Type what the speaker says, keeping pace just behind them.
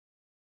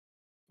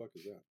fuck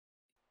is that?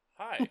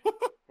 Hi,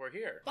 we're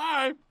here.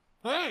 Hi.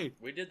 Hey.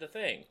 We did the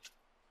thing.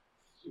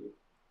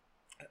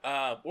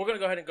 We're gonna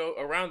go ahead and go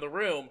around the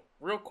room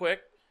real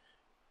quick.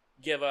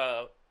 Give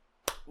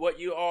what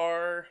you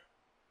are,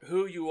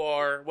 who you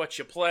are, what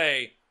you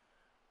play,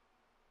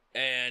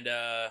 and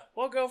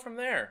we'll go from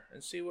there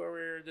and see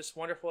where this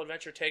wonderful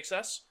adventure takes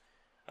us.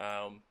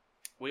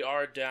 We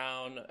are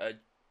down a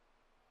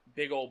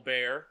big old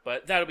bear,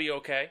 but that'll be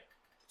okay.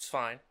 It's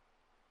fine.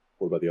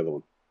 What about the other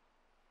one?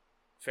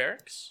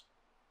 Ferrix?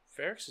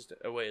 Ferrix is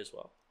away as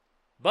well.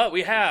 But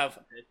we have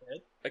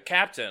a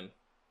captain.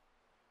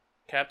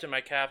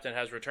 My captain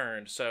has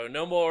returned. So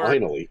no more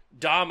Finally.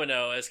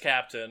 Domino as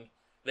captain.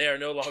 They are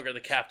no longer the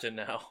captain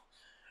now.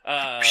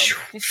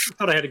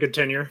 Thought I had a good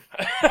tenure.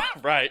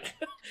 Right.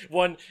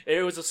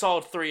 It was a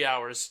solid 3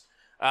 hours.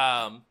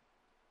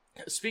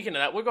 Speaking of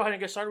that, we'll go ahead and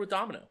get started with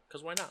Domino,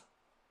 because why not?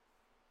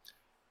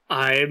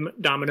 I'm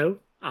Domino.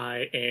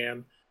 I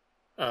am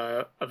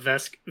a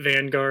Vesk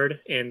Vanguard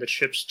and the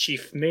ship's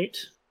chief mate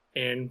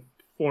and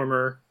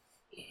former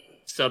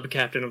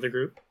sub-captain of the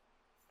group.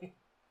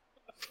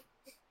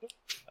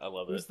 I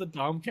love Who's it. the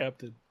Dom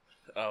captain?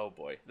 Oh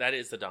boy. That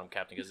is the Dom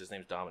captain, because his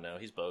name's Domino.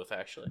 He's both,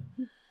 actually.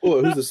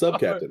 Oh, who's the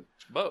sub-captain?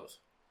 Both.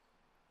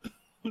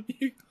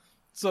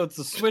 So it's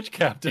the Switch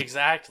captain.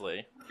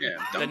 Exactly. Yeah,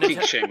 The don't Nintendo-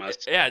 kink shame us.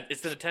 Yeah,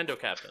 it's the Nintendo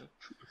captain.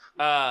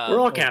 We're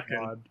all Oh, captain.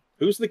 God.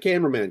 Who's the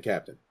cameraman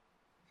captain?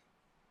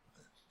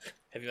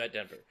 Have you met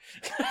Denver?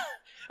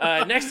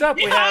 Next up,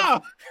 we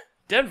have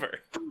Denver.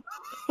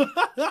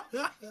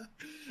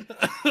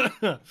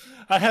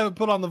 I haven't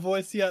put on the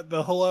voice yet,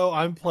 but hello,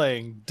 I'm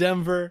playing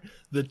Denver,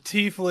 the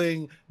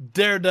Tiefling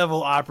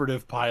Daredevil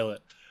operative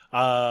pilot.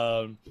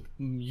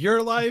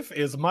 Your life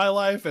is my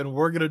life, and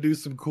we're gonna do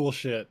some cool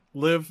shit.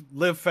 Live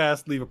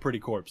fast, leave a pretty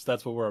corpse.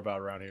 That's what we're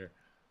about around here.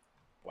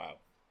 Wow.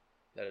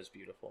 That is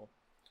beautiful.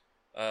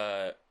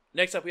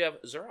 Next up, we have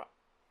Zura.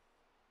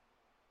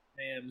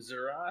 I am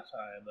Zerat.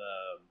 I'm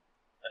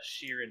a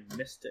Sheeran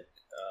mystic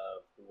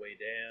of the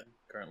Waydan,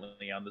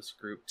 currently on this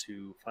group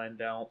to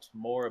find out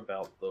more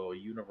about the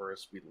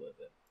universe we live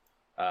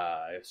in.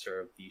 I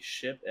serve the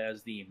ship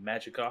as the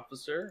magic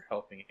officer,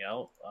 helping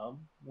out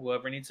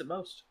whoever needs it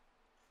most.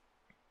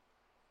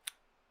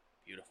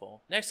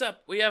 Beautiful. Next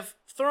up, we have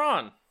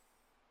Thrawn.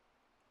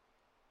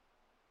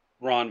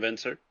 Ron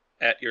Venser,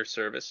 at your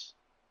service.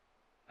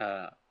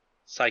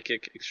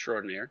 Psychic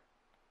extraordinaire.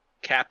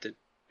 Captain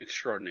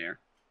extraordinaire.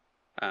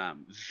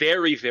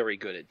 Very, very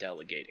good at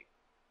delegating.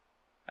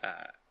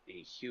 A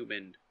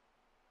human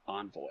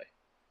envoy.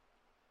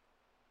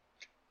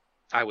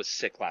 I was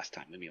sick last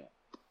time. Leave me alone.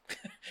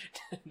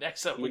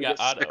 Next up, I'm we gonna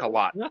got get sick a Otto.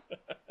 lot.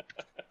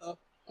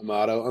 I'm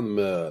Otto. I'm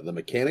the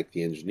mechanic,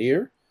 the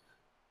engineer.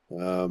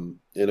 And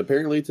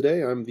apparently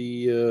today I'm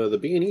the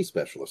B&E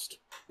specialist.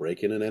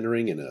 Breaking and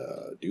entering in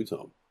a dude's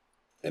home.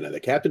 And the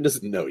captain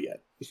doesn't know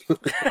yet.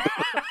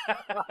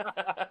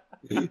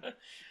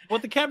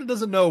 What the captain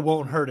doesn't know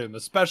won't hurt him,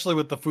 especially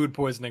with the food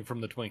poisoning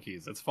from the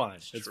Twinkies. It's fine.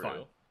 It's True.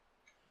 fine.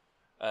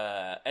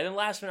 And then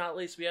last but not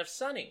least, we have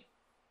Sunny.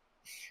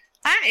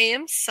 I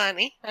am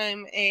Sunny.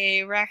 I'm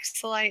a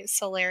Raxolite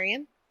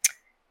Solarian.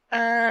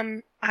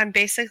 I'm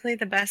basically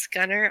the best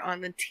gunner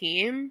on the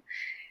team,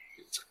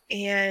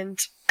 and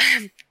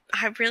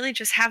I really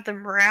just have the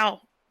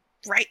morale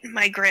right in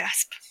my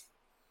grasp.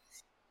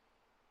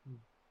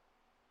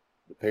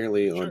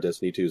 Apparently Sure. on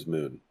Destiny 2's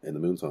moon, and the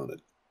moon's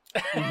haunted.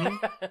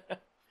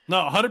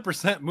 No,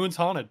 100% Moon's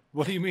haunted.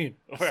 What do you mean?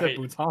 I said Right.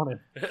 Moon's haunted.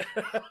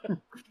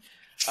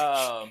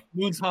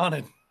 Moon's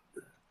haunted.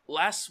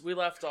 We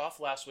left off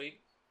last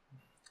week.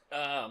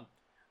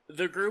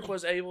 The group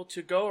was able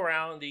to go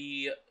around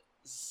the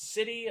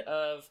city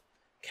of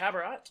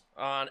Kabarat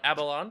on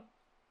Abalon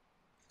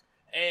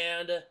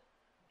and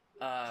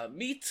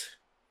meet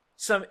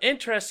some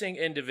interesting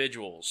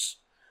individuals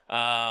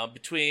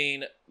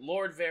between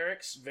Lord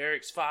Varix,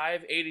 Varix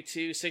 5,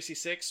 82,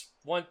 66,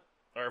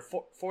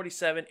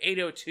 47,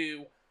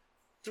 802,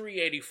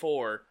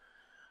 384.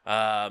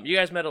 You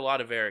guys met a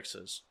lot of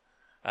Varixes.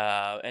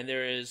 And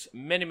there is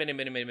many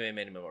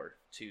more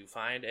to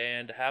find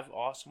and have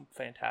awesome,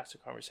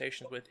 fantastic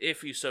conversations with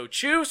if you so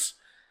choose.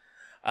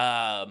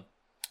 But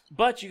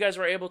you guys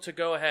were able to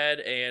go ahead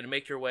and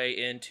make your way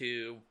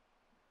into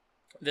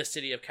the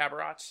city of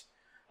Kabarat.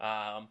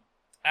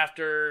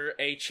 After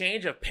a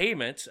change of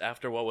payment,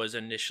 after what was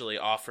initially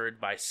offered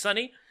by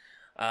Sunny,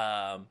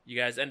 you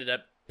guys ended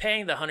up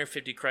paying the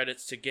 150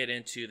 credits to get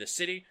into the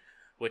city,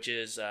 which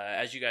is,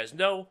 as you guys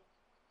know,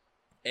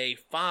 a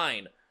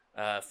fine.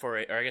 I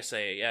guess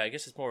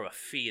it's more of a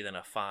fee than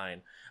a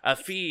fine. A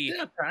fee,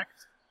 Yeah,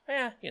 tax.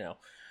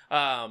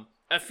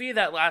 a fee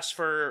that lasts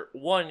for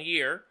 1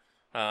 year.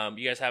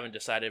 You guys haven't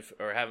decided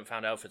or haven't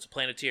found out if it's a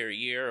planetary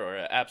year or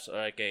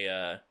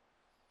a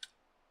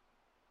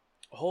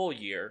whole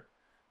year.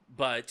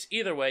 But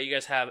either way, you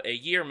guys have a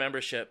year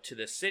membership to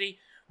this city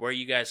where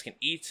you guys can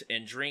eat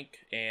and drink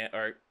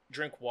or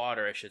drink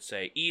water, I should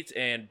say, eat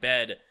and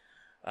bed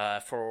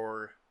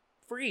for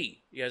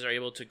free. You guys are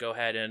able to go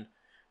ahead and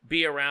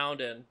be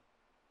around and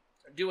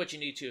do what you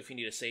need to if you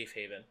need a safe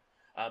haven.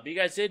 But you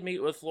guys did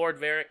meet with Lord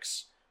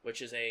Varix,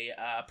 which is a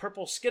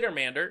purple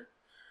skittermander.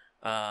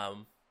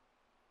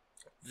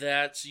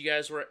 That you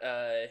guys were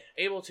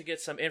able to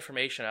get some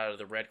information out of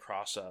the Red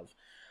Cross of.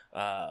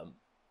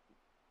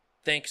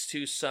 Thanks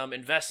to some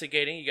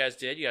investigating you guys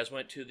did. You guys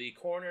went to the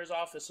coroner's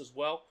office as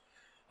well,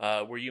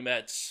 where you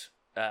met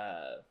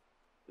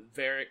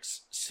Varix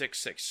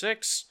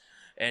 666,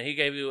 and he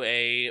gave you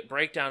a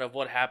breakdown of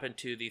what happened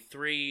to the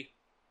 3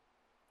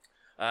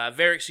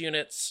 Varix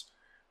units,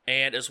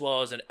 and as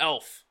well as an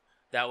elf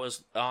that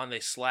was on the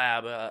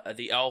slab.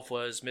 The elf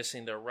was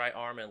missing their right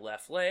arm and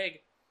left leg,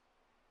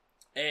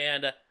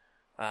 and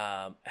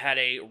had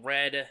a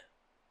red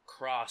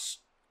cross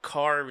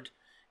carved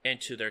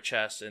into their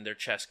chest, and their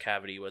chest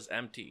cavity was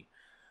empty.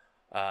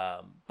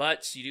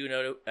 But you do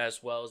know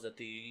as well as that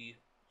the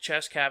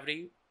chest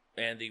cavity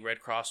and the red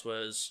cross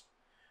was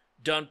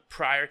done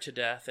prior to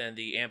death, and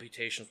the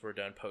amputations were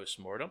done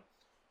post-mortem.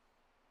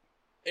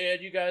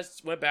 And you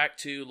guys went back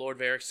to Lord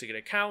Varix to get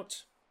a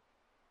count.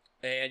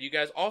 And you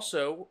guys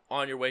also,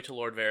 on your way to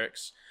Lord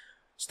Varix,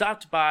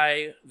 stopped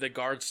by the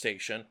guard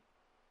station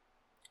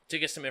to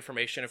get some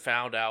information and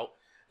found out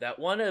that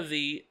one of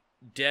the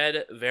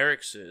dead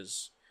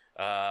Varixes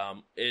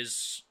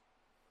is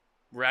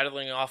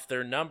rattling off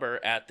their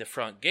number at the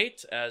front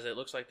gate, as it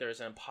looks like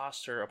there's an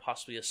imposter or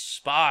possibly a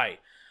spy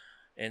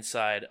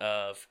inside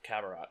of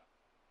Cabaret.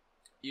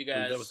 You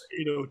guys... That was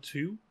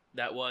 802?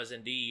 That was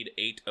indeed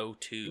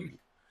 802.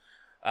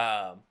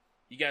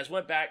 You guys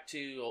went back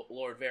to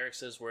Lord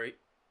Varix's, where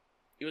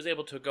he was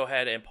able to go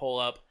ahead and pull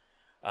up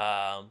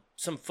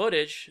some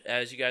footage,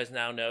 as you guys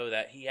now know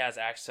that he has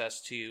access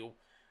to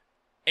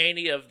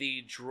any of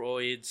the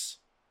droids,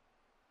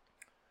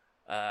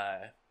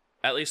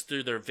 at least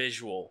through their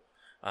visual,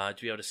 to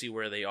be able to see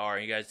where they are.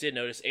 And you guys did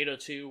notice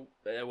 802,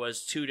 there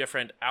was 2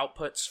 different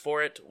outputs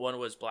for it. One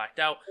was blacked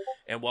out,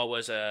 and one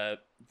was a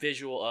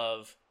visual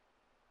of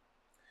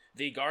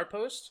the guard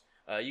post.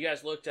 You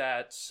guys looked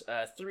at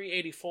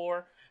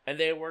 384, and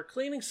they were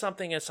cleaning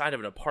something inside of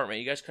an apartment.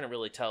 You guys couldn't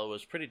really tell. It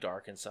was pretty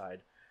dark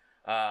inside.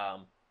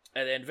 And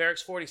then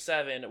Varix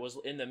 47 was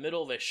in the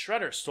middle of a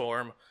shredder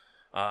storm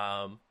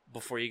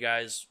before you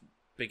guys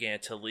began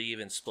to leave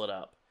and split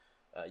up.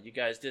 You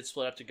guys did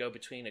split up to go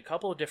between a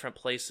couple of different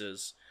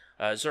places.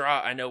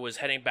 Zura, I know, was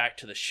heading back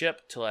to the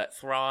ship to let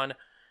Thrawn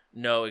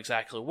know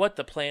exactly what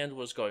the plan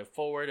was going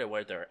forward and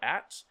where they're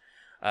at.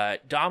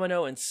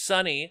 Domino and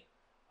Sunny,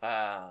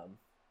 I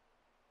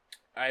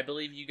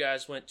believe you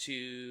guys went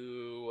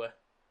to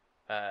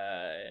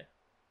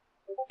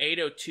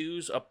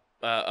 802's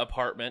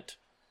apartment.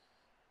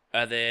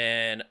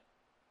 Then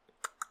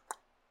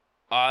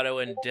Otto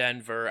and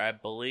Denver, I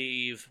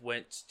believe,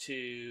 went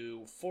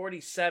to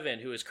 47,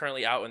 who is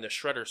currently out in the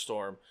shredder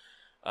storm.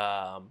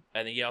 And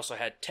then you also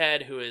had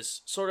Ted, who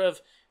is sort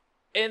of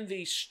in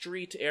the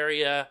street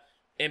area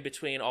in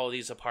between all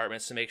these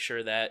apartments to make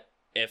sure that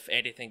if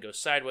anything goes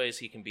sideways,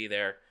 he can be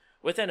there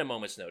within a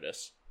moment's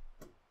notice.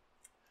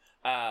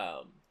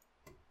 Let's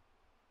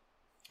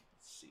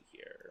see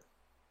here.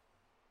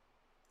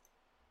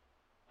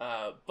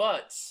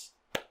 But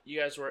you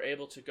guys were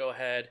able to go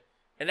ahead,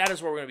 and that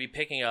is where we're going to be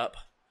picking up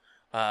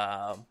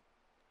right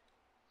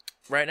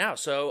now.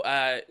 So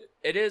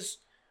it is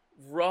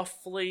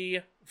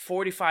roughly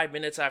 45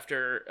 minutes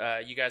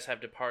after you guys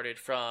have departed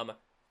from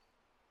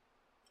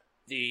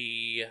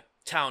the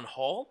town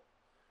hall.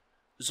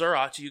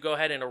 Zurat, you go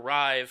ahead and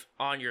arrive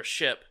on your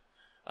ship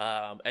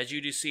as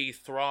you do see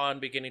Thrawn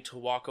beginning to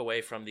walk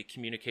away from the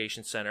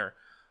communication center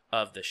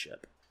of the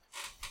ship.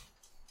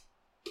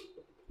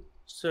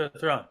 Sir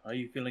Thrawn, are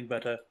you feeling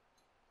better?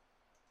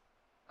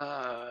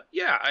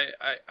 Yeah,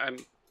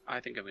 I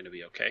think I'm going to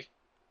be okay.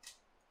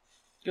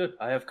 Good.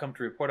 I have come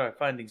to report our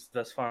findings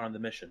thus far on the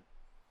mission.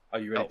 Are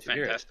you ready to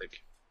hear it?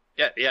 Fantastic.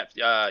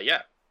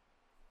 Yeah.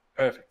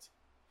 Perfect.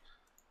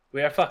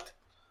 We are fucked.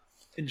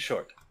 In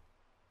short,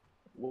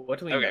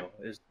 what we know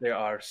is there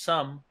are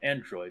some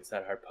androids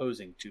that are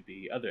posing to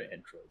be other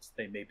androids.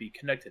 They may be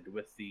connected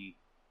with the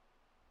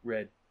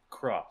Red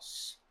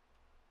Cross.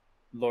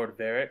 Lord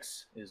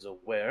Varix is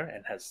aware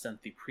and has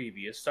sent the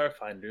previous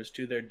Starfinders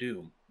to their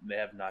doom. They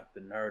have not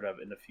been heard of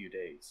in a few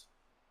days.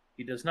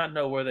 He does not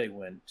know where they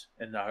went,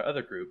 and our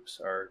other groups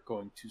are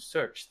going to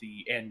search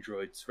the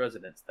androids'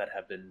 residents that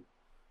have been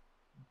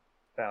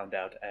found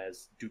out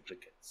as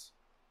duplicates.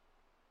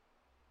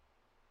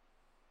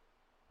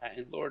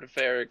 And Lord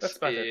Varix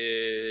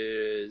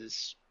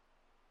is...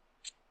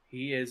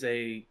 He is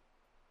a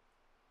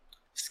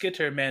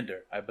skittermander,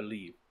 I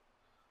believe.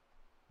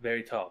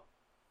 Very tall.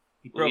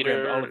 He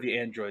programmed all of the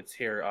androids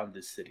here on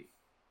this city.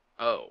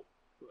 Oh,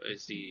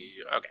 is he...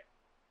 Okay.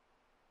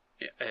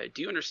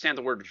 Do you understand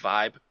the word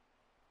vibe?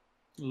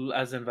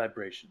 As in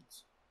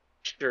vibrations.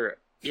 Sure,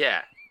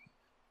 yeah.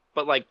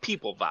 But like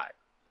people vibe.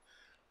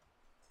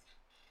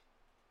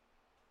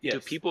 Yes.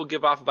 Do people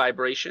give off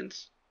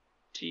vibrations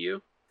to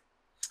you?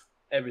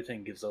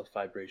 Everything gives off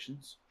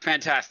vibrations.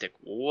 Fantastic.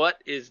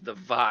 What is the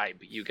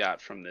vibe you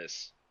got from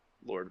this,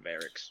 Lord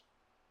Varix?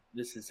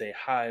 This is a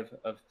hive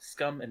of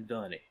scum and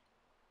villainy.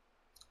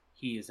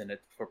 He is in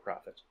it for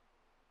profit.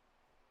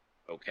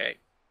 Okay.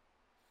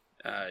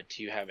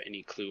 Do you have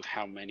any clue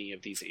how many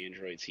of these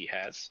androids he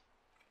has?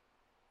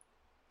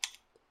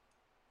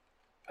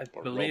 I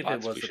Or believe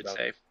robots, it was we should about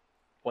say.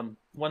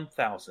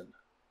 1,000.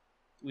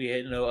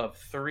 We know of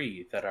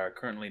 3 that are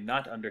currently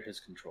not under his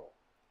control.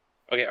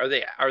 Okay, are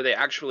they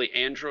actually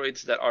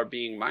androids that are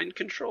being mind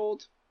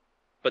controlled,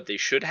 but they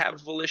should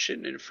have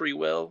volition and free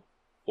will?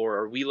 Or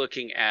are we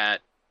looking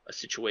at a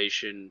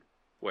situation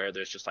where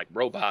there's just like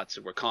robots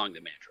and we're calling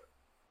them androids?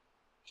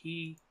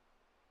 He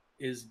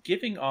is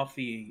giving off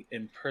the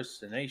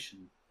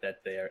impersonation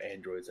that they are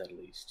androids at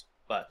least,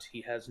 but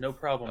he has no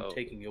problem Oh.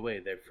 taking away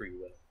their free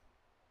will.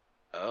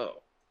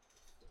 Oh.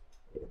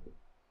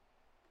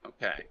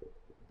 Okay.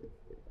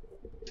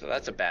 So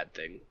that's a bad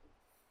thing.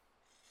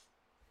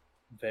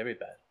 Very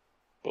bad.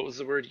 What was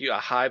the word? A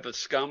hive of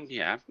scum?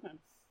 Yeah.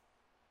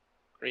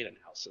 Great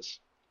analysis.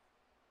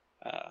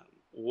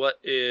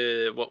 What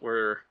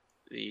were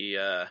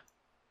the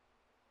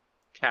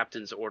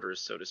captain's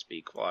orders, so to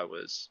speak, while I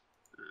was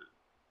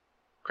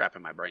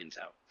crapping my brains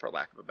out, for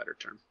lack of a better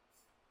term?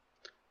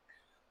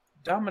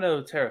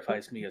 Domino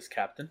terrifies me as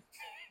captain,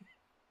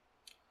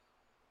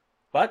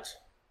 but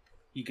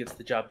he gets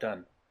the job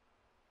done.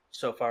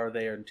 So far,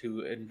 they are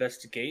to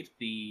investigate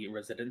the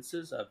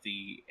residences of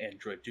the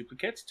android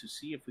duplicates to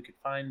see if we could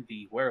find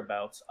the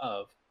whereabouts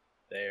of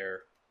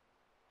their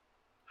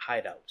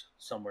hideout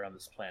somewhere on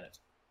this planet.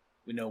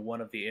 We know one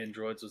of the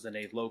androids was in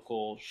a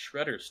local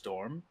shredder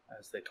storm,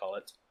 as they call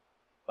it,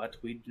 but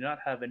we do not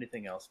have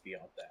anything else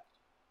beyond that.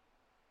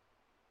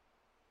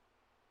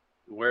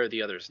 Where are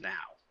the others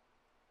now?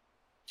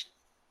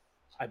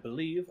 I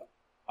believe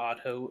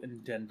Otto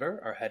and Denver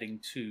are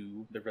heading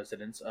to the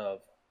residence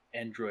of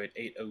Android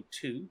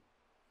 802,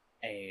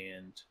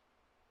 and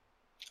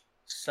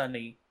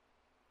Sunny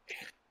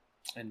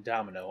and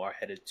Domino are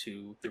headed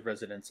to the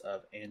residence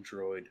of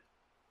Android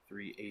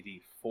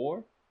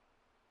 384.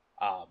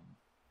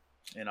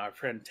 And our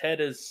friend Ted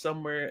is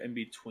somewhere in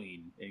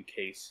between, in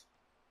case,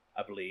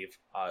 I believe,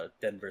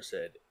 Denver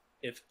said,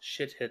 if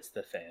shit hits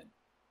the fan.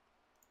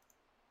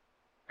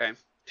 Okay.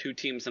 2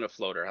 teams and a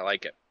floater. I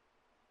like it.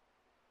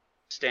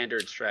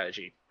 Standard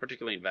strategy,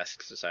 particularly in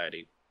Vesk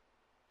society.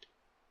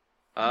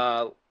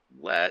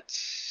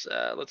 Let's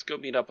go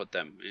meet up with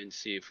them and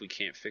see if we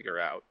can't figure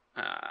out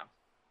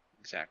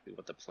exactly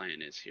what the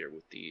plan is here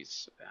with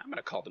these. I'm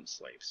gonna call them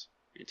slaves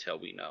until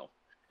we know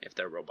if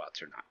they're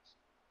robots or not.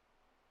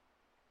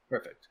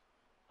 Perfect.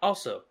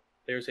 Also,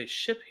 there's a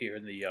ship here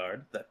in the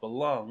yard that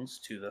belongs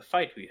to the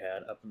fight we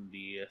had up in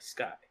the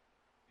sky.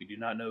 We do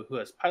not know who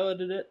has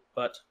piloted it,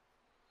 but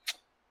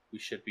we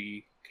should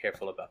be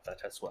careful about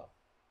that as well.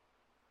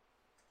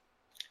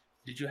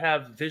 Did you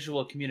have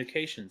visual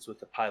communications with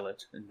the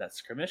pilot in that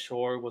skirmish,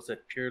 or was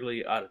it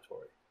purely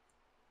auditory?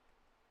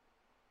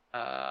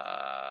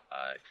 I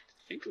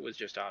think it was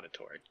just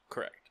auditory.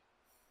 Correct.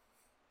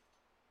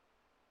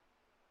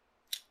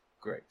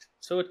 Great.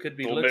 So it could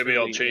be Well, maybe I'll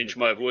literally change anything.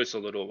 my voice a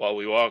little while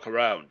we walk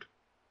around.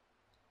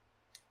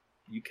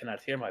 You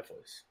cannot hear my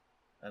voice.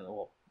 And,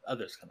 well,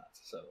 others cannot,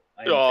 so...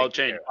 No, I'll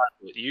taking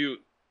change.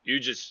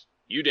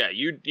 care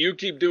You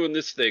keep doing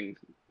this thing.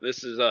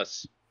 This is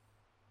us,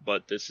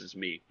 but this is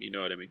me. You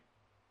know what I mean?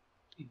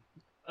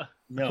 of- I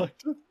No. like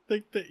to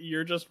think that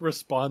you're just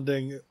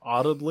responding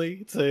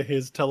audibly to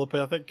his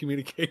telepathic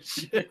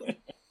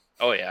communication.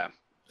 Oh yeah.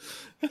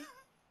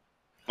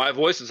 My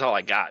voice is all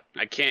I got.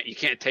 You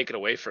can't take it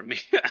away from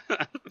me.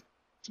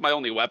 It's my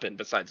only weapon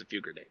besides a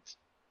few grenades.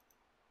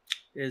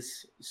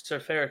 Is Sir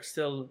Ferric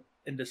still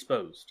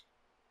indisposed?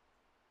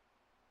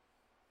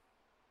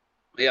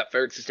 Yeah,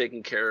 Ferrix is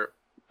taking care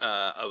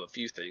of a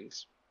few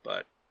things,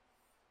 but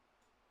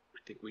I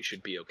think we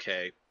should be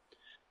okay.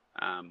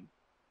 I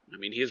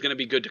mean, he's going to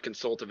be good to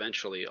consult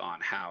eventually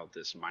on how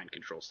this mind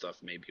control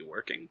stuff may be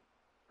working,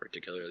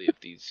 particularly if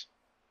these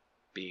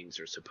beings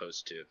are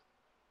supposed to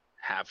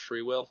have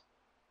free will.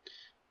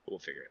 We'll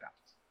figure it out.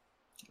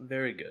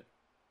 Very good.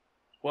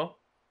 Well,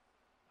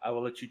 I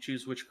will let you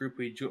choose which group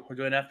we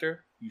join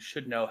after. You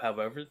should know,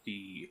 however,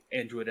 the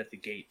android at the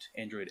gate,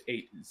 Android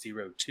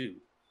 802,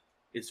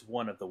 is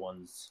one of the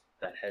ones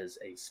that has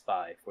a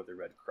spy for the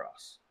Red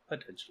Cross,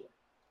 potentially.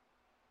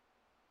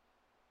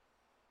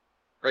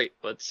 Great.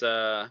 Let's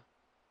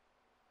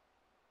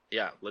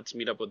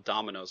meet up with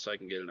Domino so I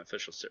can get an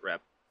official sit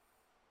rep.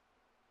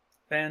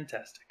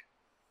 Fantastic.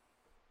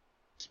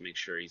 Let's make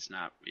sure he's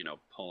not,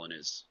 pulling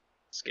his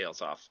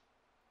scales off.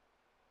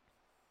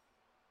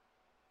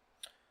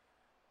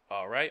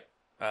 All right.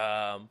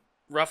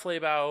 Roughly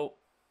about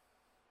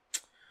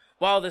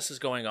while this is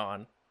going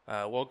on,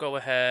 we'll go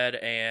ahead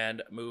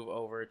and move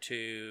over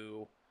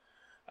to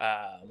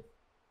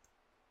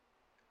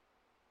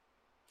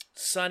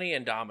Sunny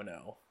and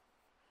Domino.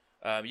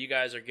 You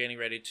guys are getting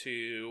ready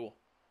to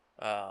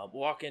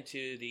walk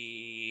into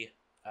the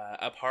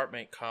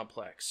apartment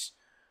complex.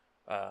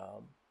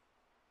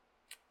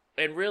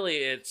 And really,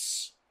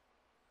 it's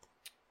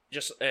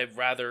just a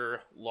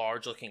rather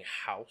large-looking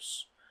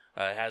house.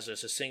 It has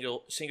just a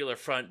singular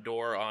front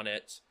door on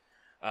it.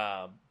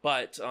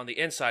 But on the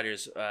inside,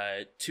 there's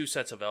 2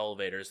 sets of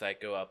elevators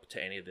that go up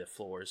to any of the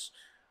floors.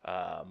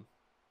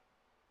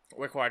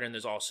 required, and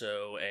there's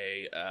also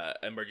a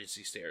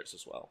emergency stairs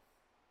as well.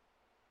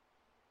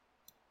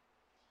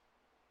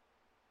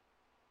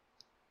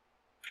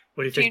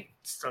 What do you think,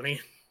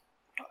 Sunny?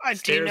 Do you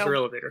Stairs know or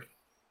elevator?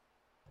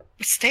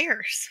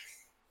 stairs?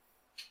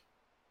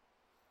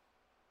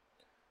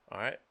 All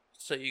right.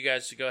 So you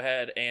guys go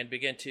ahead and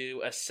begin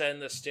to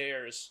ascend the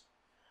stairs.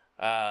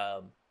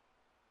 And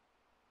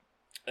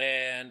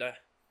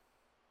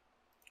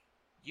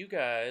you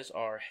guys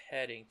are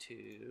heading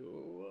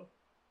to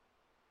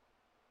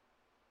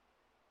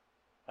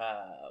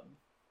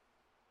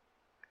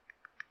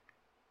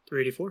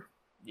 384?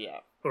 yeah.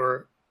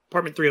 Or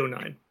apartment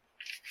 309?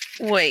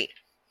 Wait.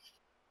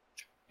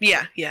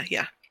 Yeah.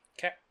 Okay.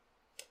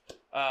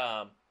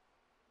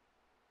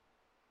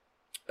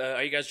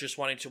 Are you guys just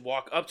wanting to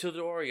walk up to the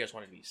door? Or you guys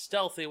want to be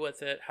stealthy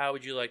with it? How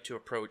would you like to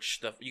approach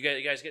the? You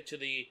guys get to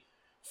the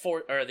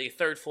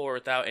third floor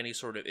without any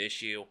sort of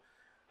issue.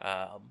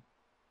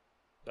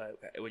 But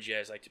would you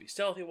guys like to be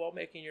stealthy while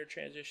making your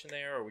transition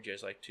there, or would you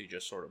guys like to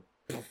just sort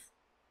of?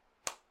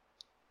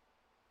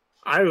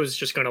 I was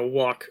just going to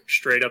walk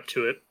straight up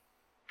to it.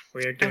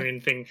 We aren't doing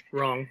anything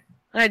wrong.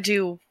 I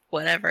do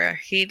whatever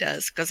he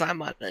does because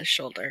I'm on his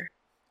shoulder.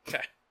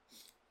 Okay.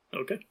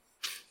 Okay.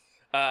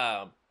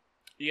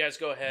 You guys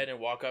go ahead and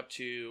walk up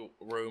to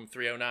room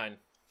 309.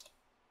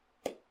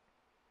 I'm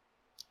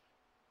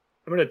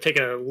going to take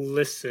a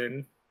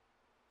listen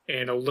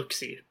and a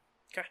look-see.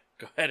 Okay.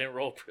 Go ahead and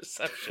roll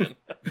perception.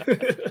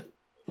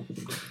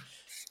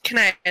 Can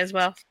I as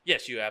well?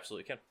 Yes, you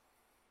absolutely can.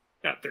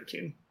 At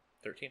 13.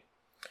 13.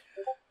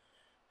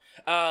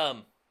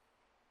 On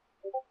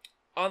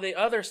the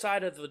other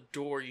side of the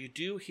door, you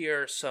do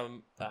hear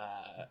some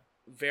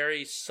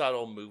very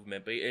subtle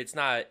movement, but it's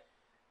not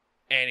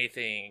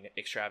anything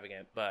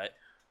extravagant. But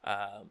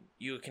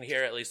you can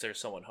hear at least there's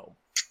someone home.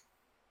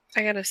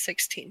 I got a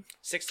 16.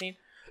 16.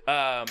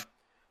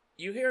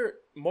 You hear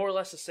more or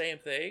less the same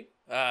thing,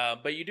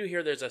 but you do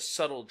hear there's a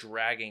subtle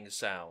dragging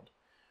sound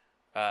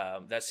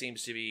that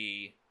seems to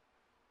be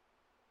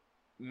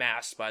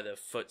masked by the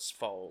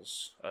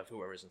footfalls of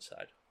whoever's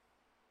inside.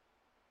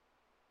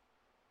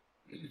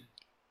 I'm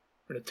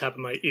going to tap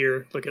in my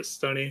ear, look at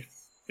Stunny,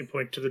 and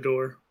point to the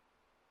door.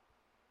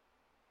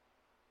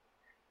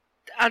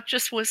 I'll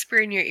just whisper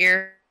in your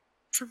ear,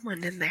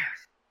 someone in there.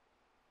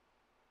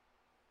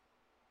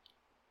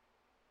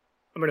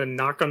 I'm going to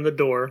knock on the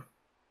door.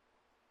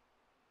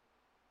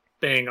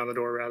 Bang on the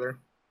door, rather.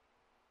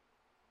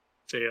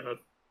 Say,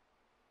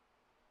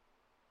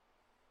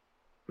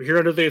 we're here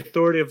under the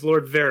authority of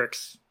Lord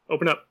Varix.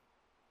 Open up.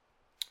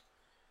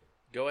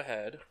 Go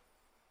ahead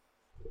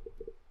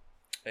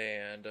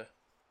and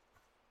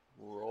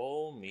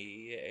roll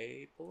me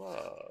a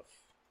bluff.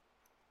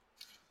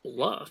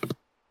 Bluff?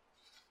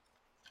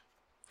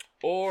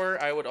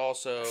 Or I would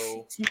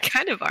also You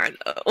kind of are,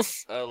 though.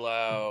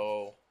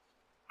 allow...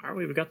 Aren't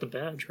we? We got the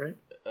badge, right?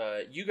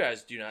 You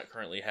guys do not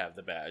currently have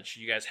the badge.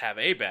 You guys have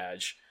a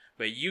badge,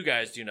 but you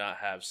guys do not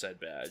have said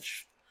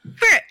badge.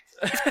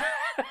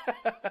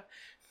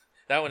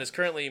 That one is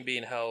currently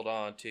being held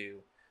on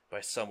to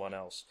by someone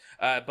else.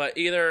 But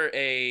either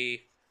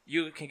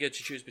you can get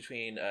to choose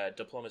between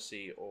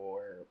diplomacy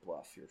or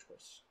bluff, your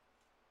choice.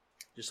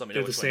 Just let me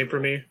know. Did the which one same you for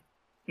roll. me.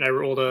 And I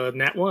rolled a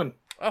nat 1.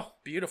 Oh,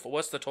 beautiful.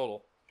 What's the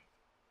total?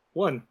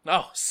 1.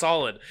 Oh,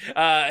 solid.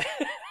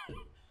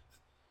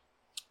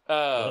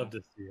 Love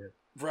to see it.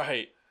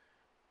 Right.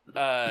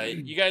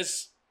 You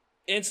guys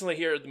instantly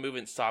hear the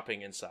movement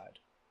stopping inside.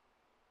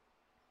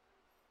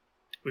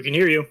 We can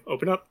hear you.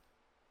 Open up.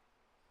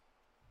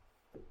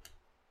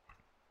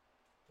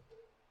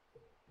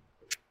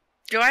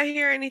 Do I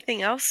hear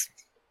anything else?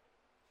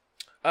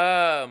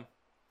 You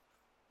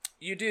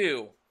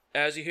do,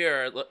 as you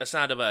hear a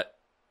sound of a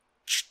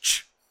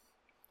ch-ch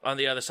on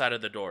the other side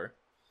of the door.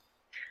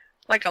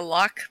 Like a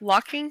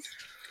locking?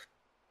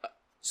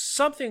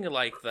 Something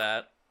like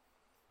that.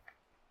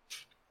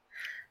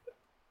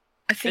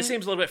 I It think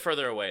seems a little bit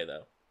further away,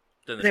 though.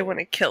 Than the they door. want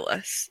to kill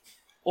us.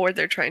 Or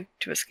they're trying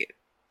to escape.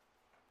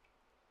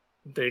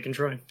 They can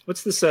try.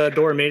 What's this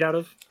door made out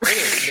of? It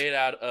is made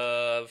out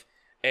of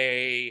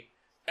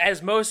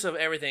as most of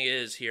everything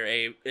is here,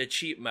 a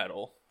cheap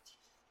metal.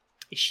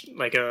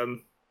 Like, I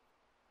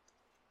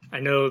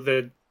know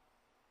the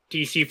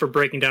DC for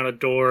breaking down a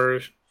door,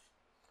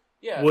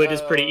 Yeah, wood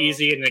is pretty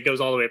easy, and it goes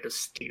all the way up to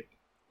steel.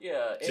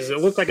 Yeah. Does it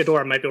look like a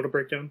door I might be able to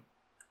break down?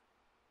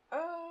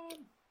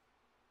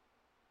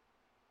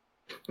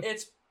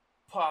 It's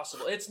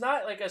possible. It's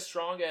not like as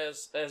strong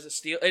as a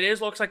steel.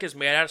 Looks like it's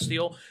made out of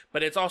steel,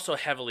 but it's also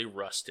heavily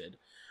rusted.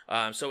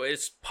 So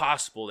it's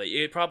possible that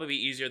it'd probably be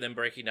easier than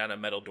breaking down a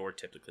metal door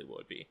typically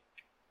would be.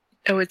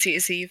 Oh, it's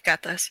easy. You've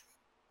got this.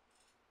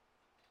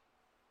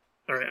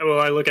 All right. Well,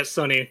 I look at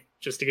Sunny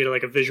just to get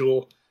like a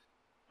visual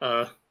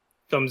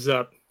thumbs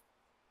up.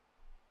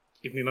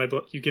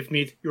 You give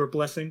me your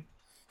blessing.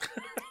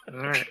 All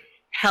right.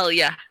 Hell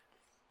yeah.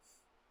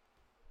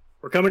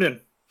 We're coming in.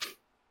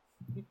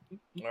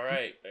 All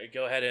right,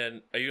 go ahead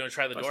and are you going to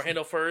try the door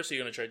handle first? Or are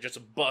you going to try just to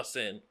bust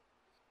in?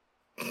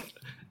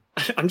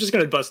 I'm just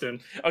gonna bust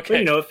in.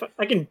 Okay. But, if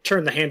I can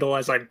turn the handle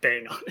as I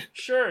bang on it.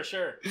 Sure.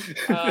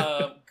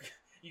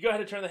 You go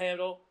ahead and turn the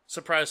handle.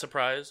 Surprise,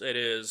 surprise. It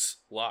is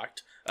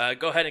locked.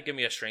 Go ahead and give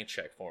me a strength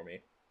check for me.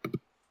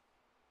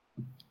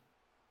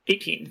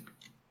 18.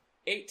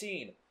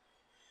 18.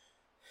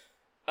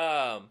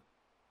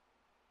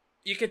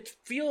 You could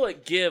feel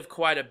it give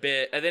quite a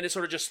bit, and then it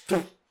sort of just,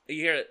 you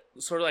hear it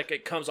sort of like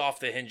it comes off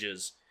the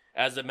hinges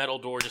as the metal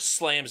door just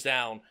slams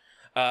down.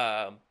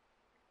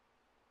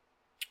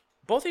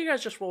 Both of you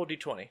guys just roll a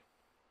d20.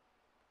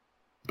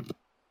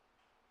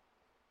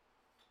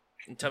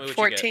 And tell me what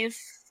 14. you get.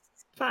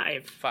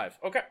 5. 5.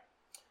 Okay.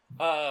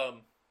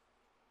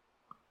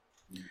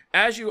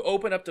 As you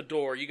open up the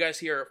door, you guys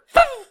hear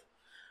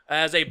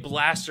as a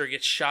blaster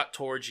gets shot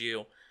towards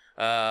you.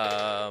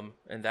 And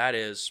that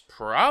is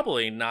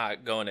probably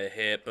not going to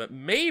hit, but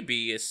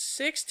maybe a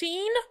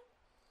 16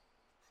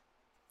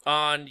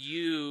 on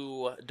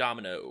you,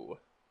 Domino.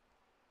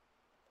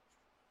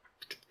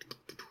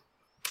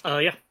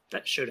 Yeah,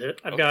 that should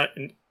hit. I've Okay. got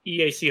an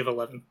EAC of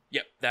 11.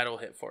 Yep, that'll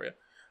hit for you.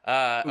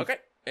 Okay,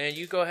 and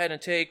you go ahead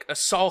and take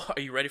assault.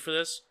 Are you ready for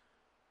this?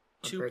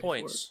 I'm 2 ready for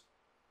points.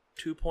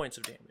 2 points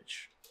of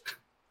damage.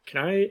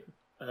 Can I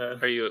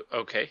Are you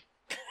okay?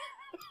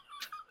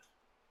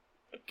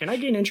 can I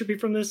gain entropy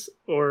from this,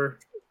 or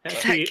Did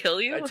actually, that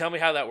kill you? Tell me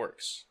how that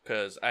works,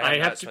 because I I have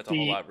have not to spent a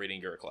whole be- lot reading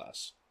your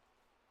class.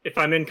 if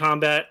I'm in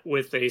combat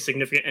with a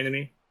significant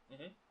enemy,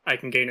 Mhm. I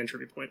can gain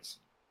entropy points?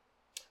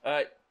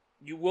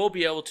 You will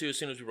be able to as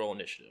soon as we roll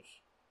initiative.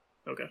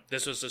 Okay.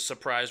 This was a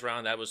surprise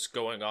round that was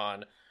going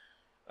on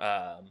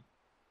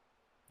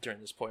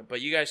during this point.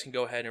 But you guys can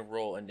go ahead and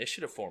roll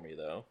initiative for me,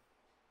 though.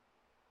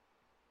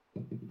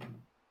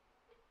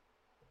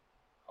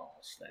 Oh,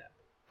 snap.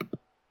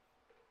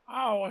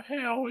 Oh,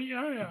 hell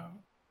yeah.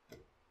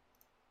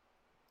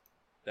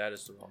 That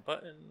is the wrong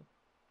button.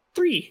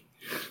 3.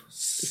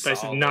 This dice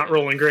is Solid. not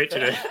rolling great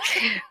today.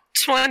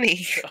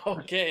 20.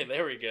 Okay,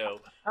 there we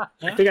go.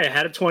 I think I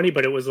had a 20,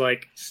 but it was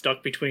like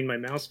stuck between my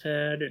mouse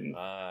pad, and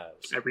I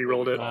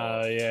re-rolled it.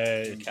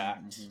 Yeah.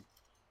 Cacked.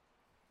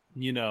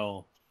 You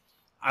know,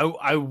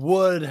 I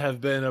would have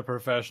been a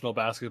professional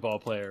basketball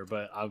player,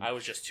 but I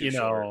was just too you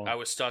short. know, I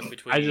was stuck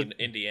between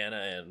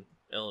Indiana and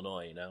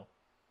Illinois, you know.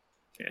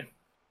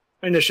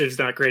 My initiative's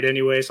not great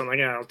anyway, so I'm like,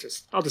 yeah,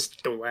 I'll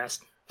just go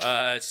last.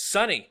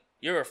 Sonny,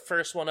 you're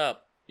first one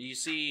up. You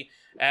see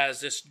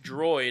as this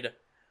droid,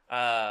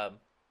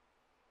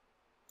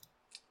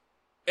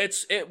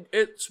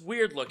 it's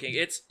weird looking.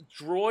 It's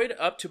droid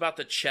up to about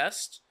the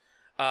chest,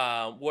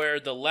 where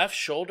the left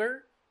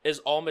shoulder is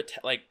all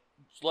like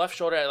left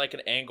shoulder at like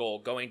an angle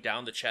going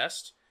down the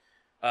chest.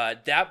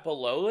 That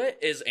below it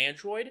is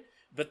android,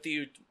 but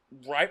the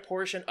right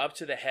portion up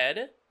to the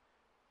head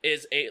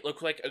is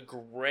look like a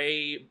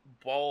gray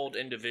bald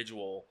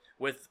individual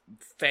with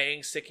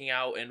fangs sticking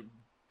out and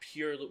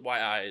pure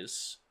white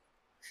eyes.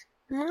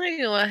 I'm gonna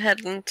go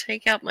ahead and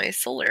take out my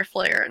solar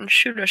flare and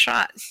shoot a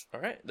shot.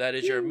 All right, that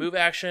is your move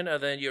action,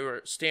 and then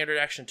your standard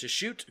action to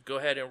shoot. Go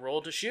ahead and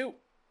roll to shoot.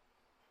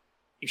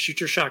 You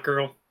shoot your shot,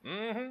 girl.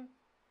 Mm-hmm.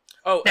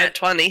 Oh, Nat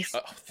 20.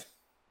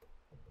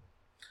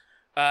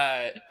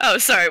 Oh,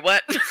 sorry,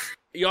 what?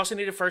 You also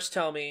need to first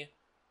tell me,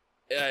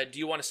 do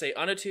you want to say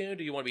unattuned,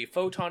 do you want to be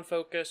photon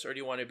focused, or do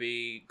you want to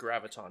be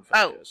graviton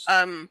focused?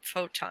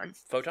 Photon.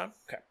 Photon?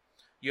 Okay.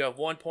 You have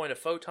 1 point of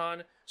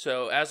photon,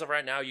 so as of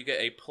right now, you get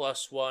a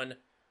 +1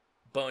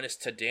 bonus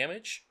to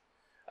damage.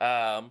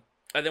 And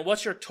then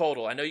what's your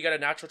total? I know you got a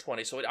natural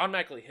 20, so it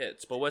automatically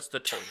hits, but what's the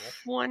total?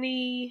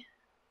 25.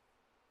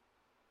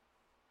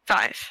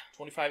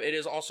 25. It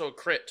is also a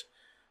crit.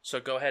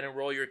 So go ahead and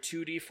roll your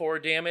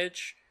 2d4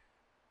 damage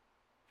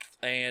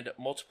and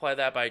multiply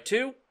that by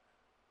 2.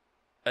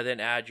 And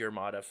then add your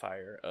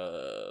modifier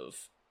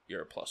of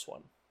your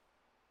 +1.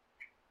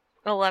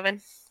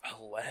 11.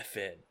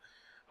 11.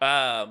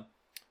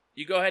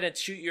 You go ahead and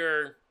shoot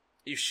your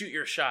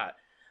shot.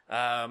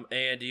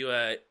 And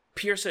you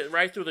pierce it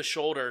right through the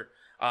shoulder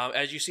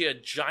as you see a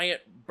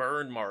giant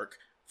burn mark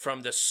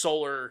from the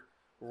solar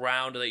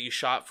round that you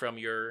shot from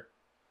your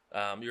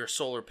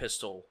solar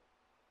pistol.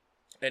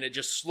 And it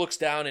just looks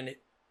down and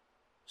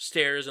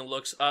stares and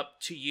looks up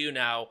to you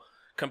now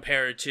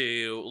compared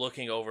to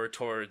looking over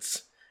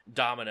towards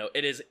Domino.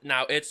 It is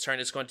now its turn.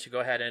 It's going to go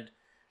ahead and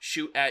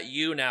shoot at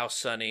you now,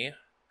 Sonny.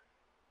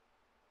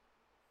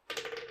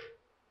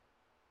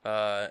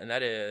 And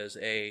that is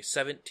a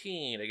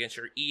 17 against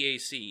your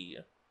EAC.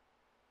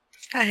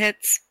 That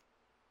hits.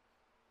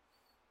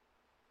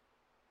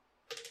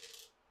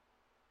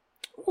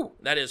 Ooh,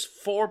 that is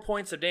 4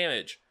 points of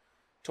damage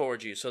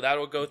towards you. So that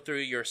will go through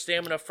your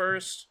stamina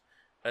first,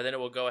 and then it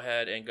will go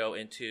ahead and go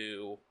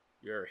into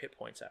your hit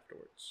points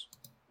afterwards.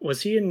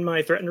 Was he in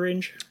my threatened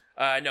range?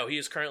 No, he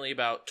is currently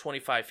about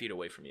 25 feet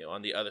away from you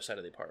on the other side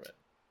of the apartment.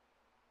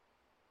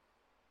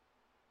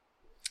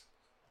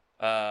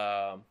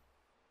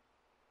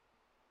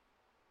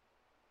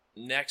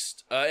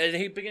 Next, and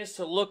he begins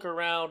to look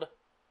around,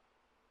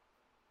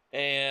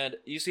 and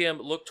you see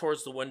him look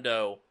towards the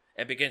window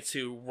and begins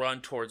to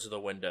run towards the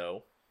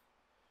window.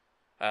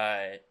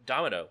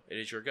 Domino, it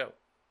is your go.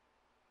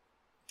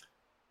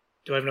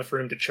 Do I have enough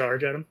room to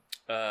charge at him?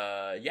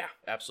 Yeah,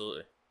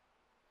 absolutely.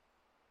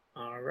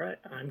 All right,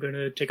 I'm going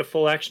to take a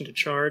full action to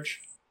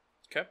charge.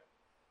 Okay.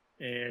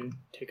 And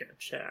take an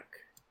attack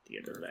at the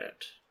end of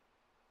that.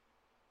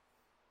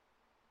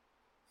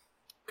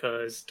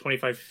 Because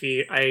 25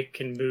 feet, I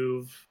can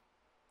move.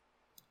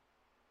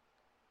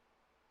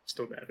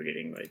 Still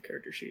navigating my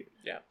character sheet.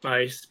 Yeah.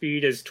 My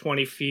speed is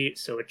 20 feet,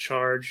 so a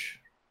charge.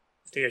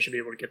 I think I should be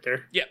able to get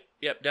there.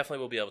 Yep, definitely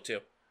will be able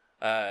to.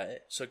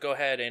 So go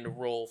ahead and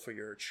roll for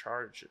your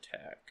charge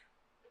attack.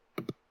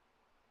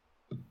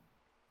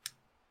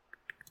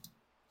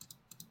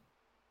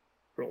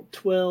 Roll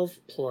 12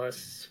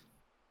 plus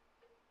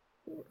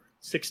 4.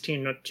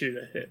 16 to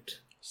the hit.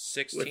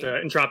 16. With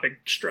an entropic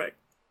strike.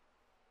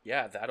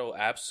 Yeah, that'll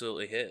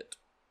absolutely hit.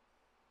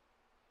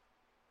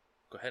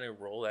 Go ahead and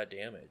roll that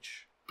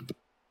damage.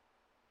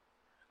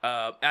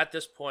 At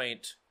this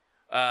point,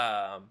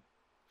 Otto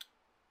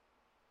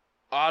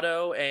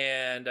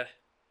and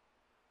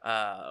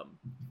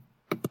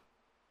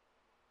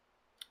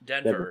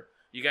Denver,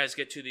 you guys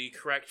get to the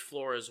correct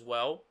floor as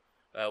well.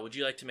 Would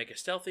you like to make a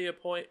stealthy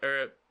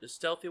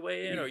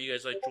way in, or you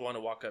guys want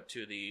to walk up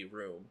to the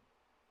room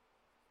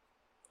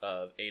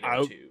of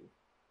 802?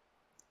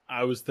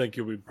 I was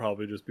thinking we'd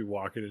probably just be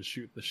walking and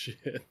shooting the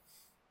shit.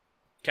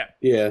 Okay.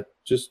 Yeah,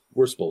 just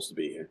we're supposed to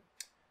be here.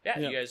 Yeah,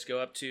 you guys go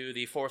up to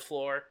the 4th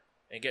floor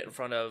and get in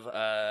front of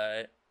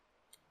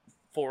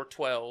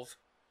 412,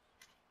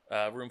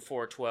 room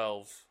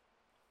 412.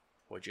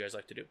 What'd you guys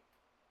like to do?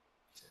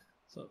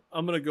 So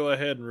I'm gonna go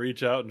ahead and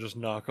reach out and just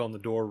knock on the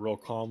door real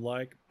calm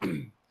like.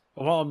 And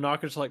while I'm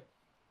knocking, it's like,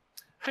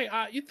 hey,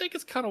 you think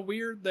it's kind of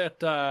weird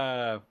that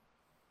that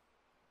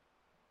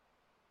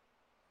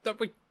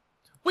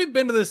we've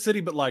been to this city,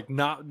 but like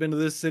not been to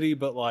this city,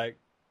 but like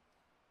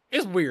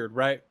it's weird,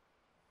 right?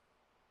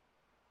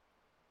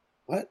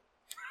 What?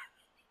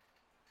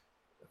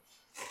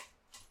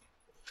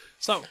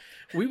 So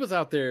we was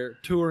out there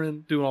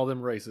touring, doing all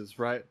them races,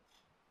 right?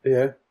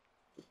 Yeah.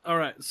 All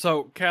right.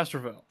 So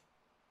Castroville,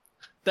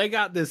 they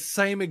got this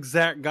same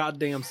exact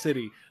goddamn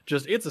city,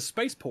 just it's a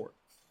spaceport,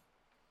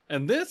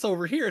 and this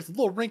over here is a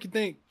little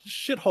rinky-dink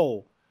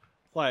shithole.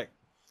 Like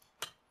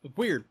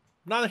weird.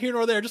 Neither here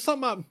nor there. Just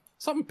something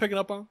I'm picking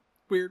up on.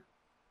 Weird.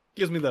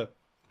 Gives me the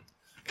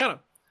kind of.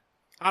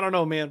 I don't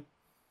know, man.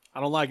 I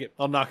don't like it.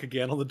 I'll knock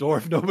again on the door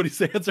if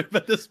nobody's answered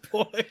at this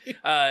point.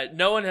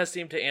 No one has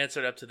seemed to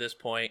answer it up to this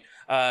point.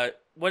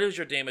 What is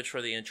your damage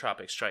for the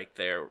entropic strike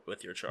there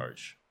with your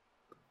charge?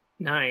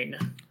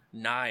 9.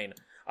 9.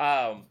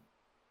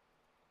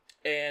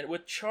 And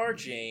with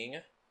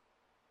charging,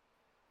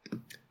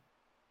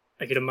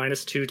 I get a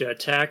 -2 to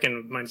attack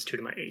and -2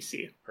 to my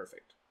AC.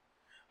 Perfect.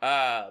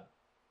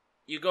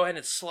 You go ahead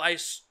and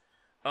slice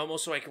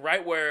almost like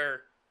right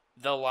where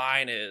the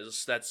line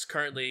is. That's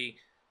currently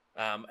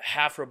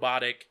half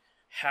robotic,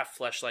 half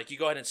flesh-like. You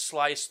go ahead and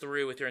slice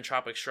through with your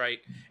entropic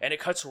strike, and it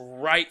cuts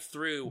right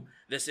through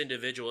this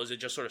individual as it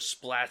just sort of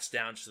splats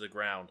down to the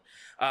ground.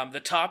 The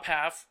top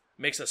half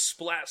makes a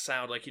splat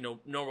sound like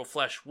normal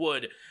flesh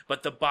would,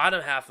 but the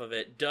bottom half of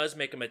it does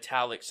make a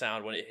metallic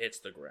sound when it hits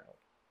the ground.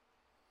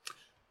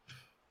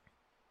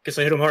 Guess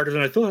I hit him harder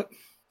than I thought.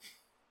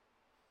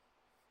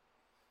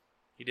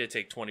 He did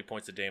take 20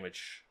 points of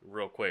damage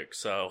real quick,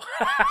 so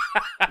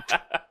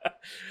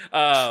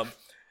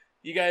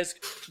you guys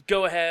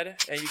go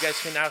ahead and you guys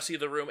can now see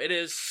the room. It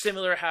is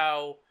similar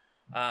how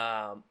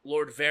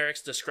Lord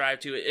Varix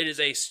described to it. It is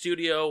a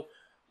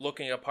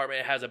studio-looking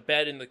apartment. It has a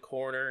bed in the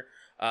corner,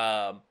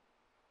 a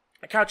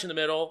couch in the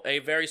middle, a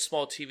very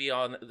small TV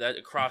on that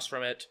across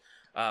from it,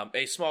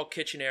 a small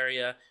kitchen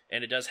area,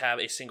 and it does have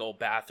a single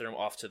bathroom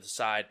off to the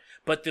side.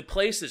 But the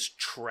place is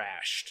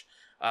trashed.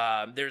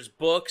 There's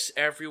books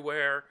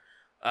everywhere.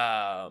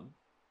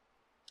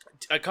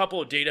 A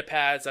couple of data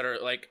pads that are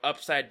like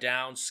upside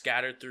down,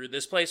 scattered through.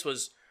 This place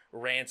was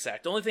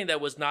ransacked. The only thing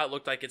that was not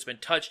looked like it's been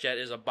touched yet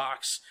is a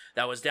box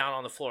that was down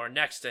on the floor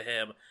next to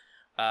him.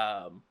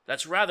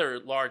 That's rather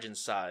large in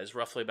size,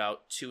 roughly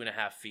about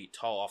 2.5 feet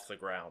tall off the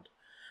ground.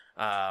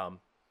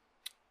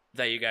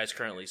 That you guys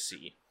currently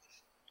see.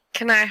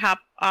 Can I hop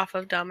off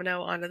of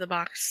Domino onto the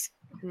box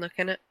and look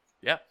in it?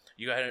 Yeah,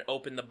 you go ahead and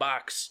open the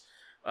box,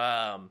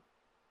 and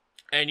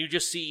you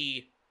just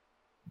see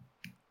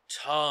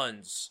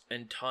tons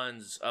and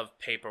tons of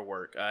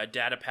paperwork,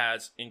 data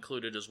pads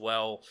included as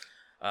well,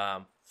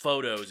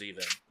 photos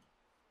even,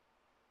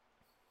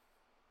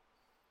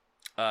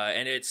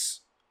 and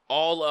it's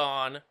all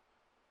on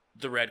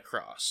the Red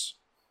Cross.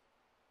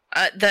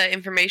 The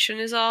information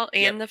is all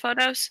and the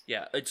photos?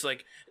 Yeah, it's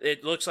like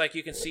it looks like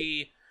you can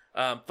see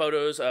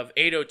photos of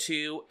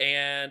 802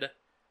 and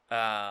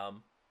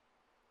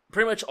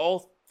pretty much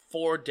all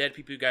 4 dead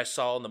people you guys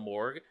saw in the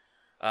morgue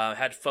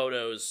had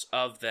photos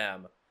of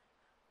them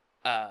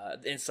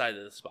inside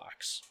of this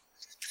box.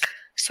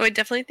 So I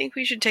definitely think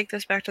we should take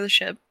this back to the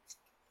ship.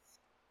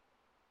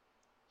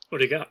 What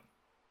do you got?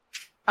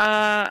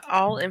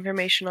 All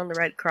information on the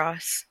Red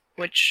Cross,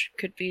 which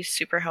could be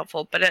super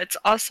helpful, but it's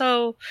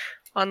also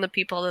on the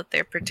people that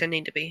they're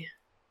pretending to be.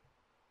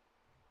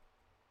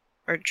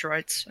 or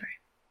droids. Sorry.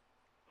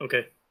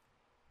 Okay.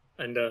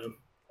 And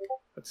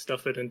let's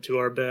stuff it into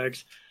our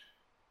bags.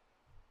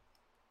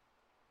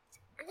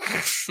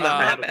 Not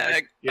my Uh,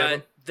 bag. Yeah.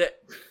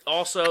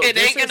 Also, It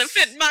this ain't gonna is-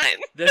 fit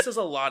mine. This is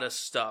a lot of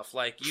stuff.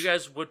 Like, you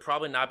guys would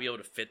probably not be able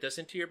to fit this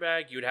into your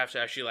bag. You would have to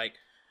actually, like,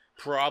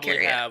 probably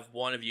Carry it. have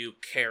one of you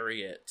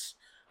carry it.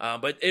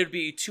 But it would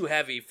be too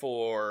heavy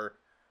for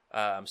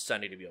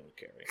Sunny to be able to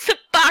carry. The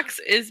box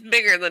is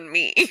bigger than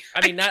me.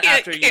 I mean, not can't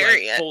after you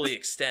carry like, it. fully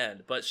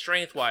extend, but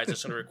strength-wise,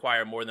 it's going to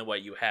require more than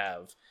what you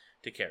have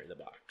to carry the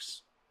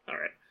box. All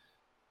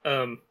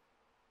right.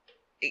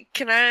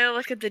 Can I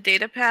look at the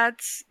data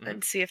pads Mhm.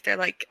 and see if they're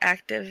like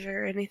active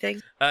or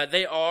anything?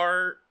 They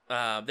are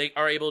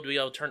able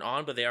to turn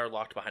on, but they are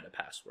locked behind a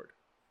password.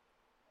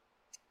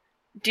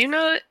 Do you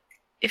know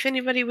if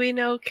anybody we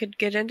know could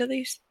get into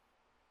these?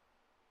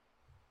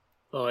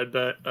 Well, I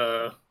bet,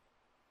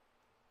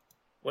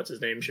 what's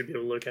his name should be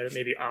able to look at it.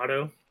 Maybe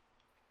Otto?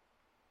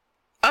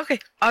 Okay,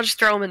 I'll just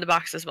throw them in the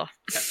box as well.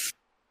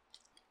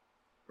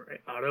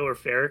 Right. Otto or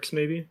Ferrix,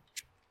 maybe?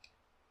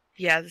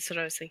 Yeah, that's what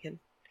I was thinking.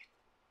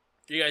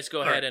 You guys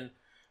go All ahead right. and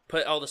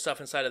put all the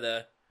stuff inside of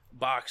the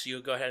box. You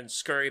go ahead and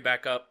scurry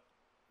back up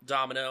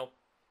Domino.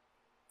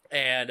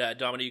 And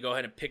Domino, you go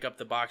ahead and pick up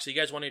the box. So you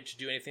guys wanted to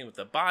do anything with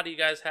the body you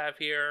guys have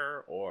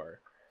here?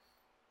 Or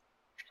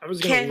I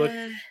was going to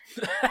look...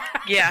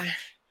 Yeah.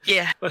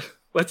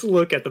 Let's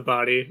look at the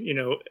body,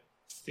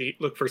 see,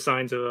 look for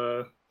signs of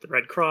the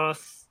Red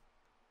Cross.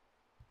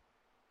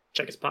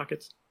 Check his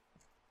pockets.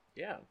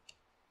 Yeah.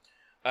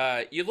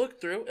 You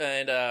look through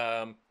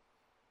and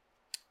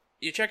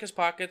you check his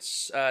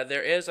pockets.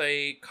 There is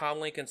a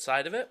comlink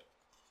inside of it,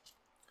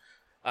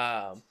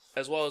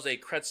 as well as a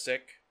cred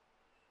stick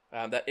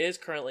that is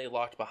currently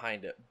locked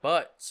behind it,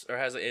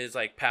 is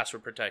like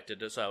password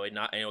protected, so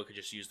not anyone could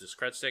just use this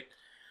cred stick.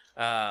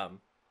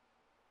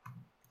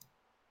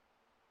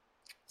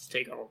 Let's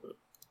take all of it.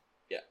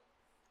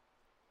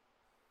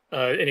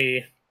 Yeah.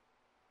 Any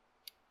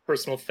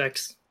personal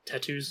effects,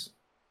 tattoos?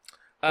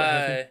 What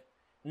happened?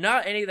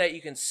 Not any that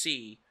you can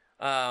see.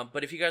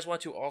 But if you guys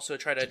want to also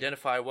try to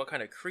identify what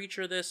kind of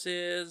creature this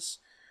is,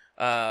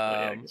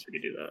 I guess we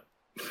could do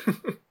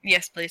that.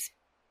 Yes, please.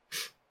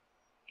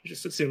 I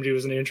just assumed he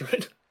was an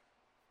android.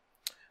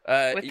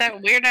 With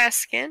that weird ass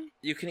skin?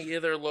 you can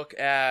either look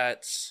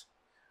at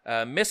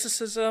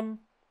mysticism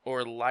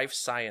or life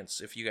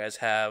science if you guys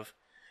have.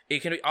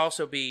 It can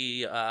also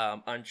be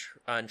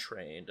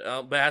untrained,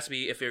 but it has to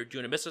be, if you're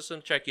doing a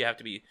mysticism check, you have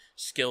to be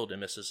skilled in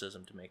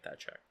mysticism to make that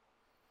check.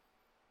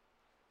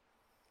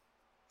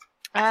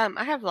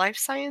 I have life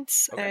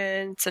science,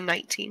 Okay. and it's a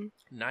 19.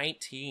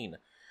 19.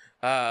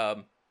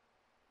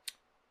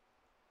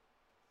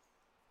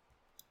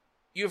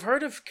 You've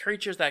heard of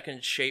creatures that can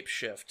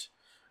shapeshift,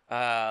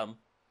 but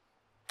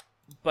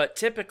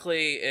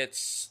typically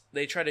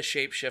they try to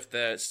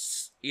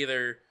shapeshift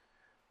either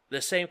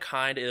the same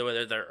kind, either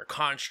whether they're a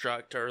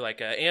construct or like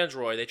an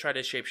android. They try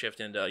to shapeshift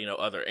into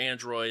other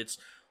androids,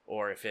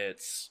 or if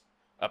it's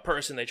a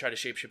person, they try to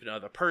shapeshift into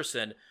another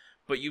person.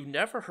 But you've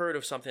never heard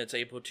of something that's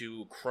able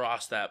to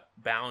cross that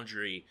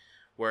boundary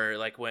where,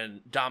 like,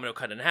 when Domino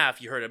cut in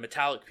half, you heard a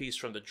metallic piece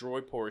from the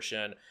droid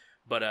portion,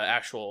 but an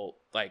actual,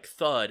 like,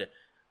 thud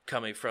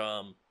coming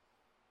from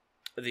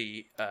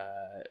the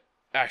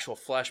actual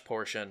flesh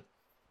portion.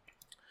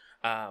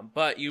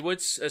 But you would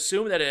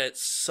assume that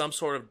it's some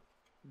sort of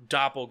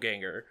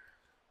doppelganger.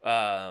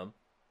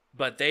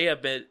 But they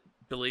have been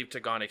believed to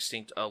have gone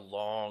extinct a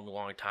long,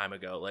 long time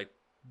ago, like,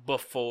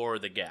 before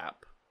the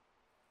gap.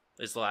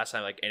 Is the last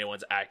time like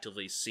anyone's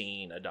actively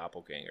seen a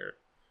doppelganger.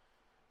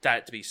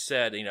 That to be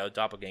said,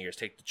 doppelgangers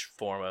take the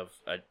form of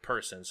a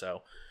person,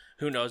 so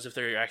who knows if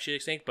they're actually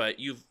extinct? But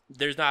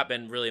there's not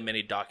been really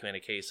many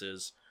documented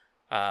cases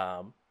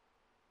that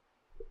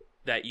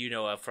you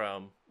know of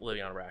from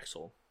living on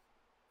Raxel.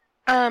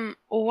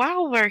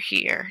 While we're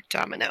here,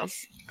 Domino,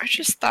 I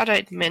just thought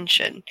I'd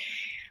mention.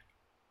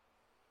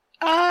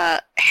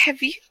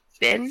 Have you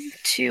been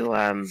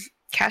to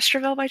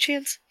Castroville by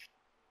chance?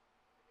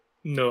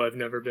 No, I've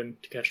never been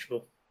to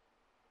Castroville.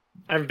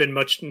 I haven't been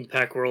much in the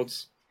Pack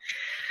Worlds.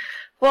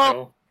 at Well,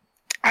 all.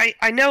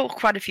 I know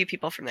quite a few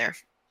people from there,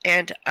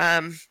 and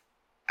I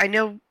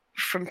know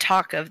from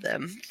talk of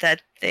them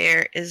that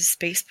there is a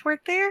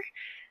spaceport there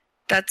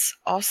that's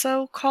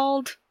also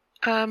called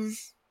Querbat.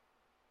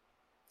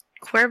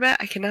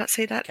 I cannot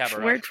say that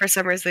Cabaret. word for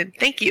some reason.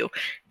 Thank you,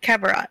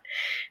 Cabaret.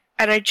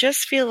 And I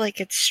just feel like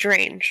it's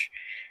strange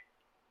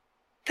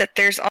that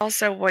there's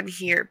also one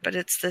here, but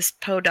it's this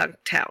podunk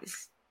town.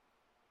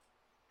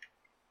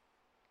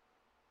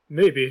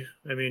 Maybe.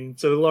 I mean,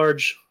 it's a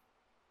large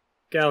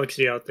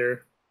galaxy out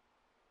there.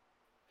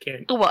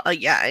 Can't. Well,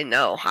 yeah, I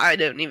know. I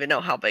don't even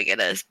know how big it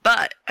is,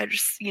 but I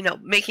just,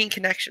 making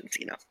connections,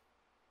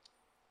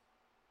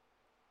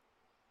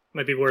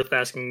 Might be worth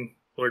asking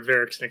Lord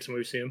Varix next time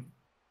we see him.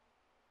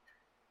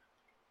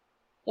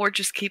 Or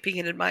just keeping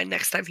it in mind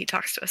next time he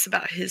talks to us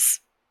about his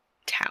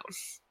town.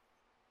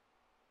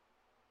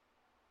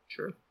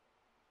 Sure.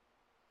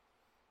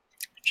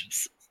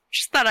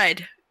 Just thought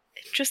I'd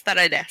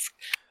ask.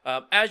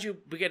 As you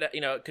begin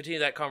to, continue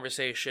that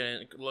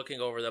conversation, looking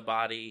over the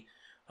body,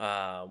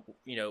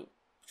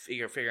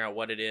 figuring out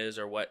what it is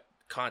or what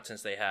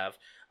contents they have.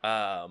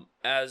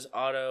 As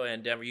Otto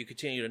and Denver, you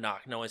continue to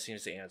knock. No one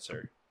seems to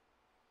answer.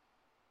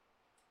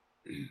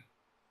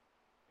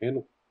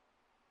 Handle.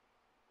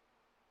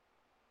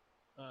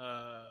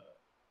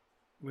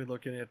 We're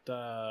looking at.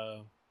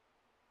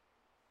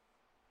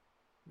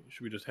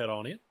 Should we just head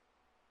on in?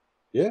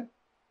 Yeah.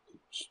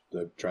 Just,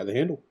 try the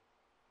handle.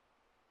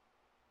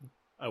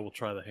 I will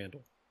try the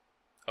handle.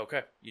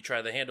 Okay, you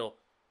try the handle.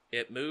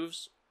 It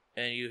moves,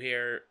 and you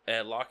hear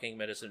a locking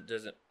medicine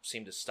doesn't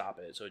seem to stop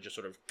it, so it just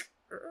sort of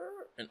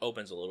and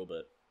opens a little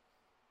bit.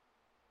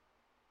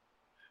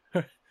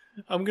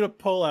 I'm gonna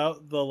pull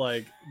out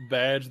the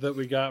badge that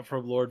we got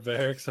from Lord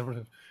Varix.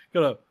 I'm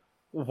gonna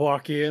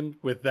walk in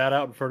with that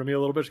out in front of me a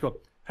little bit. Just go,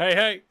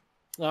 hey,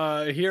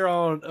 here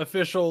on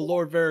official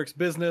Lord Varix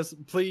business,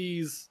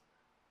 please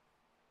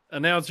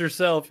announce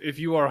yourself if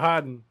you are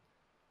hiding.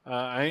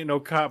 I ain't no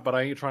cop, but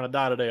I ain't trying to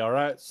die today. All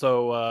right,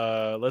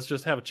 so let's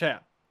just have a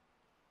chat.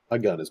 A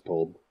gun is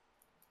pulled.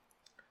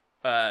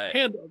 My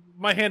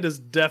hand is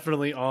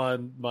definitely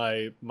on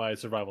my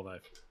survival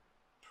knife.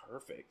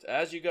 Perfect.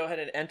 As you go ahead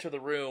and enter the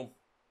room,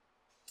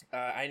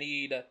 I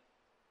need.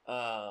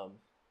 I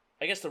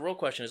guess the real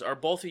question is: are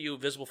both of you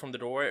visible from the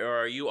door, or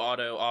are you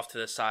Otto off to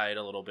the side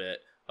a little bit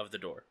of the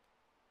door?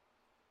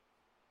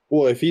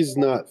 Well, if he's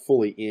not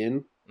fully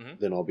in, Mhm.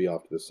 then I'll be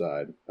off to the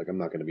side. Like I'm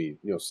not going to be,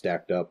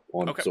 stacked up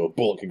on Okay. so a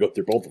bullet can go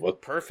through both of us.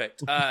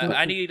 Perfect.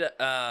 I need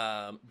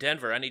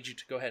Denver. I need you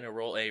to go ahead and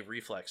roll a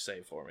reflex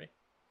save for me.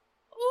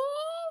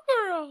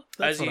 Ooh, girl.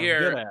 That's As you what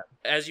hear- I'm good at.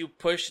 As you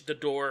push the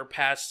door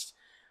past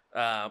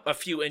a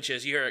few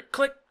inches, you hear it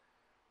click,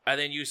 and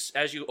then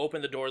as you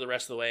open the door the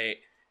rest of the way,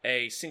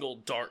 a single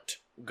dart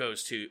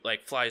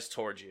flies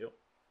towards you.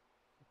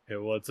 Okay,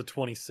 well, it's a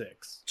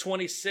 26.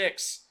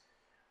 26.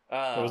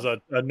 It was a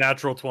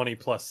natural 20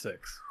 plus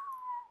 6.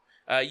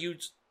 You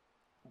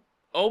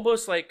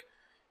almost like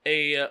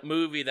a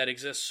movie that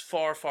exists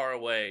far, far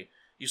away.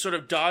 You sort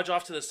of dodge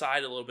off to the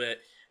side a little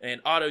bit,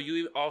 and Otto,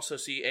 you also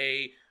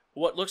see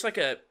what looks like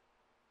a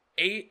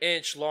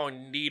 8-inch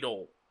long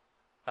needle.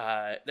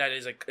 That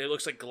is it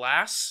looks like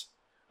glass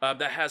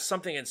that has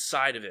something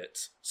inside of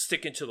it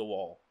sticking to the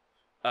wall.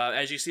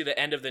 As you see the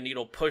end of the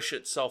needle push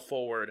itself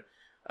forward,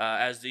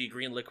 as the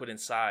green liquid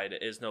inside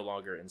is no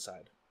longer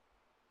inside.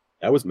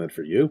 That was meant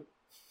for you.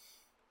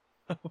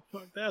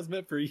 Fuck, that was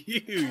meant for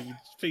you, you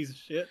piece of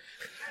shit.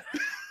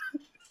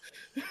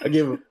 I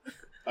give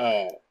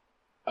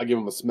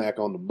him a smack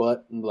on the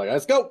butt and be like,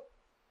 let's go.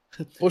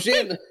 Push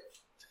in.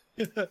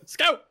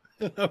 Scout!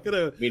 I'm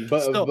gonna I mean,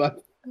 but still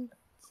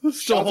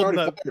shots holding already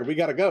that. fired. We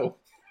gotta go.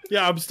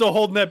 Yeah, I'm still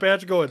holding that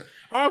badge going,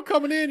 I'm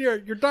coming in, your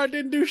dart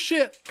didn't do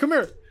shit. Come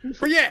here.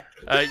 Where you at?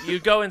 You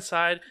go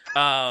inside.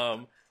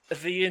 It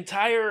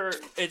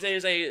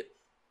is a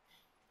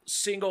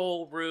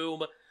single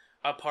room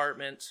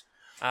apartment,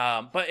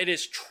 but it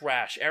is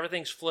trash.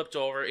 Everything's flipped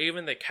over.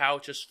 Even the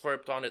couch is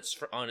flipped on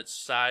its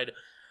side.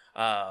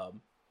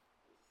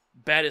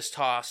 Bed is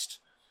tossed.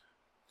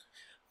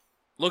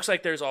 Looks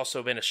like there's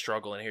also been a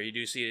struggle in here. You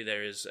do see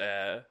there is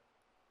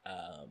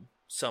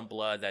some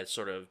blood that's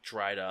sort of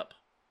dried up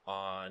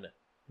on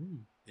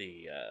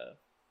the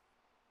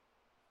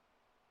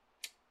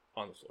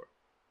floor.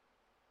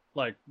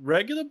 Like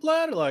regular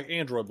blood or like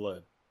android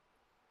blood?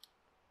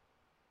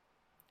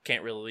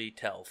 Can't really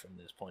tell from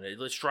this point.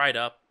 It's dried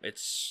up.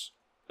 It's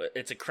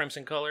a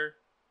crimson color,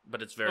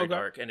 but it's very Okay.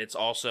 dark, and it's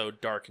also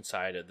dark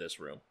inside of this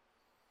room.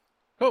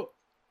 Oh.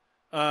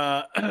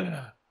 I'm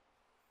gonna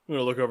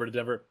look over to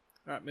Denver.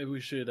 All right, maybe we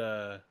should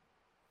yourself?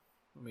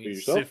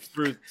 sift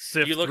through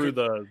You look through at-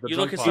 the you junk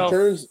look He yourself- pile.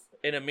 turns.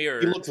 In a mirror,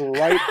 He looks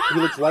right in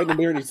the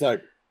mirror and he's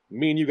like,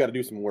 "Me and you got to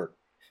do some work."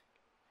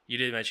 you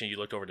did mention you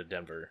looked over to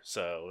Denver,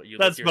 so you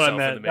That's looked what I yourself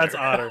meant. in the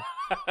mirror.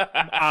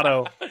 That's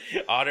Otto.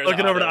 Otter.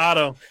 Looking over to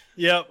Otto.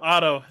 Yep,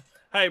 Otto.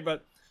 Hey,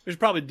 but we should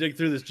probably dig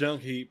through this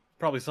junk heap.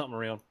 Probably something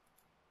around.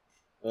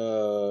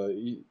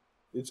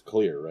 It's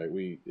clear, right?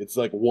 It's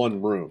like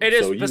one room. It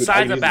is so you would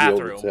beside the easily be able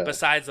to bathroom. tell.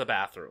 Besides the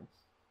bathroom,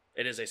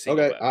 it is a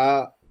single Okay,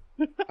 bathroom.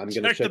 I'm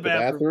gonna check the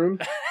bathroom,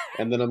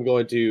 and then I'm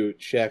going to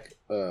check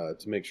to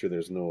make sure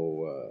there's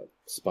no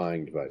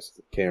spying device,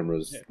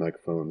 cameras, Yeah.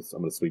 microphones.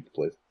 I'm gonna sweep the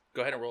place.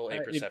 Go ahead and roll a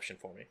Alright, perception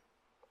for me.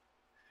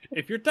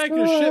 If you're taking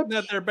a shit in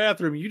that there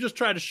bathroom, you just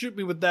try to shoot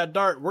me with that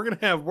dart. We're gonna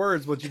have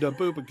words once you done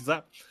pooping, because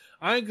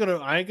I ain't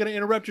gonna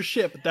interrupt your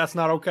shit, but that's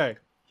not okay.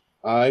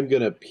 I'm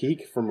gonna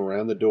peek from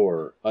around the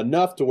door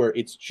enough to where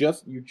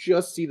you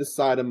just see the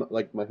side of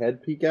my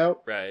head peek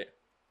out, Right.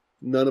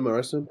 none of my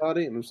rest of my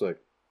body, and I'm just like,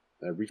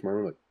 I reach my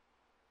arm like,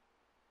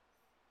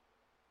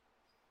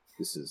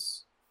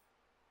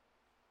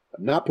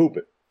 I'm not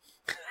pooping.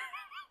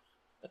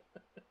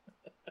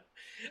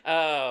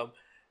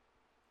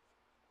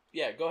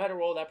 Yeah, go ahead and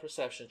roll that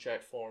perception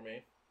check for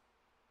me.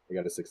 I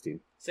got a 16.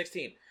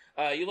 16.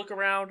 You look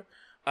around.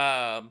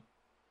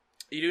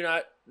 You do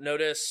not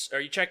notice, or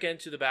you check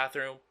into the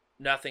bathroom.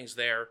 Nothing's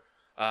there.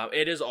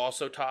 It is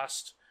also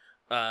tossed.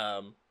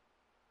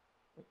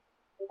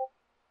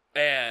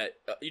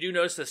 You do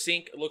notice the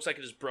sink looks like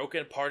it is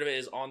broken. Part of it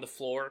is on the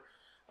floor.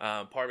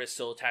 Part of it is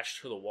still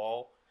attached to the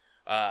wall.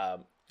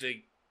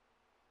 The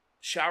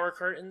shower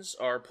curtains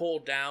are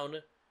pulled down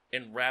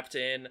and wrapped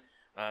in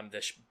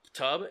the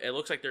tub. It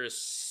looks like there is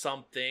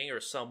something or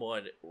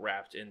someone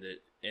wrapped in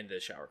the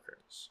shower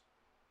curtains.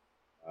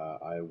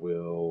 I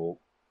will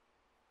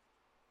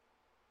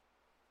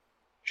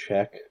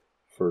check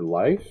for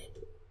life.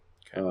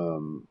 Okay.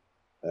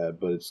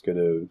 But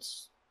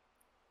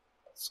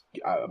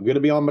I'm gonna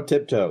be on my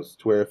tiptoes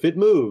to where if it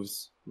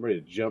moves, I'm ready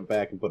to jump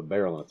back and put a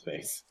barrel in its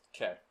face.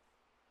 Okay.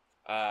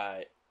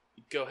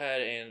 Go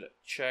ahead and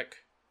check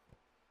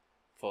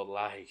for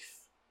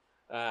life.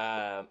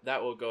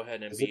 That will go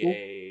ahead and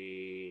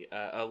be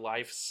a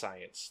life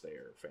science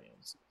there,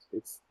 fans.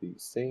 It's the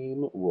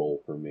same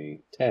roll for me.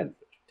 10.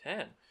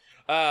 10.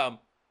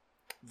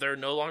 They're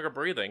no longer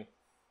breathing.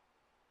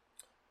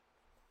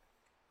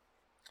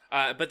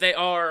 But they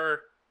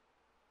are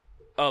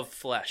of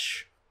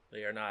flesh.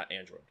 They are not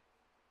android.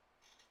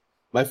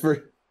 My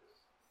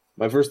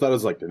first thought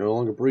is like, they're no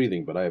longer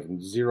breathing, but I have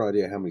zero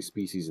idea how many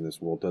species in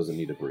this world doesn't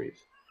need to breathe.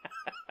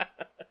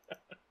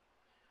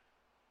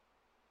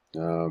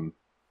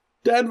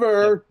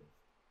 Denver!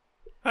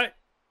 Hi.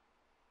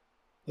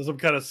 As I'm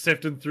kind of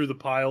sifting through the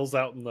piles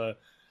out in the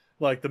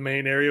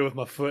main area with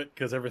my foot,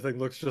 because everything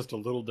looks just a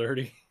little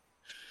dirty.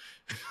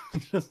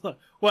 Just like,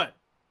 what?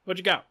 What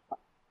you got?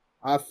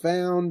 I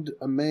found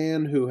a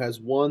man who has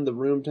won the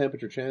room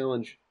temperature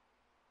challenge.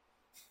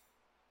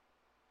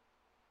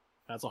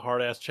 That's a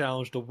hard-ass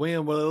challenge to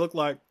win. What do they look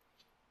like?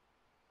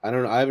 I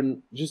don't know. I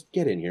haven't... Just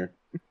get in here.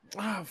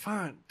 Ah,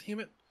 fine. Damn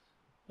it.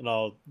 And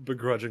I'll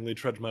begrudgingly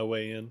trudge my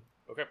way in.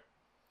 Okay.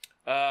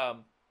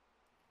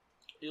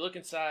 You look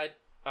inside.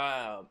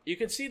 You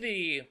can see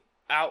the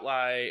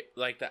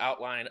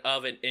outline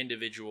of an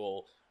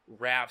individual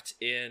wrapped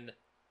in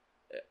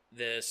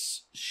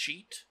this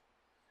sheet.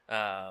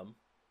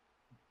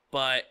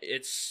 But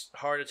it's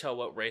hard to tell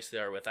what race they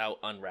are without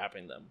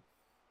unwrapping them.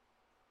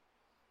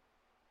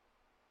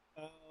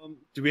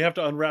 Do we have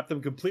to unwrap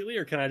them completely,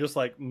 or can I just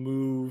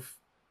move?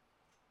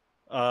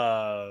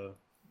 Or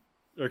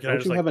can I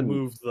just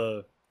move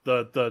the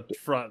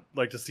front,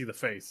 to see the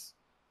face?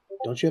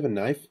 Don't you have a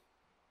knife?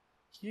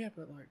 Yeah,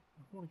 but I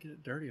don't want to get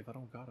it dirty if I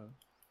don't gotta.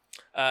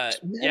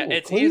 Yeah,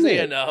 it's easy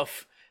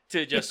enough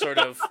to just sort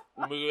of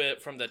move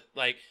it from the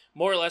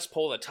more or less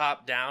pull the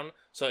top down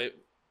so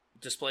it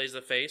displays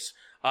the face.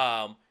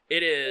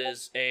 It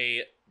is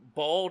a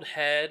bald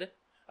head.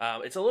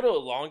 It's a little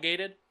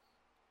elongated,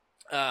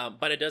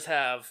 but it does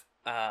have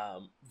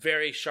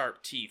very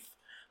sharp teeth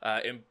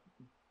and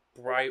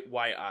bright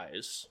white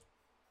eyes.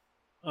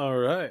 All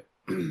right.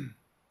 You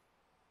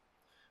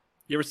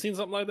ever seen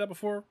something like that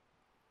before?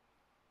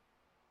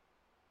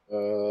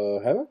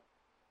 Have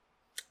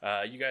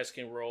I? You guys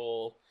can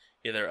roll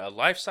either a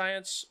life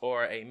science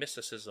or a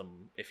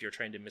mysticism if you're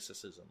trained in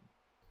mysticism.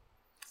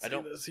 I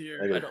don't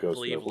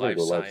believe life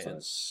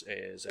science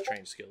is a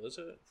trained skill, is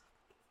it?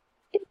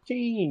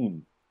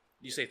 13.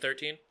 You say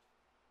 13?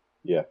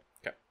 Yeah.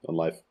 Okay. On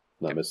life,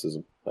 not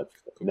mysticism. I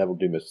never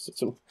do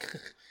mysticism.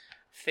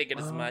 Figured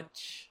as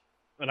much.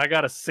 And I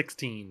got a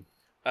 16.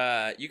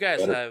 You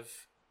guys have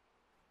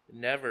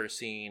never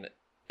seen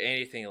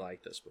anything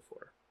like this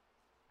before.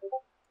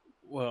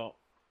 Well,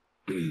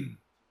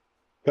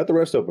 cut the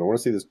rest open. I want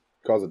to see this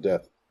cause of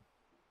death.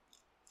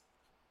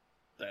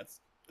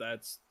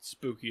 That's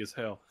spooky as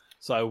hell.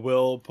 So I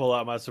will pull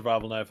out my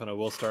survival knife and I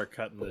will start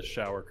cutting this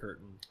shower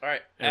curtain. All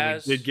right.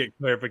 And we did get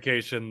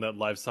clarification that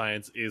life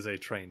science is a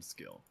trained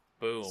skill.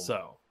 Boom.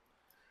 So,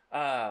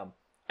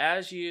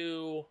 as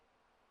you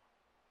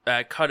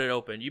cut it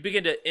open, you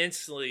begin to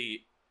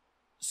instantly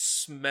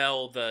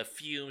smell the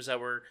fumes that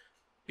were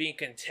being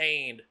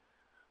contained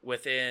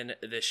within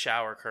the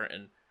shower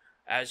curtain.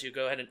 As you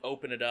go ahead and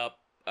open it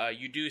up,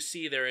 you do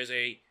see there is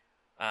a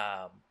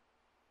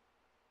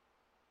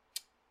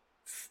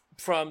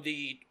from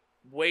the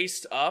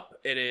waist up,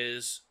 it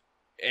is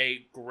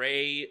a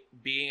gray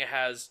being. It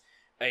has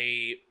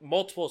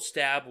multiple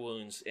stab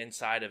wounds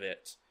inside of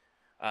it.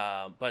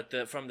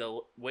 But from the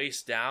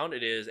waist down,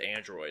 it is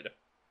android.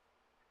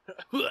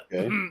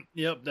 Okay.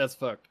 Yep, that's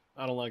fucked.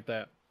 I don't like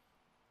that.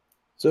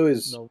 So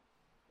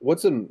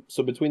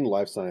so between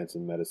life science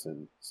and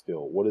medicine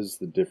skill, what is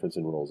the difference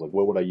in roles?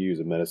 What would I use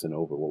in medicine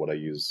over? What would I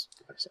use?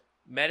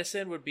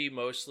 Medicine would be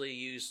mostly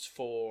used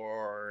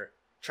for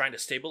trying to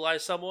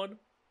stabilize someone,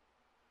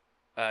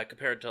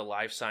 compared to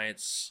life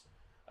science,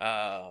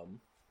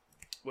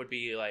 would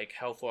be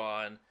helpful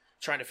on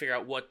trying to figure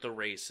out what the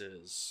race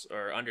is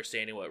or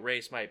understanding what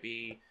race might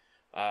be.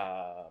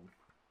 Let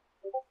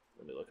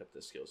me look up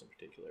the skills in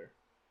particular.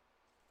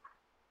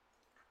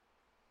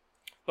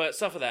 But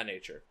stuff of that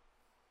nature.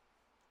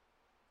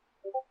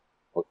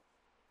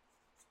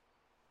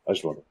 I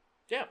just wonder.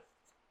 Yeah.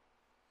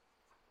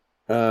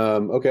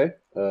 Okay.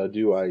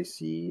 Do I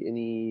see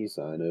any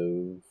sign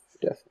of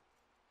death?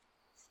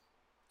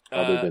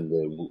 Other than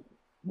the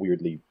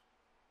weirdly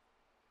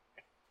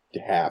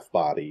half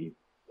body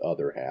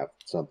other half,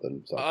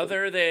 something.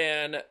 Other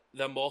than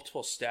the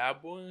multiple stab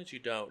wounds, you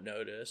don't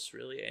notice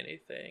really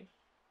anything.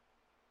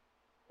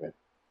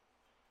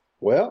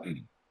 Well,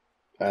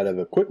 out of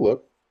a quick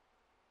look,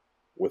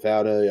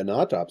 without an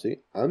autopsy,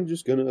 I'm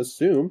just going to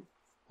assume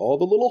all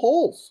the little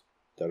holes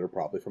that are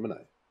probably from a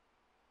knife.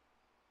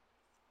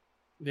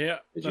 Yeah,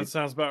 Did that you-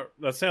 sounds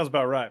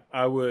about right.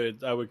 I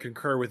would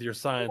concur with your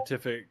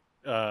scientific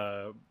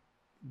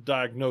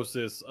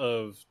diagnosis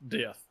of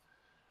death.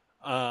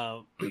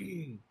 All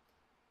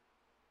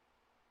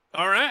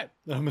right,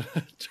 I'm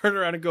gonna turn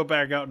around and go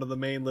back out into the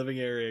main living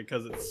area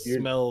because it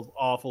smells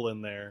awful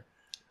in there.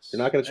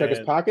 You're not going to check his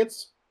And-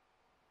 pockets?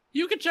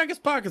 You can check his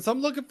pockets.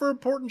 I'm looking for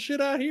important shit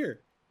out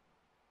here.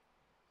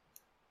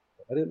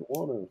 I didn't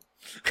want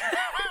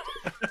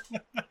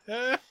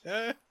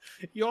to.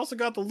 You also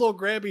got the little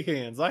grabby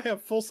hands. I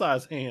have full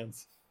size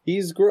hands.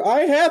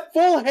 I have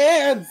full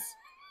hands!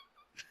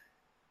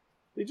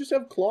 They just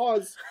have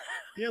claws.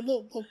 Yeah,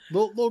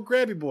 little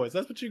grabby boys.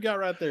 That's what you got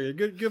right there.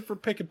 You're good for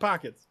picking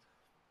pockets.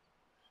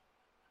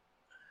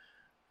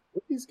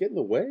 What, he's getting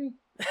away?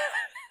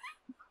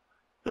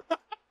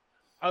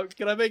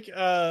 Can I make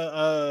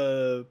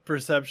a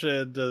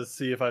perception to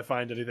see if I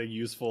find anything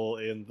useful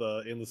in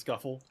the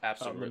scuffle out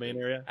Absolutely. in the main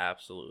area?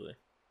 Absolutely.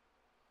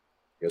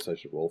 Guess I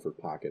should roll for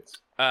pockets.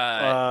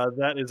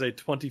 That is a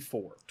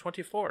 24.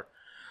 24.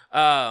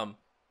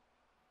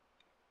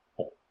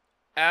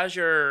 As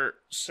you're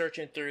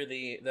searching through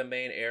the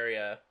main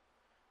area,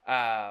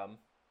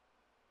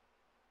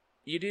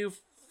 you do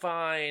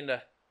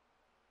find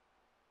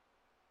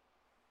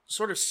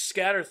sort of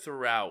scattered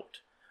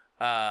throughout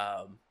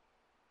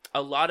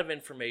a lot of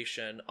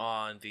information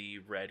on the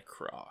Red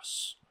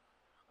Cross.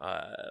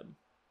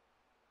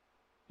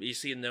 You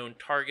see known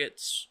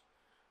targets,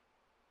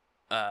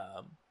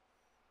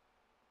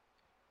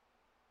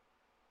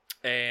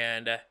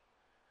 and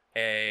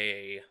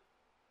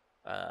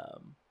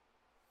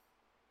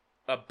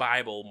a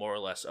Bible, more or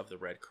less, of the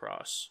Red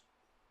Cross.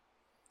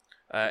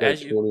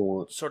 As you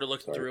 21. sort of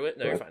look Sorry, through it,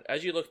 no, go you're ahead. fine.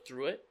 As you look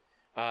through it,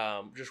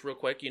 just real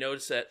quick, you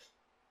notice that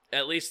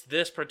at least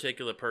this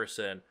particular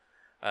person,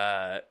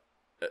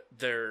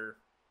 their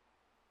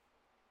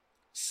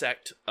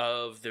sect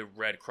of the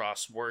Red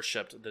Cross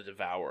worshipped the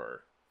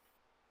Devourer.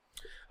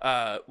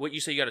 What you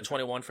say? You got a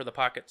 21 for the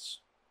pockets.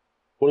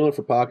 21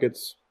 for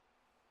pockets.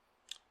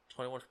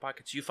 21 for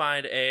pockets. You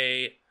find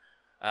a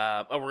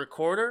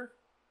recorder,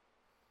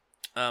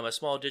 a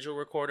small digital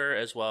recorder,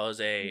 as well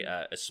as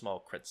a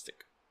small cred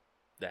stick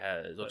that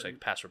has looks like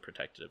password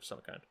protected of some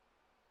kind.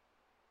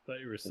 Thought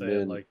you were And saying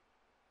then-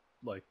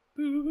 like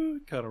boo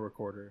kind of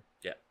recorder.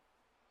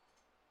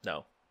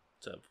 No,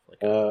 it's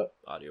a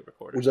audio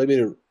recorder. Would you like me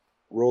to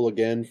roll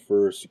again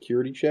for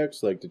security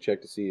checks, like to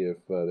check to see if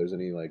there's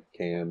any like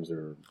cams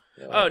or?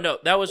 Oh no,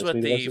 that was with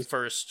listening the devices?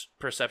 first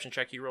perception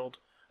check you rolled.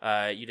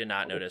 You did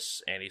not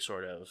notice any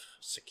sort of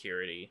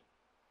security.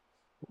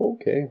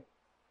 Okay.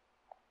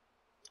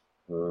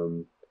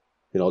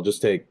 I'll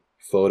just take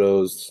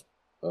photos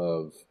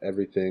of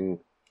everything.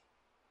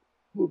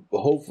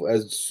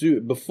 Hopefully,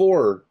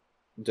 before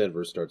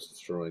Denver starts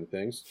destroying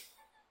things,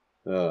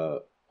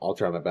 I'll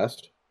try my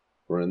best.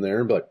 Run in there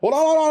and be like, hold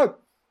on.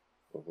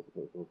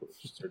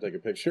 Just start taking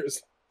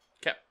pictures.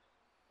 Okay.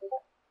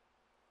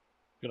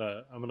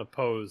 I'm gonna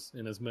pose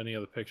in as many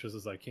of the pictures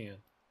as I can.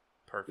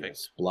 Perfect.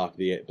 Yes, block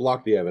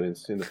the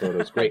evidence in the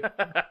photos. Great.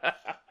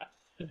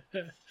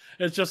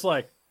 It's just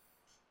like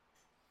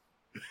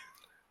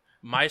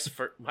my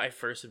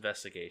first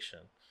investigation.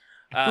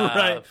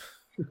 Right.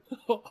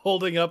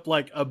 holding up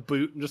like a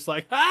boot and just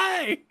like,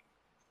 hi.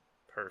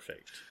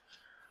 Perfect.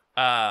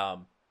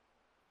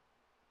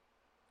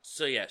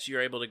 So yes,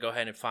 you're able to go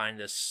ahead and find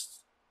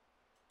this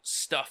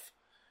stuff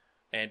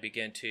and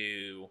begin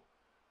to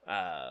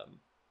head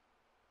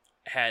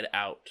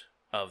out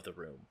of the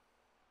room.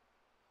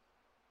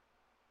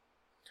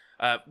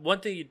 One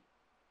thing you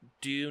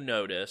do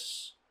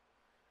notice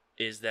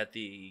is that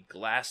the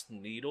glass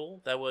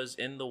needle that was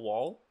in the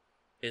wall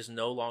is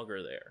no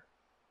longer there.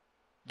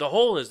 The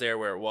hole is there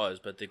where it was,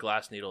 but the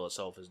glass needle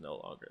itself is no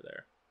longer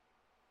there.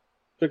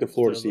 Check the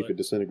floor to So see if the- it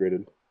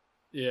disintegrated.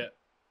 Yeah.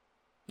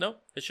 No,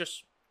 it's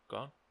just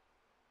gone.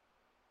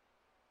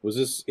 Was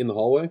this in the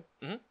hallway?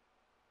 I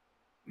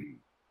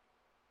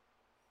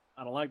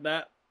don't like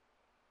that.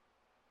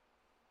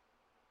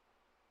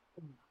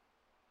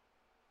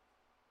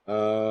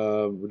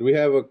 Do we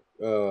have a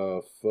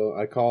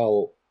I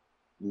call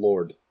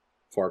Lord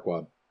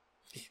Farquaad.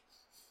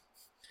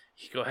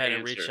 You go ahead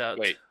and reach Answer. out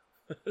Wait.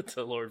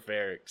 to Lord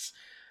Varix.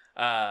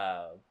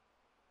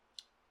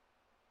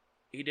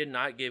 He did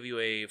not give you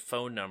a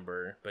phone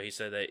number, but he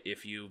said that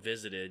if you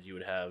visited, you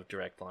would have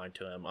direct line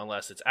to him.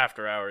 Unless it's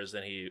after hours,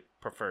 then he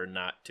preferred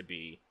not to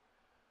be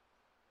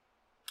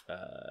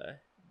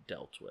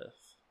dealt with.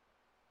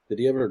 Did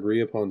he ever agree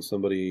upon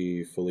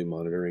somebody fully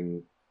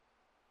monitoring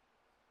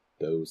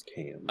those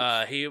cams?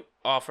 He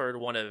offered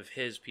one of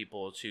his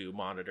people to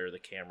monitor the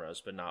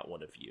cameras, but not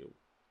one of you.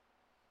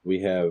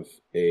 We have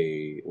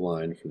a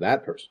line for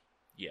that person.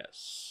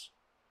 Yes.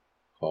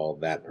 Call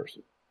that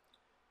person.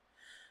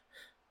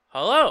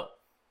 Hello.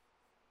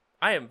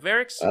 I am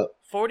Varix Uh,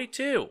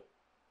 42.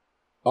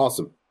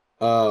 Awesome.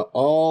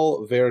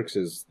 All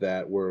Varixes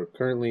that were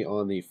currently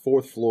on the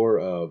 4th floor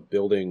of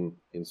building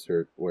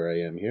insert where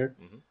I am here.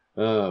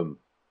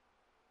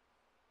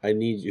 I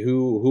need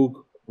you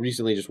who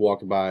recently just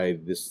walked by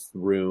this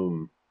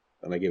room,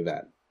 and I give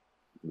that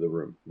the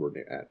room we're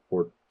at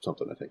or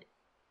something. I think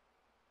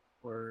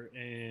We're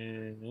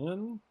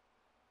in.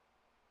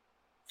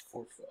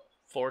 412.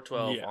 Floor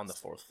 12 Yes. on the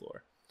 4th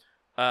floor.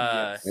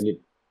 Yes. I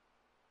need.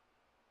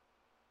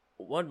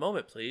 One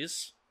moment,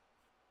 please.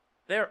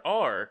 There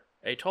are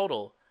a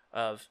total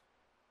of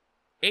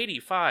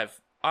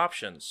 85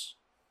 options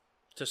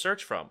to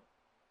search from.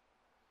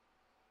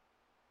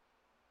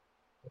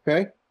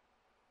 Okay.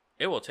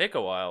 It will take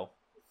a while.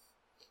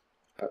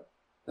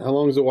 How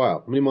long is a while?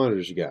 How many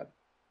monitors you got?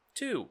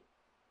 2.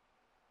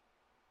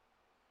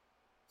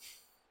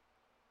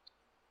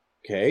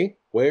 Okay.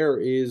 Where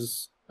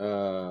is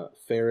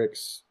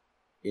Ferrix?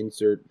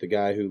 Insert the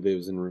guy who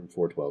lives in room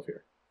 412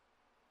 here.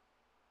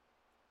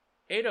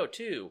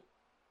 802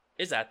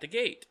 is at the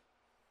gate.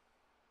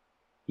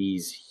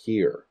 He's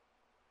here.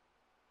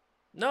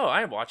 No,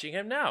 I am watching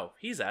him now.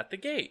 He's at the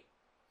gate.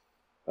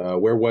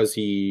 Where was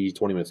he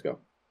 20 minutes ago?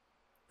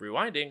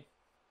 Rewinding.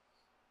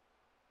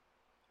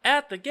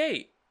 At the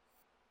gate.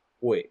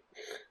 Wait.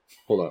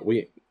 Hold on.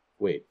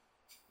 Wait.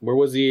 Where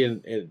was he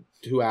in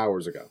 2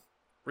 hours ago?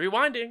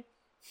 Rewinding.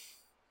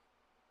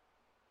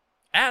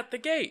 At the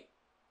gate.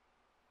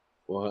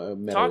 Well,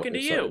 Talking to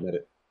you.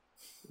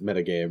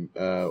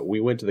 Metagame. We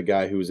went to the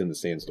guy who was in the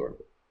sandstorm.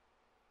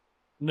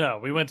 No,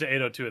 we went to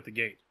 802 at the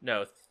gate.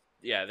 No,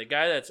 yeah, the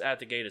guy that's at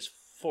the gate is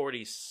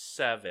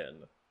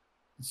 47.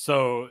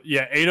 So,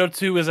 yeah,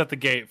 802 is at the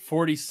gate.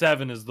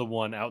 47 is the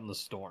one out in the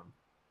storm.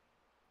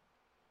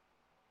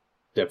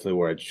 Definitely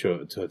where I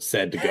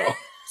said to go.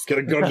 It's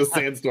gonna go to the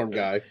sandstorm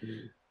guy.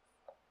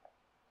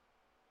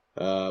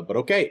 But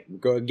okay,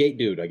 go gate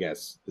dude. I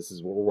guess this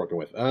is what we're working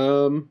with.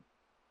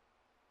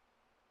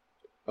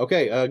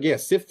 Okay. Yeah.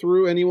 Sift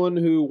through anyone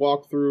who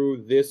walked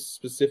through this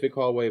specific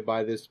hallway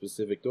by this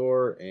specific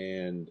door,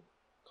 and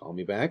call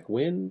me back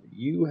when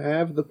you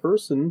have the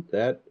person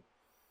that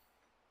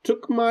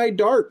took my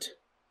dart.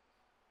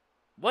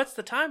 What's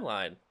the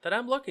timeline that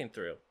I'm looking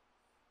through?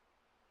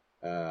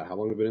 How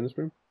long have you been in this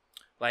room?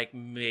 Like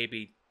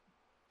maybe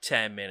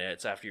 10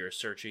 minutes after you're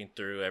searching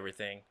through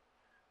everything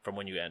from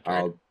when you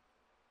entered.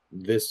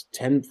 This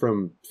 10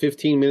 from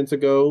 15 minutes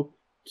ago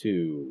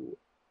to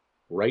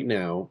right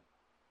now,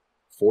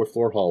 4th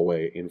floor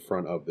hallway in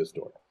front of this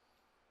door.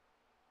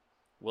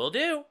 Will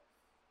do.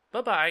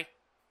 Bye-bye.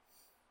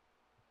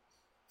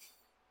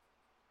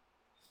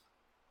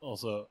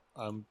 Also,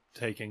 I'm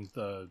taking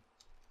the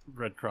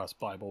Red Cross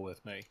Bible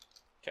with me.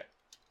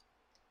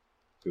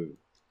 Good.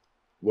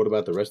 What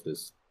about the rest of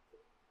this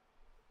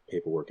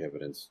paperwork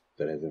evidence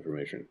that has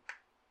information?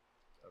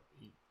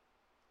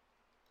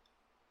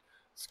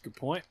 That's a good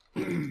point.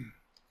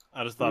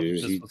 I just thought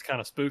this was kind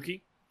of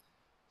spooky.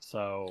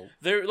 So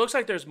There looks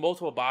like there's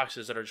multiple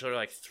boxes that are sort of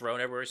like thrown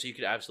everywhere, so you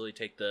could absolutely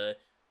take the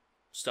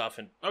stuff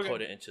and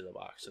put it into the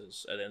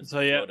boxes and then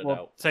load it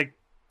out.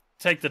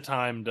 take the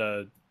time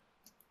to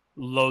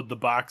load the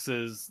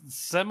boxes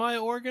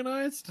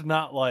semi-organized,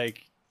 not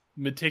like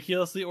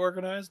meticulously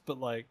organized, but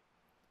like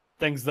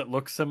things that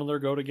look similar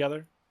go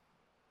together.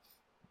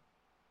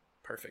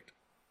 Perfect.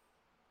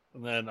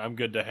 And then I'm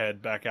good to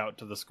head back out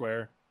to the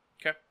square.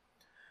 Okay.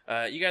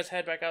 You guys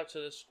head back out to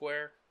the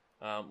square.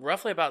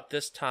 Roughly about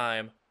this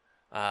time,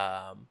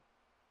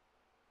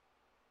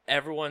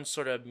 everyone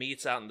sort of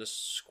meets out in the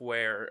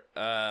square.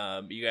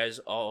 You guys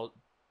all,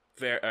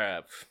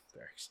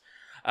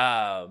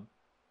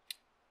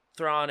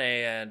 Thrawn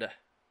and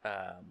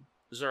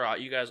Zerat,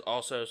 you guys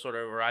also sort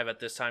of arrive at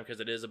this time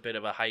because it is a bit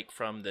of a hike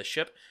from the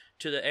ship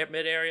to the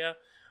mid area.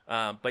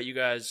 But you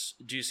guys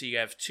do see you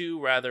have 2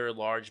 rather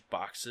large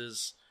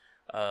boxes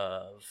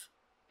of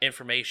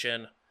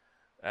information.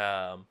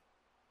 Yeah.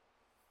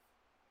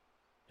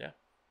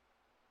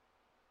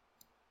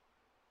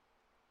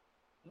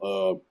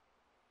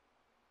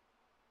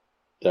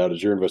 How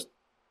did your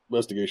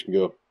investigation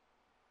go?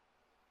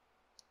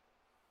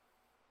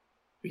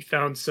 We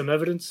found some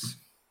evidence.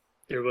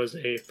 There was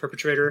a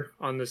perpetrator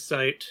on the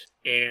site,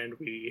 and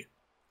we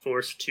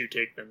forced to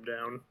take them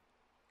down.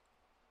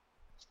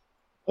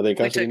 Are they in We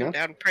took custody him now?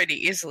 down pretty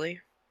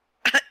easily.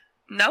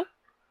 No?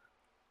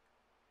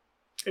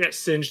 I got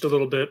singed a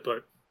little bit,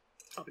 but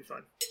I'll be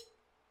fine.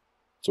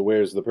 So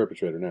where's the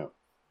perpetrator now?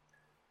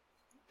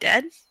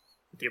 Dead?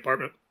 At the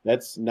apartment.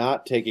 That's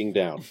not taking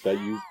down. That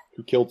you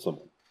killed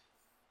someone.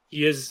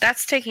 He is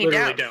That's taking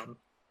literally down. down.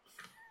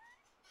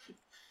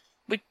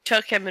 We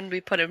took him and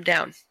we put him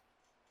down.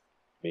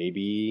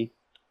 Maybe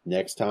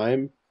next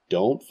time,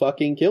 don't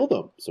fucking kill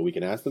them so we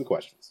can ask them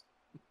questions.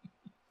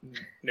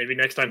 Maybe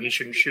next time he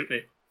shouldn't shoot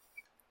me.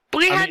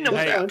 We I had mean, no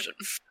hey, other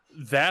options.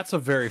 That's a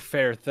very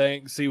fair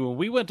thing. See, when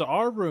we went to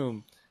our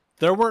room,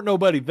 there weren't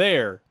nobody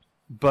there,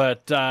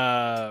 but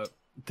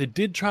they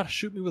did try to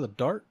shoot me with a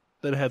dart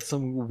that had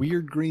some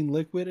weird green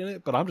liquid in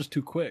it, but I'm just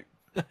too quick.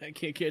 I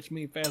can't catch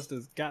me fast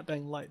as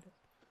goddamn lightning.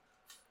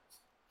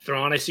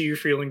 Thrawn, I see you're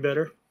feeling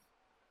better.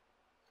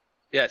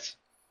 Yes.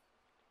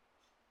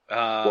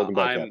 Welcome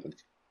back, I'm Captain.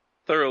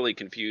 thoroughly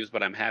confused,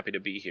 but I'm happy to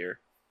be here.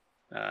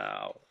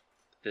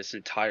 This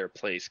entire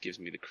place gives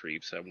me the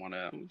creeps. I want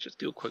to just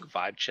do a quick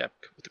vibe check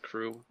with the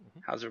crew.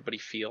 How's everybody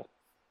feel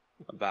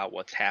about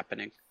what's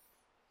happening?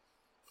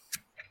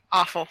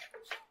 Awful.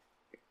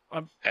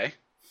 Okay.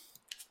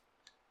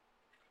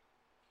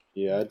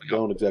 Yeah, I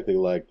don't exactly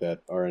like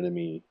that our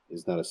enemy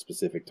is not a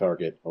specific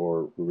target,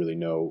 or we really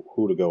know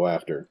who to go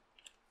after.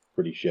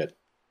 Pretty shit.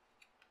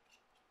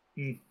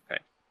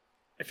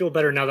 I feel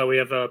better now that we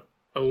have a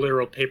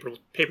literal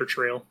paper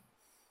trail.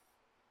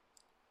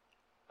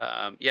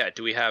 Yeah,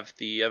 do we have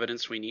the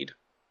evidence we need?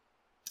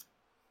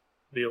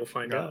 We'll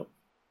find Yeah. out.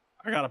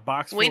 I got a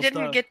box. We full of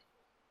didn't stuff. get.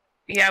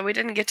 Yeah, we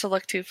didn't get to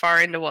look too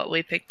far into what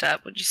we picked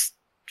up. We just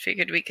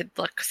figured we could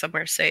look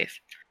somewhere safe.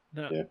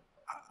 No. Yeah.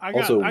 I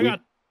got, Also,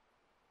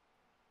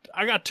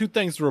 I got two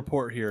things to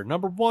report here.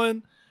 Number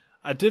one,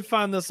 I did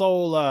find this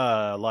old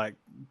like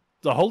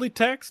the holy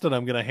text, and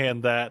I'm gonna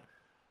hand that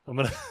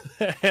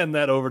hand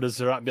that over to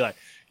Zerat and be like,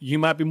 you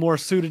might be more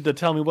suited to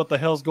tell me what the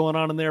hell's going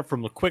on in there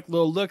from a quick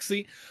little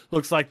look-see.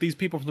 Looks like these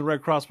people from the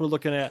Red Cross we're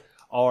looking at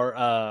are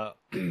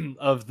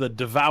of the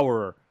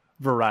Devourer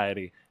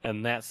variety,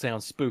 and that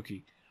sounds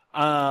spooky.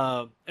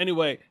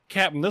 Anyway,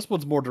 Captain, this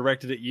one's more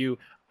directed at you.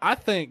 I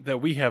think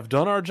that we have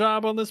done our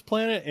job on this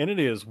planet, and it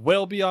is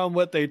well beyond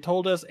what they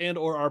told us and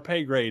or our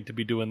pay grade to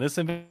be doing this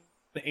and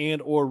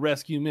or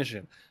rescue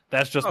mission.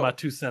 That's just my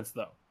 2 cents,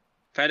 though.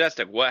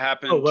 Fantastic. What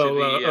happened Oh, well, to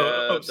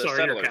the sorry,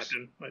 you're settlers?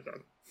 captain. My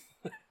bad.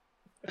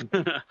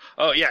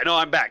 Oh yeah, no,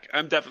 I'm back.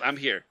 I'm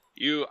here.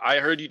 I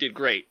heard you did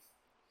great.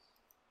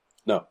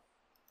 No.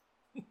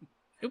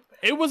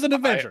 It was an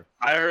adventure.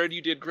 I heard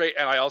you did great,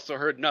 and I also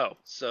heard no.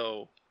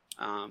 So,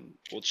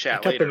 we'll I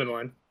chat kept them later. in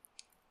line.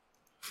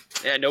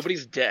 Yeah,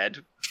 nobody's dead,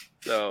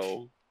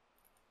 so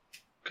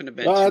couldn't have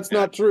been. No, too that's bad.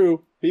 not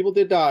true. People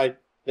did die.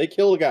 They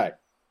killed a guy.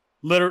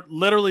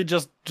 Literally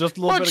just a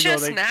little Well, bit ago,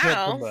 just they now.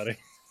 killed somebody.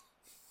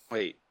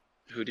 Wait,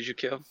 who did you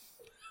kill?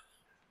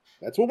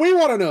 That's what we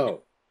want to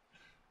know.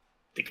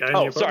 The guy in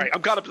Oh, your sorry, apartment?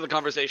 I'm caught up to the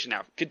conversation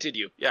now.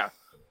 Continue. Yeah.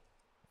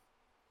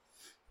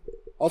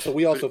 Also,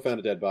 we also found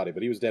a dead body,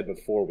 but he was dead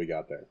before we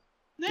got there.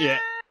 Yeah.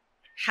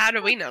 How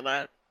do we know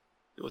that?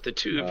 With the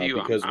two of you,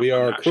 because I'm we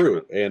are a not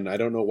crew, sure. and I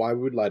don't know why we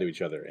would lie to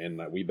each other, and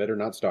we better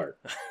not start.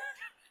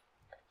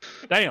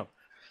 Damn.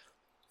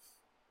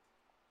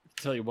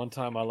 Tell you, one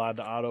time I lied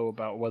to Otto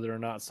about whether or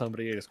not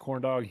somebody ate his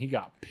corn dog. He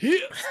got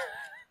pissed.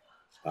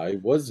 I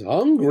was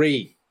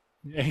hungry.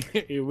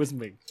 It was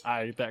me.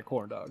 I ate that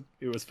corn dog.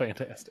 It was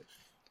fantastic.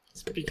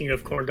 Speaking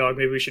of corn dog,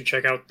 maybe we should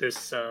check out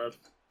this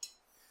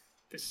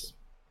this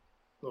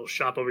little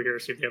shop over here,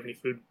 see if they have any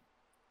food.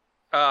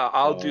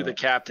 I'll do the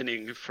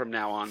captaining from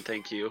now on.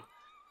 Thank you.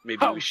 Maybe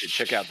Oh, we should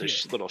check out this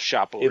shit. little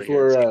shop over If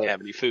here and see if we're, they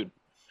have any food.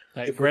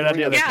 Hey, If we're great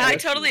idea. throwing Yeah, out I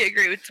suggestions- totally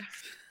agree with.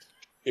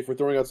 If we're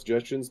throwing out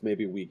suggestions,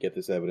 maybe we get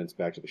this evidence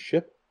back to the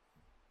ship.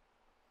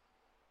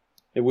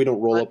 And we don't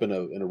roll up in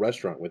a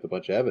restaurant with a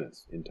bunch of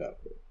evidence in tow.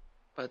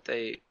 But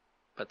they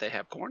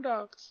have corn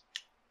dogs.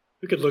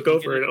 We could look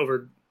over it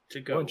over To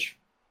go. lunch.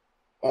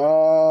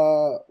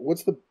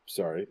 What's the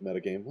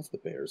metagame? What's the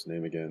bear's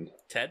name again?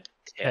 Ted?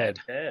 Ted.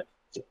 Yeah.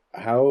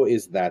 How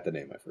is that the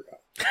name? I forgot.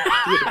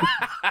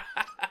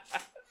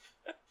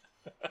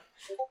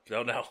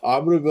 Don't know.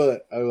 I'm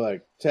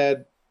like,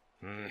 Ted,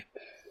 Mm,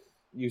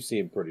 you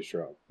seem pretty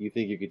strong. You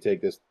think you could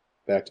take this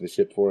back to the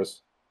ship for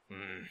us?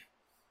 mm.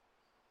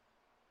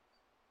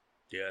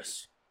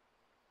 Yes.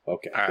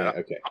 Okay.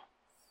 Okay.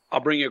 I'll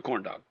bring you a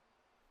corn dog.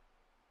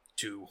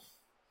 2.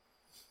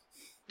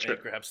 Sure.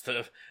 He grabs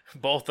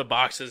both the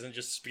boxes and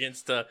just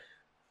begins to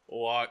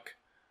walk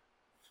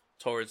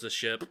towards the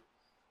ship.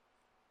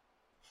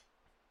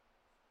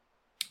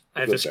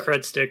 I have Good this there.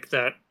 cred stick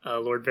that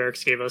Lord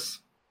Varix gave us.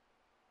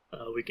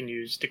 We can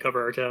use to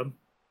cover our tab.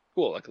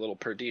 Cool, like a little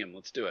per diem.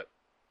 Let's do it.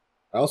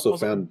 I also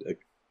Also- found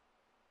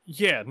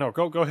Yeah, no,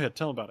 go ahead.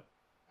 Tell him about it.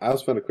 I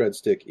also found a cred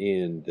stick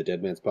in the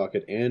dead man's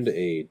pocket and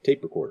a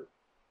tape recorder.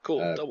 Cool,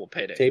 Uh, double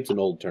payday. Tape's an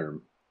old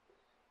term,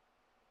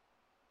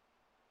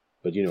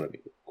 but you know what I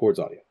mean. Chords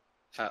audio.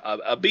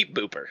 A beep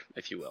booper,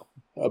 if you will.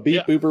 A beep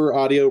Yeah. booper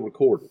audio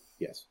recorder.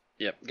 Yes.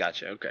 Yep,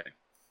 gotcha. Okay.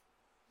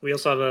 We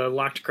also have a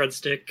locked cred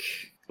stick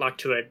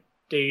locked to a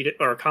data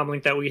or a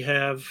comlink that we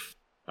have.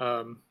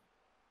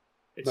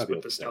 It's Might be with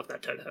able the to stuff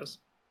that Ted has.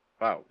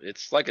 Wow,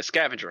 it's like a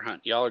scavenger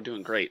hunt. Y'all are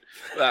doing great.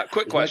 Quick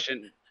that-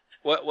 question: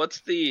 What's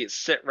the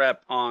sit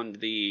rep on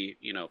the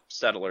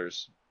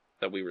settlers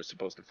that we were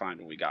supposed to find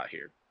when we got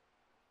here?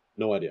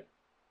 No idea.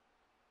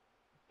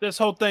 This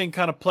whole thing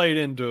kind of played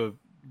into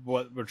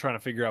what we're trying to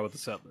figure out with the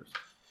settlers.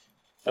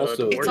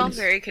 Also, It's all Wardens.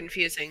 very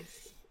confusing.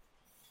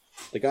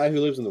 the guy who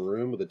lives in the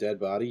room with the dead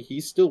body,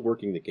 he's still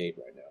working the gate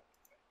right now.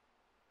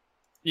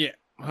 Yeah,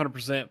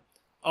 100%.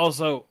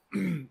 Also,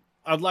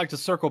 I'd like to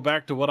circle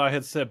back to what I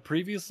had said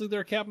previously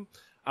there, Captain.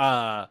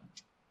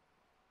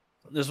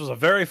 This was a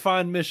very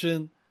fine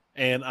mission,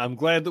 and I'm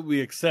glad that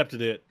we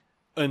accepted it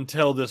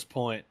until this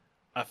point.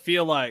 I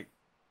feel like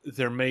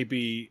there may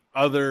be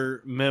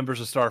other members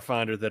of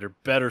Starfinder that are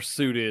better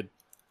suited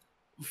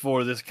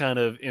for this kind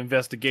of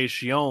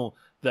investigation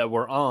that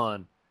we're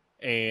on,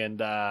 and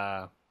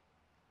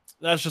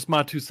that's just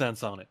my 2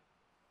 cents on it.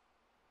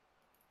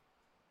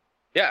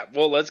 Yeah,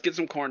 well, let's get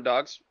some corn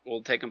dogs.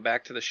 We'll take them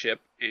back to the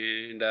ship,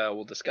 and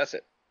we'll discuss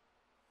it.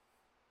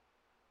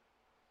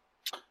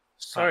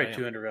 Sorry man.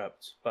 to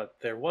interrupt, but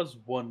there was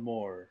one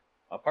more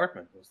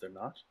apartment, was there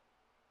not?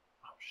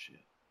 Oh shit!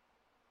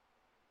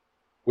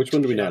 Which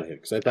one do we not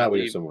hit? Because I thought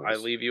we were somewhere I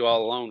else. leave you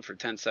all alone for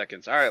 10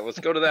 seconds. All right, let's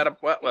go to that.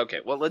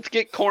 Well, let's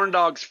get corn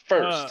dogs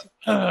first.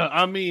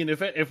 I mean,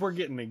 if we're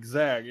getting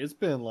exact, it's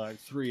been like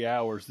 3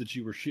 hours that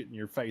you were shitting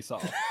your face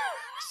off.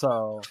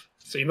 So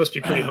you must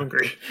be pretty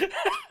hungry.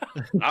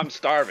 I'm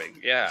starving.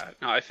 Yeah,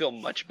 no, I feel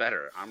much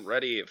better. I'm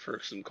ready for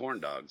some corn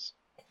dogs.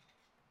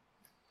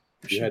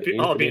 You had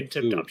I'll be in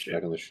infinite tip-top food shape.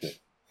 back on the ship.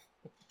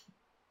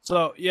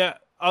 So yeah,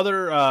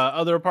 other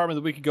apartment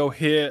that we could go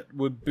hit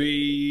would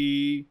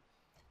be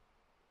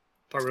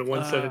Apartment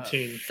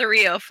 117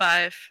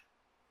 305.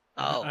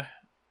 Oh,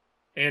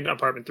 and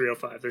apartment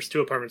 305. There's 2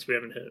 apartments we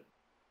haven't hit.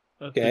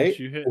 Okay,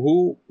 You hit.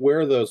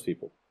 where are those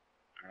people?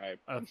 All right.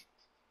 I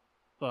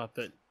thought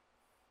that.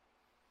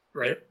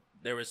 Right?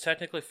 There was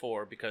technically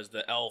 4 because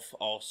the elf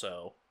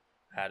also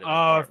had an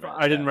Oh, apartment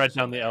I didn't that write was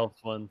down in the there. elf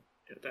one.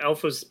 The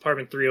Alpha's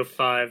apartment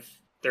 305.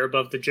 They're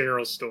above the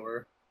general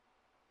store.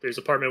 There's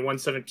apartment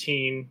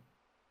 117,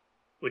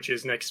 which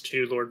is next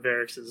to Lord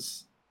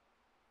Varix's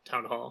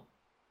town hall.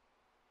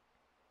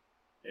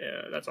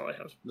 Yeah, that's all I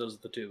have. Those are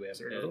the two we Is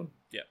there haven't another hit. one?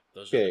 Yeah,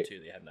 those are Okay. the 2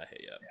 they have not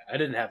hit yet. I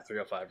didn't have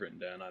 305 written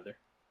down either.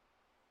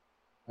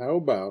 How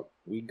about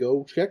we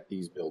go check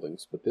these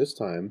buildings, but this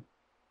time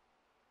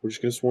we're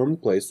just going to swarm the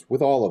place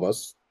with all of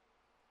us.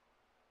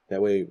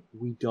 That way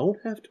we don't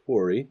have to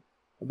worry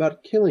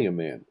about killing a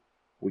man.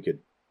 We could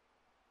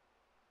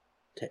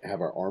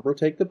have our armor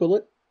take the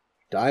bullet,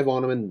 dive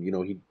on him, and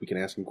we can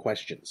ask him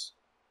questions.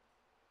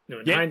 No,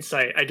 in Yeah.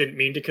 hindsight, I didn't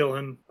mean to kill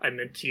him. I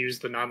meant to use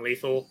the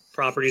non-lethal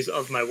properties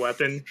of my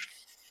weapon.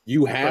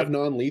 You have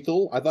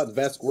non-lethal? I thought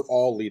Vesk were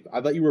all lethal. I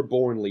thought you were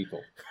born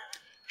lethal.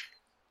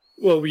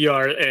 Well, we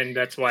are, and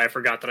that's why I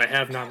forgot that I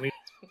have non-lethal.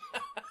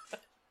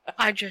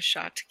 I just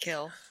shot to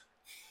kill.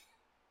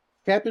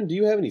 Captain, do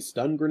you have any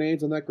stun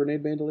grenades on that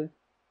grenade bandolier?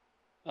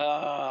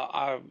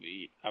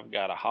 I've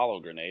got a hollow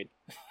grenade.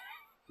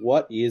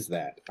 What is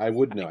that? I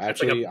would know.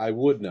 That's like Actually, I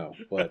would know.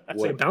 But That's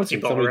what, like a bouncy can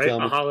ball, somebody right? tell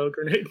me- A hollow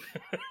grenade.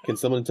 Can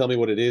someone tell me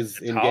what it is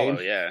It's in hollow,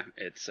 game? yeah.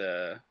 It's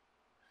yeah,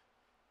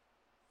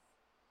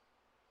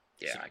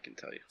 I can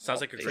tell you. Sounds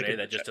like a Take grenade it.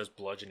 that just does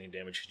bludgeoning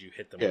damage because you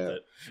hit them Yeah. with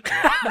it.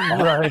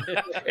 Right.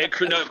 It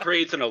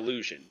creates an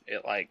illusion.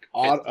 It like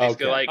Odd- it's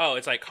basically okay. like Oh,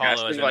 it's like hollow, as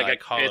casting in like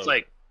like hollow. it's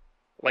like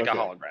a Okay.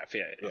 holograph.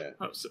 Yeah, Yeah.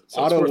 Oh, so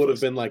Otto it's would have worthless.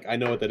 been like, I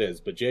know what that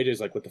is, but JJ's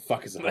like, what the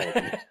fuck is a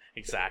hologram?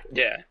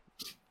 Exactly. yeah.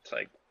 It's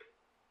like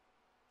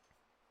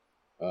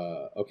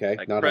Okay,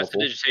 not helpful.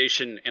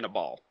 prestidigitation in a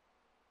ball.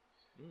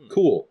 Mm.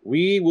 Cool.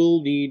 We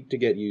will need to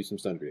get you some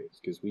stun grenades,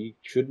 because we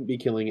shouldn't be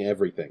killing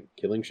everything.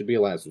 Killing should be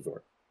a last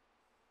resort.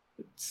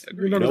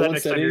 Remember No that one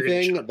next said time you're getting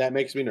anything. shot. That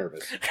makes me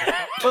nervous.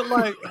 But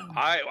like,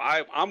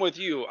 I'm with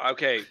you.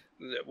 Okay,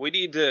 we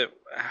need to.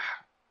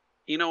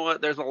 You know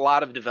what? There's a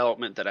lot of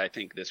development that I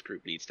think this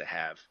group needs to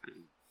have.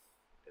 And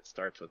it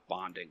starts with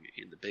bonding,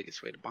 and the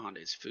biggest way to bond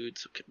is food.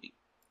 So can we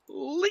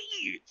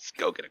please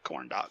go get a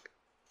corn dog?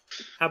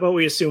 How about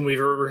we assume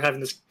we're having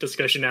this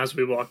discussion as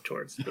we walk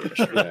towards the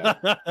restaurant?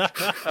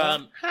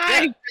 Um, I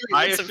really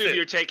I want some assume food.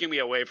 you're taking me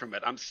away from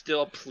it. I'm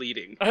still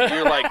pleading.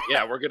 You're like,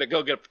 yeah, we're gonna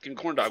go get a fucking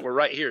corn dog. We're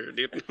right here,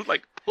 dude.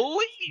 Like,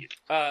 please.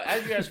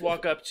 as you guys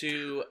walk up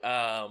to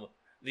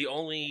the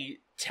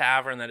only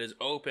tavern that is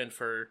open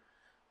for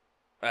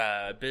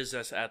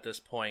business at this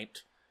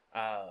point,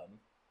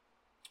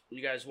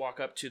 you guys walk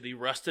up to the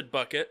Rusted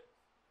Bucket.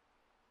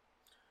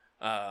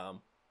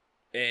 And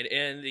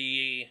in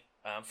the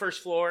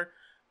first floor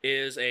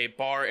is a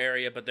bar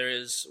area, but there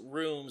is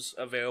rooms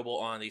available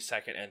on the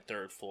second and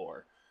third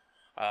floor.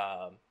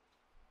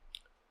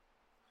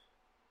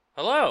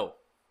 Hello.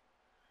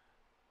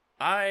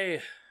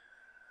 And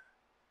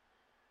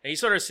you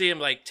sort of see him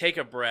like take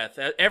a breath.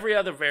 Every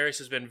other Varix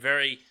has been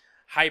very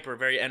hyper,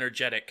 very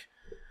energetic.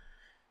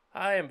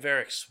 I am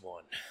Varix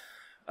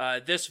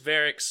 1. This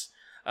Varix,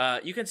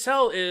 you can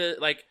tell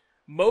like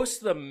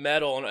most of the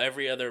metal on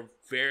every other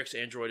Varix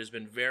android has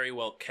been very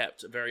well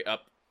kept, very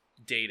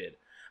updated.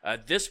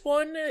 This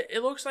one,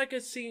 it looks like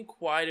it's seen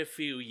quite a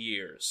few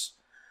years.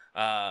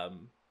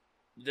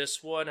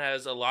 This one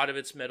has a lot of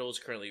its metal is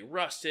currently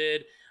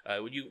rusted.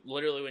 When you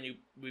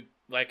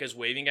like is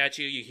waving at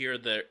you, you hear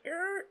the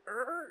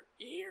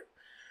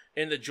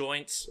in the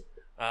joints.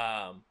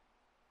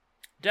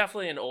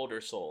 Definitely an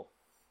older soul.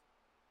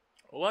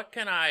 What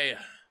can I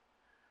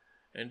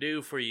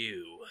do for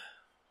you?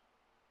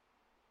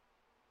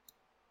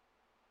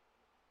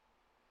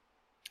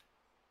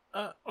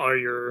 Are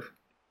your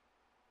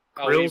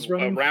Oh, Grills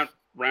running? a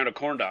round of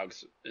corn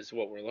dogs is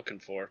what we're looking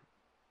for.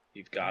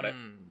 You've got it.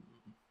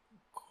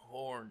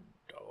 Corn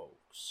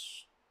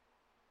dogs.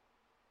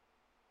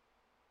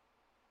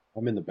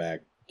 I'm in the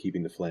back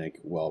keeping the flank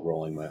while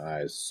rolling my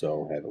eyes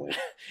so heavily.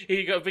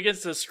 He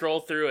begins to scroll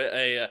through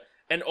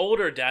an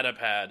older data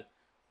pad.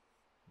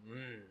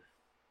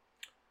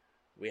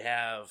 We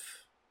have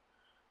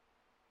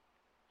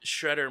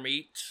shredder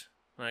meat.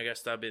 I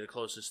guess that'd be the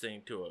closest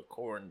thing to a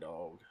corn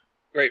dog.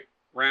 Great.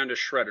 Round of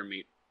shredder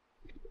meat.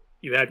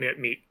 You had me at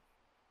meat.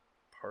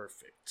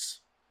 Perfect.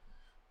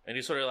 And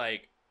he sort of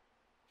like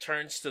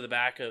turns to the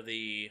back of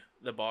the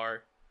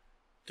bar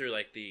through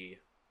like the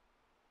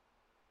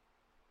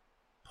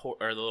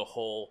little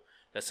hole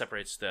that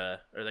separates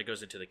that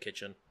goes into the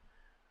kitchen.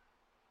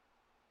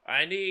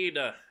 I need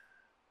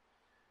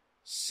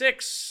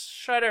 6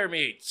 shredder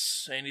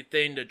meats.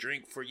 Anything to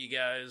drink for you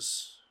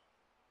guys?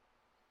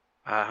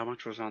 How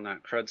much was on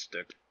that cred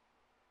stick?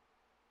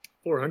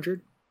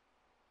 400.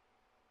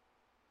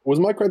 Was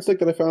my cred stick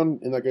that I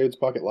found in that dude's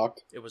pocket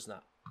locked? It was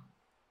not.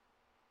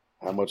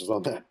 How much is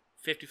on that?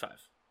 55.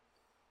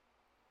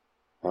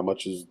 How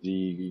much is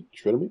the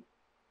shredder meat?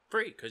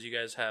 Free, because you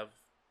guys have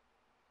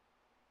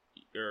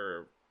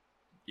you're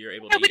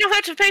able Yeah, to we eat. don't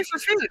have to pay for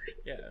food.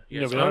 Yeah, Yeah, you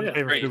we guys don't yeah. have to pay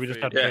for Great food, we just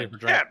have to Yeah. pay for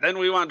drink. Yeah, then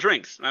we want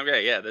drinks.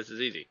 Okay, yeah, this is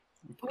easy.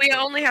 We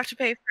only have to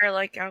pay for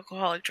like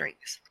alcoholic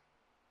drinks.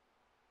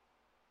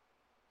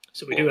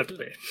 So we do have to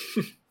pay.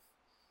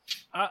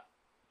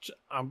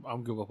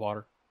 I'm good with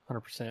water,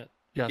 100%.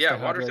 Yeah,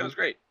 Yeah, water sounds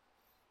great.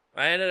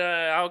 And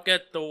I'll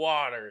get the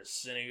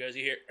waters. And you guys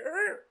hear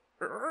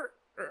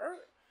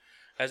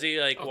as he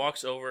like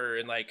walks over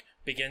and like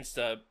begins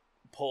to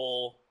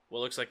pull what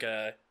looks like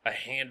a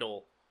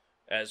handle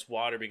as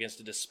water begins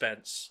to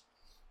dispense.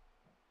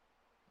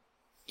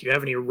 Do you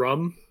have any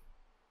rum?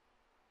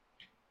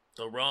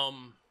 The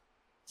rum.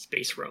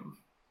 Space rum.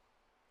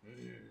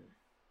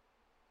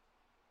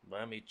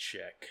 Let me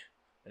check.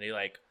 And he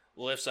like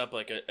lifts up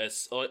like it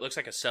looks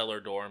like a cellar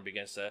door and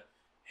begins to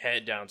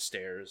head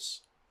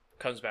downstairs.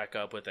 Comes back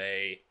up with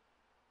a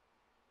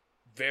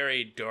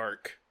very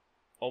dark,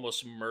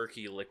 almost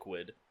murky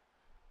liquid.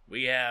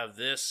 We have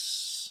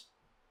this.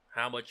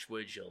 How much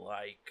would you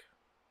like?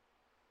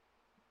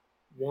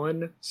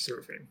 1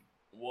 serving.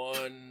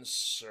 1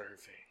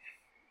 serving.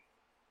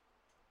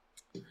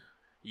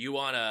 You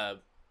want a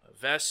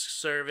Vesk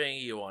serving?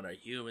 You want a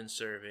human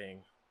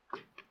serving?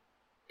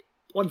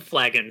 1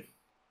 flagon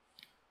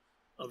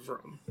of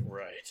rum.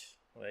 Right.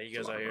 Well, you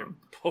guys It's a lot out of here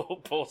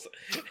rum.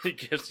 he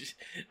gives you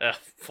a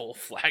full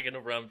flagon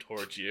of rum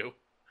towards you.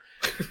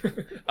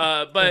 So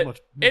But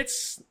much-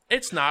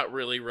 it's not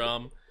really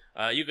rum.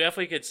 You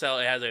definitely could tell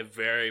it has a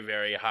very,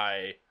 very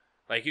high,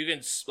 like you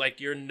can, like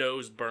your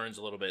nose burns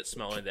a little bit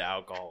smelling the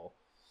alcohol.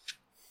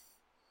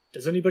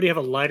 Does anybody have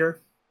a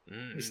lighter?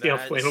 You see how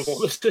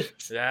flammable this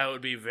is? That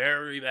would be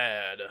very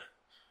bad.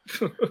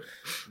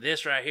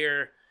 This right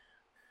here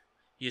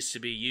used to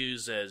be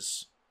used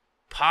as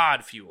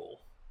pod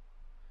fuel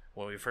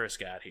when we first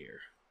got here.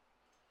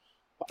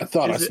 I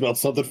thought I Is it- smelled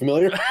something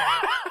familiar.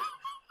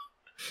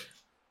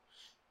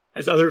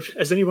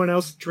 Has anyone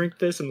else drank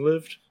this and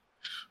lived?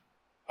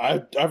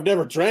 I've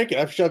never drank it.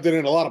 I've shoved it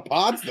in a lot of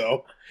pods,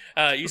 though.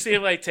 You see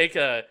him like take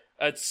a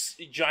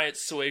giant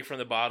swig from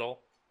the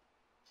bottle.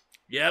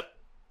 Yep.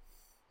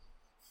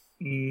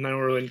 I don't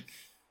really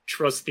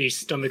trust the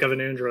stomach of an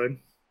android.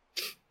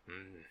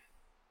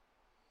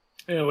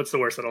 Yeah, what's the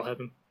worst that'll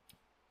happen?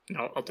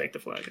 I'll take the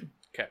flagon.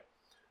 Okay.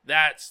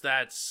 That's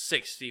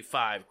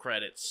 65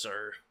 credits,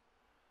 sir.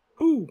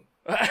 Ooh.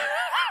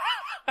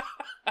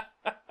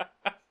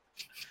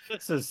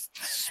 This is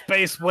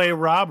Spaceway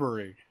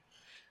robbery.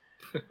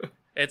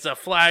 It's a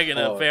flagon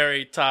Oh. of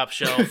very top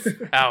shelf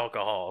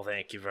alcohol.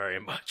 Thank you very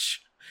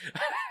much.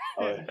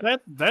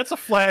 That's a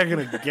flagon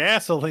of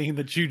gasoline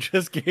that you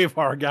just gave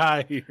our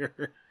guy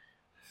here.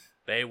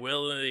 They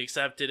willingly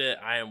accepted it.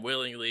 I am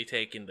willingly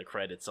taking the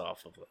credits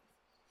off of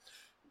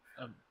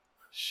them.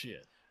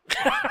 Shit.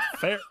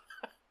 Fair.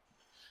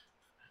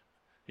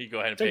 You go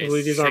ahead and pay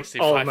Technically, these aren't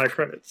 65. all of my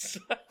credits.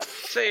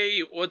 Say,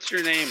 what's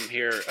your name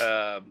here?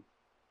 A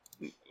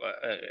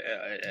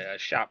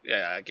shop,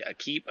 a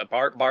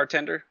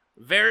bartender.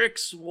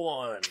 Varix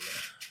 1.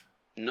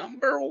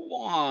 Number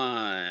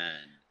 1.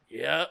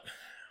 Yep.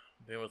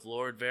 Been with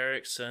Lord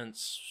Varix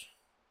since,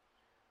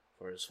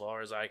 for as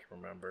far as I can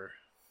remember.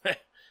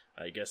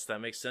 I guess that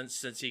makes sense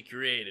since he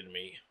created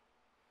me.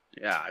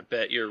 Yeah, I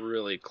bet you're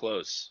really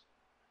close.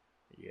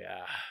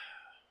 Yeah.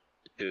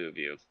 The 2 of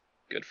you,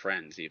 good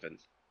friends even.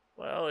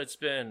 Well, it's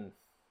been...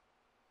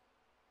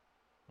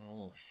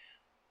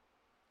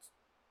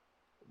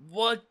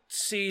 What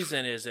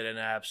season is it in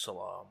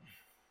Absalom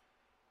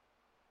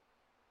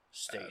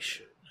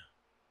Station?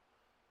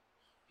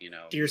 You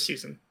know, Deer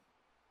season.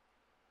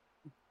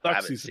 Duck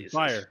Rabbit season. seasons.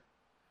 Fire.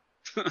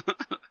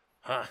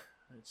 Huh.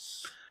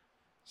 It's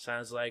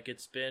sounds like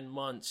it's been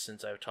months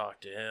since I've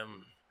talked to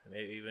him.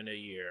 Maybe even a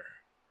year.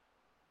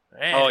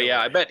 Oh yeah,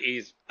 I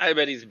Anyway,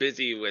 bet he's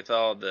busy with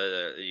all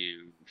the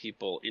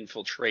people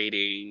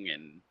infiltrating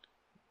and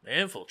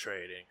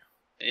infiltrating.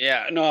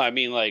 yeah. No, I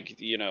mean like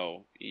you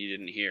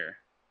didn't hear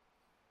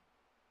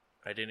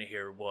I didn't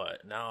hear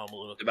what. Now I'm a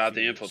little about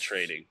the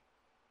confused.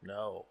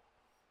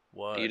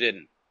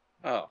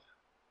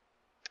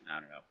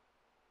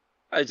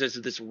 It's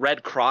just this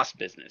Red Cross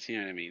business. You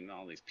know what I mean?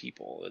 All these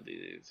people,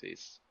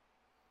 these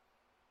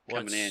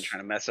coming in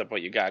trying to mess up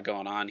what you got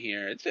going on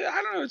here.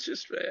 I don't know. It's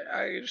just,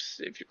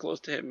 if you're close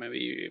to him,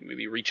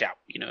 maybe reach out.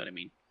 You know what I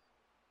mean?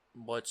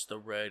 What's the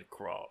Red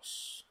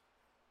Cross?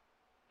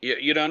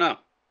 You don't know?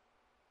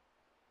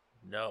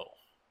 No.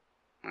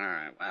 All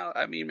right. Well,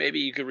 I mean, maybe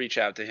you could reach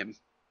out to him,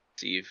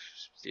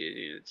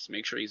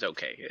 make sure he's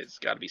okay. It's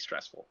got to be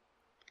stressful.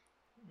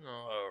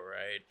 All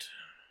right.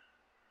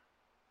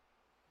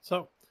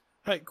 So,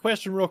 hey,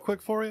 question real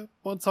quick for you.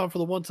 One time for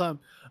the one time.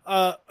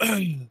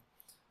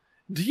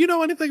 Do you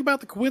know anything about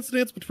the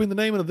coincidence between the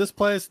name of this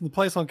place and the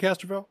place on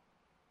Castroville?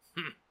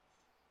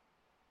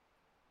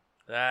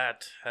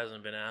 That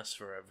hasn't been asked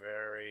for a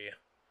very,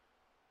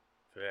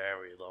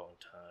 very long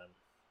time.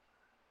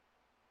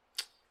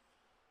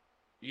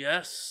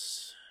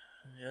 Yes,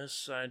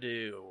 I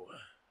do.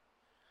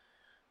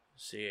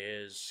 See,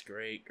 his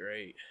great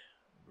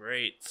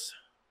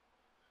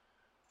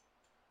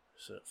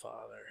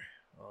father,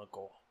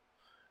 uncle.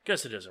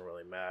 Guess it doesn't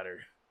really matter.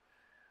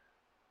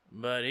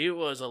 But he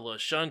was a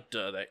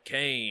Lashunta that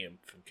came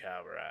from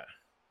Calvarat.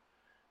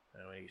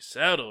 And when he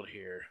settled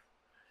here,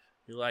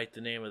 he liked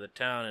the name of the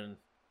town and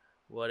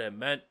what it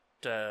meant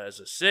as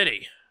a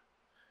city.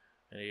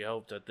 And he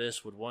hoped that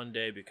this would one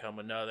day become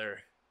another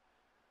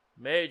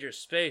major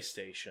space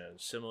station,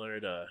 similar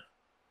to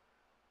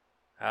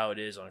how it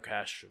is on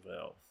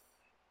Castroville.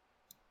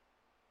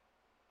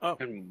 Oh.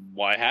 And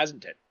why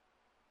hasn't it?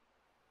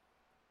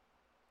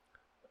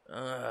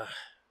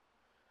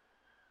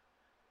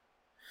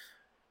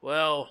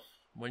 Well,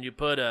 when you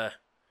put a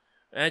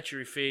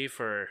entry fee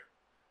for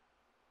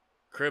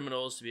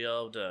criminals to be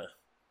able to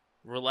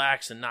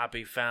relax and not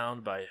be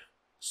found by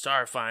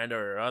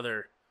Starfinder or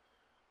other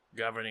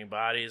governing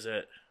bodies,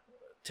 it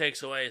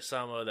takes away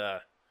some of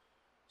the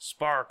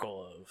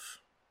sparkle of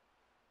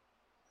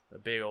a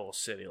big old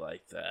city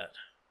like that.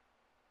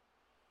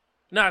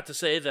 Not to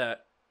say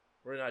that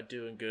we're not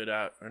doing good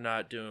out or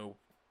not doing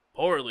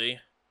poorly.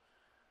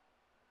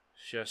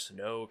 It's just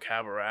no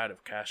Cabaret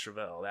of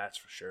Castroville, that's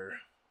for sure.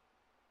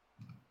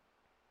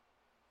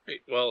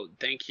 Great. Well,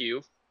 thank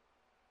you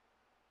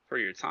for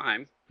your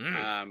time.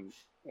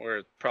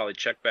 We'll probably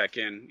check back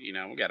in. You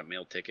know, we got a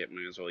meal ticket.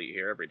 Might as well eat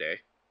here every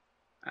day.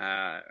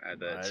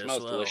 It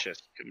smells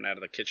delicious coming out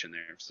of the kitchen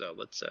there. So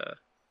let's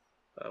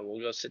we'll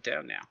go sit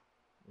down now.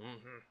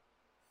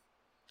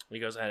 He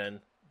goes ahead and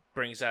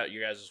brings out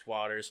your guys'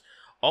 waters.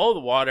 All the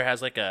water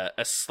has like a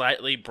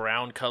slightly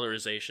brown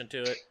colorization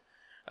to it.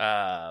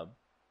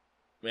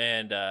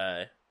 And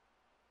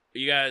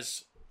you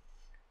guys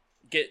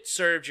get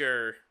served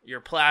your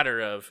platter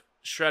of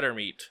shredder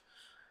meat.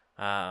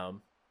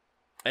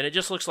 And it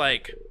just looks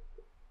like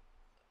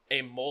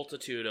a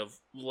multitude of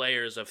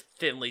layers of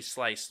thinly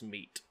sliced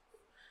meat.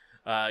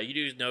 You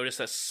do notice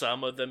that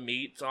some of the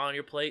meat on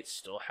your plate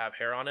still have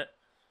hair on it.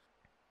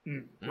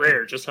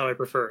 Rare, just how I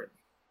prefer it.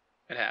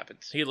 It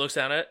happens. He looks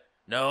at it.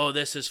 No,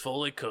 this is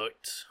fully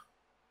cooked.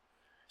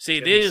 See,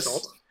 Any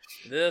salt?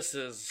 this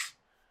is...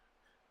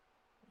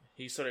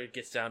 He sort of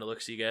gets down to look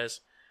at you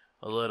guys.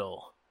 A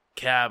little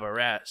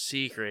Cabaret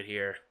secret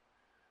here.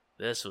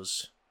 This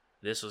was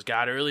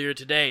got earlier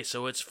today,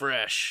 so it's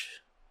fresh.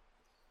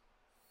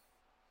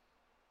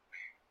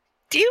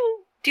 Do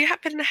you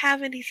happen to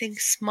have anything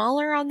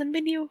smaller on the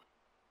menu?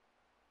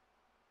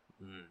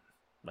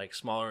 Like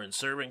smaller in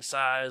serving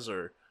size,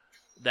 or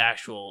the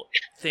actual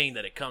thing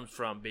that it comes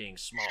from being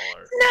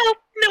smaller? No,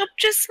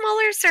 just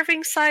smaller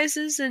serving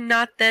sizes and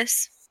not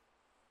this.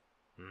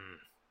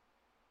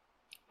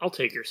 I'll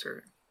take your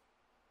serving.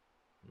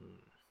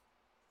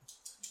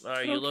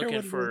 Are you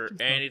looking for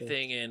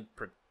anything in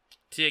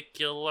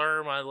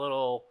particular, my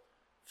little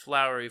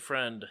flowery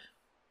friend?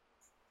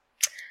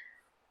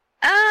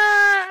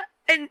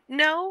 And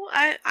no,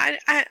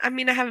 I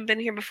mean, I haven't been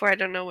here before. I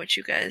don't know what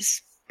you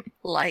guys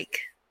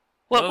like.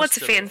 What's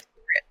a fan favorite?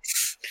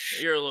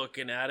 You're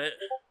looking at it.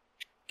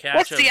 Catch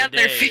What's of the other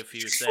day, favorite? if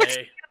you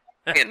say.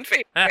 Fan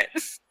favorite.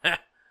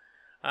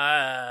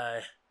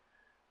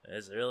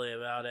 That's really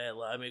about it.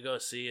 Let me go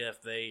see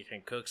if they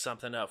can cook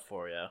something up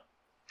for you.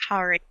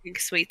 Alright, pink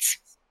sweets.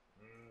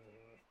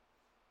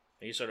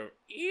 He sort of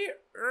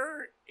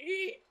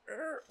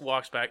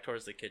walks back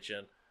towards the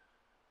kitchen.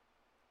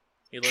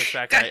 He looks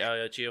back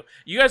at you.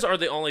 You guys are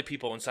the only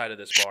people inside of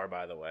this bar,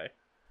 by the way.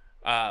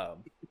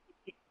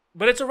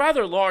 But it's a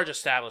rather large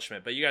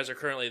establishment, but you guys are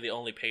currently the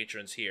only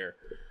patrons here.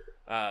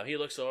 He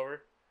looks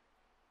over.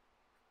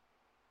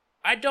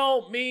 I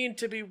don't mean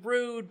to be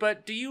rude,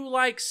 but do you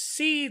like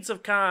seeds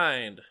of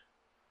kind?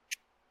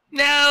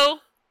 No.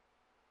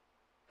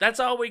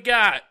 That's all we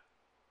got.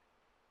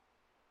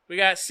 We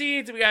got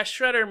seeds and we got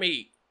shredder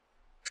meat.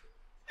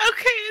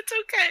 Okay, it's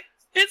okay.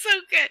 It's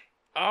okay.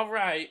 All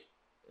right.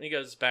 And he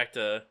goes back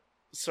to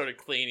sort of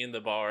cleaning the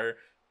bar.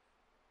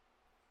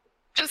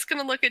 Just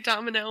gonna look at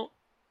Domino.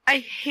 I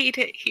hate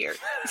it here.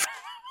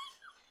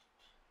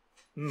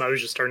 I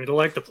was just starting to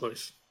like the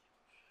place.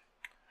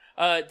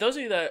 Those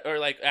of you that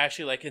are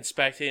actually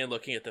inspecting and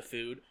looking at the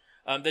food,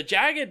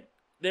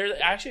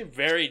 they're actually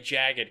very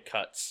jagged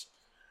cuts.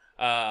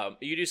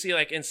 You do see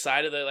like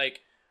inside of the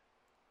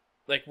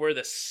like where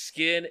the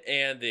skin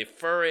and the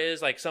fur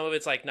is, like some of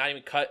it's like not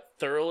even cut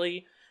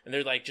thoroughly, and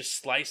they're like just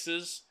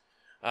slices.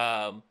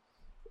 And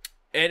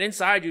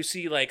inside you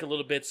see like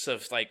little bits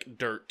of like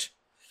dirt.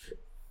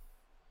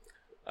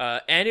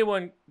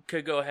 Anyone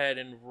could go ahead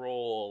and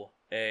roll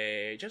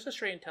just a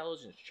straight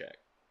intelligence check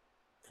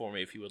for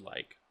me if you would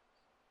like.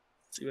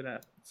 See what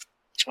happens.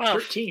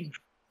 12. 13.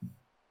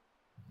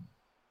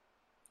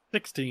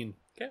 16.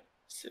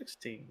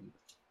 16.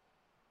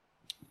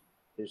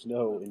 There's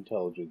no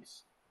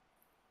intelligence.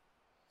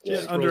 Yeah,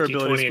 Just under roll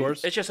ability D20.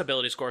 scores. It's just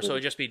ability score, so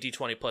it'd just be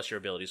D20 plus your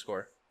ability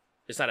score.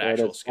 It's not an Yeah,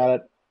 actual that's skill. not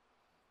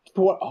a-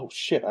 What? Oh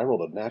shit! I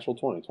rolled a natural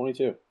 20,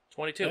 22.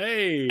 22.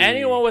 Hey.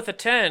 Anyone with a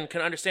 10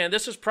 can understand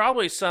this is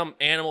probably some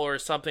animal or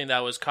something that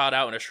was caught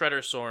out in a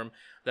shredder storm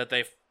that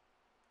they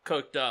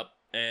cooked up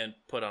and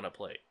put on a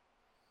plate.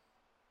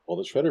 Well,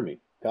 the shredder meat.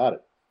 Got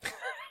it.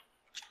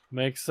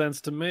 Makes sense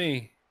to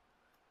me.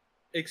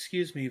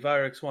 Excuse me,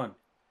 Virex 1.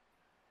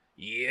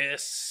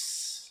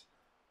 Yes.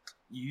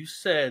 You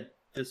said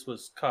this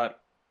was caught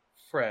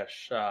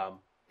fresh.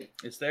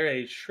 Is there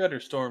a shredder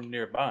storm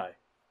nearby?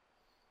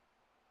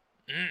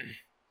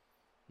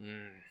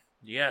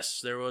 Yes,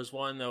 there was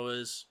one that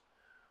was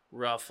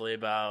roughly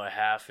about a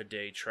half a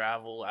day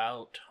travel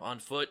out on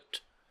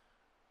foot.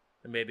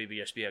 And maybe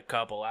just be a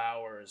couple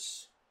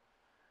hours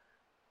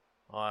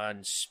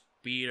on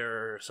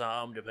speeder or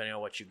something, depending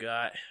on what you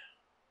got.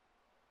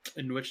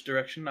 In which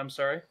direction? I'm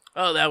sorry.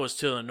 Oh, that was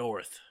to the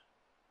north.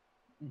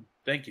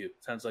 Thank you.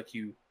 Sounds like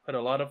you put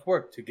a lot of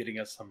work to getting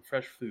us some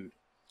fresh food.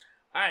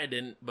 I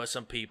didn't, but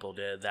some people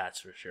did,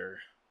 that's for sure.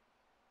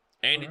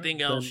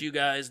 Anything Alright, else then- you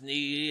guys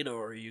need,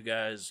 or are you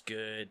guys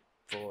good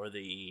for the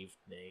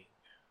evening?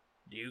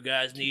 Do you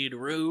guys need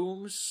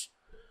rooms?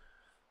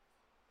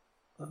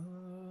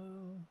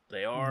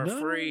 They are no.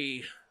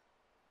 free.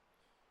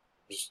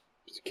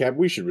 Cap,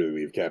 we should really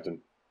leave,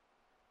 Captain.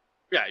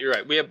 Yeah, you're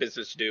right. We have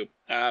business to do.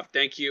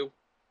 Thank you.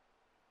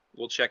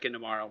 We'll check in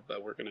tomorrow,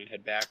 but we're gonna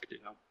head back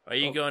now. Are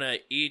you gonna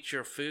eat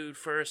your food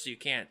first? You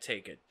can't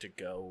take it to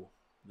go.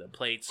 The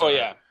plates. Oh are-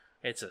 yeah,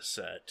 it's a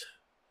set.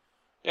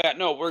 yeah.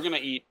 No, we're gonna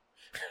eat.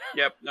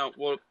 Yep. No,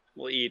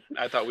 we'll eat.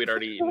 I thought we'd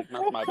already eaten.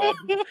 Not my bad.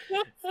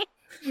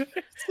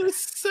 It's a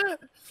set.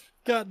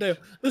 Goddamn,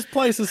 this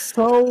place is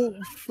so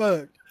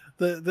fucked.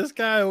 This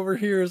guy over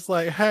here is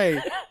like, hey,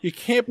 you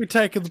can't be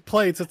taking the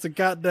plates. It's a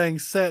goddamn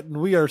set, and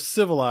we are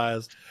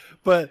civilized.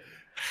 But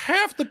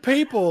half the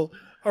people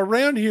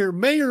around here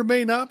may or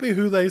may not be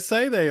who they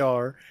say they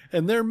are,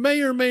 and there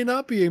may or may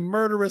not be a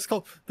murderous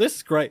cult. This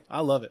is great.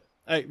 I love it.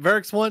 Hey,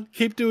 Varix One,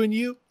 keep doing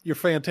you. You're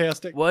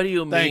fantastic. What do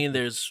you Thank mean? you.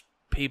 There's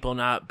people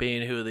not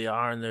being who they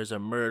are, and there's a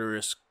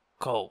murderous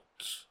cult.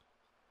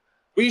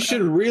 We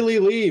should really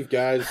leave,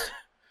 guys.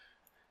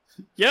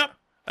 Yep.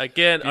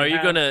 Again, You are you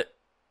have- gonna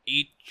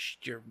eat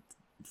your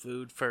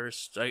food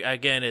first?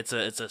 Again, it's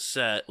a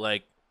set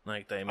like they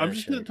I'm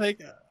just mentioned.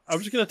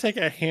 gonna take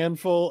a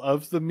handful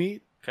of the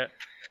meat. Okay.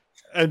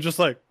 And just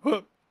like,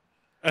 whoop,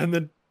 and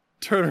then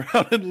turn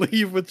around and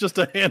leave with just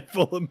a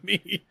handful of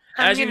meat.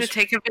 I'm As you going to s-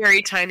 take a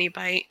very tiny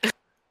bite.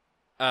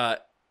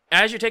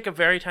 As you take a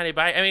very tiny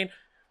bite, I mean,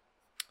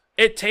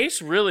 it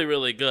tastes really,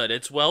 really good.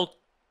 It's well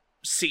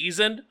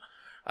seasoned.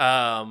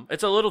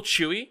 It's a little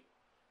chewy,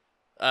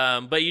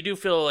 but you do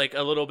feel like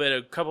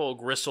a couple of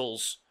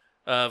gristles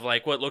of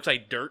like what looks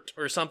like dirt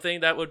or something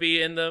that would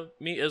be in the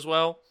meat as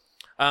well.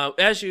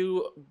 As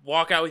you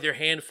walk out with your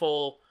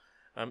handful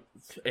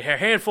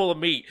of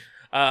meat,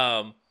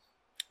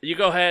 you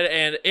go ahead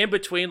and in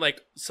between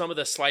like some of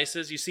the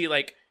slices, you see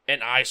like an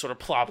eye sort of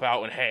plop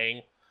out and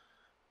hang.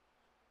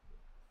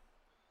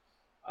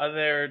 Are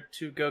there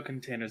to-go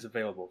containers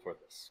available for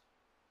this?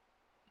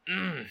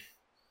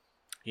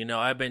 You know,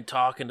 I've been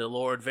talking to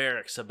Lord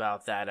Varix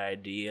about that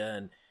idea,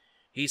 and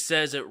he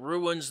says it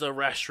ruins the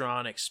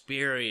restaurant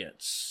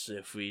experience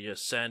if we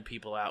just send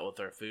people out with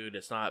their food.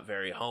 It's not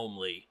very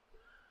homely.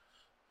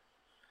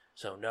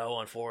 So no,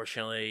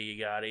 unfortunately, you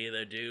gotta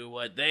either do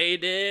what they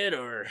did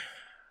or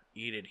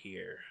eat it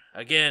here.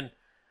 Again,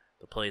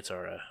 the plates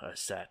are a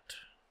set.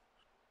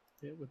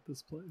 Yeah, with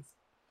this place.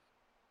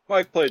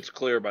 My plate's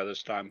clear by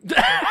this time.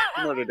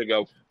 I'm ready to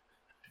go. Do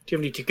you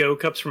have any to-go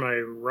cups for my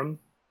rum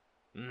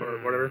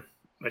or whatever?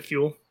 My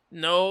fuel?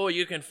 No,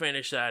 you can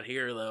finish that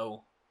here,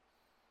 though.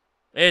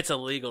 It's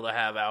illegal to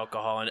have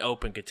alcohol in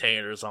open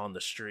containers on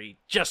the street,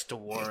 just to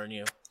warn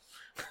you.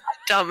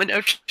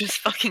 Domino just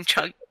fucking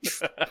chug.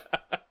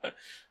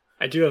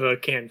 I do have a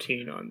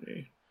canteen on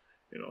me.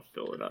 And I'll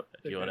fill it up.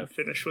 You You wanna- want to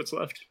finish what's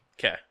left?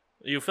 Okay.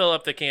 You fill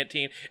up the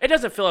canteen. It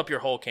doesn't fill up your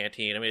whole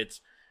canteen. I mean,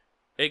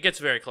 it gets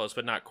very close,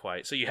 but not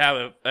quite. So you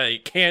have a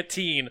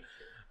canteen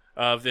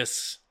of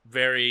this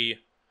very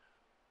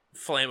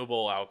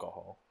flammable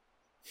alcohol.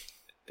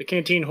 The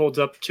canteen holds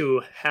up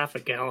to half a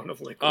gallon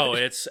of liquid. Oh,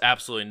 it's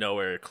absolutely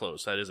nowhere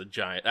close. That is a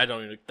giant.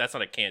 That's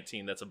not a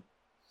canteen. It's a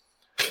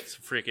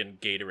freaking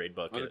Gatorade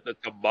bucket. That's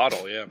a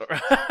bottle, yeah.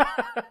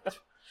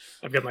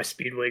 I've got my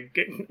Speedway half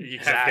gallon.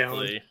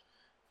 Exactly.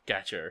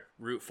 Got your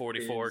Route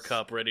 44 Is-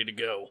 cup ready to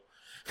go.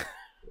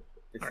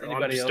 Is Alright, well,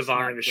 I'm anybody just else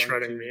devouring not the going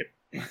shredding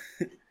to-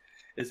 meat.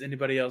 Is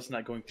anybody else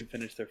not going to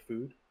finish their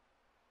food?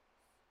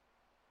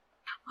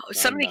 Oh,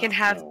 somebody I'm can not,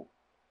 have. no.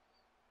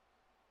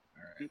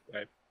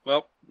 Okay.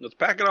 Well, let's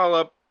pack it all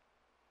up,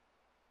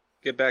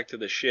 get back to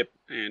the ship,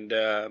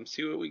 and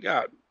see what we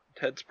got.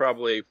 Ted's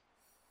probably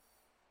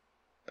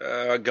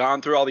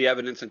gone through all the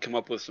evidence and come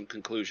up with some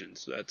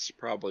conclusions. That's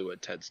probably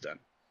what Ted's done.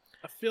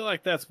 I feel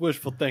like that's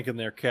wishful thinking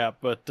there, Cap,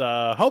 but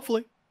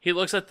hopefully. He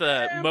looks at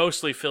the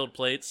mostly filled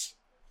plates.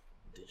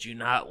 Did you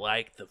not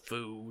like the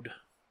food?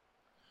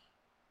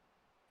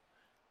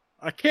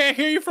 I can't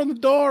hear you from the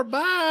door.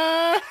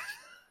 Bye.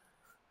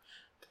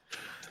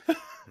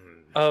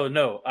 Oh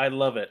no, I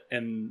love it.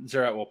 And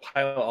Zerat will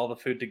pile all the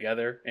food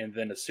together, and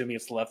then assuming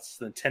it's less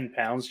than 10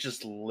 pounds,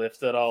 just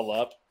lift it all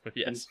up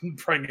Yes. and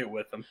bring it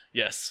with him.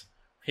 Yes.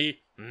 He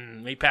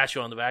pats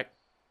you on the back.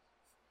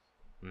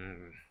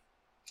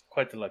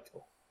 Quite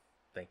delectable.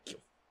 Thank you.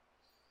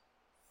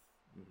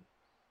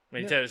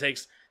 And he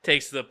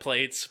takes the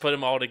plates, put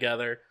them all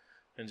together,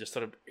 and just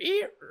sort of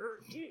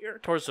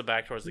towards the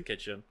back, towards the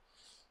kitchen.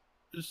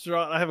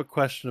 Gerard, I have a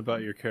question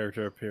about your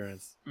character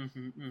appearance.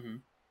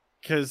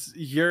 Because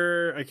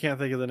I can't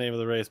think of the name of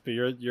the race, but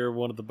you're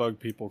one of the bug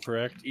people,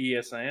 correct?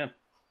 Yes, I am.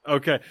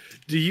 Okay.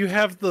 Do you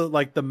have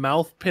the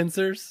mouth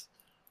pincers?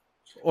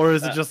 Or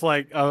is it just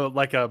like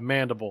a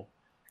mandible?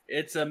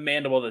 It's a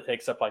mandible that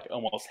takes up like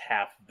almost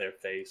half of their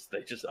face.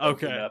 They just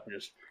open Okay. up and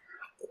just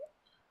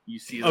you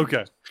see them.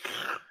 Okay.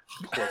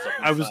 close up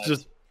I was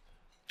inside.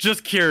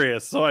 just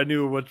curious, so I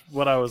knew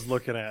what I was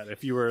looking at.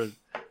 If you were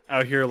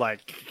out here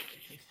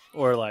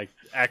or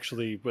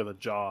actually with a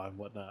jaw and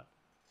whatnot.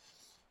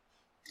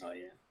 Oh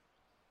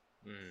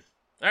yeah.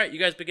 All right, you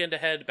guys begin to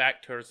head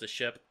back towards the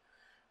ship.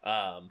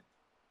 How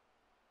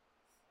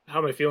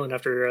am I feeling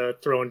after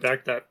throwing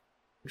back that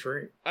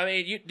drink? I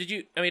mean,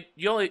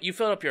 you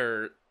filled up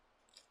your.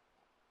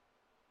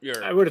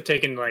 I would have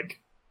taken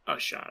a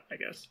shot, I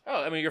guess.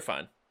 Oh, I mean, you're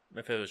fine.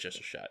 If it was just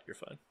a shot, you're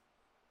fine.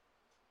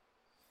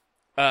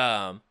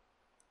 But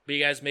you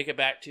guys make it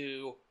back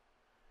to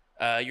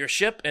your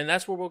ship, and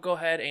that's where we'll go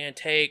ahead and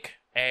take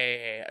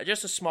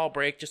just a small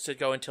break, just to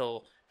go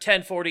until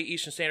 10:40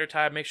 Eastern Standard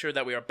Time. Make sure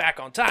that we are back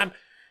on time,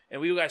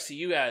 and we will see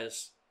you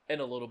guys in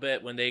a little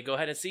bit when they go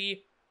ahead and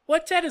see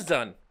what Ted has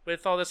done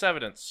with all this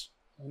evidence.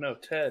 Oh no,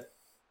 Ted.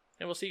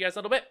 And we'll see you guys in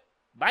a little bit.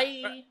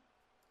 Bye.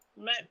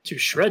 To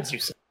shreds, you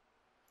said.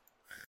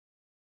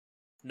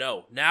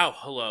 No,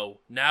 hello.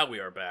 Now we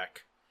are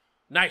back.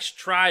 Nice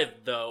try,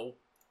 though.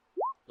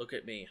 Look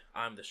at me.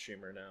 I'm the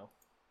streamer now.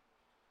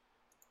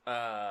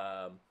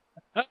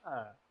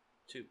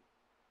 2.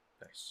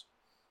 Nice.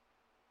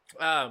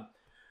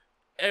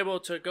 Able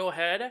to go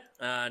ahead,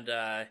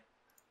 and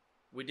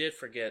we did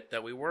forget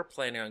that we were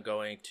planning on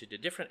going to the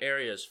different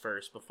areas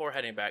first before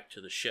heading back to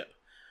the ship.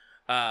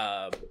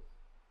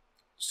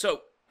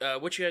 So,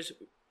 what do you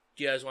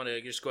guys want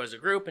to just go as a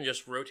group and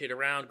just rotate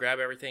around, grab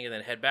everything, and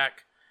then head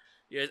back?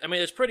 Yeah, I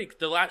mean,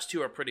 the last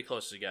two are pretty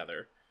close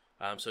together,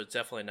 so it's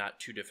definitely not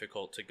too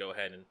difficult to go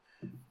ahead and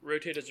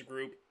rotate as a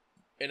group.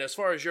 And as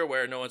far as you're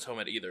aware, no one's home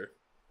at either.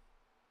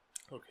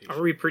 Okay.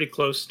 Are we pretty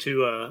close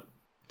to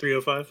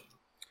 305?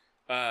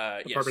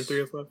 Yes. Apartment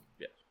 305?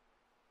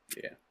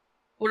 Yeah.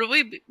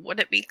 Would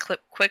it be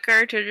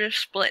quicker to just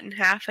split in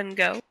half and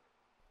go?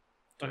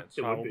 It would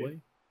be.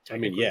 Probably. I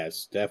mean,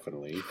 yes,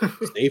 definitely.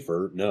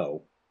 Safer,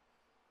 no.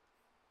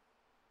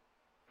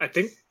 I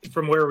think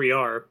from where we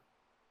are,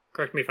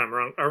 correct me if I'm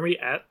wrong, are we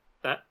at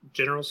that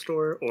general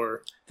store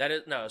or? That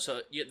is no.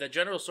 So the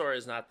general store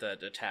is not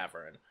the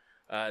tavern.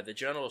 The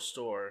general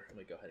store. Let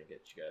me go ahead and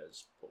get you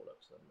guys pulled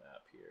up to the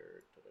map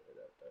here.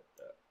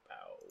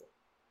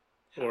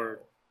 Pow.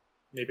 Or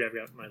maybe I've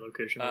got my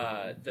location.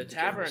 The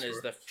tavern is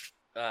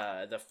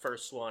the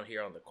first one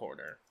here on the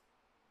corner.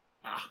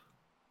 Ah.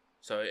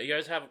 So you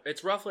guys have,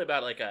 it's roughly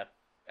about like a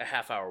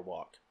half-hour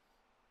walk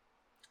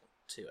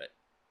to it,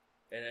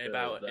 and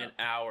about an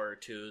hour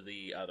to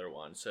the other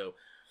one. So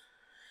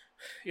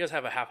you guys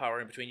have a half hour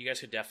in between. You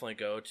guys could definitely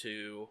go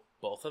to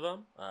both of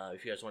them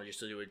if you guys want to just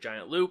do a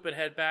giant loop and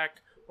head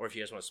back, or if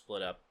you guys want to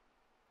split up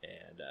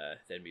and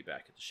then be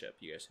back at the ship.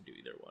 You guys can do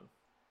either one.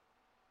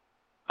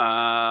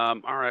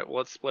 All right, well,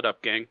 let's split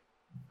up, gang.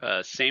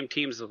 Same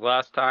teams as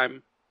last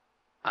time.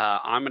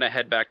 I'm going to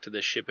head back to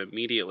the ship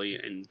immediately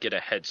and get a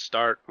head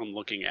start on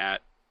looking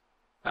at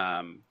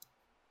the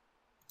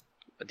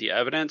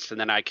evidence, and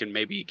then I can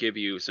maybe give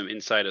you some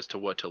insight as to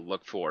what to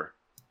look for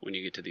when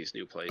you get to these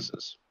new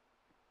places.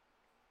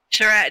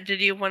 Sharat,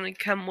 did you want to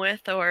come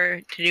with,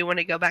 or did you want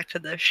to go back to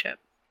the ship?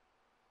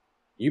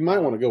 You might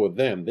want to go with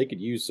them. They could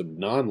use some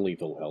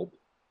non-lethal help.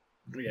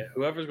 Yeah,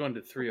 whoever's going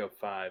to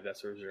 305,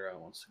 that's where Zero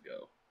wants to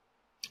go.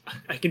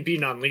 I can be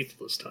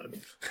non-lethal this time.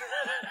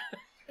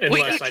 Wait,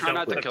 Unless I Try don't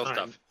not to have kill time.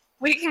 stuff.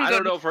 We can I go.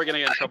 don't know if we're going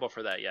to get in trouble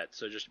for that yet,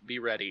 so just be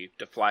ready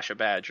to flash a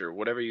badge or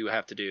whatever you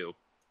have to do.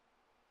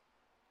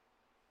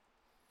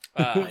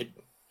 I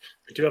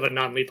do have a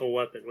non-lethal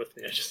weapon with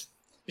me. I just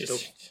still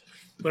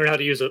learn how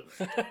to use it.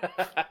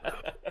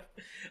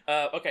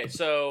 Okay,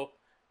 so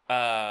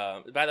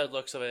by the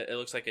looks of it, it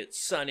looks like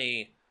it's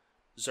Sunny,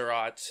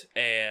 Zerat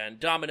and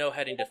Domino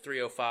heading to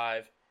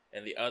 305,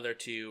 and the other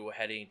two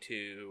heading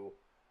to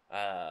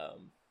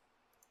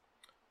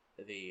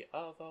the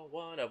other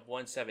one of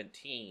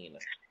 117.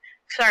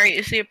 Sorry,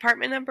 is the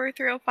apartment number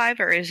 305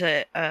 or is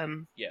it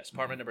Yes,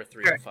 apartment number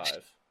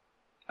 305.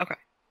 Okay.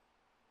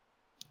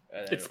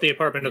 And then- It's the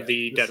apartment of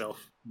the this- dead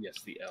elf.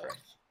 Yes, the elf.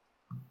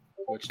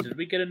 Which, did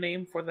we get a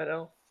name for that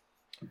elf?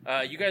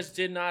 you guys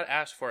did not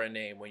ask for a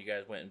name when you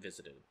guys went and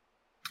visited.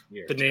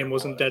 You're The name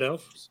wasn't Dead terrible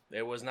Elf.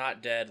 It was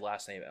not dead,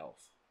 last name Elf.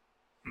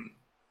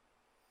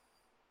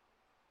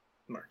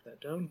 Mark that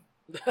down.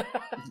 at-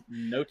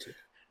 Noted.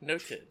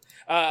 Noted.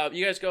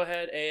 You guys go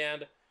ahead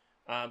and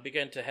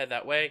begin to head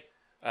that way.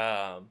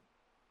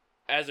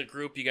 As a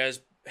group, you guys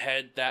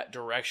head that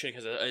direction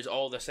because it's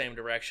all the same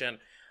direction.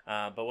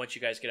 But once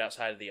you guys get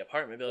outside of the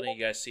apartment building,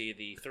 you guys see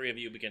the three of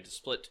you begin to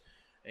split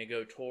and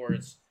go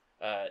towards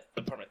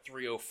apartment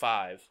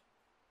 305.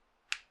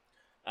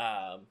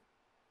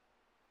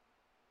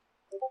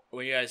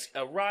 When you guys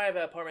arrive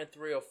at apartment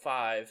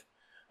 305,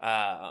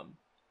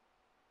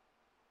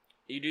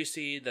 you do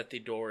see that the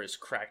door is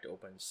cracked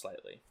open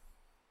slightly.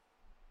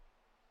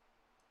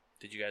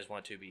 Did you guys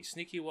want to be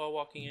sneaky while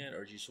walking in,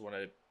 or do you just want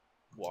to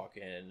walk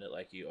in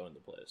like you own the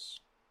place?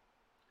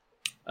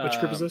 Which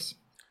group is this?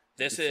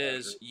 This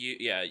It's is you,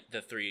 yeah,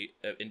 the three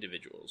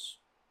individuals.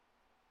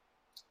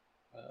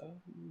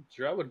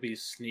 Gerard would be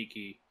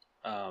sneaky.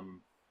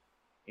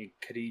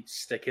 Could he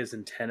stick his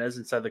antennas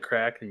inside the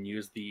crack and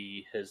use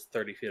his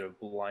 30 feet of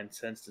blind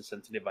sense to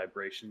sense any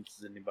vibrations?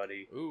 Is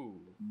anybody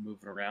Ooh.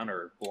 moving around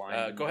or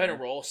blind? Go ahead and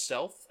roll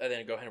stealth, and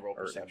then go ahead and roll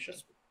Or perception.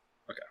 invisible.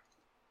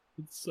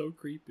 It's so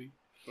creepy.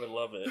 I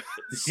love it.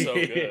 It's so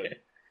good.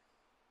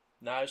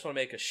 Now I just want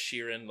to make a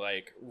Sheeran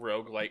like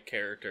roguelike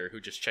character who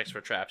just checks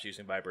for traps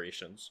using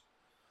vibrations.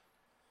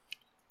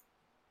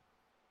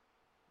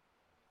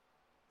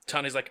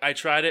 Tony's like, I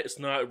tried it. It's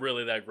not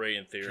really that great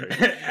in theory.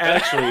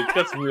 Actually, it's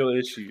got some real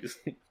issues.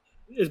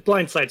 His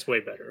blind sight's way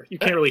better. You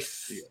can't really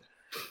see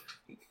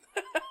it.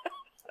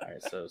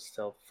 Alright, so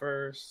stealth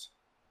first.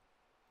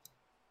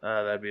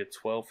 That'd be a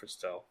 12 for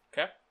stealth.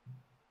 Okay,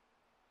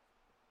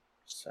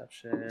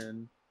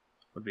 Perception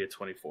would be a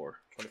 24.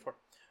 24.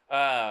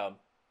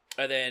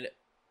 And then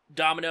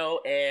Domino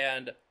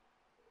and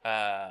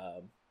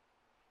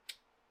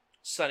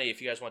Sunny,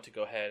 if you guys want to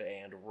go ahead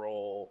and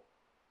roll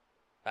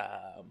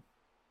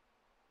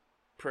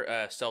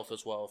stealth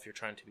as well, if you're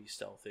trying to be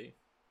stealthy.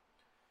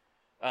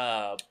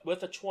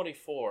 With a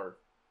 24,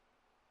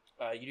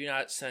 you do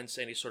not sense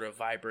any sort of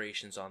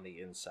vibrations on the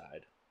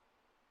inside.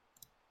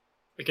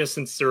 I guess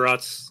since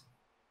Zerat's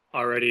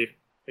already,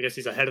 I guess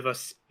he's ahead of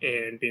us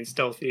and being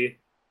stealthy,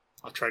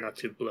 I'll try not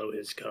to blow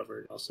his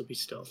cover. Also be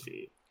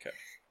stealthy.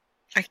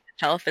 I can't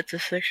tell if it's a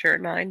 6 or a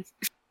 9.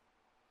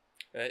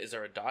 Is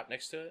there a dot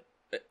next to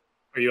it?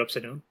 Are you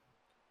upside down?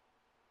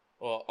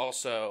 Well,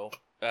 also,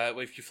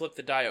 if you flip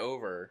the die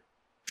over,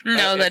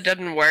 No, if- that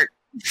doesn't work.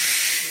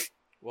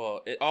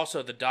 well,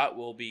 also the dot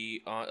will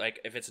be on. Like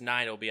if it's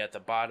 9, it'll be at the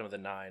bottom of the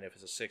 9. If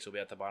it's a 6, it'll be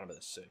at the bottom of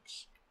the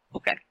 6.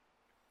 Okay.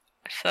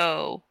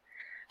 So,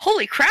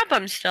 holy crap,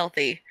 I'm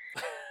stealthy.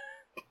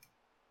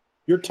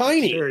 You're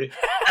tiny. Dexterity.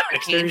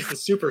 Dexterity's the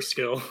super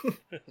skill.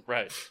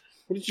 Right.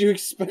 What did you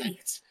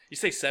expect? You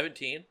say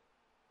 17?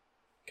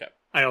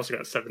 I also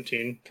got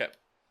 17 Okay.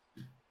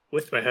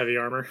 with my heavy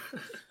armor.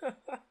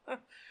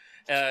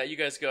 You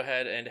guys go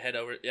ahead and head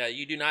over. Yeah,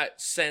 you do not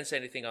sense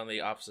anything on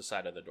the opposite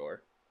side of the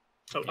door.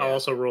 Oh, I'll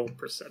also roll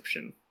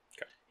perception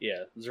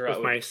Yeah, Zerat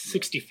with my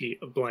 60 feet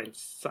of blind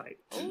sight.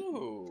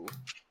 Ooh.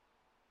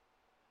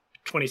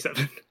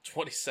 27.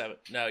 27.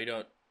 No, you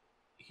don't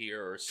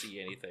hear or see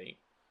anything.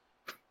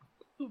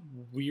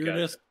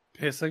 Weirdest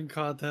pissing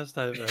contest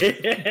I've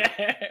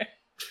ever.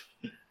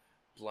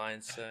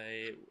 Blind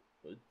sight,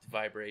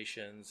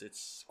 vibrations.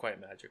 It's quite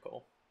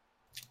magical.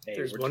 Hey,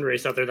 There's we're one just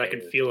race out there that can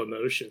competitive. feel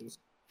emotions.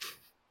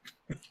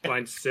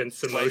 Blind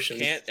sense Like, emotions.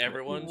 can't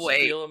everyone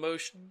Wait. feel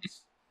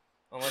emotions?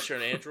 Unless you're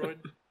an android.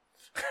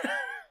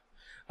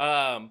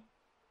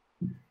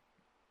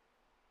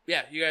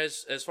 Yeah, you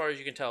guys, as far as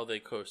you can tell, the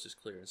coast is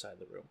clear inside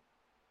the room.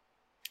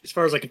 As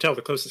far as I can tell,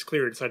 the coast is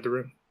clear inside the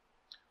room.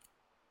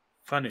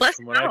 Funny, Let's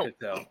from what I go. could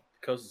tell,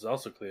 the coast is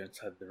also clear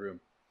inside the room.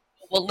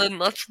 Well, then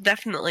let's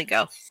definitely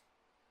go.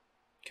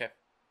 Okay.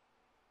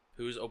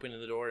 Who's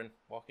opening the door and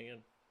walking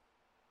in?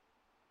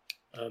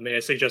 May I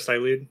suggest I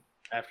lead?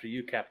 After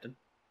you, Captain.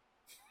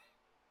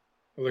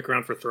 I'll look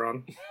around for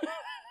Thrawn.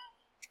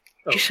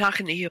 Oh. He's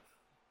talking to you.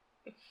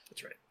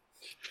 That's right.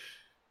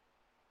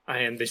 I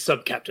am the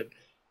sub captain.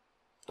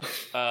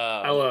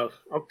 I'll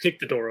kick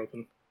the door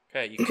open.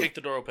 Okay, you kick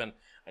the door open.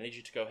 I need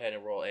you to go ahead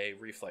and roll a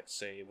reflex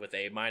save with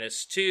a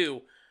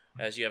 -2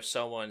 as you have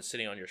someone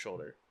sitting on your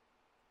shoulder.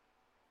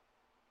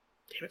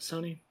 Damn it,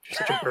 Sonny. You're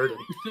such a burden.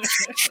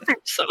 I'm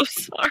so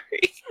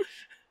sorry.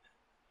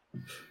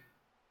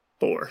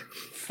 4.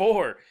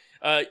 4.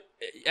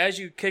 As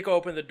you kick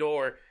open the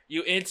door,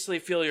 you instantly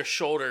feel your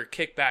shoulder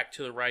kick back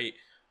to the right.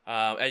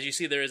 As you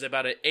see, there is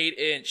about an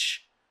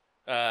 8-inch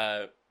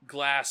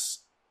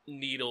glass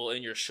needle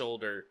in your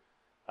shoulder.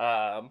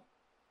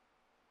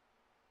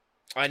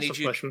 I Just need a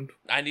you. flesh wound.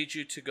 I need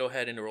you to go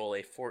ahead and roll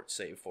a fort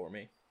save for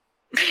me.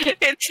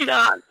 It's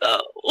not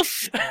though.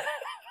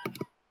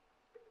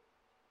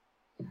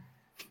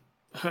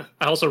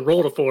 I also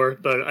rolled a 4,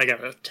 but I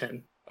got a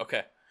 10.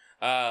 Okay.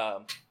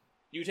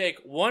 You take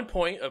 1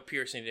 point of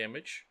piercing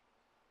damage,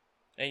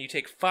 and you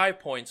take 5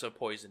 points of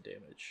poison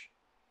damage.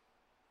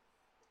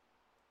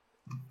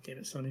 Damn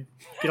it, Sonny.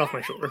 Get off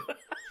my shoulder.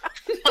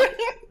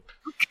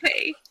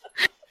 Okay.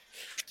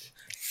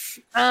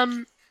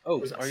 Oh,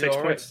 Was that are you 6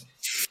 all right? points?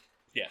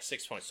 Yeah,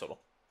 6 points total.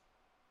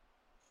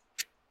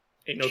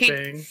 Ain't no He-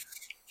 thing.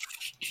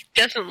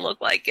 Doesn't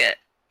look like it.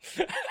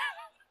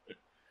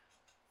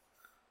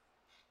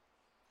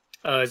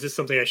 Is this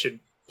something I should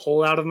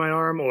pull out of my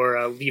arm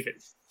or leave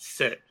it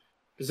sit?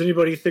 Does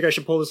anybody think I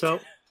should pull this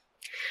out?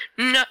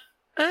 No.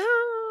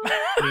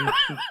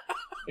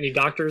 Any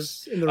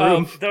doctors in the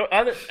room?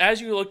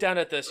 As you look down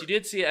at this, you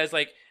did see it as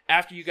like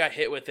after you got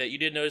hit with it, you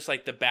did notice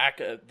like the back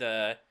of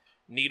the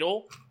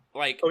needle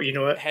like Oh, you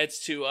know what? heads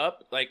to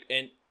up like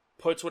and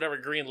puts whatever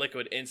green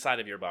liquid inside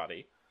of your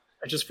body.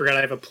 I just forgot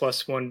I have a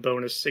 +1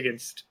 bonus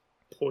against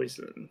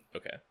poison.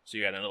 Okay, so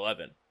you got an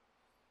 11.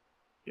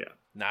 Yeah.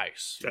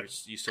 Nice.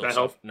 That- You still that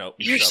help? No,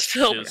 You're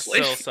still you still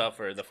poisoned.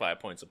 suffer the 5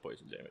 points of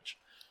poison damage.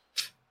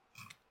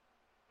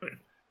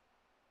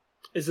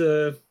 Is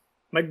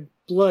my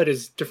blood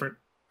is different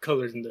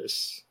color than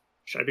this?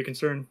 Should I be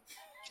concerned?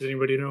 Does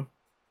anybody know?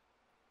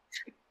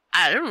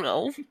 I don't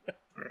know.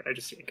 Alright, I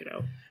just yank it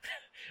out.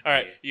 All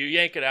right, you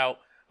yank it out.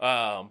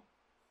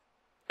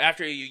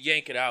 After you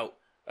yank it out,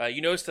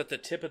 you notice that the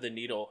tip of the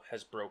needle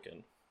has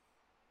broken.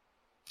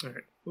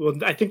 Alright.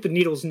 Well, I think the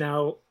needle's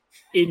now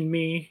in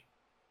me.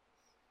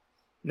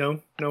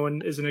 No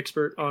one is an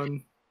expert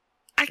on.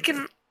 I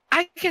can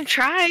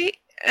try,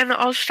 and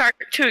I'll start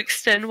to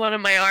extend one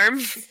of my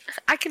arms.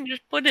 I can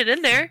just put it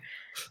in there.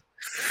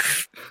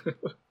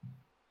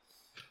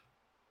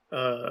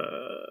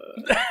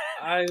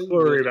 I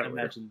Worry would about it.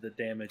 imagine the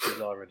damage is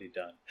already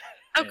done.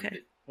 Okay. And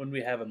when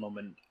we have a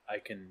moment, I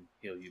can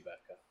heal you back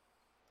up.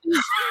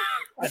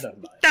 I don't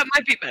mind. That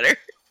might be better.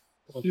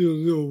 You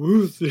little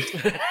woozy.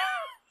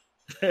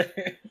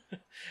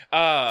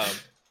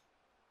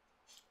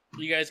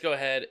 You guys go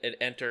ahead and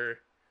enter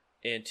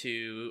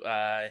into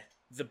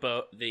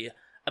the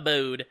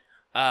abode.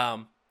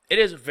 It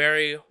is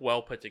very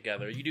well put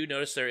together. You do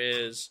notice there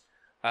is,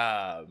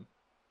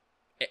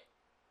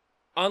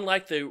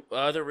 unlike the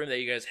other room that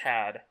you guys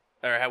had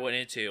or had went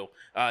into,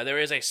 there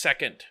is a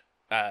second,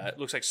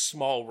 looks like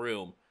small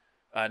room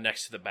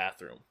next to the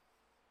bathroom.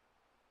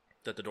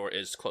 That the door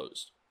is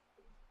closed.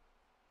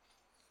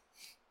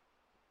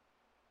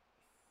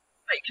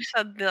 But you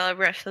said the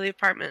rest of the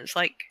apartment is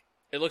like.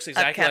 It looks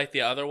exactly Okay. like the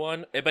other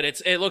one, but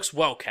it looks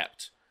well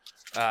kept.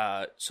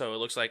 So it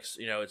looks like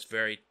it's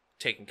very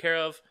taken care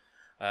of.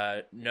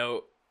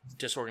 No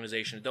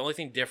disorganization. The only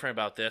thing different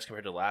about this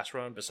compared to the last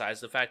one,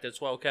 besides the fact that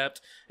it's well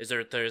kept, is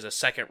there's a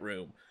second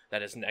room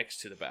that is next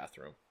to the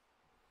bathroom.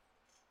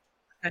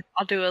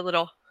 I'll do a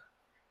little.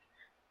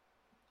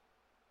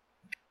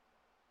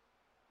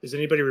 Does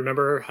anybody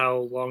remember how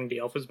long the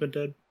alpha's been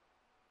dead?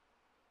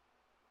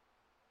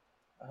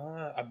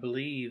 I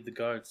believe the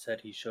guard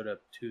said he showed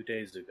up 2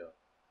 days ago.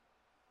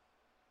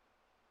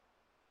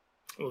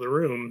 Well, the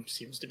room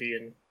seems to be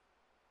in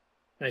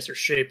nicer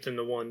shape than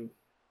the one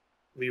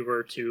we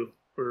were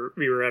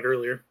at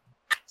earlier.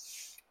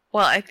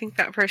 Well, I think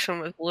that person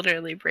was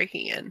literally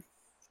breaking in.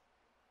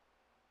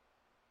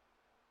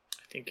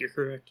 I think you're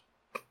correct.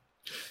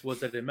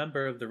 Was it a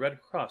member of the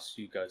Red Cross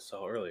you guys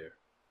saw earlier?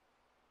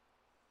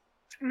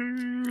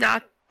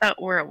 Not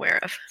that we're aware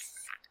of.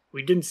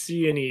 We didn't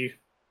see any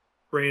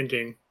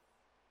branding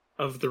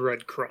of the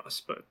Red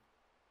Cross, but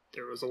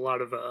there was a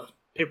lot of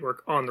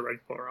paperwork on the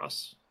Red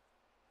Cross.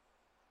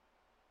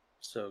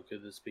 So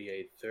could this be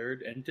a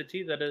third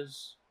entity that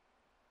is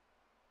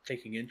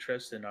taking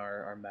interest in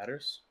our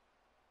matters?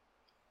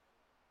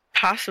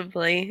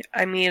 Possibly.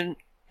 I mean,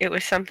 it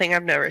was something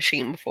I've never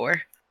seen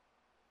before.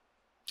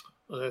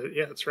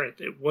 Yeah, that's right.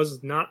 It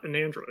was not an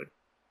android,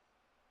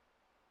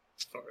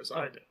 as far as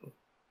I know.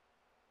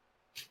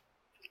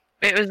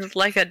 It was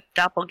like a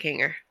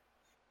doppelganger.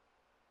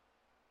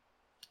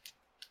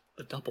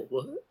 A double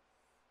what?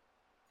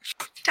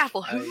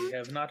 Doppel I who?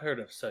 have not heard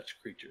of such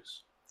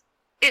creatures.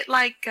 It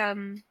like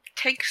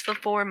takes the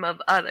form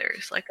of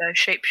others, like a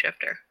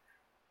shapeshifter.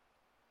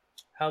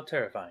 How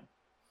terrifying.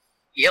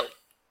 Yep.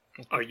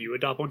 Are you a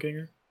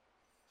doppelganger?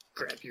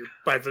 Grab you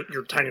by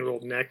your tiny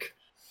little neck.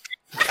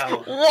 How,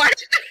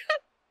 What?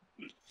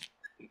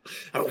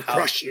 I will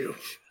crush you.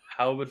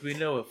 how would we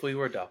know if we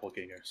were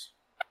doppelgangers?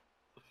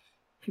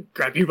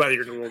 Grab you by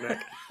your little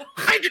neck.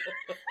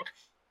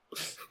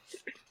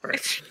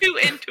 It's too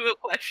into a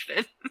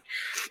question.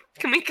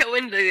 Can we go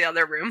into the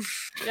other room?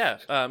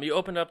 Yeah, you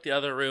open up the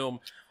other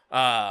room,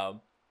 and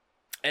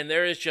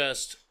there is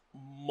just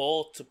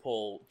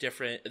multiple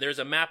different. There's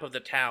a map of the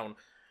town,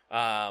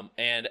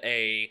 and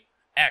a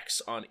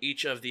X on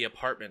each of the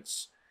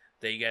apartments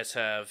that you guys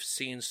have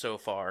seen so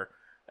far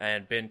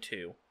and been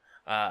to.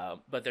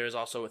 But there's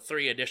also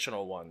 3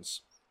 additional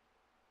ones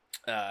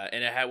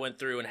and it went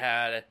through and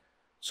had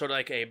sort of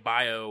like a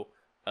bio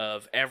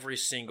of every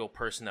single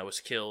person that was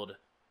killed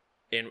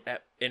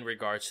in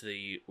regards to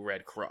the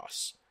Red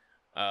Cross.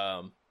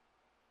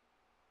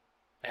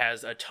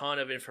 Has a ton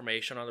of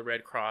information on the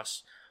Red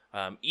Cross.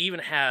 Even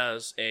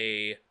has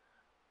a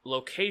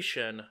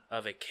location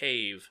of a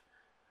cave,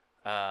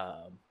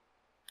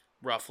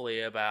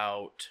 roughly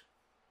about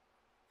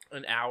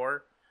an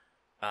hour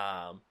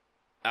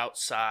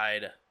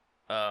outside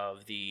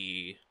of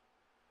the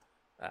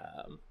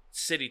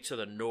city to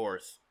the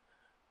north,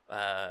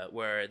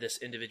 where this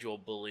individual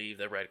believed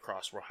the Red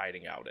Cross were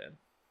hiding out in.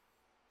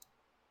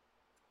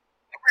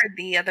 What are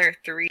the other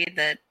three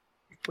that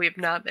we've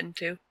not been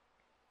to?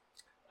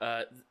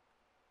 The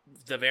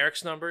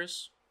Varix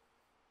numbers.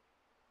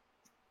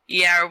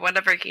 Yeah, or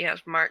whatever he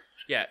has marked.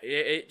 Yeah,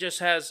 it just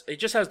has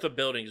the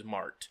buildings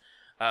marked,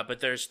 but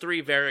there's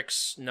 3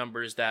 Varix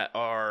numbers that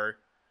are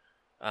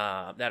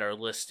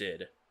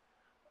listed.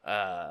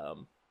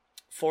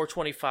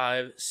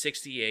 425,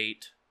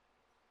 68,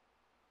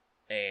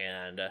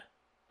 and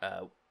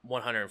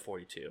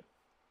 142.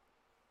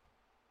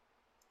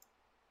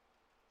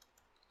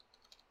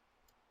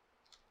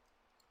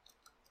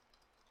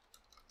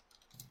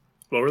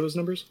 What were those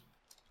numbers?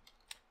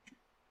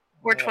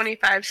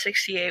 425,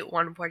 68,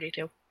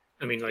 142.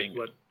 I mean, like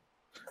what?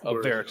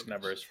 Of barracks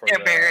numbers for They're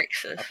the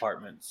barracks.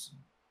 apartments.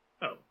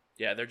 Oh,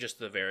 Yeah, they're just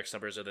the Varix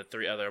numbers of the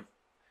 3 other.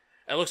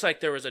 It looks like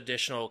there was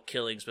additional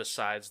killings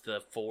besides the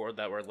 4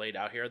 that were laid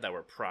out here that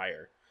were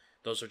prior.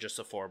 Those are just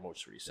the 4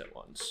 most recent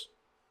ones.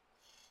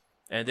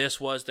 And this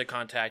was the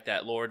contact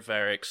that Lord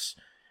Varix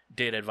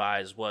did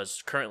advise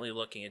was currently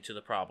looking into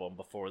the problem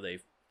before they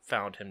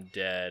found him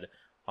dead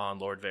on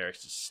Lord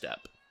Varix's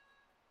step.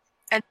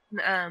 And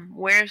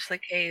where's the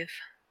cave?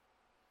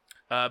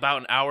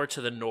 About an hour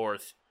to the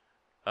north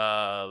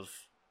of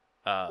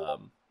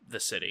the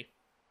city.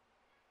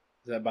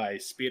 Is that by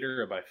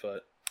speeder or by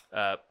foot?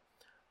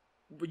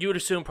 You would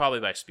assume probably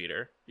by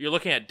speeder. You're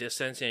looking at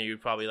distance, and you'd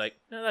probably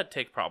that'd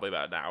take probably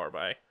about an hour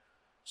by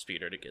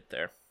speeder to get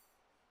there.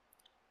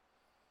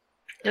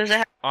 Does it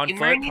have On name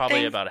or foot, probably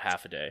anything? about a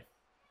half a day.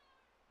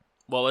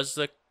 What was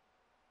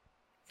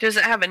Does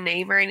it have a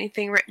name or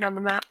anything written on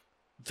the map?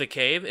 the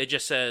cave? It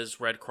just says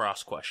Red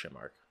Cross ?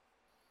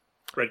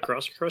 Red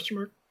Cross question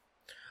mark?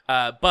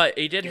 But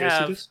it did You guys see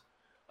have this?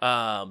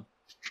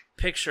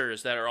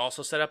 pictures that are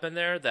also set up in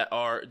there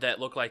that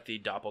look like the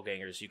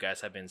doppelgangers you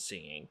guys have been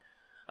seeing,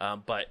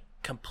 but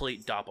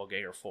complete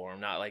doppelganger form,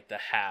 not like the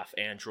half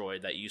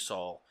android that you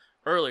saw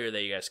earlier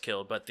that you guys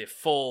killed, but the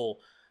full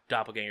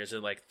doppelgangers,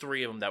 and like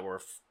 3 of them that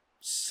were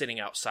sitting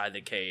outside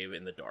the cave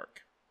in the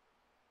dark.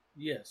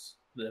 Yes.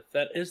 If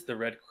that is the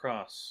Red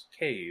Cross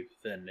cave,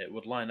 then it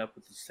would line up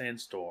with the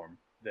sandstorm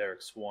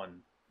Varix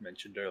 1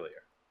 mentioned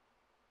earlier.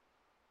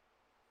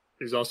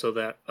 There's also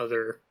that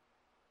other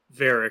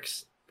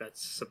Varix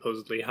that's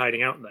supposedly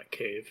hiding out in that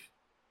cave.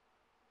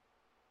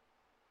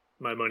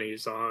 My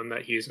money's on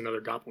that he's another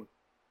doppelganger.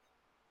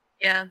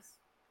 Yeah.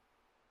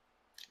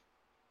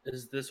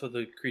 Is this what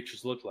the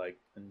creatures look like?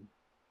 And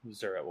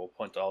Zura will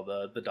point to all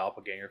the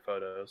doppelganger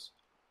photos.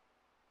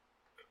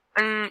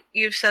 And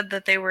you said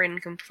that they were in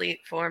complete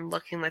form,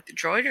 looking like the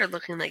droid or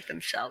looking like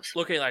themselves?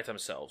 Looking like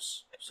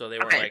themselves. So they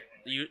were Okay. like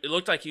it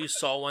looked like you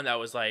saw one that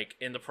was like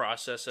in the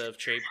process of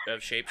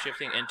shape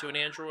shifting into an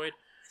android,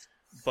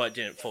 but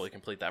didn't fully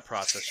complete that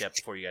process yet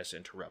before you guys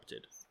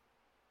interrupted.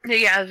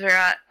 Yeah,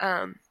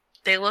 Zera,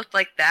 they looked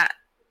like that,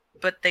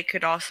 but they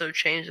could also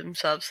change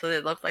themselves so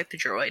they look like the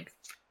droid.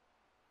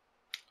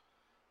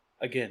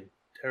 Again,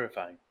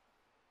 terrifying.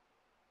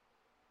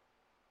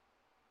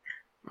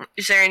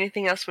 Is there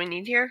anything else we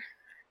need here?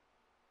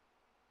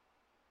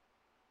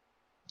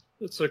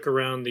 Let's look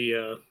around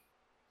the,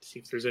 see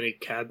if there's any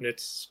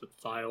cabinets with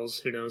files.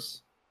 Who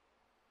knows?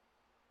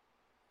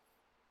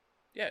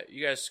 Yeah,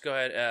 you guys go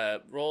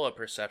ahead, roll a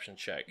perception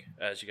check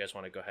as you guys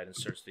want to go ahead and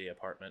search the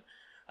apartment.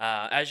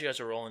 As you guys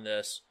are rolling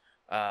this,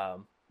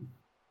 the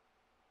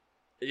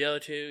other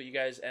 2, you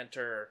guys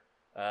enter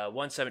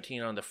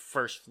 117 on the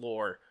first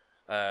floor.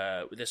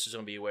 This is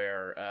going to be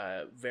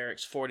where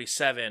Varix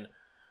 47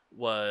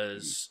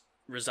 was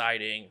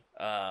residing.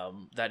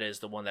 That is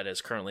the one that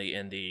is currently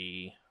in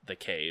the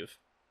cave.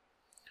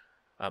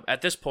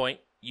 At this point,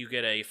 you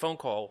get a phone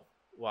call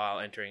while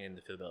entering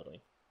into the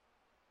building.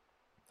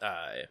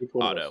 Which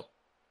one Otto. was-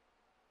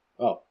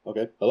 Oh,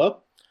 okay.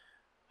 Hello?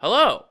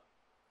 Hello.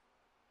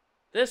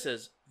 This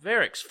is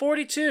Varix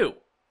 42.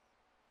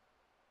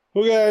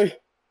 Okay.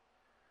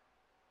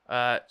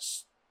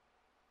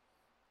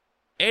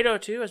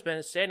 802 has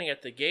been standing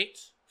at the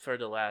gate for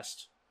the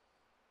last,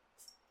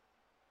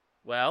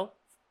 well,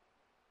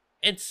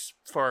 it's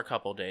for a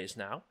couple days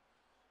now.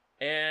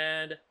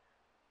 And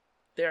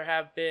there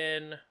have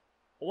been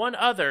one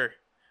other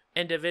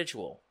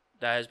individual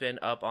that has been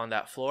up on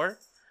that floor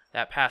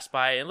that passed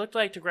by and looked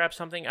like to grab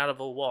something out of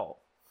a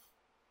wall.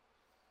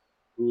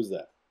 Who was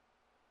that?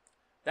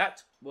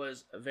 That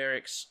was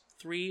Varix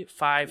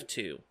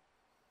 352.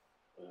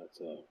 That's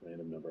a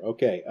random number.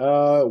 Okay.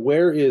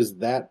 Where is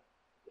that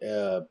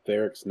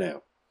Varix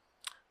now?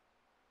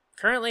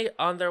 currently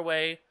on their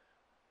way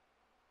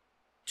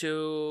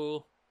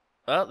to.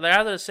 Well, they're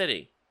out of the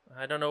city.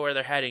 I don't know where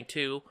they're heading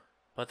to,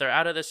 but they're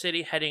out of the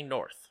city heading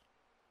north.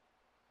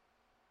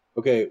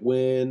 Okay,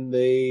 when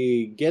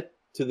they get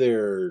to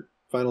their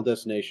final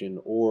destination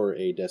or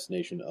a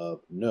destination of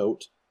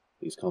note,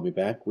 please call me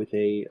back with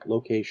a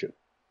location.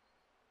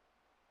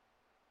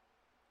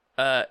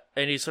 And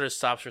he sort of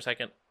stops for a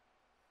second.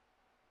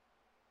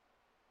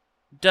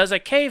 Does a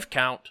cave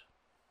count?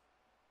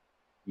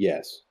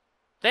 Yes.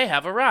 They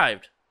have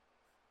arrived.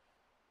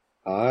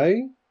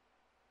 I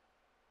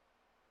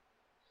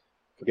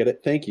forget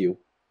it. Thank you.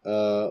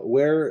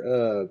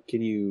 Where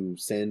can you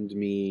send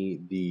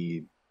me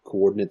the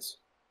coordinates?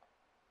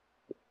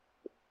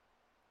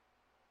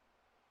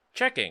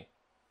 Checking.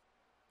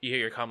 You hear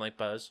your comlink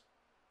buzz.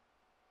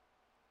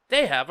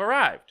 They have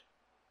arrived.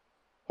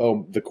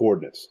 Oh, the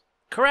coordinates.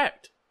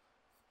 Correct.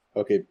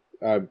 Okay.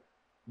 Bye.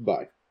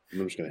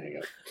 I'm just gonna hang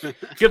up.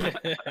 Good.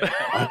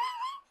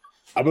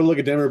 I'm gonna look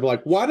at Denver and be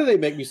like, why do they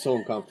make me so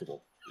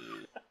uncomfortable?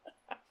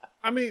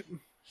 I mean,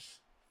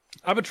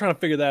 I've been trying to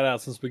figure that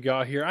out since we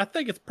got here. I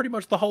think it's pretty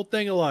much the whole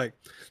thing of like,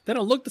 they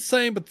don't look the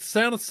same, but they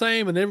sound the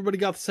same, and everybody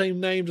got the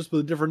same name just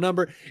with a different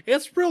number.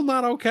 It's real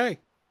not okay.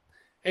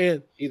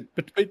 And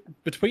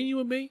between you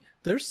and me,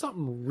 there's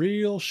something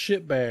real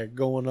shitbag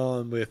going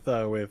on with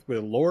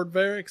Lord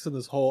Varix and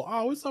this whole,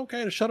 it's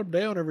okay to shut him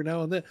down every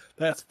now and then.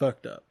 That's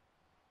fucked up.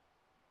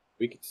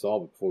 We could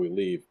solve it before we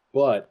leave,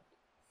 but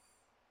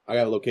I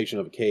got a location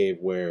of a cave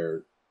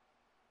where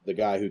the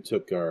guy who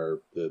took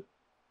the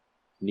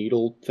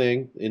needle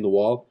thing in the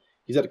wall,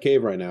 he's at a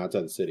cave right now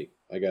outside the city.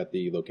 I got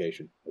the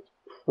location. That's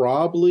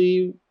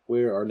probably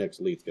where our next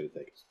lead's going to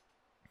take us.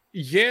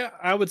 Yeah,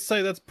 I would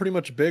say that's pretty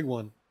much a big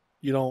one.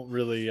 You don't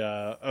really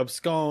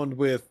abscond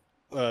with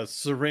a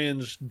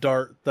syringe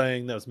dart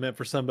thing that was meant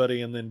for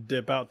somebody and then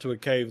dip out to a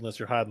cave unless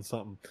you're hiding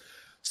something.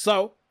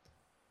 So,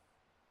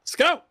 let's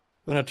go.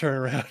 Then I turn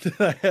around and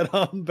I head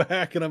on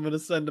back, and I'm going to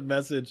send a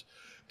message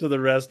to the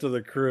rest of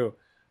the crew.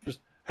 Just,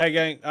 hey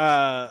gang,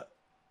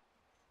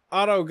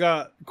 Otto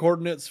got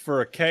coordinates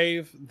for a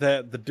cave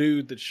that the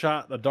dude that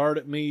shot a dart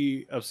at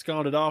me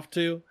absconded off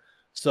to.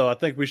 So I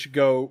think we should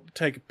go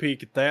take a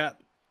peek at that.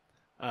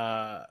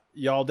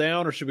 Y'all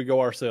down, or should we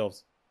go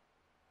ourselves?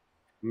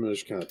 I'm going to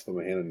just kind of put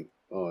my hand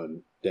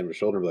on Denver's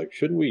shoulder and be like,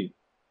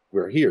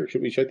 we're here.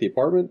 Shouldn't we check the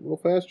apartment real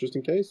fast just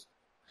in case?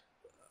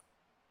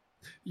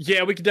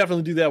 Yeah, we could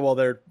definitely do that while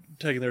they're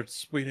taking their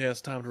sweet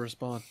ass time to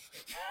respond.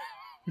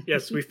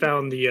 Yes, we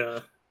found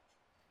the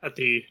at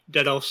the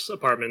Dead Elf's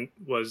apartment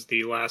was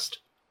the last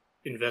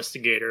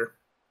investigator,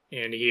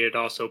 and he had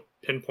also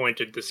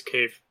pinpointed this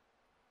cave.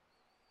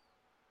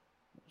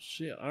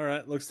 Shit,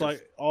 alright. Looks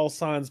like all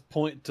signs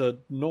point to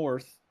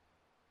north.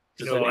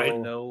 Does So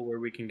anyone know where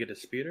we can get a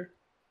speeder?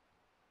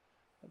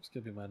 That's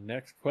going to be my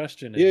next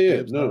question. Yeah,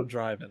 Gibbs no. not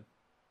driving.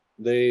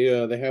 They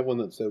have one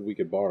that said we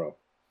could borrow.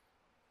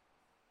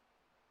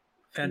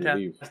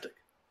 Fantastic.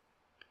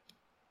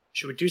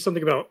 Should we do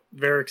something about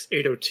Varix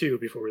 802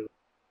 before we leave?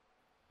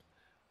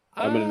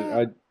 I'm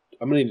gonna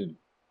need a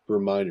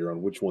reminder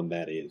on which one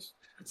that is.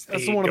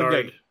 That's the one on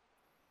the gate.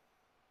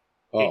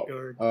 Gate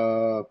guard.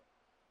 Oh,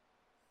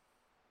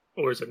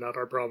 Or is it not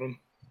our problem?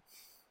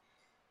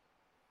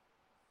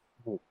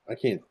 I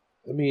can't.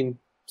 I mean,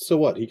 so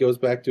what? He goes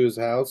back to his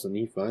house and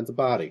he finds a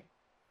body.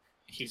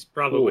 He's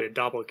probably Cool. a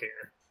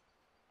doppelganger.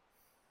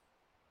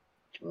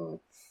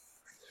 Oh,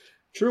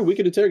 true. We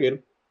could interrogate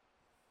him.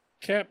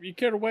 Cap, you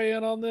care to weigh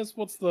in on this?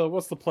 What's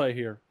the play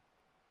here?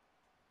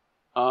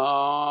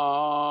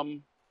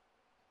 When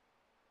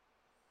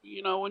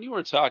you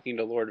were talking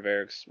to Lord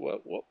Varix,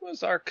 what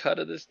was our cut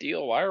of this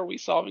deal? Why are we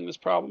solving this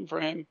problem for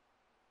him?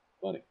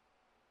 Money.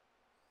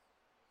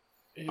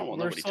 Oh, well,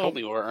 nobody told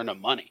me we were earning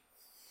money.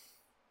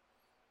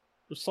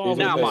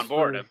 Now I'm on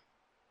board him.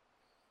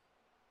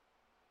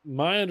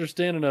 My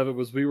understanding of it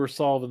was we were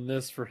solving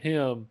this for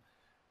him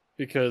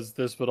because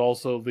this would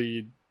also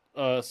lead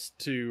us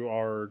to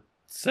our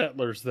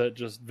settlers that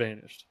just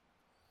vanished.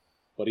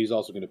 But he's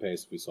also going to pay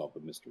us if we solve the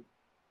mystery.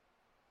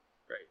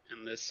 Right,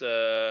 and this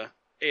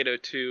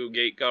 802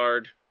 gate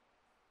guard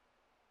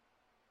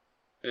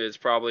is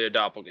probably a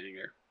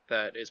doppelganger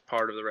that is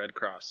part of the Red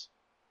Cross.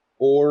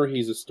 Or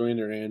he's a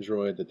stranded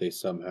android that they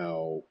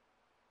somehow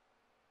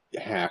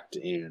hacked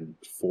and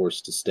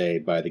forced to stay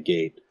by the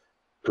gate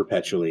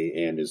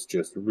perpetually and is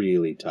just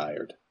really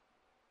tired.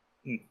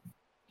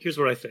 Here's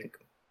what I think.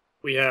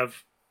 We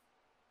have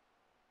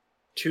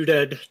 2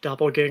 dead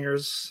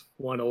doppelgangers,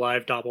 1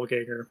 alive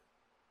doppelganger.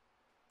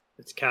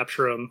 Let's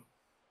capture them,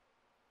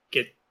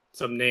 get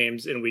some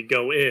names, and we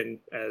go in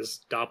as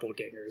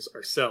doppelgangers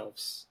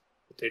ourselves.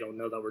 But they don't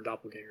know that we're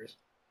doppelgangers.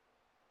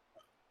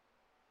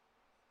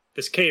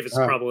 This cave is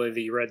probably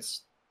the Red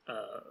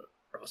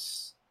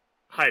Cross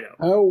hideout.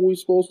 How are we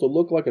supposed to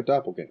look like a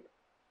doppelganger?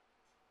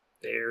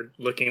 They're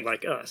looking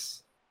like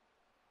us.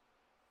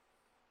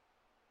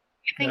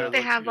 You think They're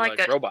they have looking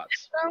like a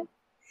robots.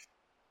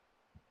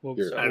 We'll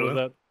Here, go I don't with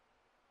know. that.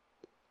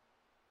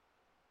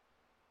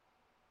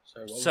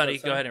 Sorry, what was Sonny,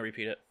 that, go ahead and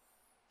repeat it.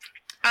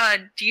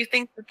 Do you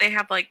think that they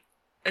have like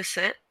a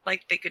scent?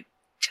 Like they could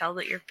tell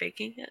that you're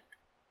faking it?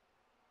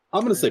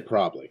 I'm gonna say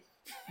probably.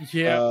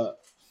 Yeah.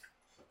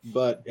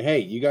 But hey,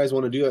 you guys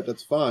want to do that?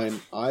 That's fine.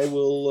 I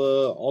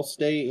will. I'll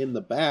stay in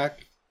the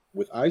back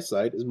with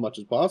eyesight as much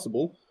as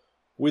possible,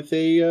 with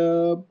a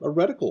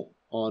reticle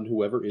on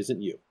whoever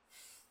isn't you.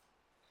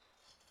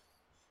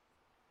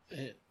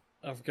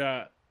 I've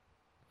got.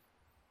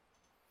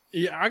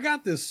 Yeah, I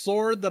got this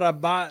sword that I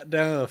bought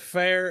down at a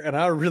fair, and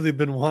I've really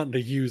been wanting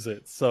to use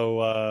it.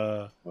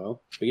 So,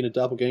 Well, being a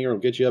doppelganger will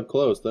get you up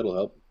close. That'll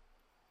help.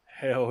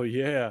 hell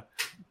yeah!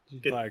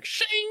 Good. Like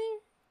shing.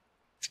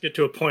 Let's get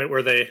to a point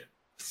where they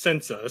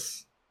sense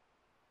us,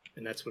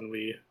 and that's when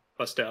we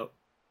bust out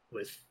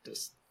with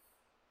this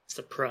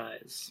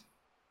surprise.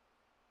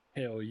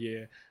 Hell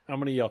yeah! I'm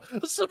gonna yell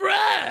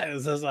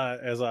surprise as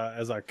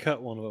I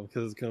cut one of them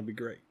because it's gonna be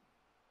great.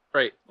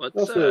 Right. Let's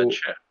Also-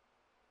 chat.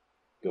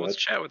 Go Let's ahead.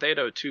 chat with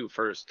 802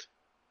 first.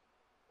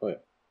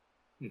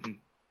 Mm-hmm.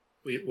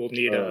 We'll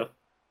need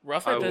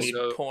Rough I at will this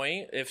go-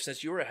 point,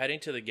 since you were heading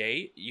to the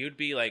gate, you'd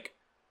be like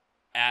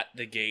at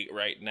the gate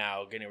right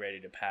now, getting ready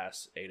to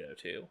pass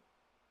 802.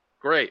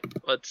 Great.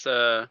 Let's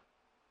long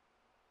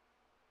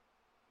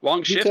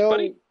You shift, tell-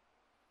 buddy.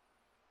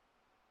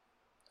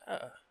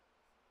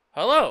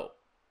 Hello,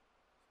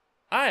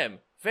 I am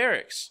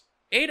Varix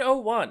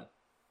 801.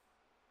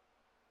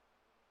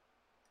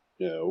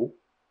 No.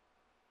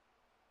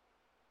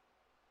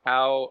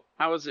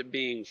 How is it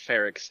being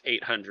Ferrix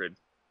 800?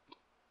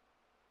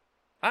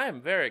 I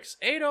am Varix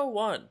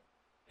 801.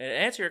 And to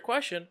answer your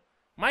question,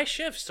 my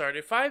shift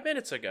started 5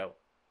 minutes ago.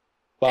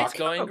 It's Fuck.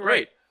 going Oh,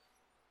 great.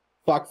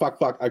 Fuck.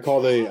 I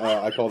call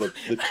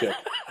the chick,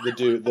 the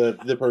dude,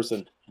 the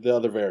person, the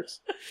other Varix.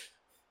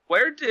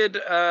 Where did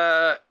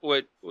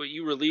what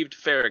you relieved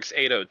Ferrix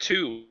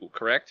 802,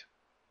 correct?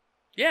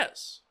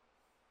 Yes.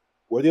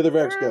 Where'd the other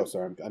Varix go?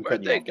 Sorry, I'm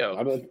Where'd cutting you they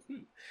off. go?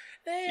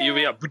 They,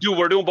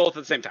 We're doing both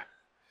at the same time.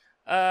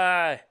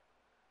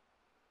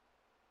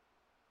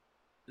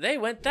 They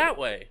went that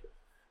way.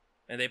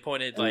 And they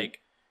pointed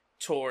like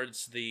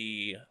towards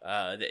the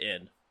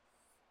inn.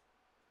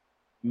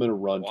 I'm gonna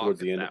run Walk towards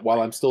the it end that while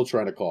way. I'm still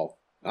trying to call.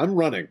 I'm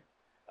running.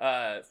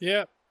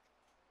 Yeah,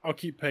 I'll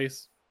keep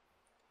pace.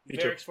 Me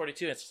too. Varix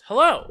 42 and says,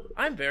 "Hello,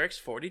 I'm Varix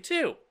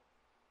 42.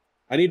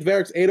 I need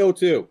Varix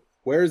 802.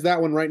 Where is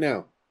that one right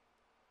now?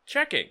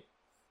 Checking.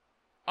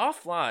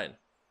 Offline.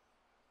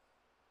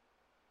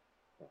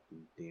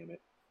 Fucking damn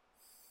it!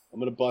 I'm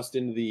gonna bust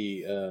into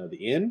the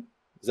inn.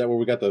 Is that where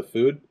we got the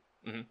food?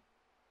 Mhm.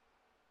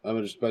 I'm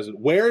gonna just bust in.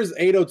 Where's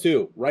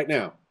 802 right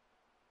now?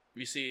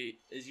 You see,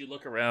 as you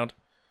look around,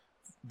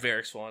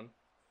 Varix 1.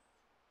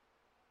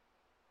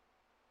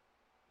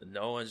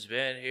 No one's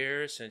been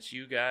here since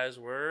you guys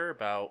were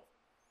about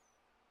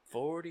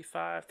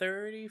 45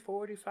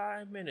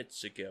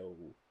 minutes ago.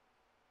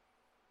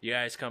 You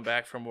guys come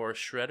back for more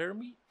shredder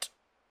meat?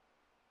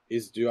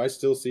 Do I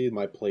still see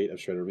my plate of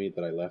shredder meat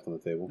that I left on the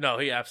table? No,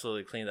 he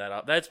absolutely cleaned that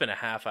up. That's been a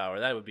half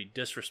hour. That would be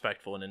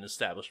disrespectful in an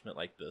establishment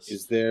like this.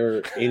 Is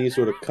there any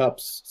sort of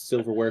cups,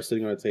 silverware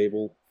sitting on a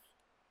table?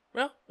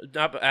 Well,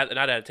 not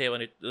at a table.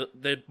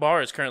 The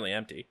bar is currently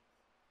empty.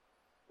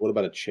 What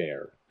about a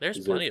chair? There's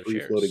Is there plenty of free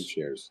chairs. floating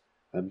chairs?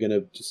 I'm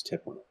gonna just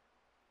tip one.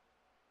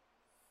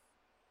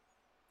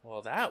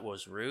 Well, that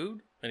was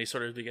rude. And he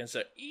sort of begins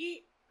to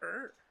eat,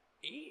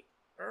 eat,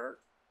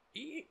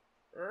 eat,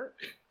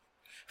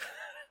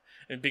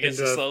 and begins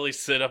And, to slowly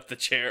sit up the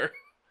chair.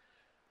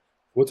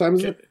 What time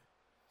is it?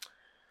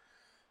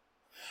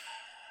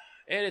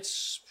 And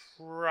it's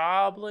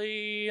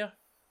probably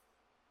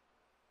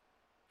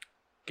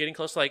getting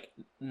close to like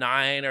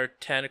 9 or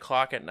 10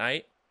 o'clock at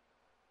night.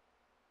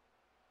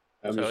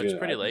 I'm So just it's gonna-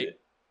 pretty late.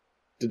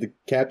 Did the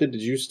captain?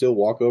 Did you still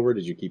walk over? Or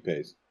did you keep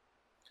pace?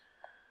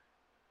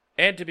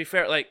 And to be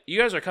fair, like you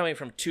guys are coming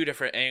from two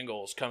different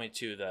angles coming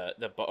to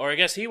the bar. Or I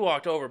guess he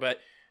walked over, but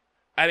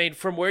I mean,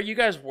 from where you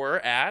guys were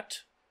at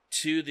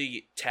to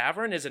the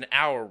tavern is an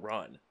hour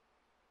run.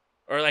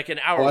 Or like an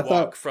hour Oh, I walk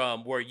thought-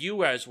 from where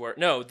you guys were.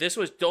 No, this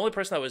was the only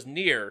person that was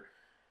near,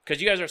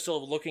 because you guys are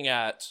still looking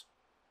at.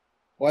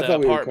 Well, I The thought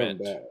we were apartment.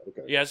 coming back.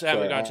 Okay. You guys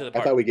haven't Sorry, gone to the I thought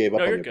apartment. we gave up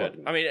No, on you're the good.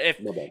 apartment. I mean, if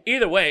My bad.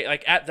 either way,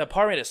 like at the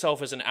apartment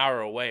itself is an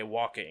hour away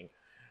walking,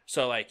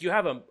 so like you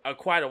have a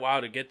quite a while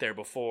to get there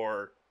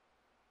before,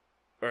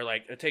 or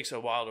like it takes a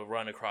while to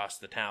run across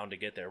the town to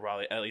get there,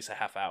 probably at least a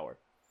half hour.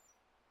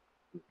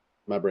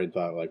 My brain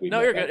thought like we. No,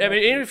 met you're back good. I mean,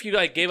 after. even if you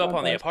like gave up Time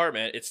on the passed.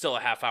 apartment, it's still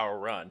a half hour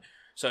run.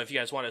 So if you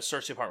guys want to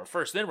search the apartment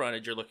first, then run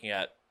it, you're looking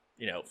at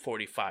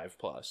 45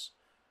 plus.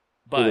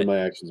 Well, then But my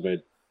actions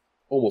made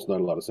almost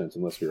not a lot of sense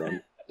unless we were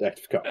on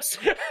active cops.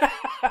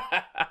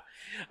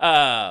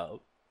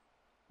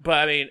 but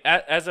I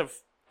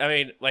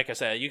mean, like I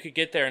said, you could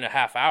get there in a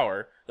half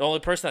hour. The only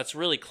person that's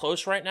really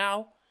close right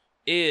now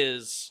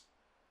is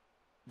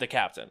the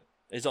captain.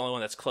 Is the only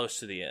one that's close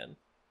to the inn.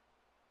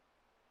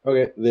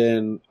 Okay,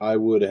 then I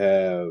would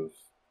have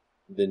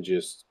then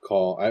just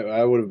call.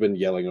 I would have been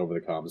yelling over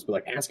the comms, but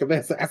like, ask him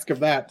this, ask him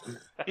that,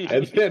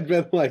 and then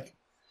been like,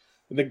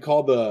 and then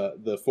call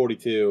the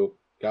 42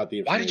 got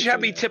the Why did you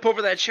have me information. tip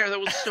over that chair? That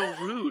was so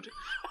rude.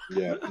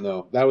 Yeah,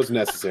 no, that was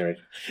necessary.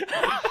 He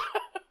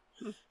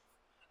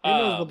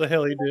knows what the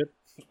hell he did.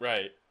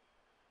 Right.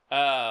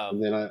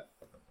 And then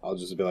I'll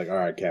just be like, all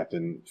right,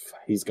 Captain,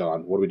 he's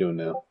gone. What are we doing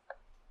now?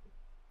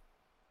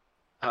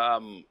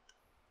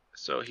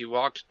 So he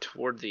walked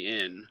toward the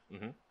inn.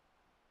 Mhm.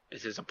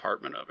 Is his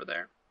apartment over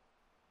there?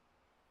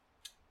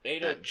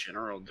 802 That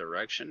general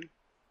direction.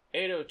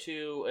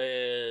 802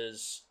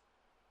 is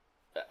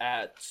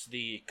at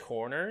the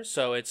corner,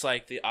 so it's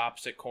like the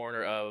opposite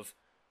corner of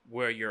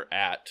where you're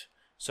at.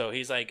 So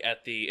he's like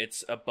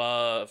it's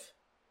above,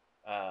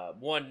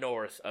 one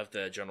north of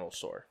the general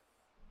store.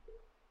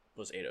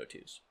 Was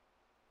 802's.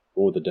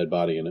 One with a dead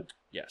body in it.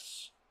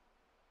 Yes.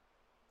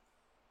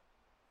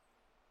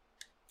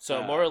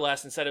 So more or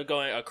less, instead of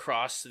going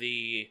across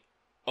the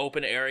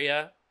open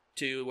area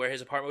to where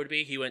his apartment would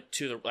be, he went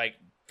to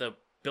the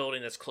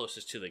building that's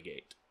closest to the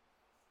gate.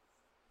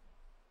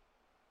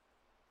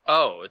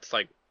 Oh, it's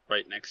like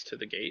right next to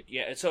the gate.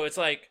 Yeah, and so it's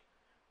like,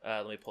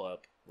 let me pull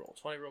up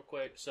Roll20 real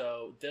quick.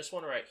 So this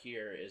one right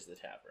here is the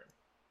tavern.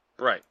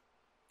 Right.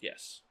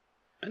 Yes.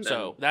 And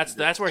So then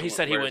that's where he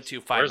said he went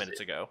to 5 where's minutes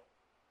ago.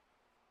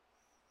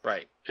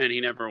 Right, and he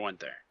never went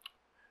there.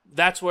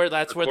 That's where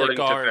the According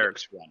guard to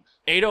Varric's run.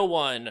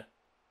 801.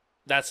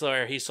 That's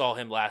where he saw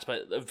him last.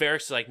 But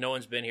Varric's like, no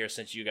one's been here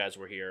since you guys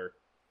were here.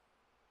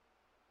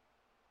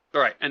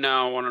 Right, and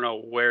now I want to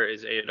know, where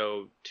is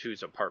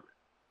 802's apartment?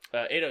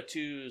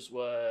 802's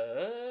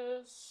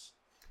was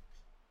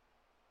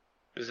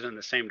Is it in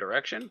the same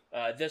direction?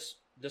 this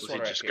Was one he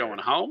right just here. going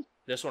home?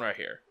 This one right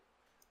here.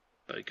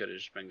 But he could have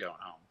just been going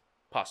home.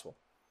 Possible.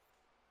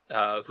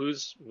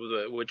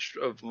 Which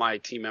of my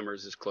team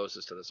members is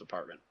closest to this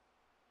apartment?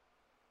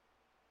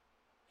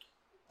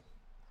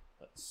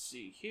 Let's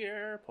see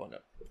here. Pulling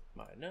up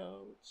my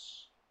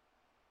notes.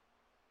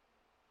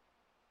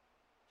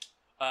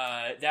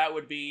 That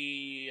would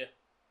be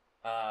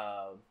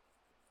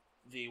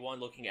the one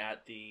looking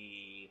at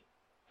the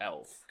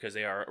elf, because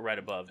they are right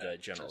above the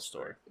general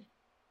store.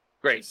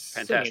 Great,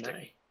 Sunny fantastic. and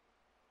I.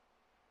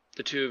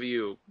 The two of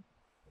you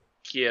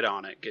get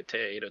on it, get to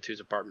 802's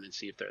apartment and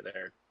see if they're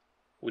there.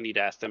 We need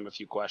to ask them a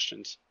few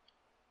questions.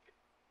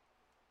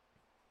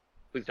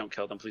 Please don't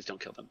kill them. Please don't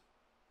kill them.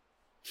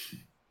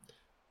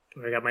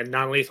 I got my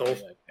non-lethal.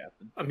 Yeah,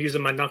 Captain. I'm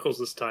using my knuckles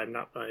this time,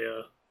 not my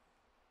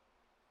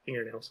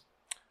fingernails.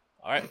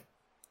 All right.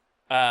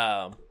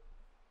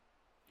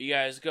 You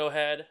guys go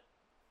ahead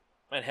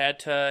and head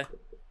to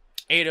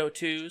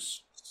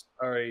 802's.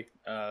 Sorry,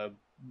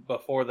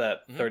 before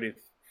that Mhm.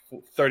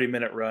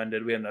 30-minute run,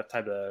 did we have enough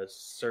time to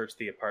search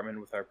the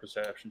apartment with our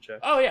perception check?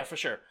 Oh yeah, for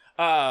sure.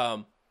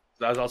 I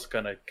was also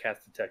going to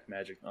cast Detect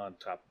Magic on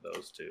top of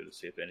those two to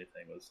see if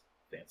anything was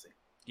fancy.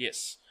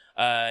 Yes.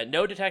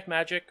 No detect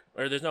magic,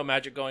 or there's no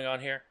magic going on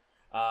here.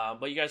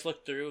 But you guys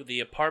look through, the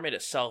apartment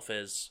itself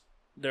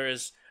there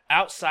is,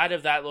 outside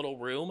of that little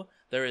room,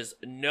 there is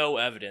no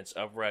evidence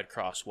of Red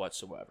Cross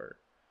whatsoever.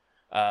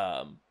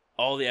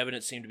 All the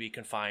evidence seemed to be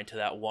confined to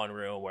that one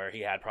room where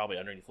he had probably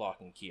underneath lock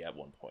and key at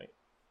one point.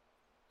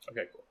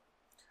 Okay, cool.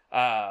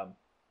 But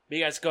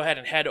you guys go ahead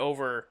and head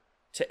over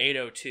to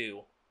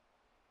 802.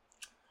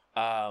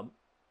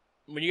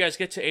 When you guys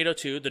get to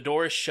 802, the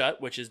door is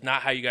shut, which is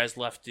not how you guys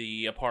left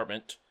the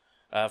apartment.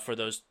 For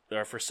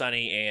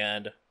Sunny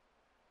and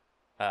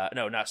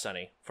no, not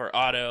Sunny, for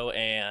Otto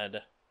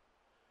and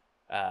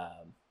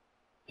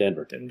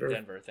Denver.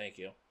 Denver. Thank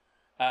you.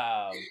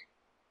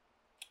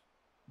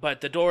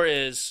 But the door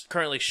is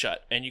currently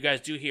shut, and you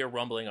guys do hear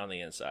rumbling on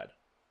the inside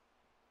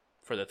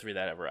for the three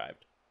that have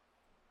arrived,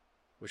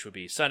 which would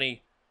be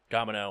Sunny,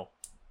 Domino,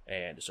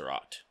 and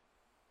Zerat.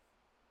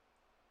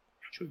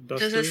 Should we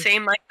bust Does it through?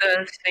 seem like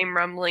the same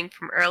rumbling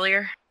from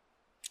earlier?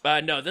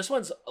 No, this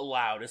one's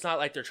loud. It's not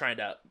like they're trying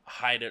to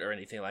hide it or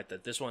anything like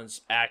that. This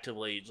one's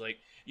actively, like,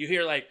 you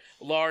hear like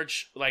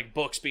large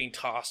books being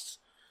tossed.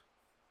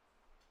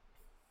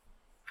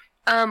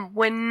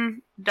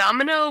 When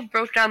Domino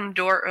broke down the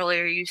door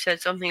earlier, you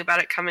said something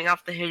about it coming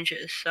off the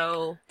hinges.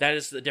 So That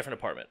is a different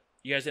apartment.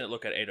 You guys didn't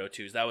look at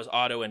 802's. That was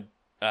Otto and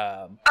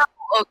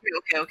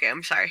okay.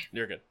 I'm sorry.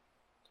 you're good.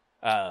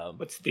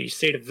 What's the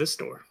state of this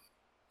door?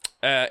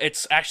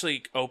 It's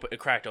actually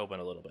cracked open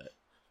a little bit.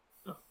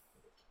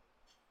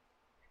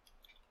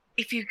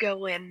 If you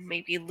go in,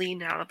 maybe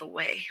lean out of the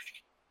way.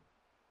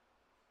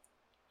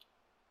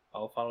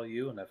 I'll follow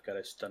you, and I've got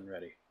a stun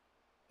ready.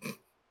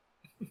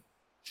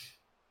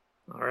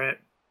 All right.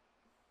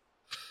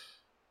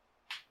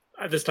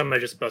 This time I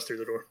just bust through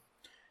the door.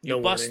 You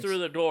bust through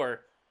the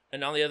door,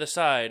 and on the other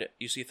side,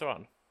 you see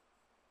Thrawn.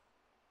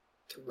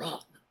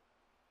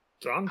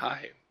 Thrawn?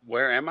 Hi,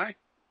 where am I?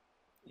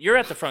 You're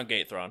at the front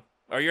gate, Thrawn.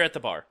 Or you're at the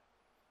bar.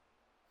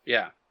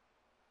 Yeah.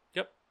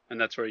 Yep.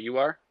 And that's where you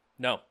are?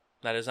 No,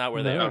 that is not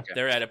where they No. are. Okay.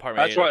 They're at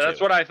apartment That's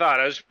 802. what I thought.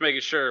 I was just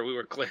making sure we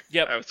were clear.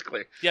 Yep. I was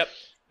clear. Yep.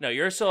 No,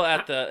 you're still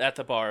at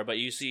the bar, but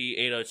you see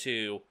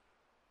 802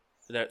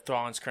 that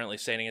Thrawn's currently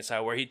standing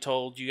inside where he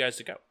told you guys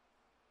to go.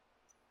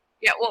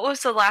 Yeah, what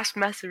was the last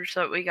message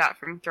that we got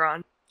from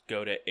Thrawn?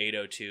 go to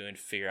 802 and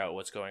figure out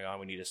what's going on.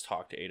 We need to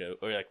talk to 80,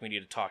 or like we need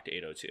to talk to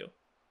 802.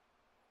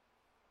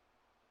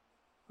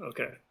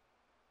 Okay.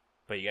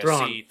 But you guys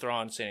Thrawn. see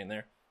Thrawn standing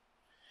there.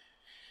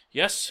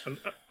 Yes.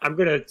 I'm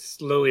gonna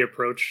slowly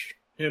approach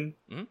him.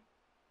 Mhm.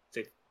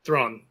 Say,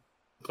 Thrawn,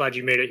 glad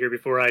you made it here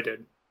before I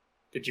did.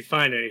 Did you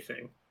find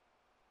anything?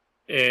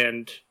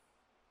 And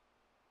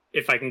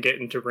if I can get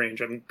into range,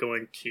 I'm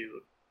going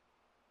to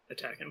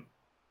attack him.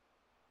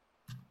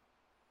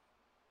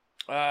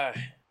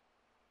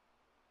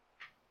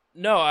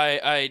 No,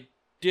 I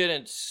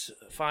didn't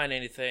find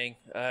anything.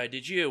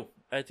 Did you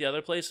at the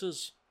other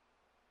places?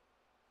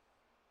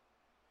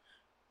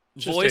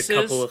 Just a Voices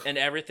couple of- and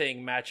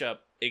everything match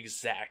up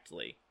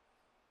exactly.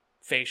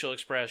 Facial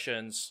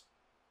expressions.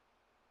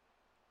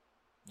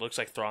 Looks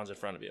like Thrawn's in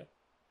front of you.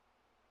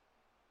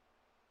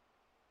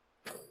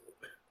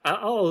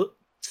 I'll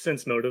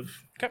sense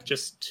motive, Okay.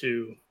 just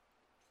to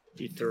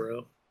be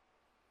thorough.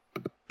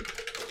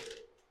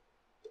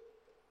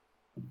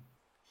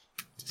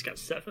 Just got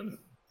 7.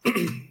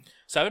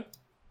 7?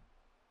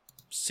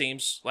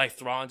 Seems like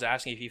Thrawn's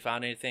asking if you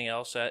found anything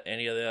else at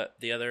any of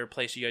the other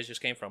place you guys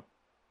just came from.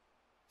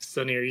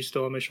 Sunny, are you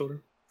still on my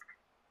shoulder?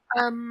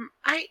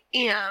 I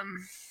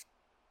am.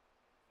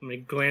 I'm gonna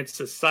glance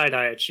a side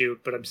eye at you,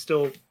 but I'm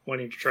still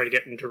wanting to try to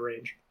get into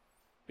range.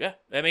 Yeah,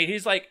 I mean,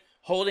 he's like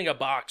holding a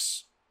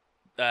box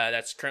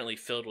that's currently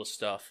filled with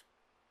stuff.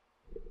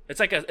 It's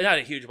like not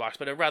a huge box,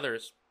 but a rather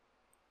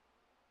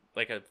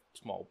like a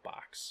small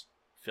box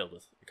filled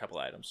with a couple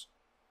items.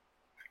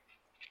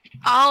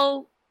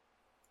 I'll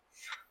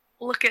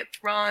look at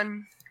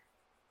Thrawn.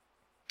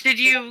 Did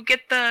you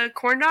get the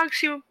corn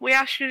dogs we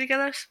asked you to get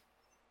us?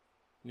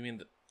 You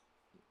mean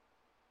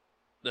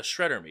the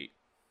shredder meat?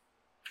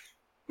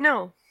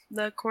 No,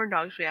 the corn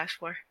dogs we asked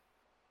for.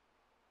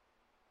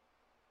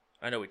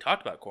 I know we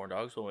talked about corn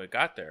dogs when we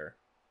got there.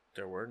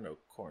 There were no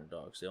corn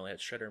dogs. They only had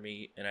shredder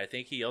meat, and I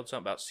think he yelled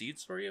something about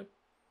seeds for you.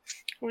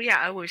 Well, yeah,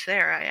 I was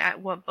there.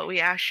 But we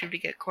asked you to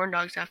get corn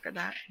dogs after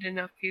that. I didn't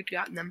know if you'd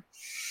gotten them.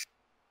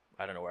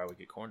 I don't know where I would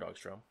get corn dogs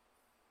from,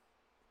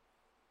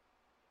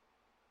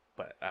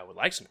 but I would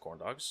like some corn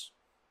dogs.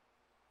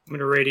 I'm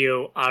gonna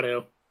radio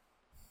Otto.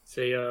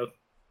 Say,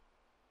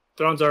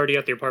 Thrawn's already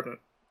at the apartment.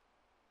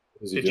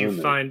 What's he Did you doing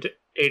there? find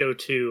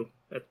 802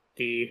 at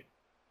the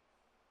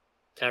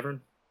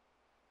tavern?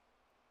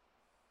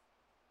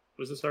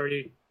 Was this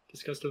already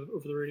discussed over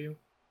the radio?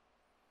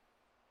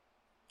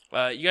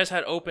 You guys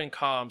had open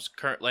comms,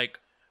 like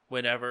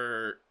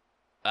whenever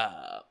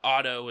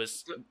Otto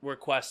was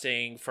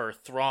requesting for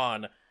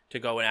Thrawn to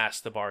go and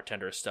ask the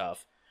bartender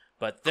stuff,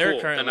 but they're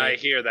Cool, currently. and I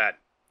hear that.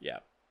 Yeah.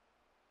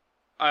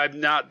 I'm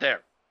not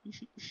there.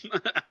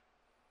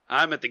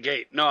 I'm at the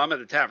gate. No, I'm at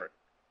the tavern.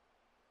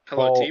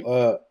 Hello, Paul,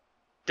 team.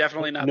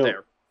 Definitely not no.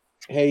 there.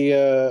 Hey,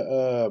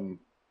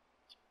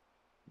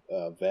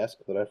 Vesk,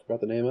 that I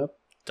forgot the name of.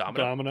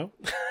 Domino.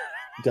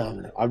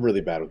 Domino. I'm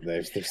really bad with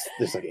names.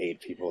 There's like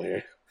 8 people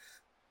here.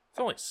 It's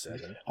only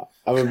 7.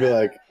 I'm gonna be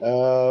like,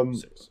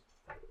 6.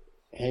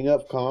 hang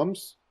up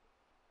comms,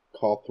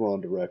 call Thrawn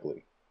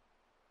directly.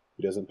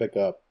 He doesn't pick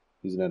up,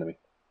 he's an enemy.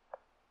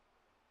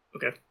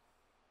 Okay.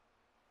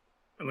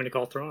 I'm gonna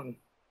call Thrawn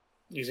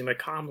using my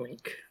comm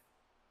link.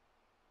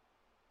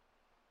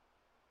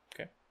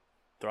 Okay.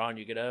 Thrawn,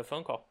 you get a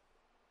phone call.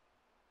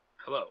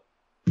 Hello.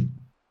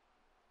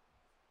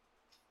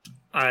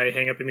 I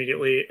hang up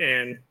immediately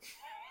and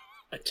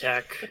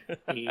attack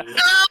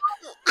the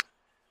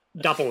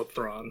double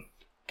Thrawn.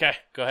 Okay,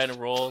 go ahead and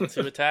roll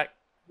to attack.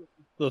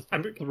 The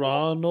I'm-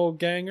 Thronal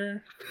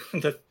Ganger.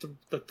 the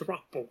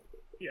throttle.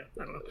 Yeah,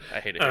 I don't know. I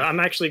hate it. I'm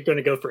actually going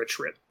to go for a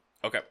trip.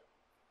 Okay.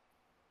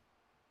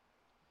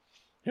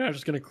 You're not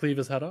just gonna cleave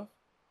his head off?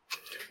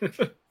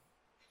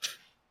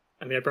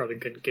 I mean, I probably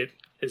couldn't get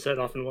his head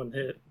off in one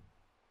hit.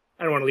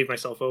 I don't want to leave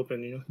myself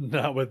open, you know.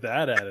 Not with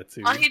that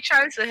attitude. While he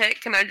tries to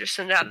hit, can I just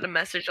send out the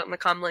message on the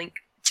comm link?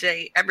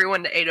 Say,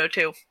 everyone to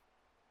 802.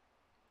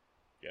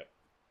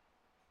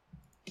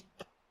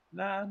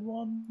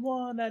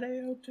 911 at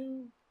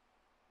AO2.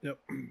 Yep.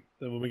 Then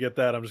when we get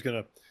that, I'm just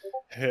gonna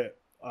hit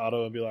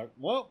Otto and be like,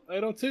 "Well,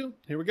 802,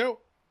 here we go."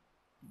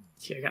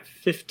 See, I got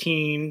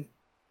 15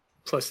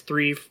 plus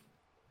 3.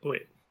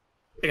 Wait.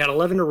 I got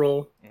 11 to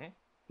roll. Mhm.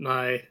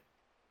 My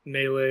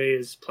melee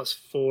is plus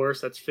 4,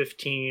 so that's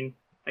 15.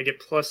 I get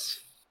plus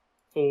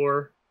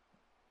 4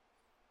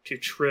 to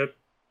trip.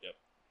 Yep.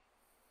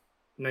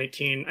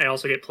 19. I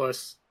also get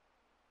plus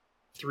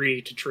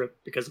 3 to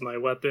trip because of my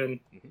weapon.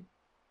 Mhm.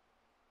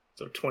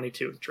 So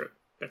 22 to trip.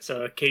 That's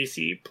a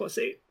KC plus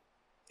 8.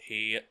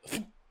 He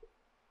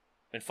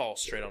and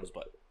falls straight on his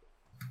butt.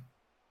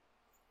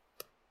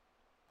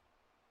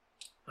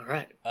 All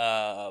right.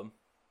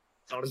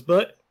 It's On his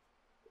butt.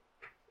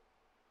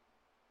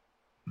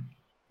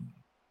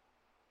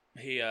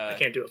 He I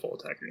can't do a full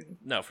attack or anything.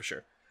 No, for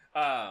sure.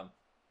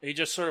 He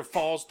just sort of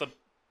falls. The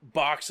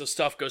box of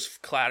stuff goes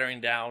clattering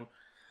down.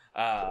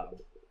 At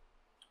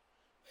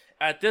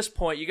this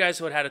point, you guys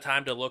would have had a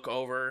time to look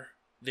over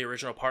the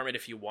original apartment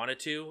if you wanted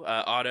to.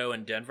 Otto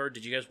and Denver,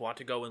 did you guys want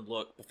to go and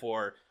look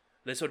before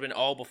This would have been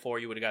all before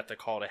you would have got the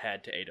call to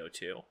head to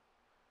 802.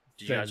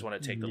 Did you guys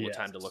want to take the little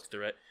time to look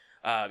through it?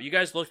 You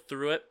guys looked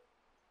through it.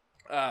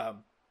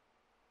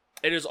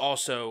 It is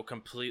also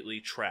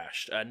completely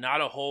trashed.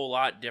 Not a whole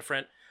lot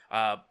different,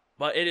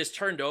 but it is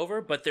turned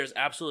over, but there's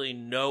absolutely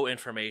no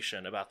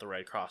information about the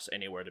Red Cross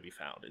anywhere to be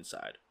found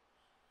inside.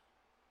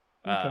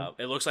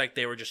 It looks like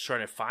they were just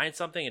trying to find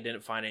something and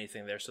didn't find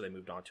anything there, so they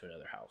moved on to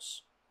another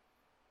house.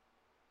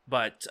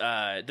 But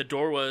the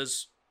door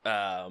was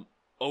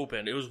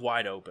open. It was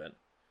wide open.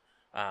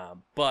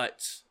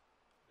 But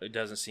it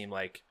doesn't seem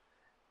like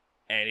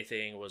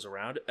anything was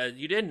around.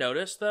 You did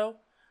notice, though,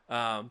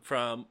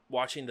 from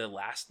watching the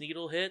last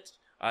needle hit,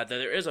 that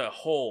there is a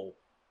hole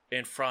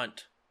in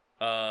front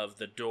of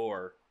the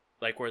door,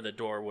 like where the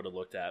door would have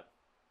looked at.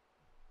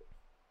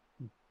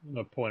 I'm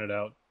gonna point it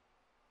out.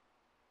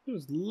 It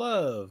was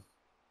love.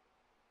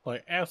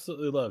 Like,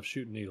 absolutely love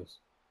shooting needles.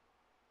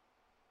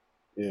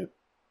 Yeah.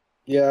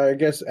 Yeah, I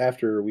guess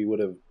after we would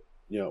have,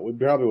 we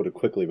probably would have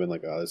quickly been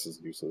like, oh, this is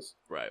useless.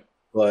 Right.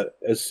 But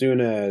as soon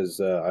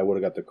as I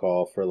would have got the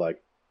call for,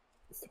 like,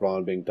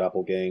 Thrawn being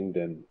doppelganged,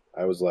 and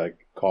I was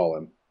like, call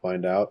him,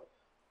 find out,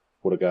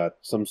 would have got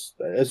some...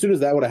 As soon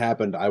as that would have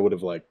happened, I would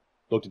have, like,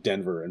 looked at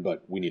Denver and,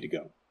 like, we need to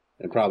go.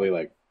 And probably,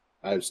 like,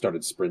 I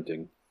started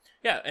sprinting.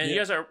 Yeah, and you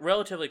guys are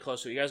relatively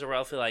close to it. You guys are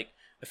roughly, like,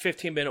 a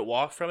 15-minute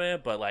walk from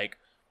it, but, like,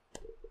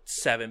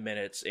 7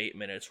 minutes, 8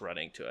 minutes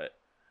running to it.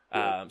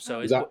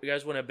 So you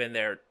guys wouldn't have been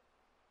there.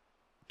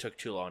 Took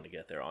too long to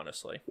get there,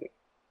 honestly.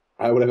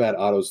 I would have had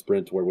auto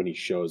sprint where when he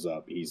shows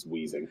up, he's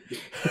wheezing.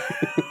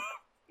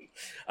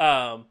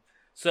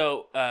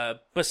 So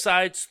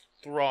besides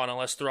Thrawn,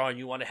 unless Thrawn,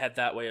 you want to head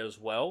that way as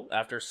well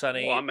after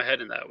Sunny. Well, I'm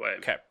heading that way.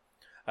 Okay.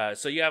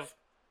 So you have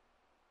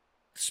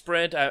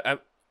sprint.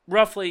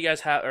 Roughly, you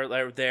guys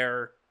are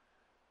there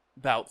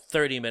about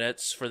 30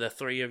 minutes for the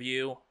three of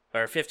you,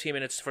 or 15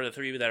 minutes for the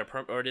three of you that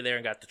are already there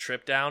and got the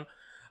trip down.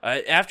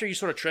 After you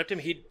sort of tripped him,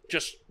 he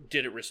just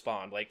didn't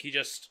respond. Like, he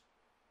just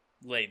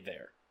laid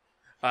there.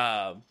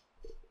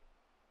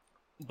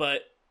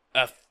 But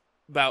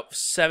about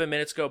 7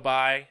 minutes go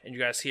by, and you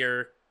guys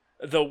hear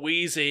the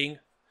wheezing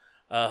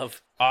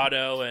of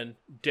Otto and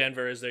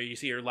Denver as there. You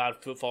see your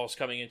loud footfalls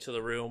coming into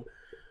the room.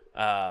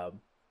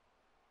 And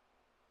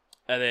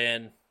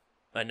then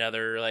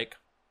another,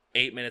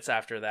 8 minutes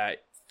after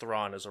that,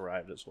 Thrawn has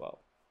arrived as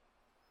well.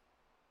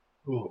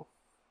 Ooh.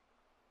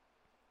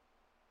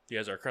 You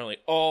guys are currently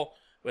all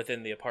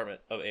within the apartment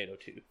of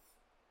 802.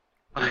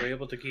 We were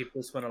able to keep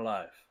this one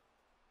alive.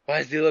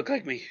 Why does he look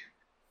like me?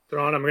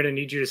 Thrawn, I'm going to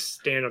need you to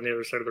stand on the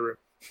other side of the room,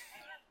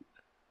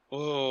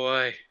 Oh,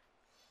 why?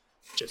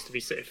 just to be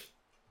safe.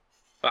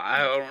 I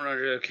don't know.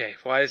 Okay,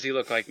 why does he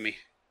look like me?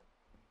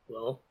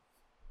 Well,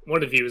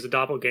 one of you is a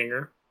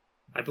doppelganger.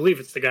 I believe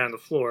it's the guy on the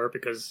floor,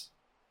 because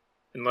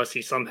unless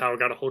he somehow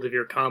got a hold of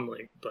your comm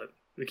link, but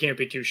we can't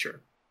be too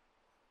sure.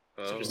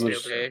 Oh, just stay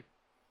okay.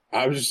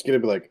 I was just gonna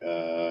be like,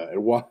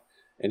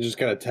 and just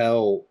kind of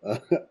tell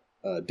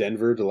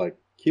Denver to, like,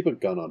 keep a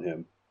gun on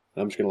him.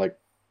 And I'm just gonna,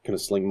 kind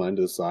of sling mine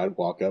to the side,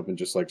 walk up, and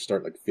just,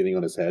 start, feeling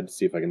on his head,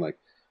 see if I can, kind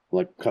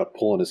of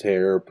pull on his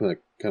hair, kind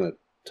of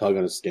tug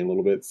on his skin a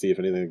little bit, see if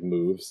anything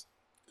moves.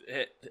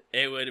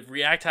 It would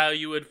react how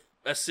you would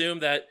assume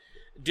that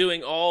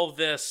doing all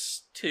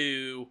this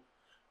to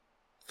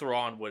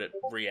Thrawn would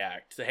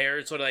react. The hair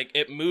is sort of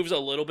it moves a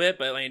little bit,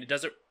 but it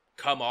doesn't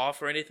come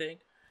off or anything.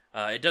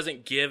 It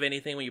doesn't give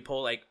anything when you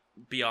pull,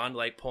 beyond,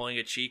 pulling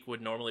a cheek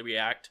would normally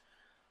react.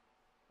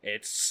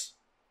 It's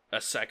a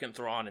second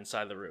Thrawn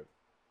inside the room.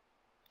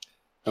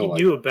 He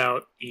knew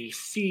about the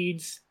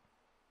seeds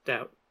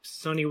that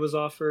Sunny was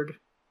offered.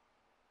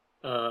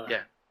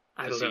 Yeah.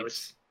 I don't know.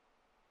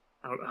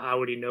 How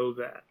would he know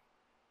that?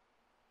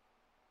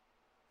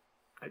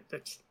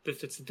 That's the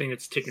thing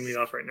that's ticking me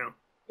off right now.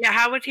 Yeah,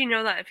 how would he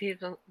know that if he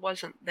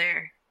wasn't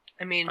there?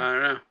 I mean, I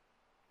don't know.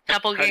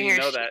 doppelgangers How do you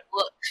know that?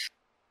 look.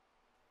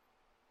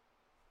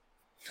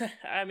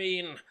 I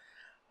mean,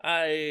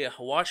 I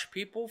watch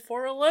people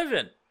for a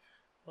living.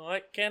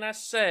 What can I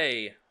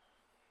say?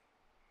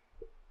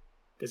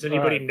 Does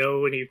anybody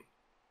know any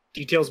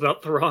details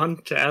about Thrawn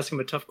to ask him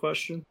a tough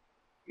question?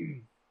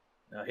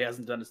 No, he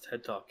hasn't done his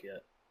TED Talk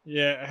yet.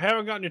 Yeah, I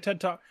haven't gotten your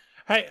TED Talk.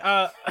 Hey,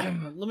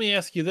 let me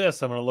ask you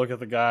this. I'm gonna look at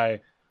the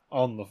guy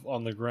on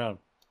the ground.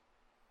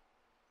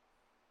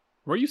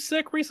 Were you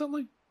sick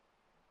recently?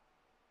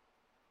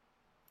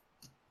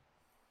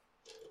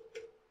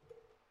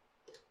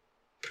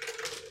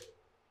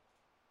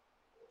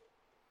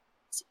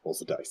 Rolls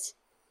the dice.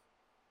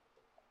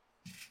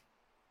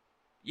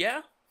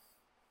 Yeah?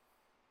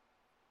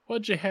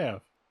 What'd you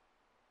have?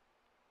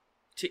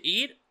 To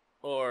eat?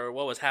 Or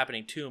what was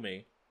happening to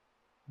me?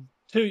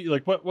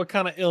 What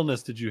kind of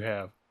illness did you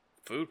have?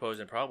 Food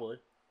poisoning, probably.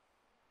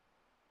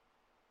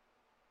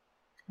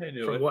 I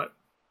knew From it. what?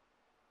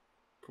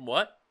 From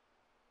what?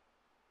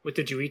 What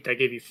did you eat that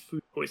gave you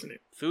food poisoning?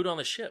 Food on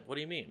the ship. What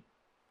do you mean?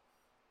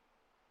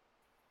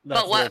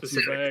 But what That's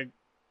the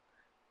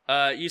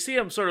bag. You see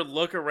him sort of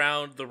look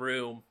around the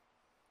room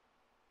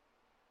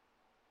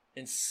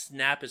and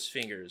snap his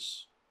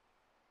fingers.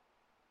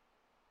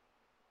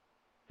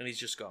 and he's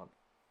just gone.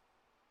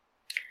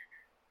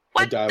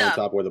 I What dive the? on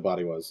top where the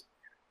body was.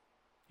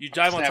 You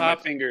dive on Snap my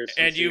top, fingers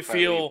and see you if I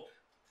leave. feel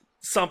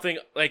something,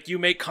 like you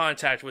make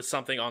contact with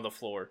something on the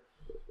floor.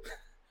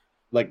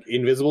 Like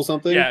invisible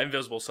something? Yeah,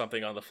 invisible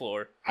something on the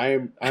floor.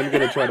 I'm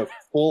gonna try to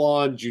full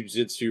on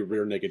jujitsu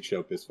rear naked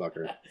choke this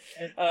fucker.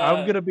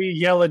 I'm gonna be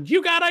yelling,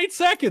 "You got 8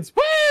 seconds!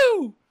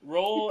 Woo!"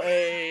 Roll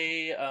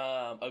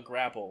a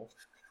grapple.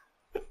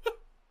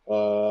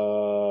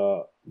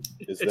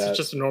 Is It's that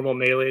just a normal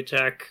melee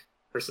attack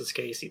versus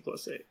KC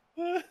plus 8.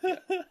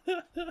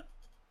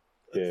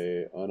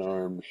 okay?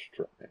 Unarmed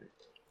strike.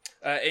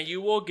 And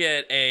you will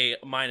get a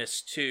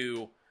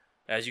 -2,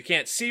 as you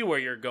can't see where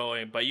you're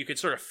going, but you can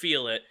sort of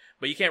feel it,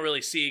 but you can't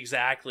really see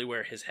exactly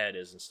where his head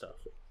is and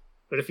stuff.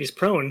 But if he's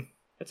prone,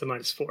 that's a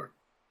 -4.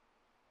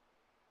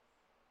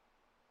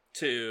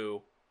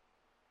 To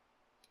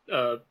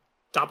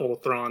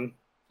Doppelthron.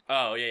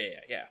 oh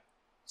yeah.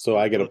 So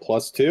I get a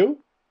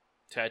 +2.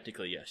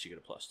 Technically, yes, you get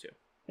a +2.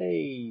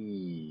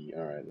 Hey,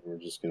 all right. We're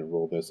just gonna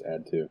roll this.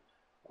 Add 2.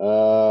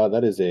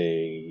 That is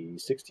a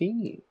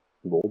 16.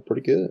 Rolled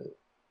pretty good,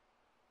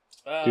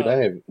 dude. I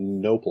have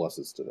no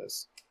pluses to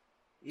this.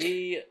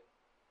 He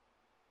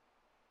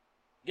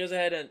goes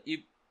ahead and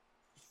you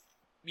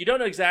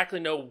don't exactly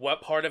know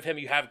what part of him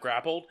you have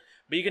grappled,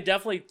 but you can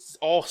definitely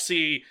all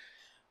see,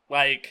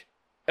 like,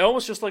 it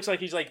almost just looks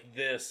like he's like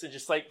this and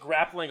just like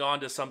grappling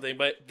onto something,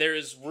 but there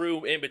is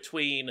room in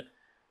between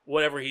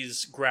whatever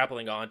he's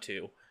grappling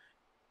onto.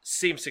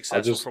 Seems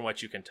successful from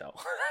what you can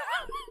tell.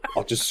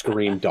 I'll just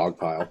scream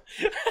dogpile.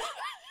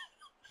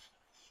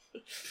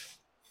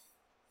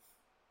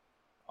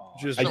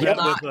 Just I will get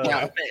not the- do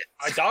yeah. it.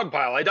 I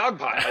dogpile.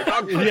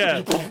 Yeah.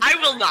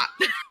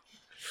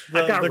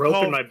 I've got the rope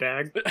call- in my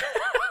bag.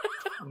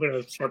 I'm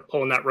gonna start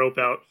pulling that rope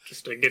out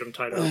just to get him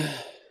tied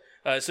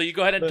up. So you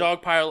go ahead and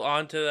dogpile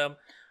onto them,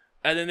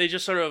 and then they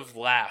just sort of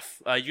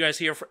laugh. You guys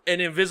hear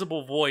an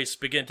invisible voice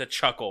begin to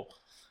chuckle.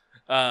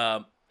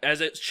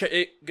 As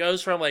it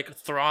goes from like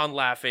Thrawn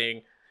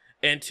laughing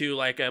into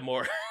like a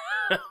more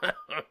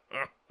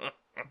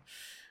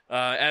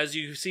as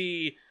you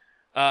see,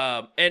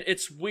 and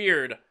it's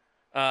weird,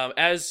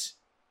 as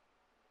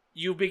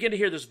you begin to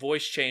hear this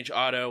voice change,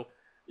 Otto,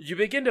 you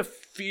begin to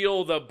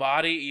feel the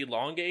body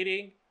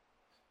elongating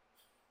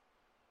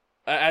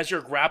as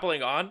you're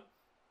grappling on,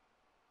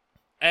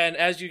 and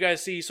as you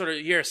guys see, sort of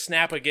hear a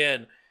snap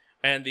again,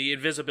 and the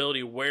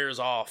invisibility wears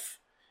off.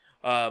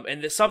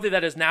 And it's something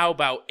that is now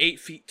about 8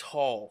 feet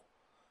tall,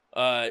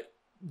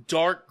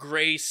 dark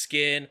gray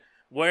skin,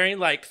 wearing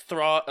like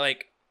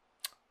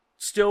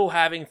still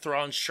having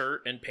Thrawn's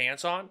shirt and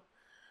pants on,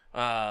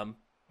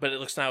 but it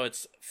looks now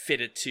it's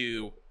fitted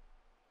to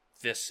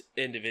this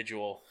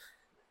individual.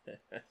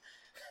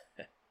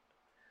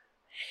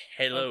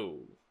 Hello.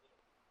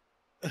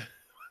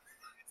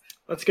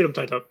 Let's get him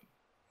tied up.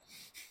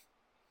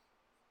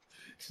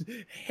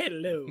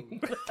 Hello.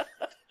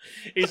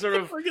 He sort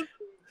of.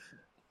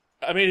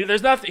 I mean,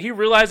 there's nothing. He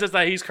realizes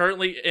that he's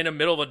currently in the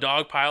middle of a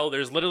dog pile.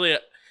 There's literally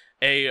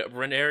a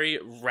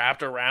Rhaenyra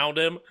wrapped around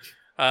him,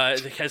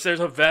 because there's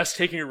a vest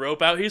taking a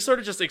rope out. He's sort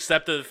of just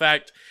accepted the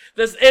fact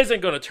this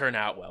isn't going to turn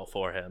out well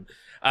for him.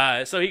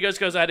 So he goes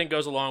ahead and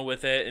goes along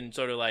with it, and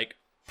sort of like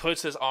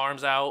puts his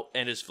arms out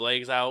and his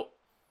legs out.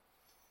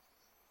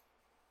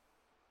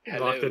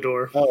 Lock the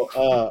door.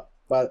 Oh,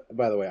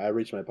 by the way, I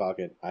reached my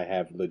pocket. I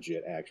have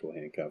legit actual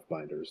handcuff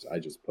binders. I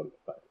just put them in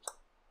binders.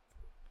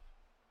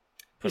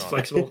 He's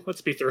flexible.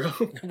 Let's be thorough.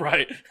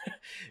 Right.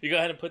 You go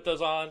ahead and put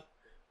those on.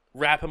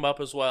 Wrap him up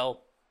as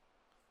well.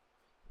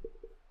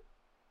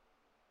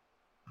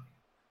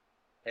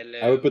 Hello.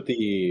 I would put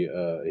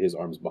his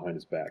arms behind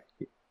his back.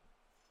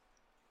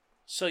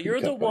 So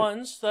you're the Okay, buddy.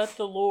 ones that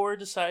the Lord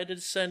decided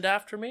to send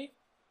after me?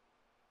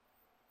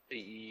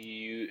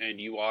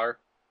 You are?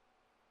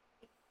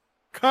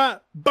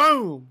 Cut.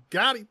 Boom.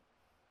 Got him.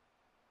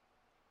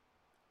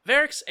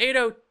 Varix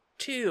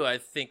 802, I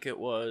think it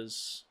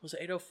was. Was it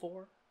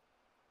 804?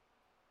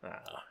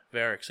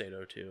 Varix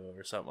 802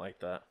 or something like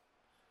that.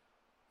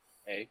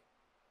 Okay.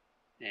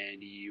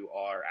 And you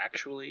are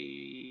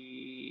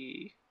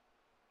actually...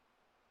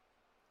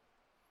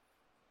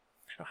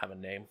 I don't have a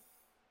name.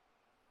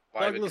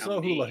 Why Douglas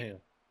become me?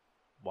 O'Houlihan.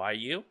 Why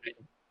you?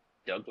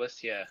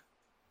 Douglas, yeah.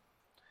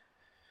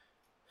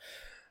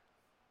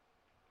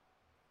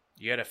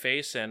 You had a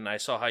face, and I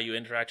saw how you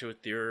interacted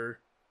with your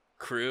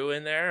crew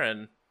in there,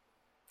 and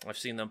I've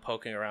seen them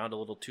poking around a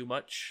little too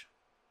much.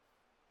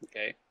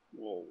 Okay.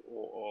 Well,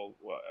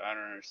 I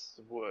don't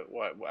understand.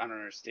 I don't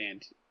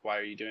understand. Why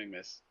are you doing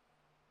this?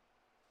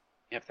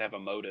 You have to have a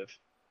motive.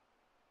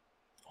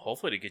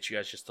 Hopefully to get you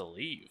guys just to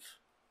leave.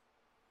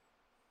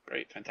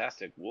 Great,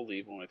 fantastic. We'll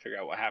leave when we figure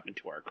out what happened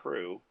to our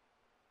crew.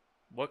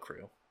 What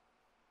crew?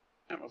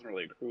 That wasn't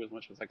really a crew as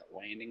much as like a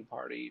landing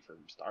party from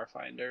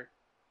Starfinder.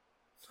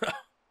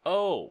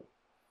 Oh,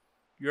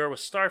 you're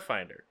with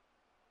Starfinder.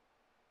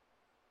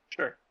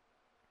 Sure.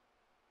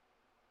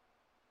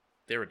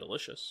 They were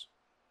delicious.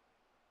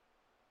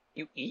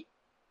 You eat?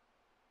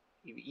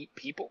 You eat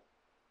people?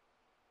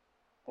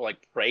 Or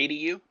like pray to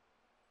you?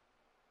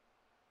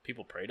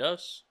 People pray to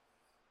us?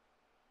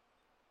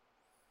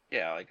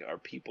 Yeah, like our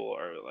people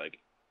are like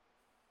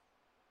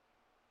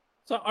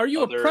So, are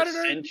you a other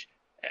predator?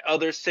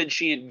 other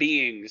sentient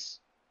beings.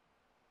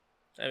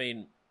 I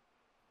mean,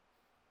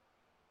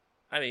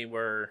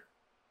 we're...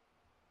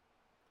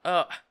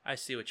 Oh, I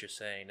see what you're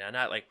saying now.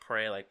 Not like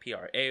pray like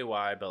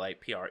P-R-A-Y, but like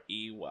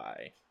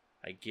P-R-E-Y.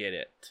 I get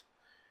it.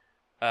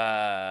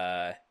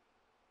 I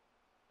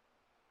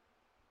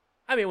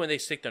mean, when they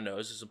stick their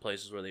noses in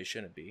places where they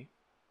shouldn't be.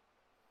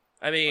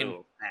 I mean,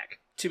 Oh, heck.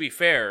 to be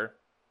fair,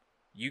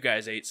 you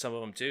guys ate some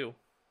of them too.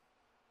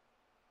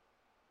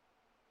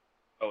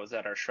 Oh, is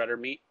that our shredder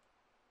meat?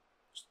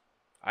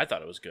 I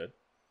thought it was good.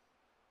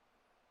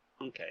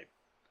 Okay.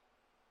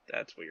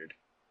 That's weird.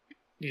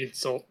 Needed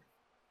salt.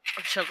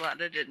 I'm so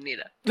glad I didn't eat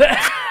it.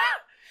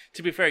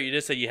 To be fair, you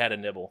just said you had a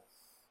nibble.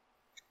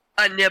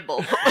 A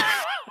nibble.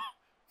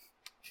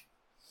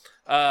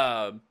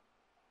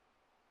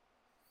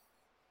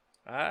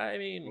 I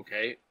mean,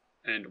 Okay.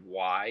 And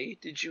why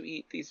did you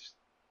eat these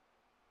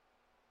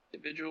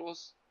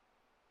individuals?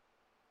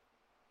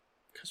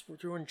 because we're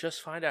doing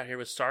just fine out here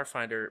with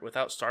Starfinder,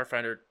 without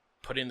Starfinder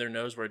putting their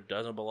nose where it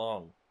doesn't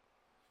belong.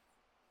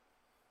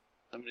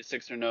 Somebody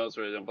sticks their nose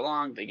where they don't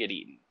belong, they get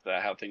eaten. Is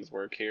that how things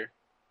work here?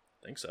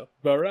 I think so.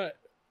 All right.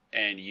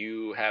 And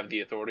you have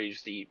the authority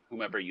to eat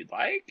whomever you'd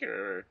like,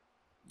 or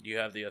You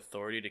have the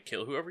authority to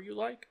kill whoever you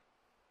like.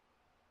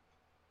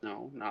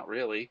 no, not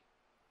really.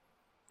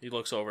 He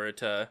looks over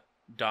to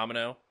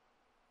Domino.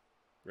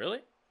 Really?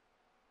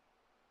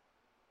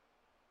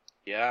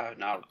 Yeah,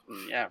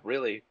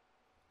 really.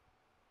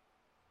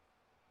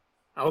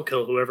 I'll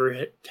kill whoever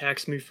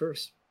attacks me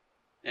first.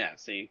 Yeah,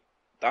 see,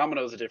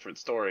 Domino's a different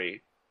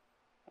story.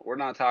 We're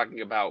not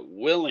talking about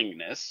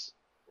willingness.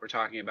 We're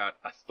talking about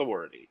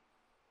authority.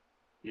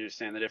 You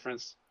understand the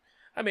difference?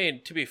 I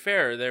mean, to be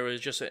fair, there was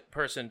just a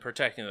person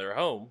protecting their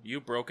home. You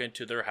broke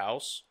into their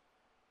house.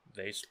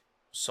 They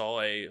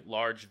saw a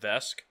large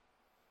Vesk.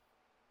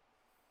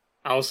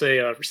 I'll say,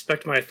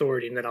 respect my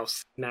authority, and then I'll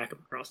smack him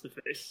across the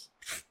face.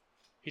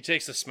 He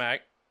takes a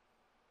smack.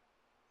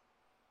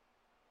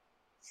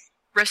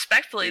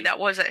 Respectfully, that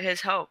wasn't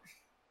his home.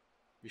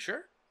 You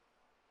sure?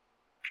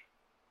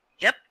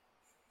 Yep.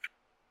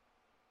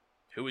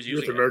 Who was You're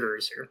using the it?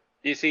 murderers here.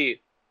 You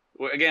see,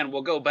 again,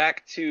 we'll go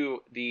back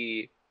to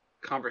the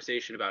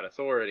conversation about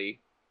authority.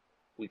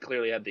 We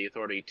clearly had the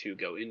authority to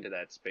go into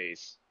that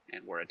space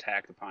and were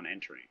attacked upon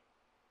entering.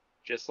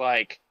 Just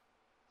like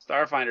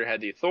Starfinder had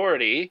the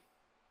authority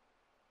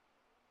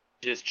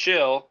to just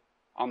chill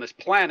on this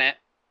planet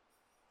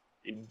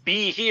and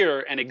be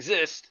here and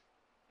exist,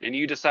 and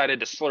you decided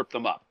to slurp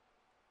them up.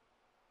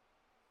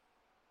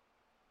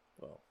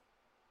 Well,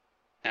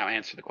 Now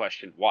answer the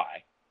question,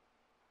 why?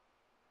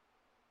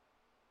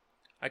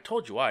 I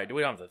told you why.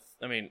 We don't have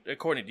the. I mean,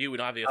 according to you, we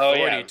don't have the Oh,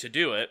 authority yeah. to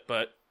do it.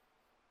 But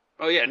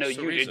Oh yeah, no, What's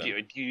the do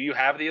reason? you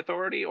have the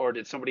authority, or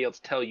did somebody else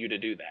tell you to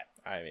do that?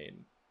 I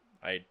mean,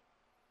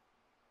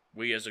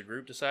 we as a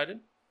group decided.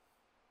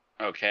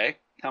 Okay,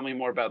 tell me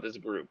more about this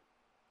group.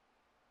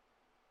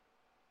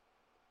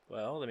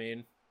 Well, I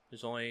mean,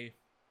 there's only a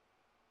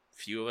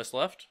few of us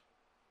left.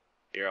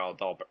 You're all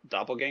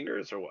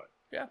doppelgangers, or what?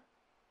 Yeah.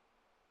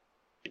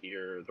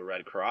 You're the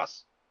Red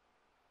Cross?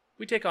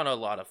 We take on a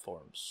lot of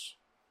forms.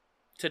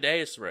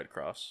 Today it's the Red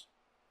Cross.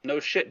 No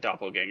shit,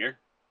 doppelganger.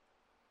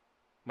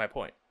 My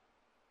point.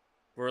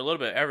 We're a little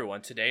bit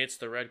everyone. Today it's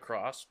the Red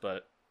Cross,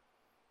 but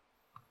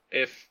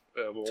If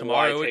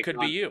tomorrow why it take could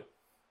on- be you.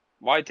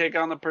 Why take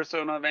on the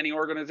persona of any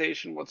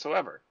organization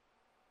whatsoever?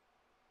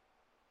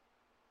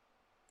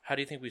 How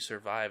do you think we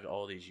survived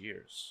all these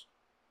years?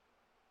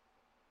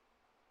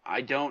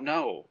 I don't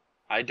know.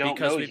 I don't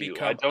Because know we you.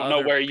 become I don't know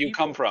other where you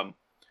come people. from.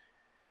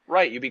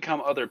 Right, you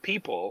become other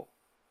people.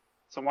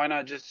 So why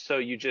not just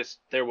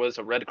there was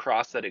a Red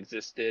Cross that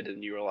existed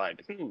and you were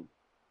like,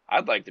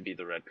 I'd like to be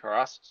the Red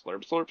Cross.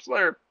 Slurp, slurp,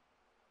 slurp.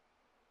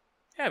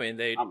 Yeah, I mean,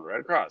 I'm the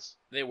Red Cross.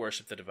 they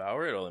worship the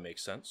Devourer. It only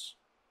makes sense.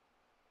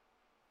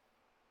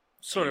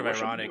 Sort They of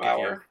worship the ironic if you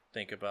Devourer?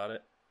 think about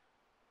it.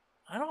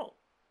 I don't.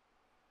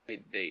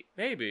 They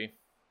Maybe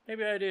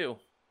I do.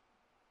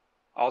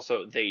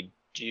 also they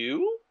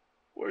do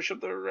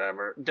worship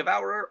the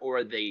Devourer,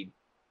 or they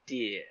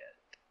did.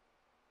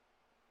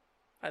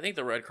 I think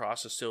the Red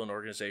Cross is still an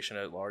organization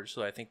at large,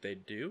 so I think they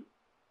do.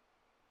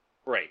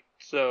 Right.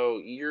 So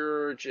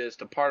you're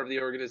just a part of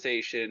the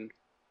organization,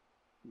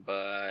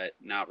 but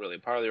not really a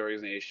part of the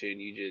organization.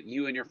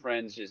 You and your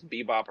friends just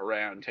bebop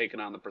around, taking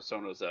on the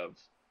personas of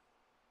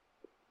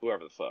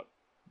whoever the fuck.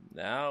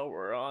 Now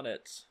we're on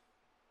it.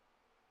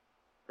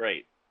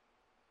 Great.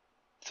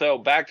 So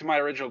back to my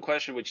original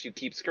question, which you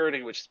keep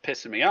skirting, which is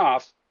pissing me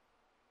off.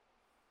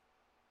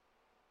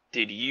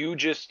 Did you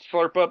just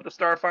slurp up the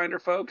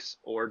Starfinder folks,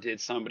 or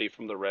did somebody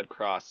from the Red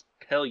Cross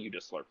tell you to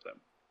slurp them?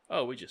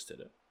 Oh, we just did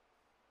it.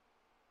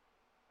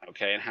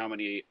 Okay, and how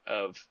many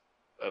of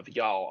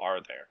y'all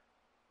are there?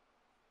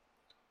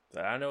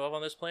 That I know of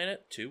on this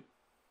planet, 2. Does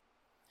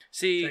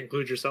See, that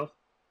include yourself?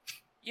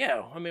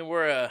 yeah, I mean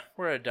we're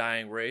a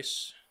dying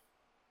race.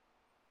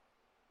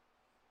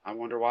 I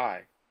wonder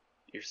why.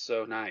 You're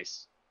so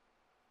nice.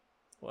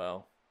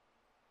 Well,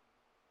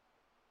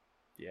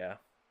 yeah.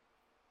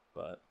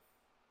 But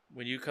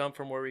when you come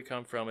from where we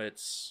come from,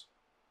 it's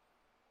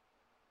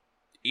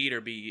eat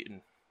or be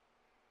eaten.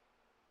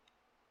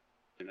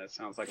 And that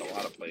sounds like a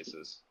lot of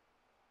places.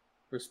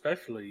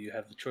 Respectfully, you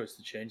have the choice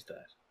to change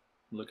that.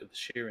 Look at the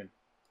Sheeran.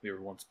 We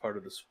were once part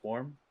of the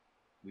swarm.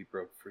 We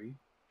broke free,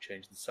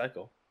 changed the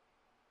cycle.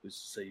 Who's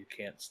to say you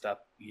can't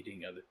stop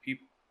eating other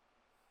people?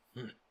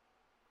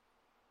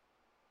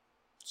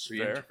 It's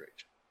fair.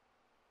 Reintegrate.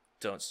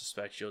 Don't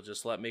suspect you'll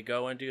just let me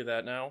go and do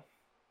that now.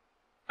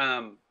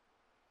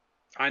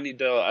 I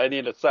need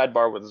a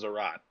sidebar with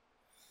Zerat.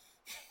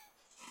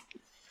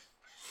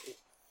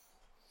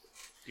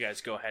 You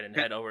guys go ahead and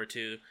head over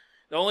to...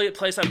 The only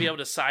place I'd be able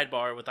to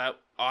sidebar without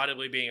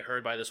audibly being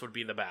heard by this would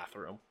be the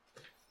bathroom.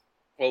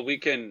 Well, we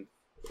can,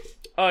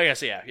 Oh,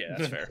 yes, yeah,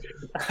 that's fair.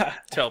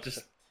 Tell Just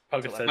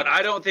poke it. but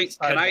I don't think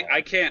can I.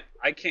 Sidebar.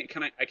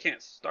 I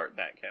can't start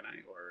that, can I?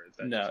 Or is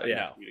that No, just how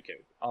yeah. you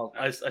communicate?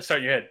 I start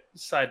in your head.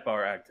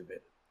 Sidebar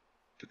activated.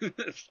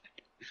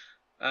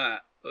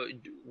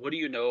 What do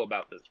you know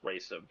about this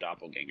race of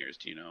doppelgangers?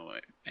 Do you know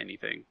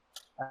anything?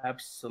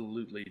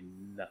 Absolutely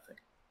nothing.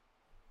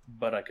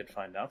 But I could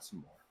find out some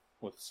more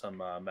with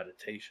some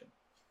meditation.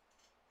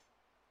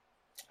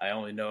 I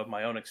only know of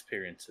my own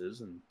experiences,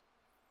 and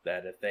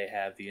that if they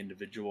have the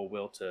individual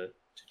will to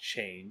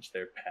change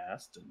their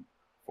past and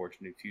forge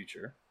a new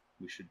future,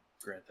 we should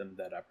grant them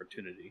that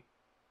opportunity.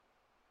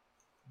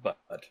 But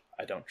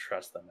I don't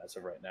trust them as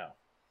of right now.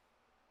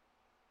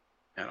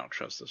 I don't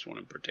trust this one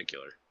in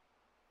particular.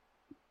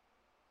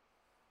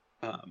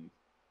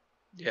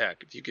 Yeah,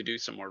 if you could do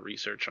some more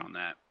research on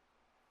that.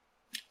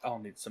 I'll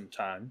need some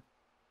time.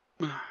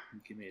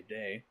 Give me a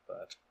day,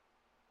 but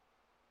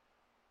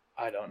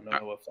I don't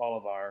know if all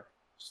of our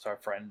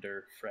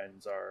Starfinder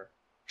friends are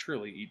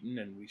truly eaten,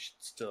 and we should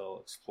still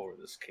explore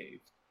this cave.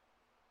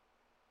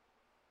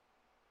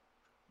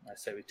 I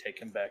say we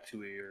take him back to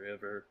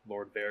wherever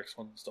Lord Varix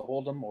wants to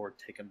hold him, or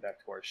take him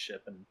back to our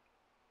ship and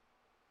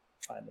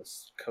find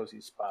this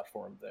cozy spot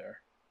for him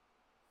there.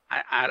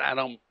 I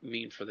don't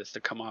mean for this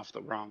to come off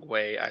the wrong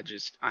way.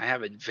 I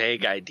have a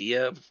vague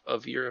idea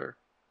of your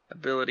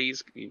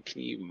abilities.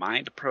 Can you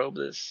mind probe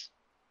this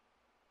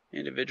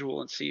individual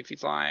and see if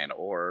he's lying,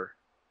 or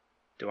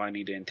do I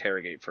need to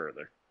interrogate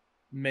further?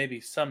 Maybe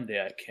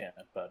someday I can,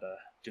 but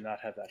do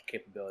not have that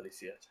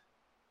capabilities yet.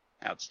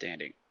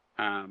 Outstanding.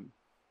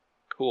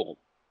 Cool.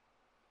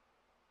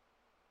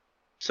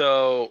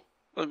 So,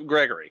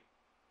 Gregory.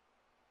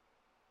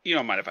 You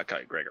don't mind if I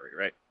call you Gregory,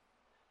 right?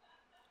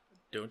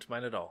 Don't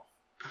mind at all.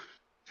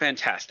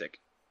 Fantastic.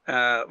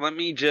 Let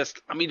me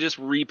just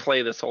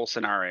replay this whole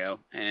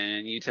scenario,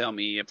 and you tell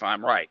me if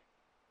I'm right.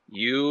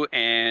 You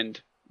and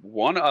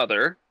one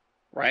other,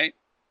 right?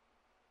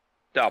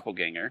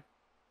 Doppelganger,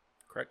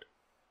 Correct.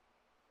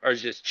 are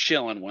just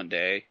chilling one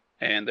day,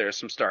 and there's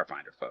some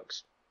Starfinder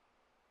folks.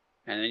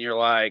 And then you're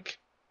like,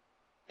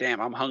 damn,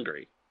 I'm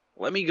hungry.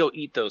 Let me go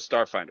eat those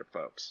Starfinder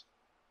folks.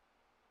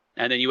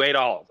 And then you ate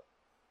all of them.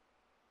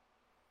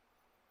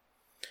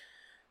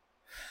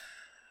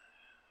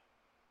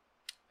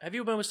 Have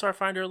you been with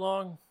Starfinder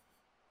long?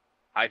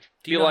 I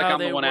Do you feel know like how I'm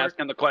the they one work?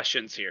 asking the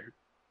questions here.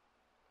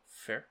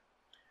 Fair.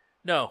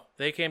 No,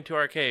 they came to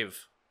our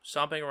cave,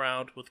 stomping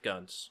around with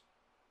guns.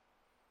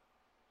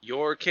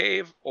 Your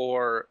cave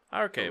or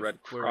Our the cave, Red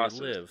where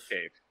Cross's we live.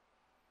 cave?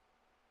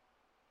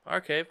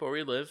 Our cave, where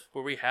we live,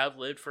 where we have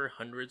lived for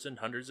hundreds and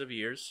hundreds of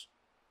years.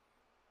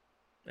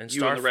 And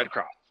You and the Red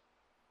Cross.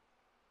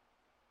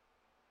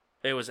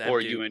 It was empty.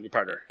 Or you and your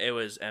partner. It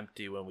was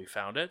empty when we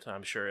found it.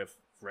 I'm sure if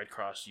Red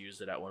Cross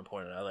used it at one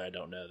point or another, I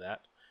don't know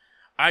that.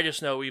 I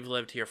just know we've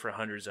lived here for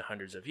hundreds and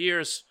hundreds of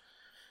years,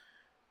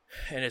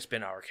 and it's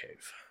been our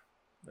cave.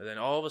 And then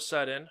all of a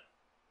sudden,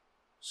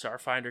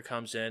 Starfinder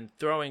comes in,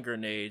 throwing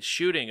grenades,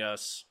 shooting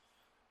us.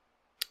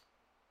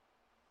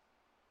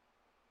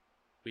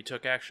 We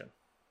took action.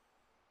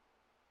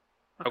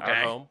 Okay.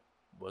 Our home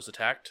was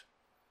attacked.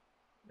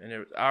 And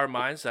in our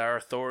minds, our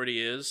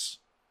authority is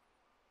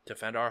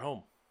defend our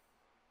home.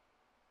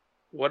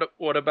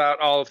 What about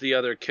all of the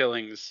other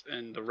killings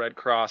and the Red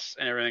Cross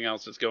and everything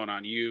else that's going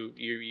on?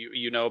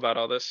 You know about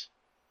all this?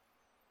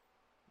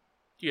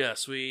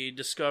 Yes, we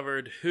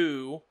discovered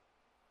who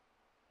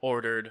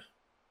ordered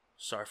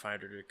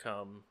Starfinder to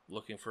come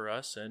looking for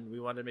us, and we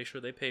wanted to make sure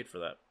they paid for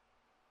that.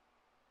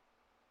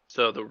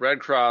 So the Red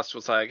Cross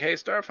was like, "Hey,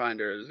 Starfinder,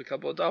 there's a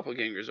couple of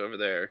doppelgangers over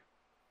there.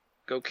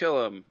 Go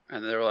kill them."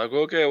 And they were like,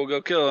 "Okay, we'll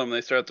go kill them." They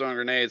started throwing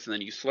grenades, and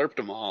then you slurped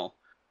them all,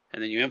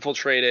 and then you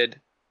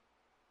infiltrated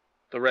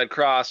the Red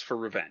Cross for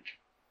revenge.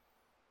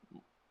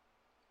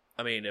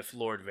 I mean, if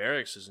Lord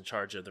Varix is in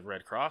charge of the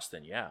Red Cross,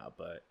 then yeah,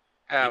 but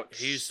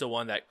he's the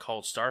one that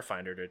called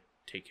Starfinder to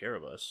take care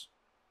of us.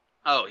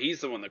 Oh,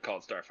 he's the one that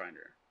called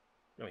Starfinder.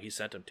 I mean, he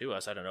sent him to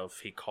us. I don't know if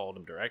he called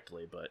him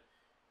directly, but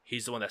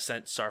he's the one that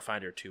sent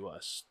Starfinder to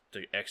us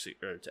to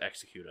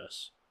execute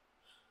us.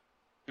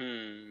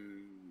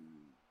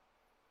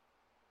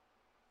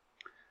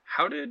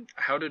 How did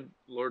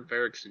Lord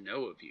Varix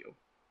know of you?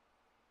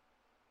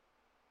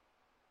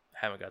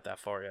 Haven't got that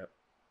far yet.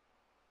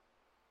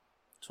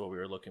 That's what we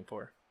were looking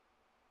for.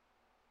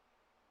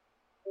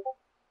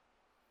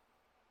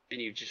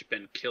 And you've just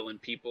been killing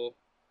people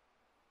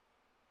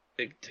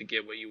to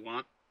get what you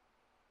want?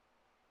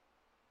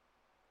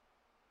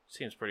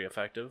 Seems pretty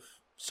effective.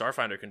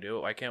 Starfinder can do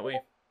it. Why can't we?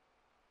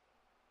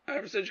 I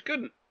never said you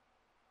couldn't.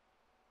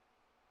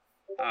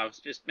 I was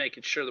just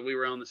making sure that we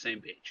were on the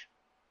same page.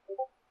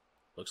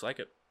 Looks like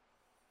it.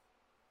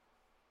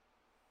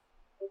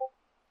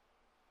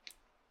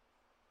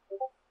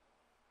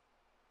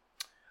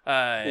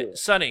 Cool.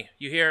 Sonny,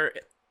 you hear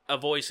a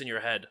voice in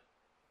your head.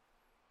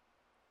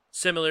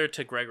 Similar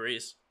to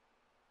Gregory's.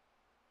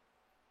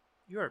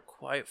 You are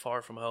quite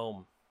far from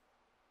home.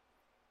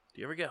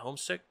 Do you ever get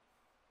homesick?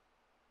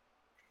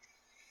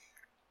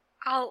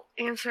 I'll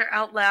answer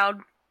out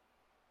loud.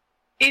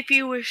 If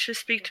you wish to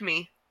speak to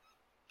me,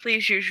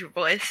 please use your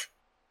voice.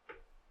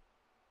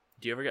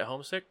 Do you ever get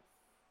homesick?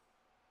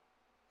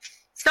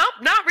 Stop,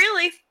 not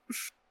really.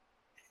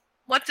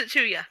 What's it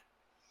to you?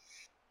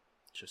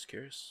 Just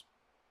curious.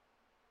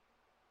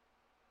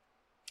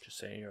 Just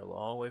saying you're a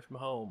long way from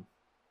home.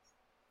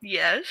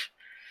 Yes.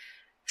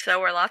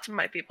 So are lots of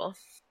my people.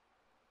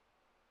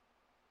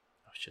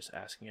 I was just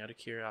asking out of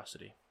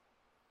curiosity.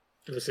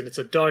 Listen, it's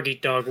a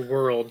dog-eat-dog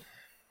world.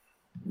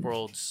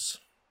 Worlds.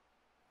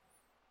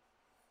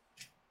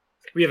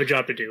 We have a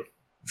job to do.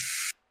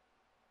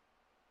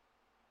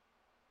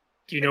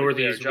 Do you know where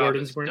Technically, our these job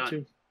wardens is went done.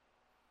 to?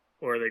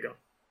 Or where they go?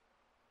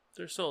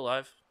 They're still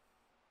alive.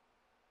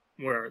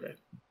 Where are they?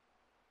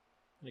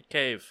 In a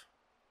cave.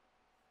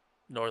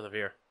 North of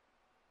here.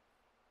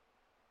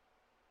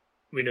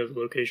 We know the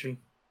location.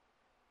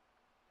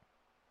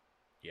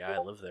 Yeah, I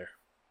live there.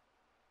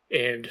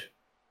 And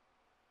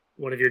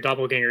one of your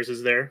doppelgangers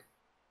is there,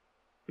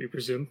 we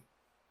presume.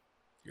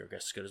 Your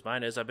guess as good as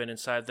mine is. I've been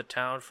inside the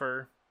town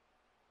for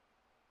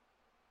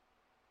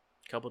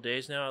a couple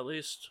days now, at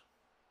least.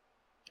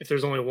 If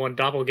there's only one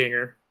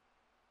doppelganger,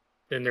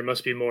 then there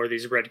must be more of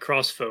these Red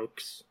Cross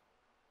folks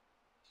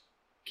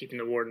keeping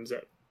the wardens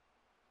at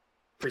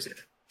prisoner.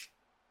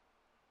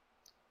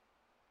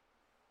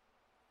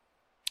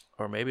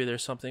 Or maybe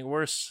there's something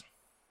worse.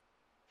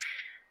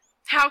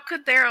 How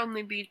could there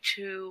only be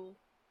two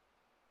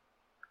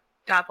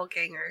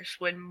doppelgangers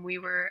when we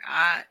were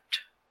at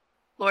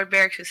Lord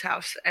Barracks'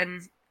 house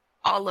and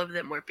all of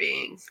them were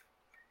being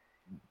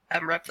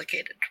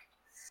replicated?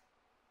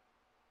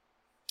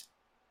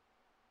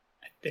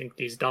 I think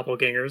these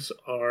doppelgangers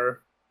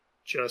are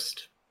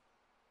just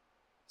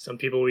some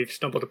people we've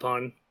stumbled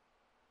upon.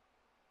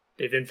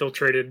 They've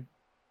infiltrated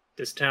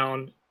this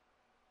town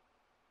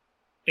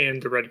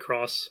and the Red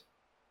Cross,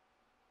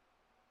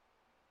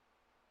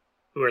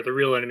 who are the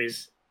real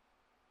enemies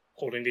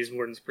holding these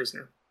wardens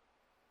prisoner.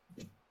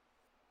 Does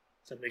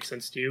that make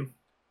sense to you?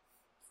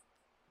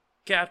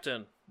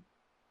 Captain,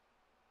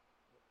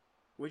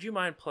 would you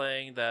mind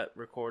playing that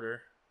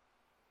recorder?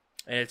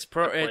 And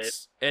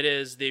it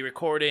is the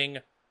recording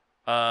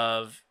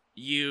of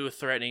you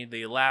threatening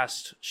the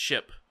last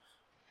ship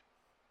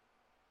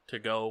to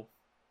go,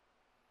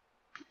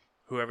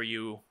 whoever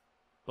you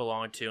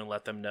belong to, and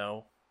let them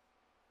know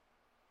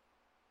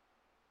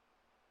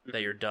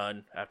that you're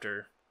done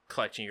after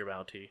collecting your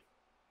bounty.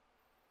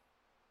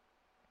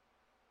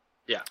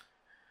 Yeah.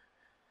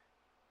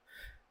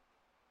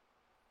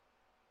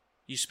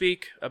 You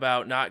speak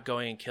about not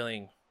going and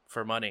killing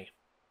for money,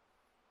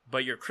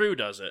 but your crew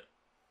does it.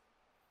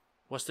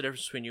 What's the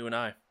difference between you and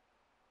I?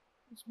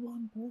 It's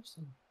one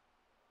person.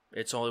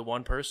 It's only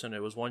one person.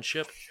 It was one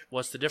ship.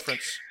 What's the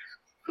difference?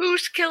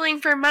 Who's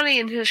killing for money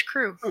in his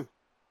crew?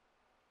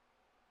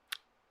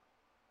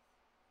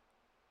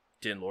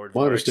 Didn't Lord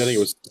My understanding Varys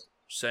was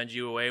send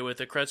you away with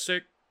a cred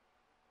stick?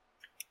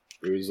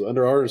 it was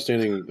under our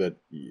understanding that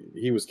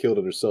he was killed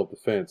under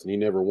self-defense, and he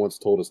never once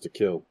told us to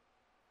kill.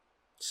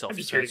 I'm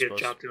just here to Self-defense get a goes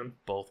job done.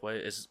 both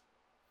ways.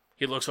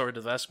 He looks over to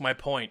the desk. My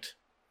point.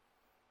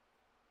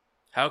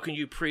 How can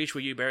you preach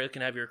what you barely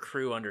can have your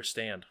crew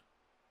understand?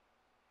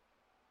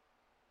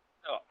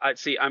 Oh, I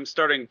see. I'm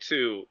starting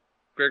to,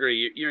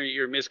 Gregory.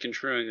 You're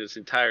misconstruing this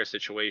entire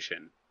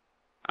situation.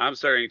 I'm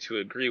starting to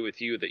agree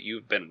with you that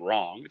you've been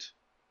wronged,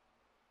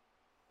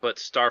 but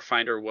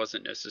Starfinder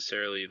wasn't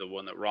necessarily the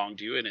one that wronged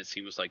you, and it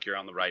seems like you're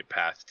on the right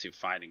path to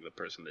finding the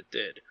person that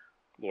did,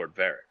 Lord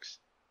Varrix.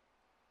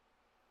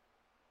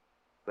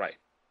 Right.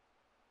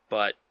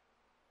 But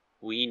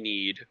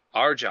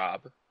our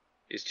job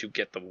is to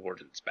get the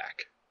wardens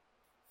back.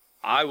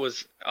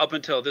 Up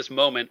until this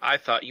moment, I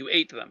thought you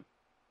ate them.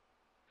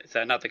 Is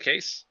that not the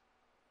case?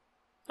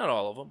 Not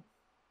all of them.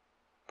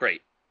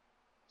 Great.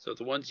 So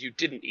the ones you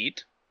didn't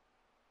eat,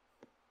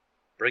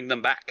 bring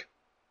them back.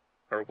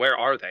 Or where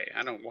are they?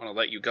 I don't want to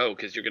let you go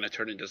because you're going to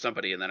turn into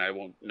somebody and then I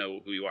won't know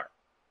who you are.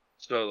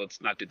 So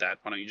let's not do that.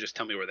 Why don't you just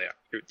tell me where they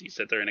are? You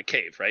said they're in a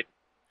cave, right?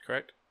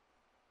 Correct?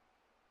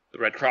 The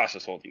Red Cross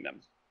is holding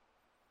them.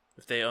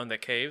 If they own the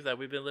cave that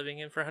we've been living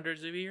in for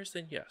hundreds of years,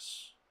 then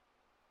yes.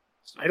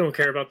 I don't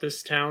care about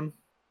this town.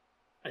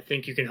 I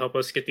think you can help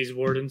us get these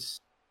wardens.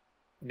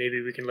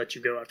 Maybe we can let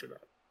you go after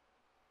that.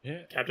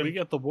 Yeah, Captain? we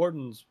get the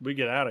wardens, we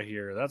get out of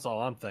here. That's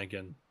all I'm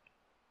thinking.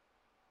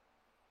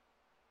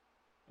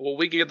 Well,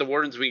 we can get the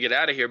wardens, we can get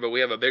out of here, but we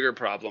have a bigger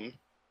problem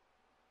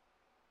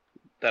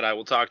that I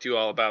will talk to you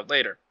all about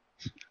later.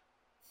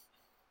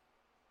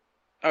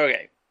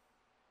 Okay.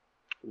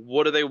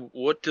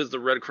 What does the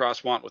Red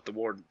Cross want with the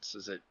wardens?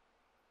 Is it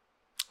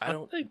I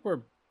don't. think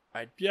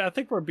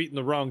we're beating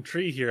the wrong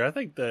tree here. I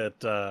think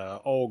that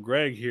old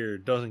Greg here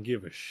doesn't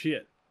give a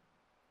shit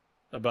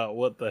about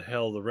what the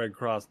hell the Red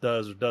Cross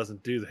does or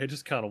doesn't do. They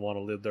just kind of want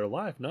to live their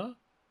life, no?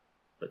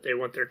 But they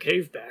want their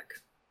cave back.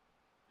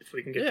 If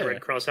we can get Yeah. the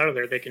Red Cross out of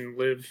there, they can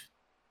live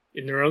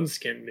in their own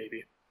skin,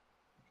 maybe.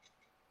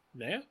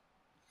 Yeah.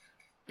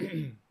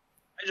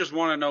 I just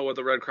want to know what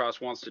the Red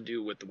Cross wants to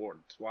do with the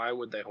wardens. Why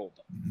would they hold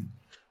them?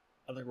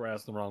 I think we're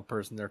asking the wrong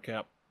person there,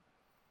 Cap.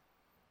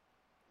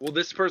 Well,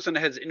 this person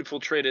has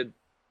infiltrated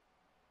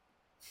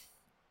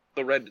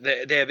the Red.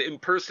 They have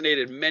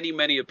impersonated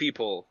many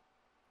people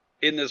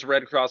in this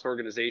Red Cross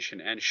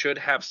organization and should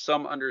have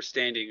some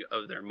understanding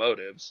of their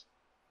motives,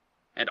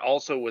 and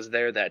also was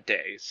there that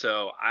day.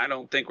 So I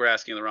don't think we're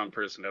asking the wrong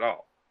person at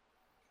all.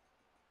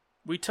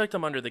 We took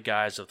them under the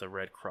guise of the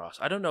Red Cross.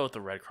 I don't know if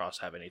the Red Cross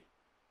have any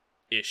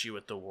issue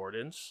with the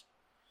wardens.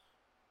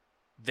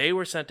 They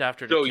were sent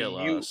after to kill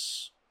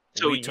us.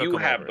 So We took you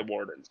them have over. the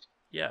wardens.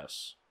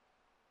 Yes.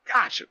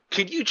 Gosh,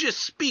 can you just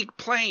speak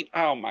plain?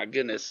 Oh my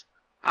goodness.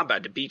 I'm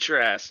about to beat your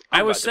ass. I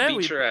I'm was about to saying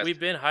beat your ass. we've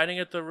been hiding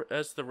at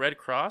as the Red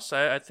Cross.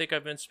 I think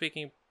I've been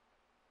speaking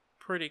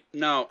pretty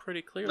No,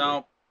 clearly.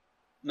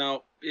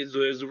 no. There's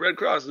the Red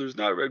Cross. There's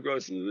not a Red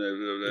Cross.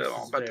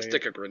 I'm about to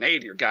stick a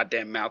grenade in your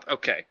goddamn mouth.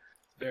 Okay.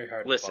 Very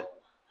hard Listen.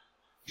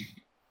 to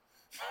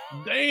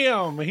follow.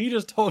 Damn, he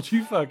just told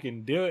you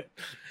fucking do it.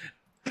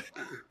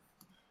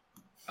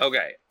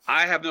 Okay.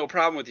 I have no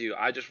problem with you.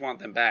 I just want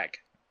them back.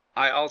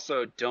 I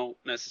also don't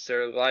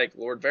necessarily like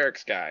Lord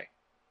Varric's guy.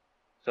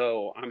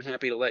 So I'm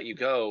happy to let you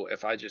go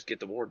if I just get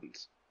the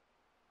wardens.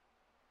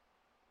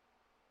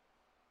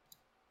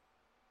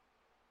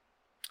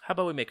 How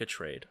about we make a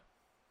trade?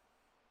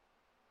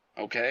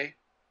 Okay?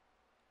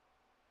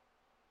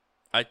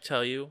 I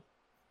tell you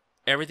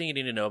everything you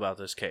need to know about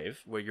this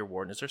cave where your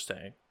wardens are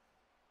staying.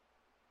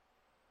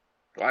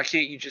 Why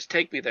can't you just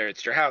take me there?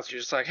 It's your house.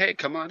 You're just like, hey,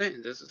 come on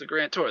in. This is the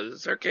Grand Tour.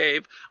 This is our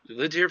cave. We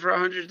lived here for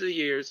hundreds of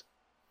years.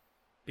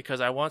 Because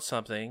I want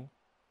something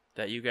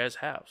that you guys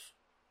have.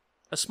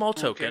 A small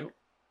token. Okay.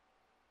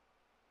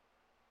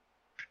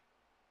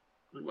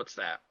 What's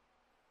that?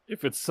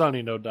 If it's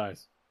sunny, no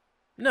dice.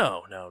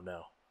 No.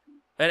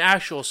 An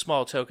actual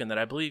small token that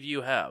I believe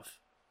you have.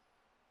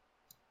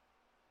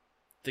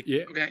 The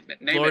Yeah. Okay,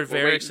 name Lord it.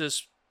 We're waiting.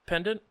 Varric's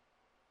pendant.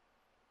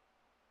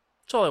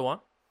 That's all I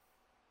want.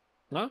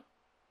 Huh?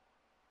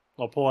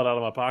 I'll pull it out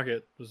of my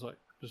pocket. Just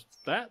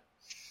that?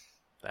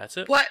 That's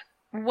it. What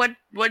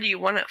do you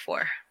want it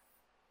for?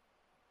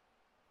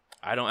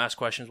 I don't ask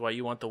questions why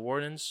you want the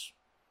wardens.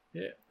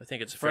 Yeah. I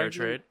think it's a fair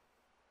Frankly,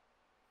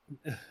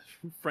 trade.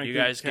 Frankly, You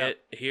guys Cap,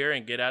 get here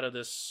and get out of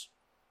this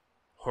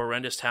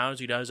horrendous towns.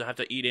 You guys don't have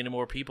to eat any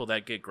more people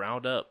that get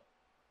ground up.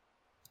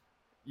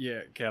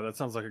 Yeah, Cap, that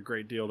sounds like a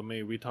great deal to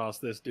me. We toss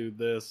this dude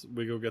this.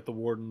 We go get the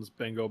wardens.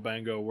 Bingo,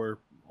 bango. We're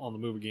on the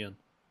move again.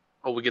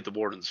 Oh, we get the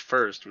wardens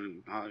first.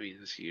 I mean,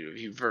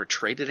 you've ever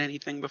traded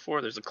anything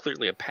before? There's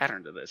clearly a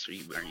pattern to this. Are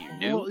you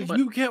new? Well, What?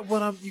 you get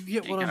what I'm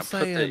You I'm gotta put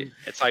saying.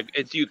 it's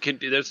like you can.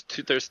 There's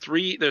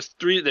three.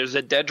 There's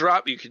a dead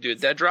drop. You could do a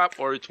dead drop,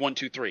 or it's 1,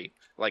 2, 3.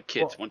 Like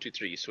kids, Well- 1, 2,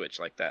 3. You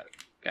switch like that.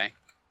 Okay.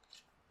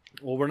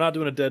 Well, we're not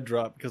doing a dead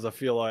drop because I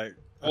feel like.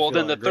 Well,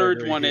 then the third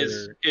Gregory one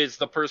here- is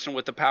the person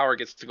with the power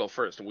gets to go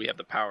first, and we have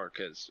the power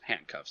because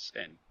handcuffs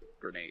and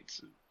grenades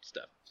and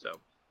stuff. So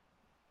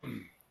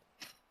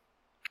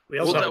We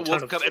also have a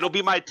ton of it'll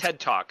be my TED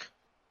talk.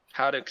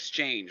 How to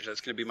exchange.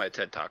 That's going to be my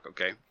TED talk.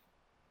 Okay.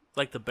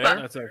 Like the bear?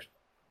 That's actually.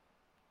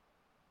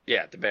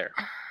 Yeah, the bear.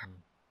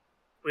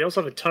 We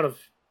also have a ton of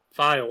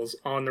files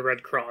on the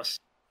Red Cross.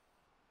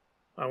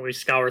 We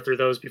scour through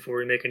those before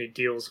we make any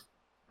deals.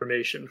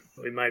 Information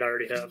we might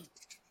already have.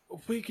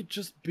 We could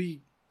just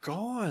be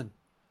gone.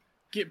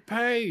 Get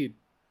paid.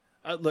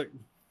 Look,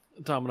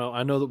 Domino,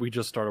 I know that we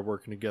just started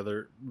working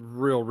together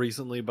real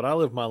recently, but I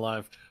live my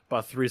life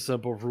by 3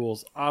 simple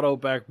rules. Otto,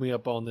 back me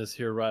up on this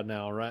here right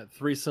now, all right?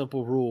 3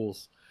 simple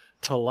rules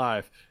to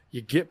life.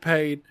 You get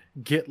paid,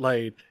 get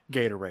laid,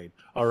 Gatorade.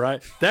 All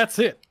right? That's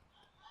it.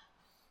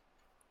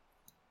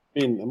 I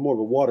mean, I'm more of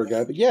a water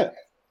guy, but yeah.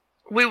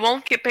 We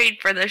won't get paid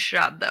for this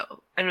job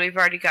though, and we've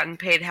already gotten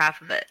paid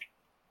half of it.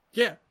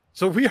 Yeah.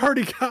 So we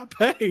already got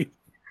paid.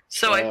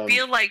 So I Um,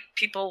 feel like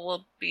people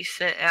will be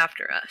sent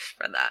after us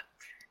for that.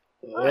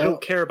 I Well,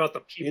 don't care about the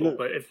people, know-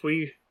 but if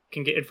we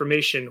can get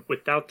information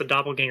without the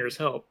doppelganger's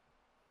help,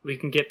 we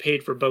can get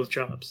paid for both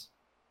jobs.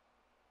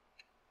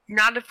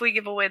 Not if we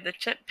give away the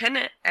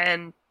pennant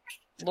and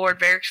Lord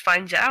Varric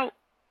finds out.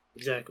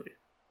 Exactly.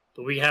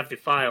 But we have the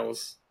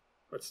files.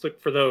 Let's look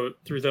for those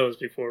through those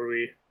before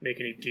we make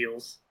any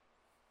deals.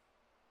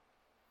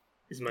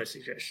 Is my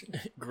suggestion.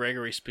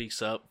 Gregory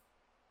speaks up.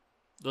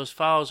 Those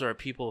files are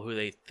people who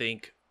they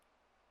think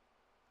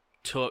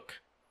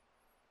took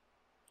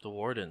The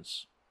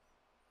Wardens.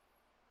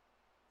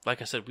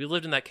 Like I said, we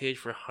lived in that cage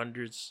for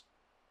hundreds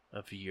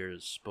of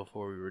years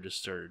before we were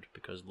disturbed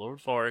because Lord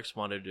Forex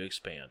wanted to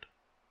expand.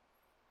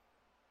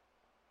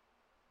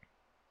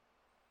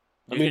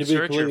 You can to be search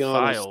your completely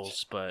honest,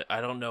 files, but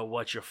I don't know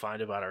what you'll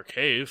find about our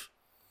cave.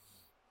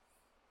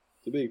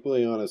 to be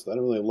completely honest, I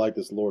don't really like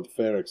this Lord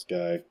Ferrex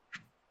guy.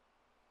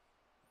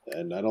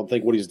 And I don't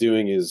think what he's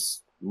doing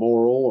is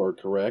moral or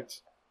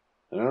correct.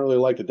 And I don't really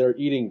like that they're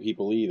eating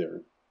people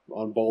either,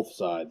 on both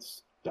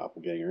sides,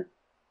 Doppelganger.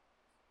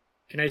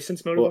 Can I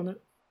sense motive Well- on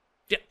that?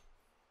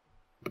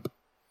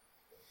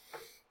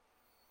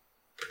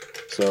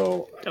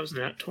 So, That was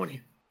not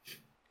 20.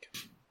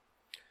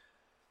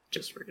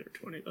 Just regular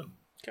 20 though.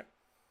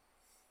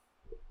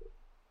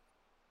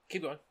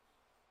 Keep going.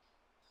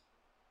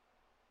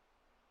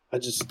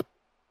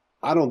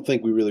 I don't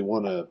think we really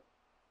want to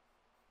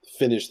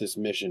finish this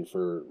mission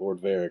for Lord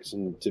Varix.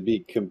 And to be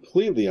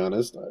completely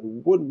honest, I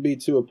wouldn't be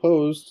too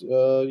opposed,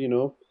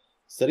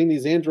 setting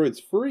these androids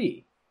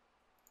free.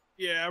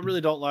 Yeah, I really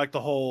don't like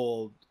the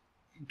whole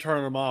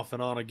turn them off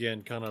and on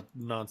again kind of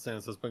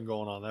nonsense that's been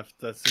going on.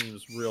 That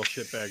seems real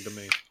shitbag to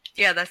me.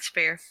 Yeah, that's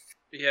fair.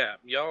 Yeah,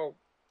 y'all.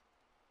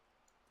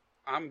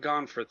 I'm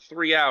gone for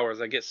 3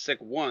 hours. I get sick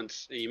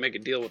once, and you make a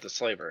deal with the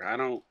slaver. I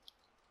don't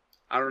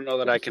know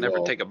that I can ever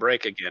Well- take a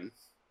break again.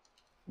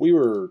 We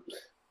were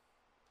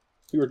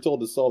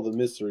told to solve the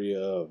mystery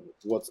of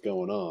what's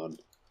going on,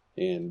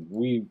 and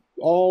we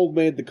all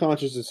made the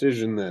conscious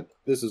decision that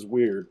this is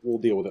weird. We'll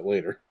deal with it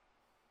later.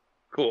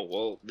 Cool.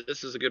 Well,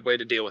 this is a good way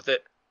to deal with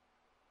it.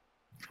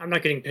 I'm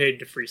not getting paid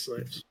to free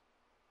slaves.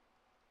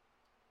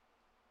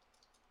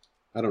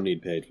 I don't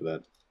need paid for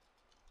that.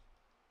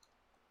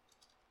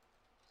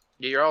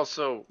 You're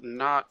also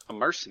not a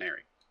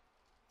mercenary.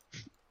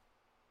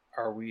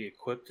 Are we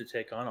equipped to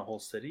take on a whole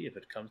city if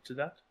it comes to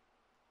that?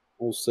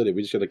 Whole city,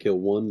 we just gotta kill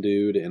one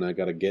dude, and I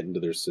gotta get into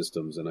their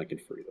systems, and I can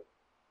free them.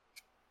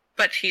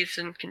 But he's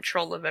in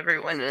control of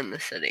everyone in the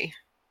city.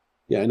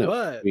 Yeah, I know.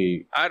 But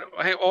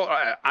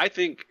I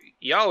think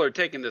y'all are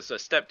taking this a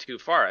step too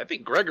far. I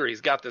think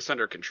Gregory's got this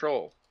under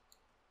control.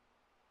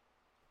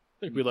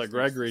 I think we let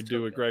Gregory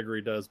do what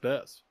Gregory does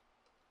best.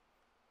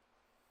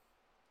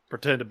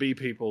 Pretend to be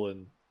people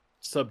and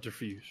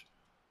subterfuge.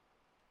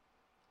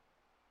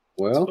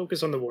 Well,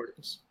 Focus on the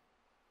wardens.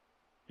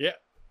 Yeah.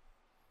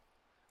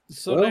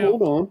 So well, now,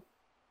 hold on.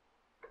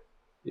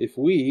 If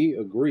we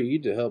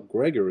agreed to help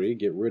Gregory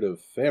get rid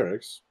of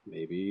Ferrex,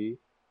 maybe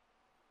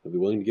he'll be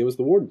willing to give us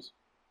the wardens.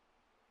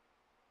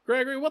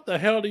 Gregory, what the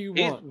hell do you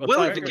He's want? willing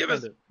aside to from give us-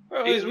 pendant?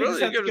 Well, He's we really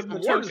just have going to to give give him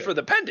us the wardens token. for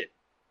the pendant.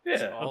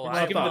 Yeah. All If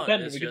I we give him the want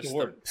pendant, is we get just the the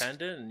wardens.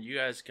 pendant, and you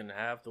guys can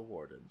have the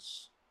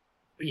wardens.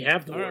 We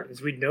have the All right.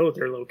 wardens. We know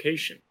their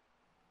location.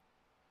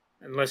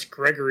 Unless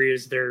Gregory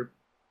is their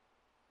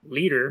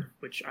leader,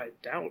 which I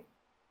doubt.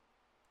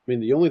 I mean,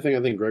 the only thing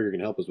I think Gregory can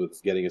help us with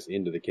is getting us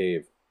into the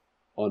cave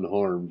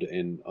unharmed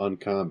and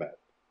uncombat.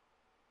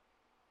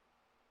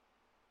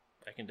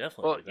 I can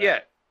definitely Well, do that. yeah.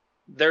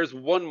 There's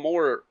one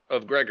more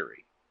of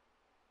Gregory.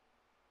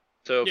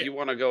 So if Yeah. you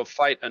want to go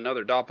fight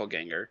another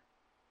doppelganger,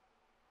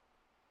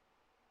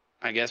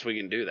 I guess we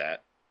can do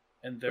that.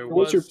 And there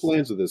What's was your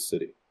plans with this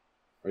city?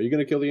 Are you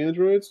going to kill the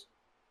androids?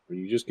 Or are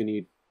you just going to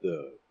eat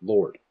the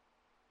Lord?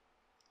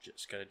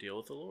 Just gotta deal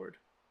with the Lord.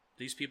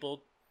 These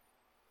people.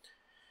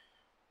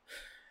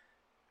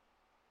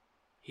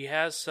 He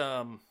has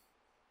some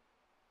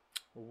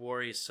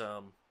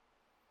worrisome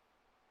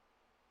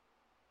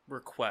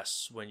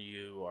requests when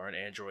you are an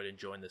android and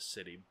join the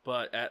city,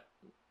 but at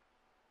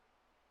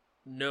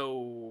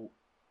no.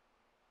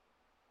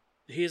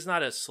 He is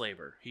not a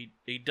slaver. He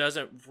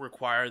doesn't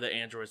require the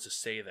androids to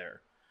stay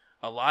there.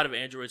 A lot of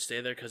androids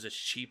stay there because it's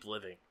cheap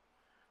living.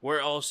 Where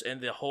else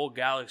in the whole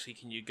galaxy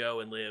can you go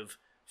and live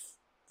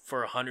for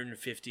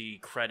 150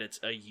 credits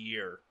a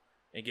year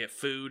and get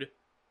food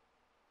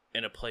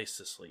and a place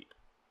to sleep?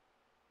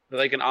 But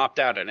they can opt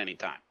out at any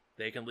time.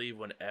 They can leave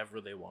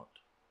whenever they want.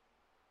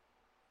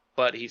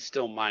 But he's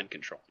still mind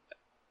controlling it.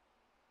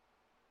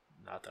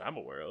 Not that I'm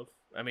aware of.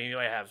 I mean,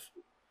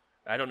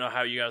 I don't know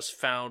how you guys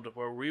found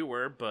where we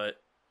were,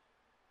 but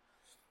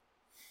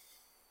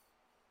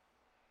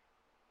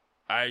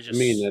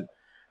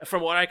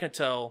from what I can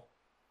tell,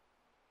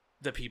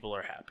 the people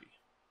are happy.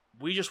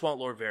 We just want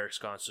Lord Varix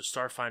gone, so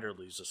Starfinder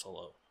leaves us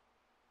alone.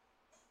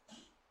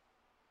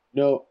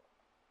 No.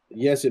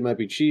 Yes, it might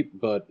be cheap,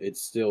 but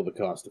it's still the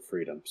cost of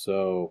freedom.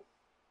 So,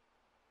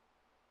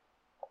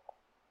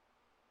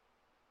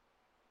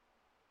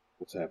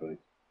 what's happening?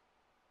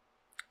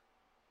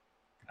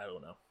 I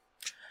don't know.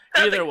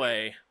 Either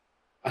way,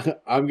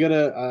 I'm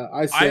gonna.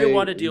 I say I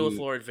want to deal with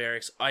Lord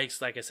Varix.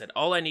 Like I said,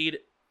 all I need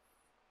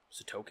is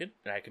a token,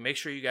 and I can make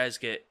sure you guys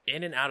get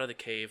in and out of the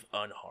cave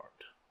unharmed.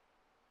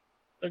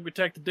 I think we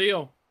take the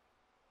deal.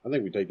 I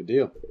think we take the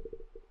deal.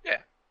 Yeah.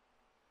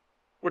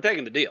 We're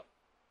taking the deal.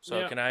 So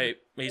Yeah. can I?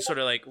 He sort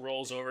of like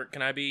rolls over.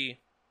 Can I be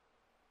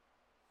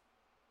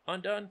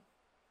undone?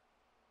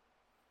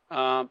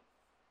 Did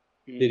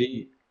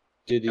he?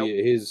 Did Nope.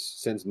 his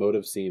sense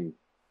motive seem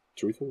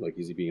truthful? Like,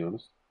 is he being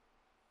honest?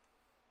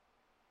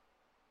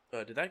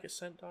 Did that get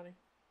sent, Donnie?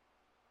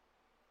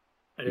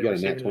 I You didn't got a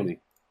receive nat anything.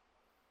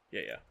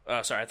 20.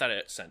 Yeah. Sorry, I thought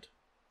it sent.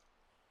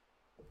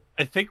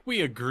 I think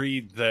we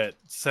agreed that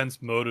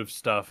sense motive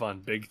stuff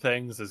on big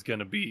things is going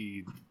to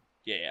be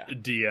Yeah.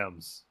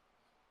 DMs.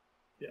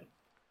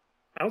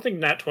 I don't think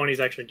nat 20s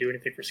actually do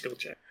anything for skill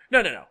check.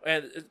 No.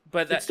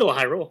 But It's that's still a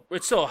high roll.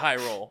 it's still a high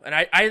roll, and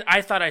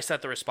I thought I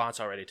set the response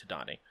already to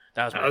Donnie.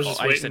 That was my I was fault.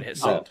 just I just didn't waiting. hit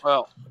send.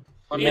 Well,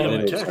 let me, Yeah, no,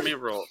 let no. me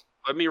roll.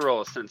 Let me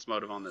roll a sense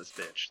motive on this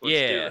bitch. Let's do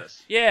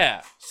this.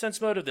 Yeah. Sense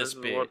motive this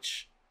This is what-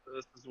 bitch.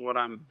 This is what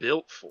I'm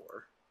built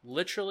for.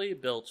 Literally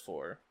built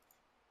for.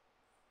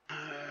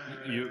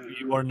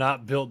 You are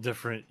not built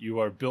different. You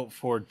are built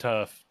for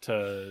tough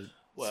to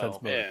Well,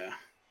 sense motive. Yeah.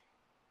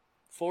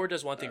 Ford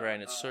does one thing right,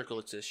 and it's circle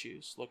its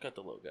issues. Look at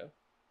the logo.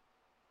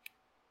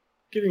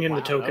 Giving him Wow,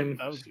 the token.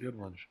 That was a good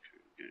one.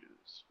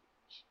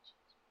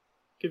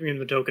 Giving him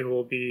the token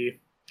will be,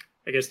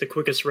 I guess, the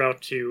quickest route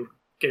to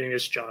getting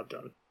this job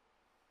done.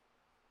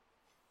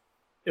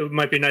 It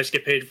might be nice to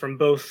get paid from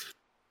both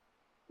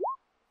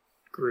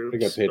groups. I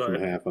got paid but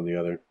from half on the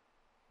other.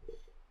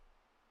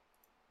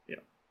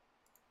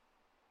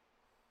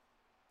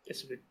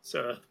 guess if it's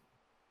a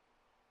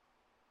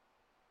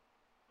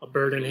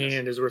bird in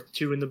hand is worth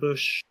 2 in the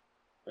bush.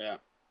 Yeah.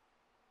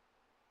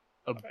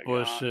 A my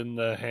bush God. in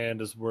the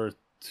hand is worth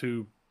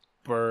 2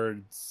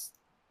 birds.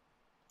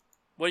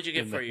 What did you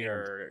get In for the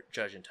your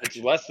judge It's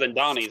intelligence? less than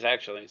Donnie's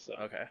actually. So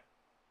Okay.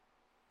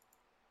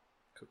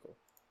 Cool.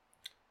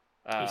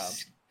 A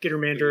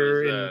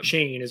Skittermander it was, in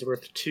chain is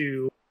worth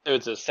 2.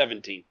 it's a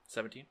 17.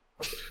 17.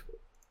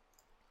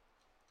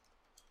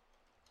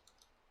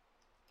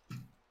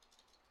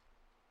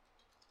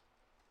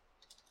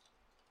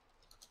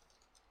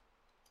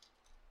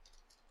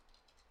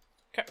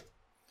 Okay.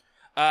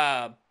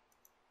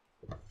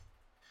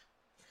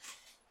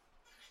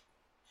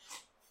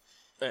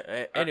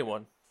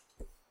 Anyone?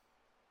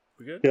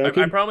 We good? Yeah, I I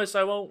can- promise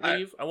I won't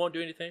leave. I won't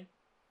do anything.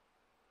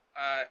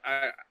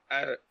 I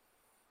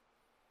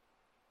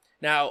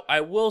Now, I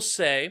will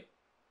say,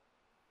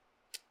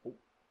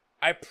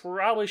 I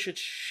probably should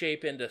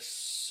shape into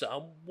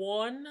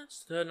someone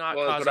to not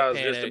Well, cause that's what I a was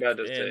just panic about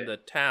to say. in the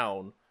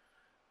town.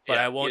 But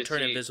Yeah, I won't you turn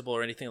see- invisible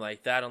or anything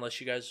like that unless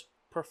you guys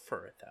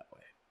prefer it that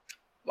way.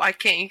 Why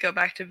can't you go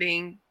back to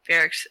being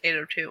Varric's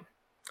 802?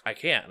 I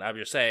can. I'm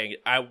just saying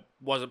I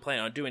wasn't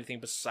planning on doing anything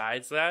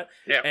besides that,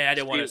 Yeah. and I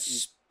didn't want to Steve,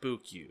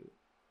 spook you.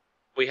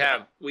 we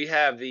have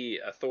the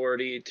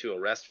authority to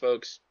arrest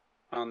folks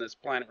on this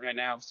planet right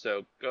now.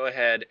 So go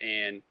ahead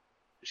and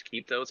just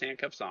keep those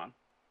handcuffs on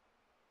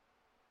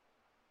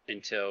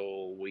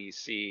until we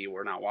see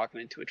we're not walking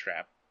into a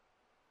trap.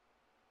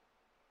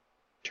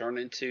 Turn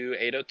into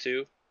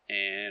 802,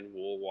 and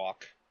we'll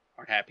walk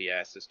our happy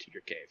asses to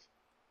your cave.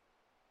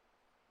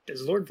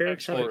 Does Lord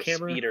Varix have a Or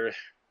camera? speeder,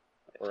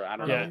 or I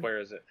don't Yeah. know, where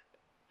is it?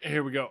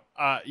 Here we go.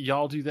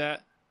 Y'all do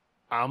that.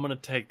 I'm gonna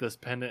take this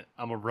pendant.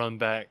 I'm gonna run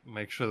back,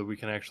 make sure that we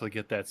can actually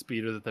get that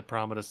speeder that they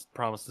promised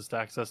us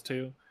access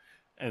to,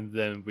 and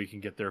then we can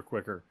get there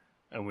quicker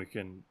and we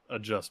can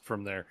adjust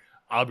from there.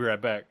 I'll be right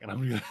back, and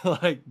I'm gonna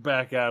like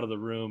back out of the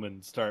room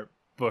and start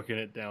booking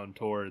it down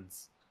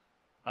towards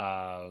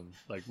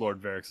like Lord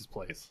Varix's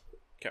place.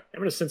 I'm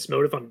going to sense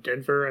motive on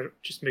Denver.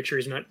 Just make sure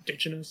he's not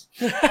ditching us.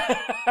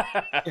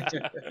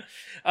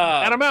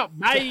 And I'm out.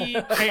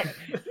 Bye.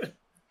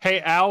 Hey,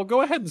 Al,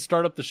 go ahead and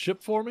start up the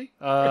ship for me.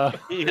 Will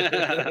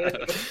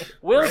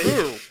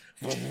do.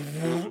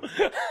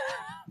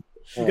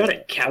 You got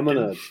it,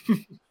 Captain.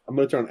 I'm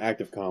gonna turn on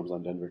active comms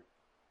on Denver.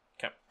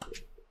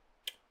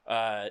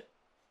 Okay.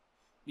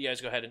 You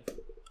guys go ahead and.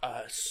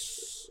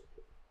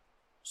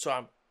 So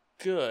I'm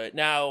good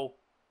now.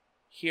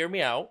 Hear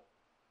me out.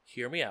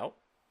 Hear me out.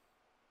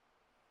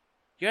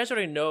 You guys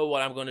already know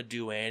what I'm going to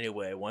do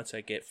anyway once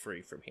I get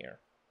free from here.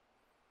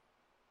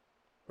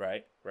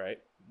 Right?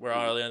 We're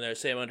all on the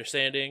same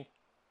understanding.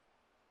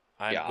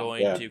 I'm Yeah.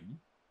 going Yeah. to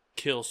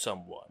kill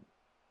someone.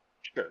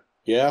 Sure.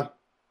 Yeah.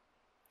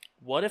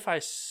 What if I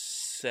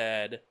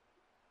said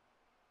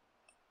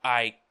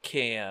I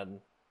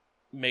can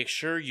make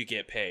sure you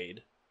get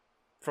paid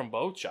from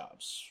both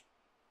jobs?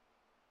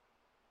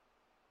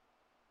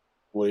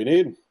 What do you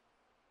need?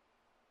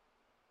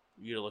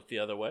 You to look the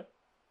other way?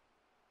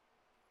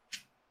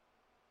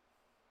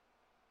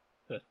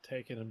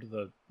 Taking him to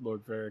the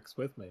Lord Varix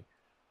with me.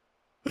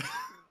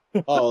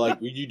 Oh, like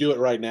would you do it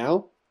right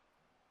now?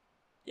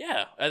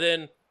 Yeah, and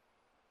then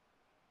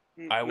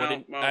I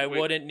No,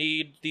 wouldn't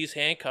need these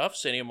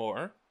handcuffs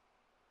anymore.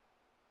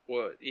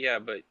 Well, yeah,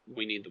 but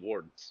we need the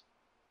wardens.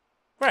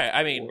 Right.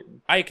 I mean,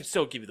 Warden. I could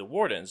still give you the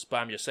wardens, but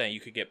I'm just saying you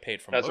could get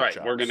paid from That's both right.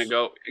 jobs. We're gonna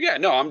go. Yeah,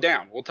 no, I'm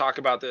down. We'll talk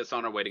about this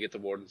on our way to get the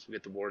wardens. We'll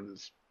get the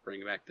wardens,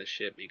 bring back the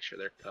ship, make sure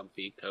they're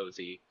comfy,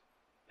 cozy,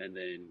 and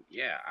then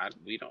yeah,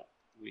 we don't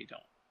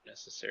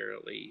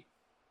necessarily,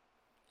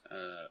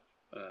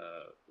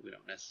 we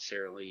don't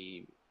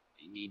necessarily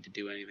need to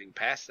do anything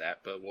past that.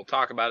 But we'll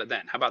talk about it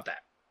then. How about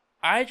that?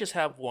 I just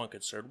have one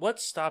concern. What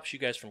stops you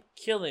guys from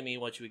killing me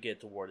once you get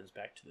the wardens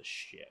back to the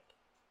ship?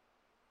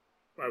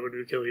 Why would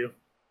we kill you?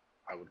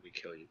 Why would we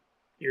kill you?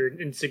 You're an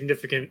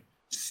insignificant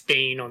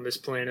stain on this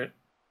planet.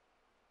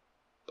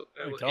 tell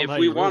 'em If how we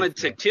you really wanted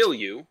to feel. kill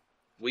you,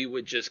 we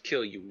would just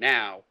kill you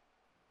now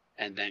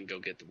and then go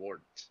get the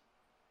wardens.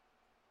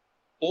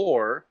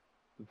 Or,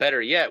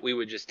 better yet, we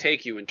would just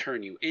take you and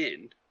turn you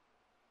in.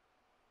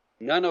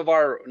 None of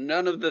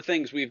the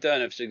things we've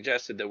done have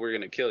suggested that we're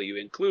going to kill you,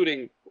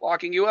 including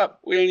locking you up.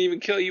 We didn't even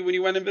kill you when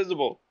you went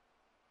invisible.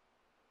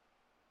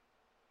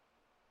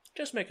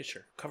 Just making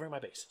sure. Covering my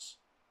bases.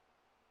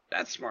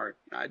 That's smart.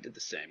 I did the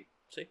same.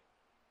 See?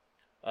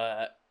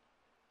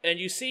 And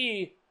you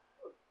see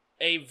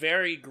a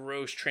very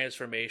gross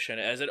transformation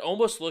as it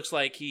almost looks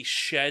like he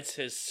sheds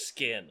his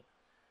skin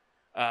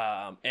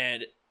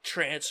and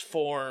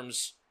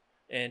transforms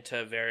into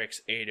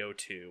Varix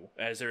 802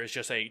 as there is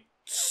just a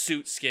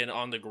suit skin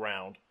on the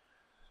ground.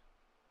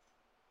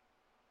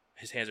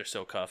 His hands are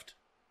still cuffed.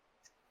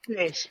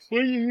 Yes. What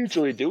do you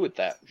usually do with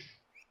that?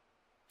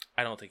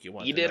 I don't think you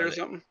want Eat to it know or that-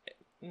 something?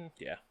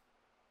 Yeah.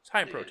 It's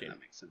high in Yeah, protein. that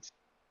makes sense.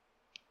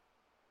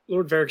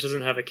 Lord Varix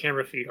doesn't have a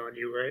camera feed on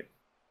you, right?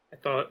 I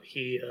thought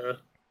he,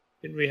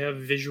 didn't we have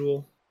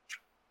visual?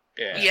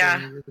 Yeah.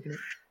 when you were looking at-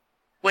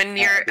 When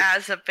you're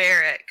as a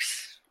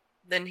barracks,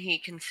 then he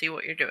can see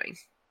what you're doing.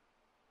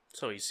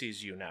 So he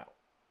sees you now.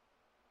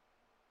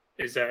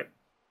 Is that,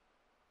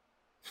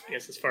 I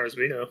guess as far as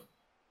we know.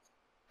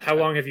 How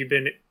long have you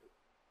been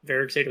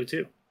Varix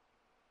 802? At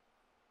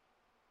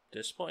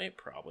this point,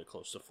 probably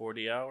close to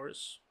 40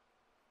 hours.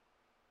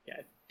 Yeah,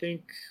 I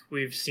think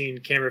we've seen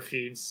camera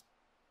feeds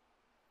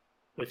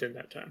within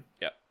that time.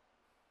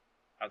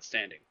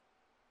 Outstanding.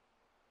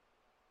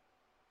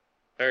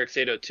 Barracks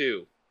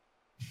 802.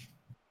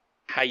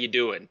 How you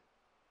doing?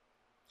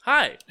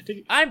 Hi, I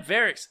think I'm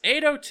Varix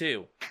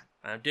 802.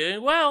 I'm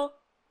doing well.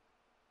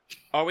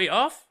 Are we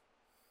off?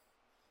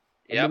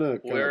 Yep, I'm gonna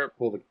kind we're of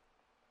pull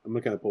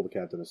the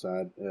captain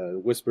aside,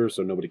 whisper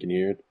so nobody can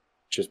hear it.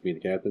 Just me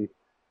and the captain.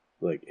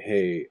 Like,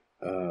 hey,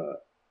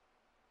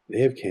 they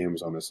have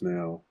cams on us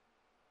now,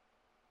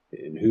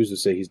 and who's to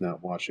say he's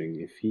not watching?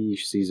 If he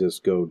sees us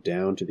go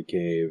down to the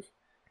cave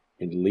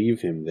and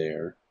leave him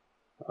there,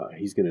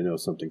 he's gonna know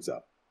something's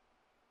up.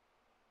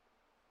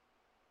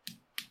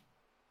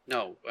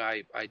 No,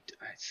 I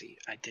see.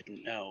 I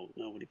didn't know.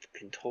 Nobody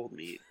fucking told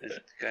me. This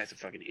guy's a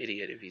fucking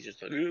idiot if he's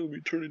just like, oh, let me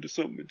turn into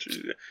something.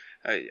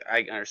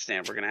 I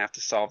understand. We're going to have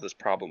to solve this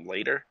problem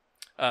later.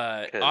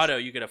 Otto,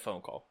 you get a phone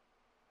call.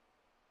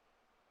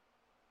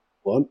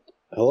 What?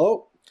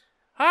 Hello?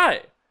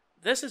 Hi,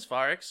 this is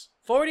Varix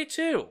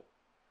 42.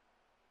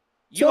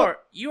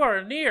 Sup? You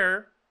are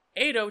near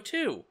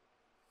 802.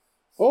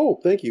 Oh,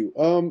 thank you.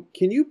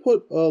 Can you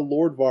put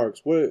Lord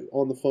Varx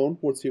on the phone?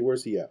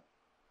 Where's he at?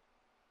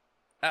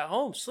 At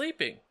home,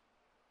 sleeping.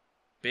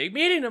 Big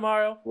meeting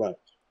tomorrow. Right.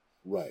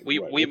 We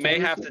right. we What may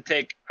time is have it? to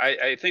take.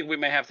 I think we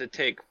may have to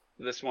take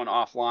this one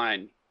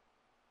offline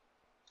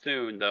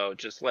soon, though.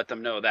 Just let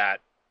them know that.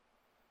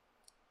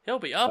 He'll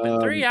be up in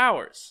 3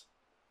 hours.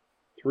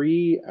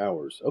 3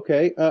 hours.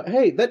 Okay.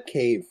 Hey, that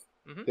cave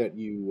Mhm. that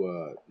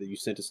you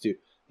sent us to,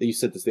 that you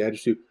sent us the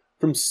address to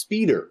from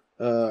Speeder.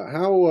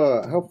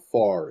 How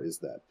far is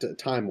that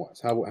time wise?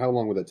 How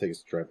long would that take us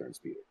to drive there in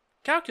Speeder?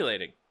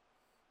 Calculating.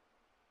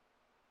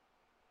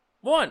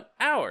 1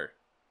 hour.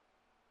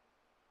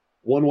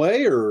 One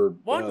way or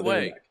One there and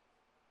way. back?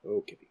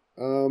 Okay.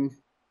 I'm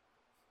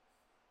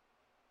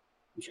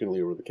just gonna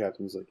leave it with the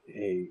captain. He's like,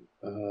 hey,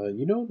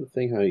 you know the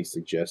thing how he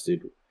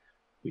suggested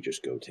we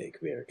just go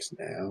take Varix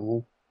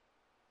now?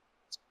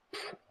 It's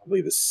probably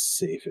the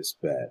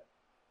safest bet.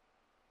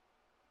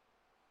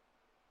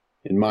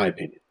 In my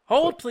opinion.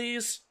 Hold,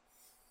 please.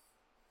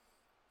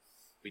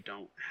 We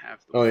don't have.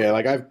 The Oh yeah,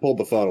 like I've pulled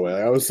the phone away.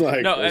 I was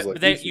like, No, I was like,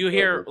 they, "Easy, you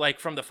hear, brother." like,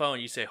 from the phone,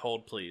 you say,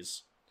 hold,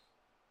 please.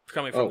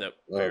 Coming from the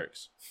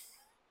barracks.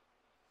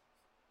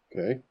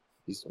 Okay,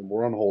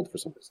 we're on hold for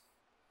some reason.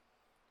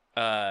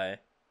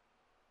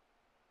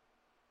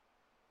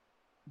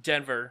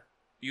 Denver,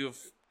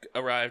 you've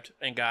arrived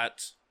and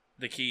got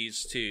the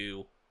keys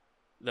to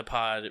the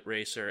pod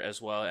racer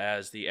as well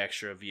as the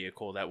extra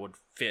vehicle that would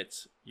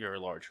fit your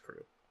large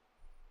crew.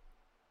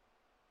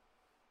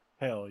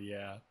 Hell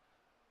yeah.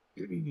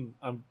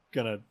 I'm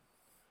gonna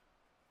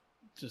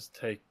just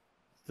take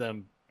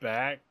them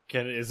back.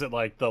 Is it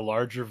like the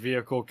larger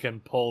vehicle can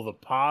pull the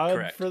pod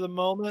Correct. for the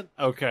moment?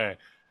 Okay.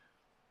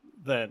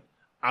 Then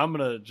I'm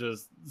gonna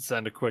just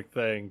send a quick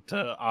thing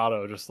to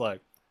Otto, just like,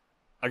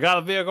 I got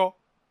a vehicle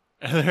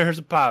and there's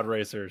a pod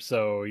racer.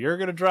 So you're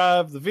gonna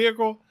drive the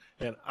vehicle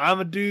and I'm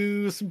gonna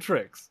do some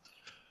tricks.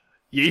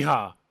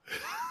 Yeehaw.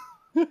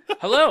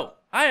 Hello,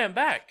 I am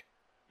back.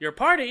 Your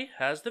party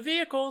has the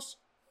vehicles.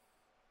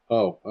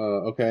 Oh,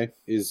 okay.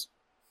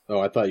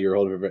 I thought you were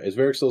holding for Is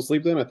Varric still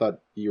asleep then? I thought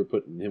you were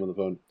putting him on the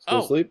phone.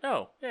 Still asleep?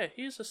 No. Yeah,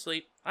 he's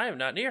asleep. I am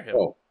not near him.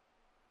 Oh.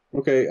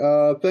 Okay,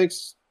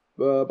 thanks.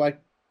 Bye.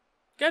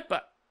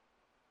 Goodbye.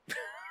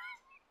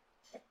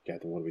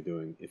 Captain, what are we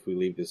doing? If we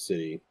leave this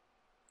city,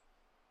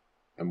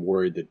 I'm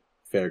worried that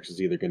Ferrix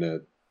is either going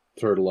to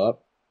turtle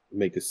up,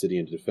 make the city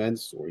into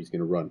defense, or he's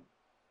going to run.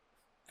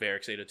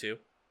 Varix 802.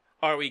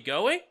 Are we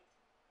going?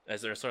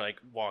 As they're sort of like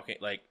walking,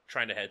 like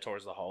trying to head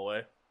towards the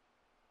hallway.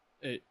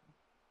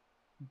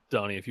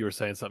 Donnie, if you were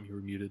saying something, you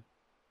were muted.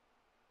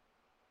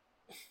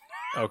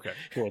 Okay,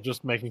 cool.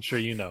 Just making sure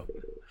you know.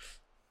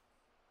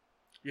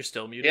 You're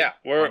still muted? Yeah, on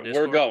we're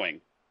Discord?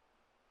 going.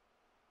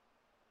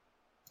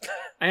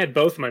 I had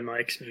both my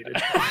mics muted.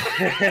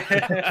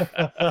 I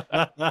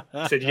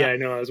said, yeah, I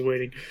know, I was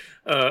waiting.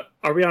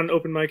 Are we on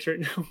open mics right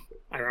now?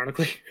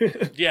 Ironically.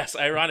 Yes,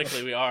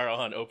 ironically, we are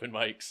on open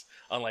mics,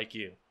 unlike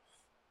you.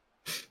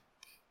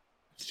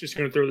 Just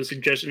going to throw the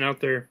suggestion out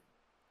there.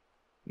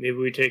 Maybe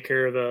we take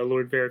care of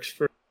Lord Varix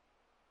first.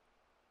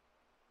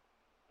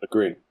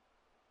 Agree.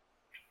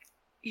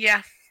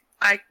 Yeah,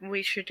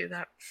 we should do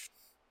that.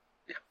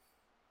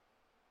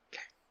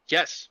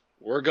 Yes,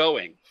 we're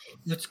going.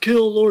 Let's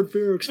kill Lord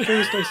Varix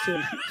first, I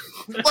said.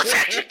 Let's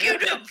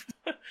execute him!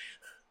 I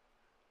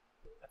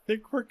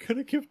think we're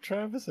gonna give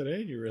Travis an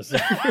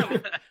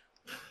aneurysm.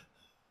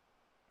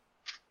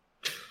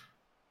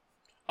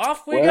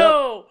 Off we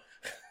go!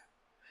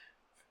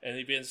 And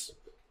he begins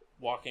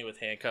walking with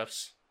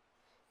handcuffs.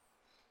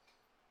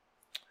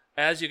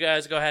 As you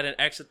guys go ahead and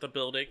exit the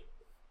building,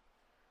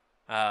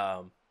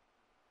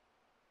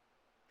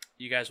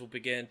 you guys will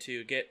begin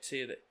to get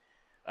to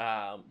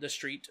the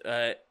street.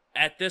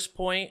 At this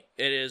point,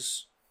 it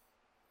is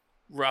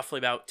roughly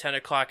about 10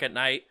 o'clock at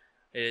night.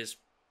 It is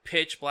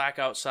pitch black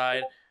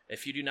outside.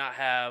 If you do not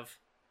have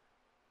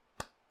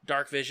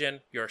dark vision,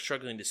 you're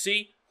struggling to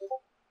see.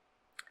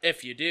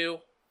 If you do,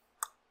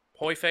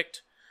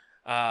 perfect.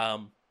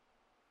 But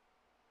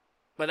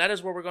that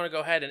is where we're going to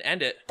go ahead and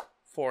end it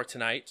for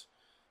tonight.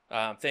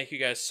 Thank you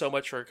guys so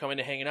much for coming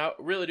and hanging out.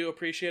 Really do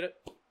appreciate it.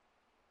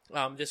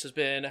 This has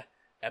been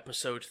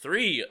episode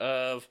 3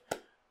 of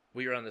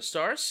We Are on the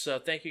Stars. So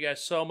thank you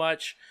guys so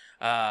much.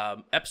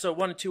 Episode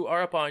 1 and 2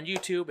 are up on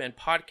YouTube in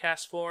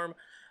podcast form.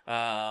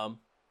 Donnie,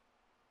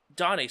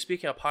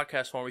 speaking of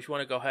podcast form, if you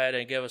want to go ahead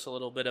and give us a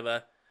little bit of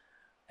a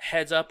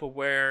heads up of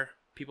where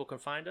people can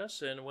find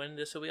us and when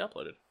this will be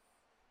uploaded.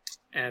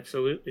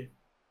 Absolutely.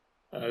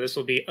 This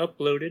will be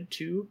uploaded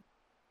to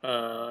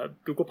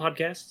Google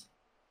Podcasts,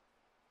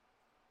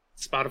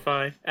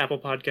 Spotify, Apple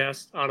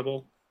Podcasts,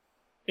 Audible,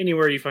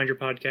 anywhere you find your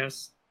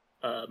podcasts.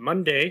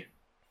 Monday,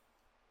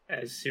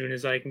 as soon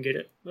as I can get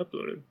it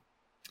uploaded.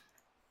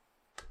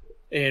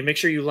 And make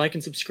sure you like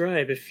and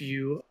subscribe if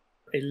you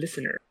are a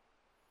listener.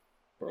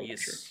 Or a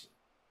watcher.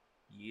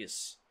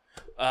 Yes.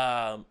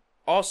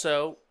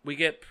 Also, we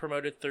get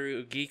promoted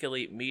through Geek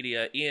Elite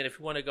Media. Ian, if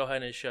you want to go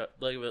ahead and give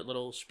a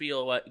little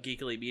spiel of what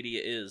Geek Elite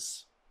Media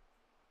is.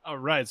 All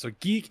right, so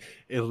Geek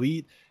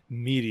Elite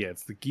Media.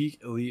 It's the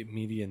Geek Elite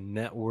Media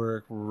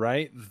Network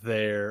right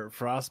there.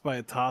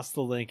 Frostbite, toss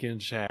the link in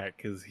chat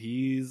because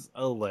he's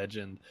a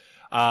legend.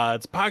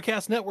 It's a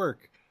podcast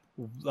network.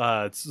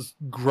 It's just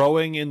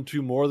growing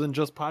into more than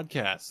just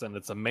podcasts, and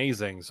it's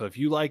amazing. So if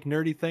you like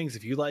nerdy things,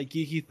 if you like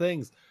geeky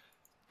things,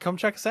 come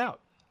check us out.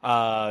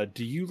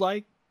 Do you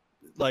like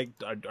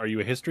are you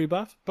a history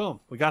buff? Boom,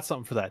 we got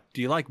something for that.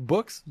 Do you like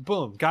books?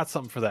 Boom, got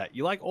something for that.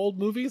 You like old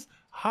movies?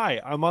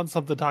 Hi, I'm on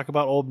something to talk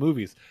about old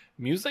movies.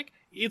 Music?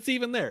 It's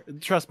even there.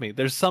 Trust me,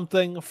 there's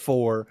something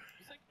for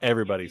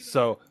everybody.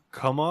 So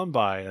come on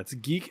by. That's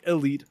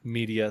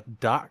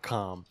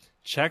geekelitemedia.com.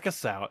 Check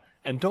us out,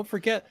 and don't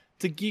forget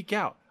to geek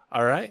out.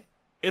 All right?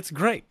 It's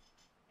great.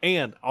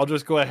 And I'll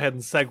just go ahead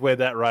and segue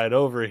that right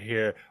over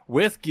here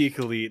with Geek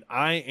Elite.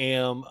 I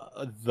am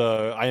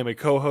a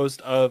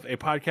co-host of a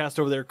podcast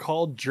over there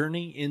called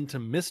Journey into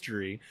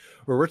Mystery,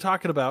 where we're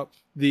talking about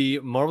the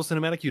Marvel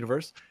Cinematic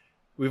Universe.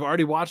 We've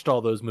already watched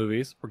all those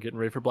movies. We're getting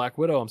ready for Black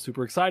Widow. I'm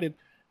super excited.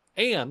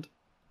 And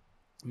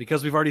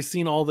because we've already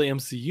seen all the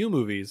MCU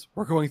movies,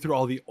 we're going through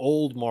all the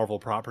old Marvel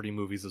property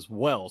movies as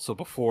well. So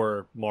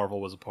before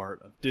Marvel was a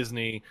part of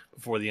Disney,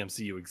 before the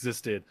MCU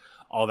existed,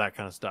 all that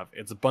kind of stuff.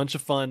 It's a bunch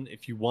of fun.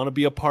 If you want to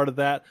be a part of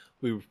that,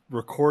 we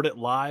record it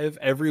live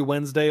every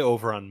Wednesday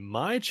over on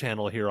my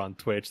channel here on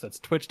Twitch. That's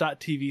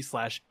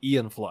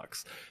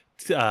twitch.tv/IanFlux.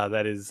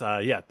 That is,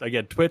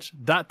 again,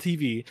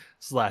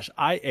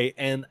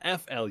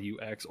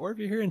 twitch.tv/IANFLUX. Or if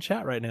you're here in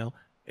chat right now,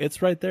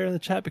 it's right there in the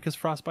chat because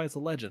Frostbite's a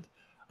legend.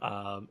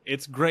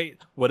 It's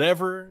great.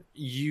 Whatever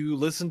you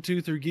listen to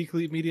through Geek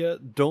Elite Media,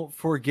 don't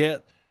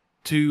forget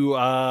to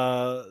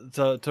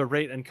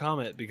rate and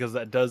comment because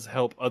that does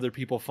help other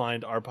people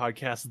find our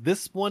podcast,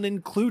 this one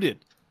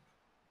included.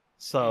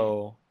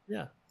 So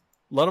yeah,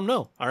 let them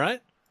know. All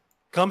right,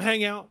 come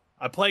hang out.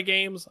 I play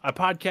games. I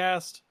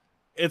podcast.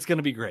 It's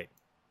gonna be great.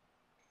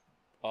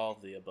 All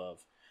of the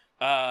above.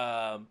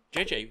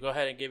 JJ, go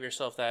ahead and give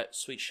yourself that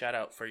sweet shout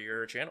out for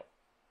your channel.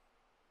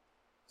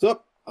 What's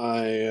up?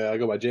 I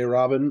go by J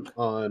Robin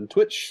on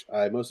Twitch.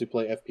 I mostly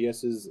play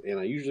FPSs, and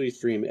I usually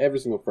stream every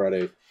single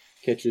Friday.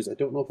 Catches. I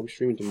don't know if I'm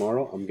streaming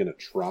tomorrow. I'm gonna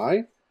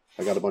try.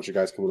 I got a bunch of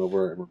guys coming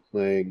over, and we're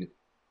playing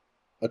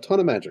a ton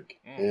of Magic,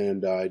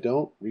 and I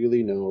don't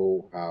really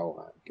know how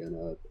I'm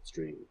gonna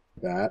stream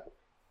that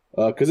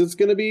because it's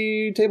gonna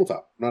be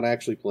tabletop, not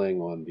actually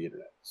playing on the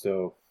internet.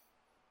 So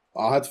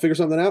I'll have to figure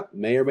something out.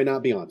 May or may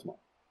not be on tomorrow.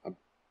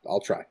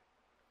 I'll try.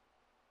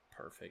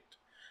 Perfect.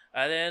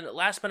 And then,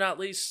 last but not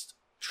least,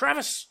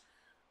 Travis,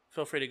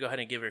 feel free to go ahead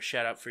and give her a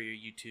shout out for your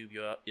YouTube,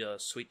 your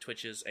sweet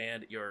Twitches,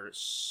 and your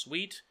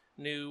sweet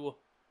new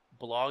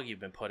blog you've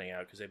been putting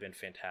out, because they've been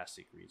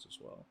fantastic reads as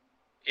well.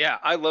 Yeah,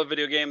 I love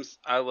video games.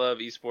 I love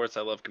esports.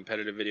 I love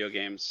competitive video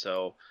games.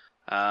 So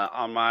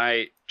on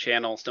my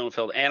channel,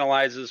 Stonefeld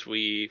Analyzes,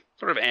 we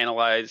sort of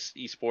analyze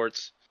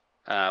esports,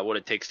 what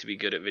it takes to be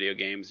good at video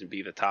games and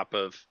be the top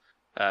of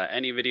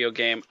any video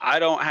game. I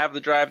don't have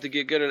the drive to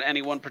get good at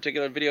any one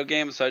particular video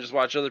game, so I just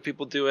watch other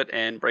people do it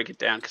and break it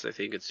down because I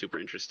think it's super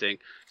interesting.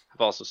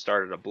 I've also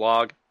started a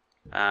blog,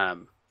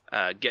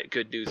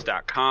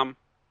 getgoodnews.com,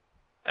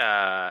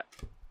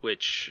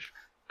 which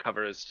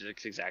covers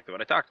just exactly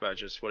what I talked about,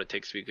 just what it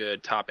takes to be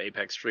good. Top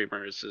Apex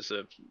streamers is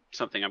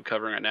something I'm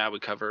covering right now. We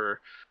cover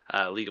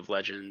League of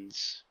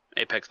Legends,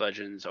 Apex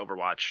Legends,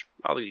 Overwatch,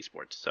 all the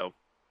esports. So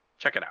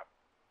check it out.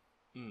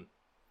 And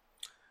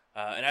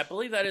I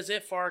believe that is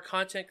it for our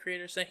content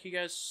creators. Thank you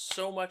guys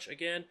so much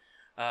again.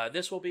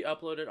 This will be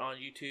uploaded on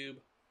YouTube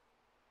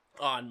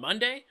on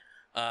Monday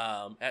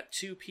at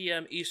 2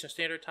 p.m. Eastern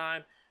Standard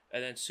Time,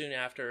 and then soon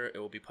after it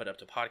will be put up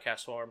to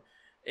podcast form.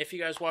 If you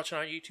guys watch it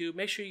on YouTube,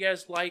 make sure you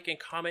guys like and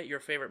comment your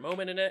favorite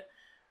moment in it,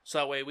 so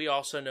that way we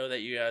also know that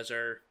you guys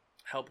are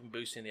helping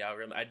boosting the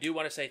algorithm. I do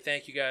want to say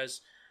thank you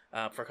guys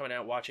for coming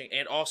out and watching,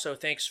 and also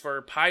thanks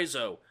for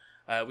Paizo.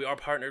 We are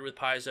partnered with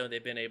Paizo.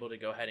 They've been able to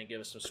go ahead and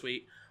give us some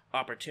sweet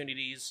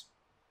opportunities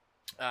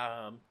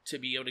to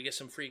be able to get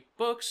some free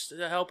books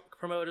to help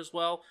promote as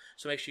well.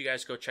 So make sure you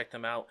guys go check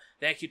them out.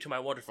 Thank you to my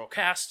wonderful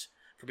cast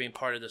for being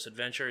part of this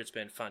adventure. It's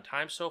been fun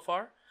times so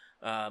far.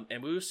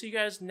 And we will see you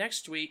guys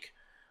next week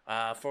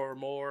for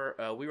more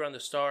We Run the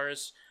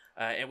Stars.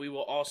 And we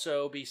will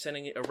also be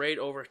sending a raid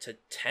over to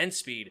 10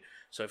 Speed.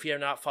 So if you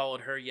have not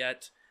followed her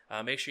yet,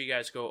 make sure you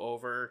guys go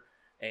over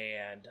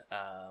and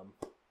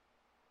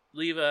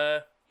leave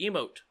a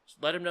emote.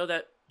 Let them know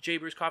that J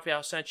Brews Coffee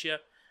House sent you.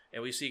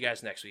 And we see you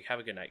guys next week.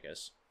 Have a good night,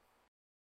 guys.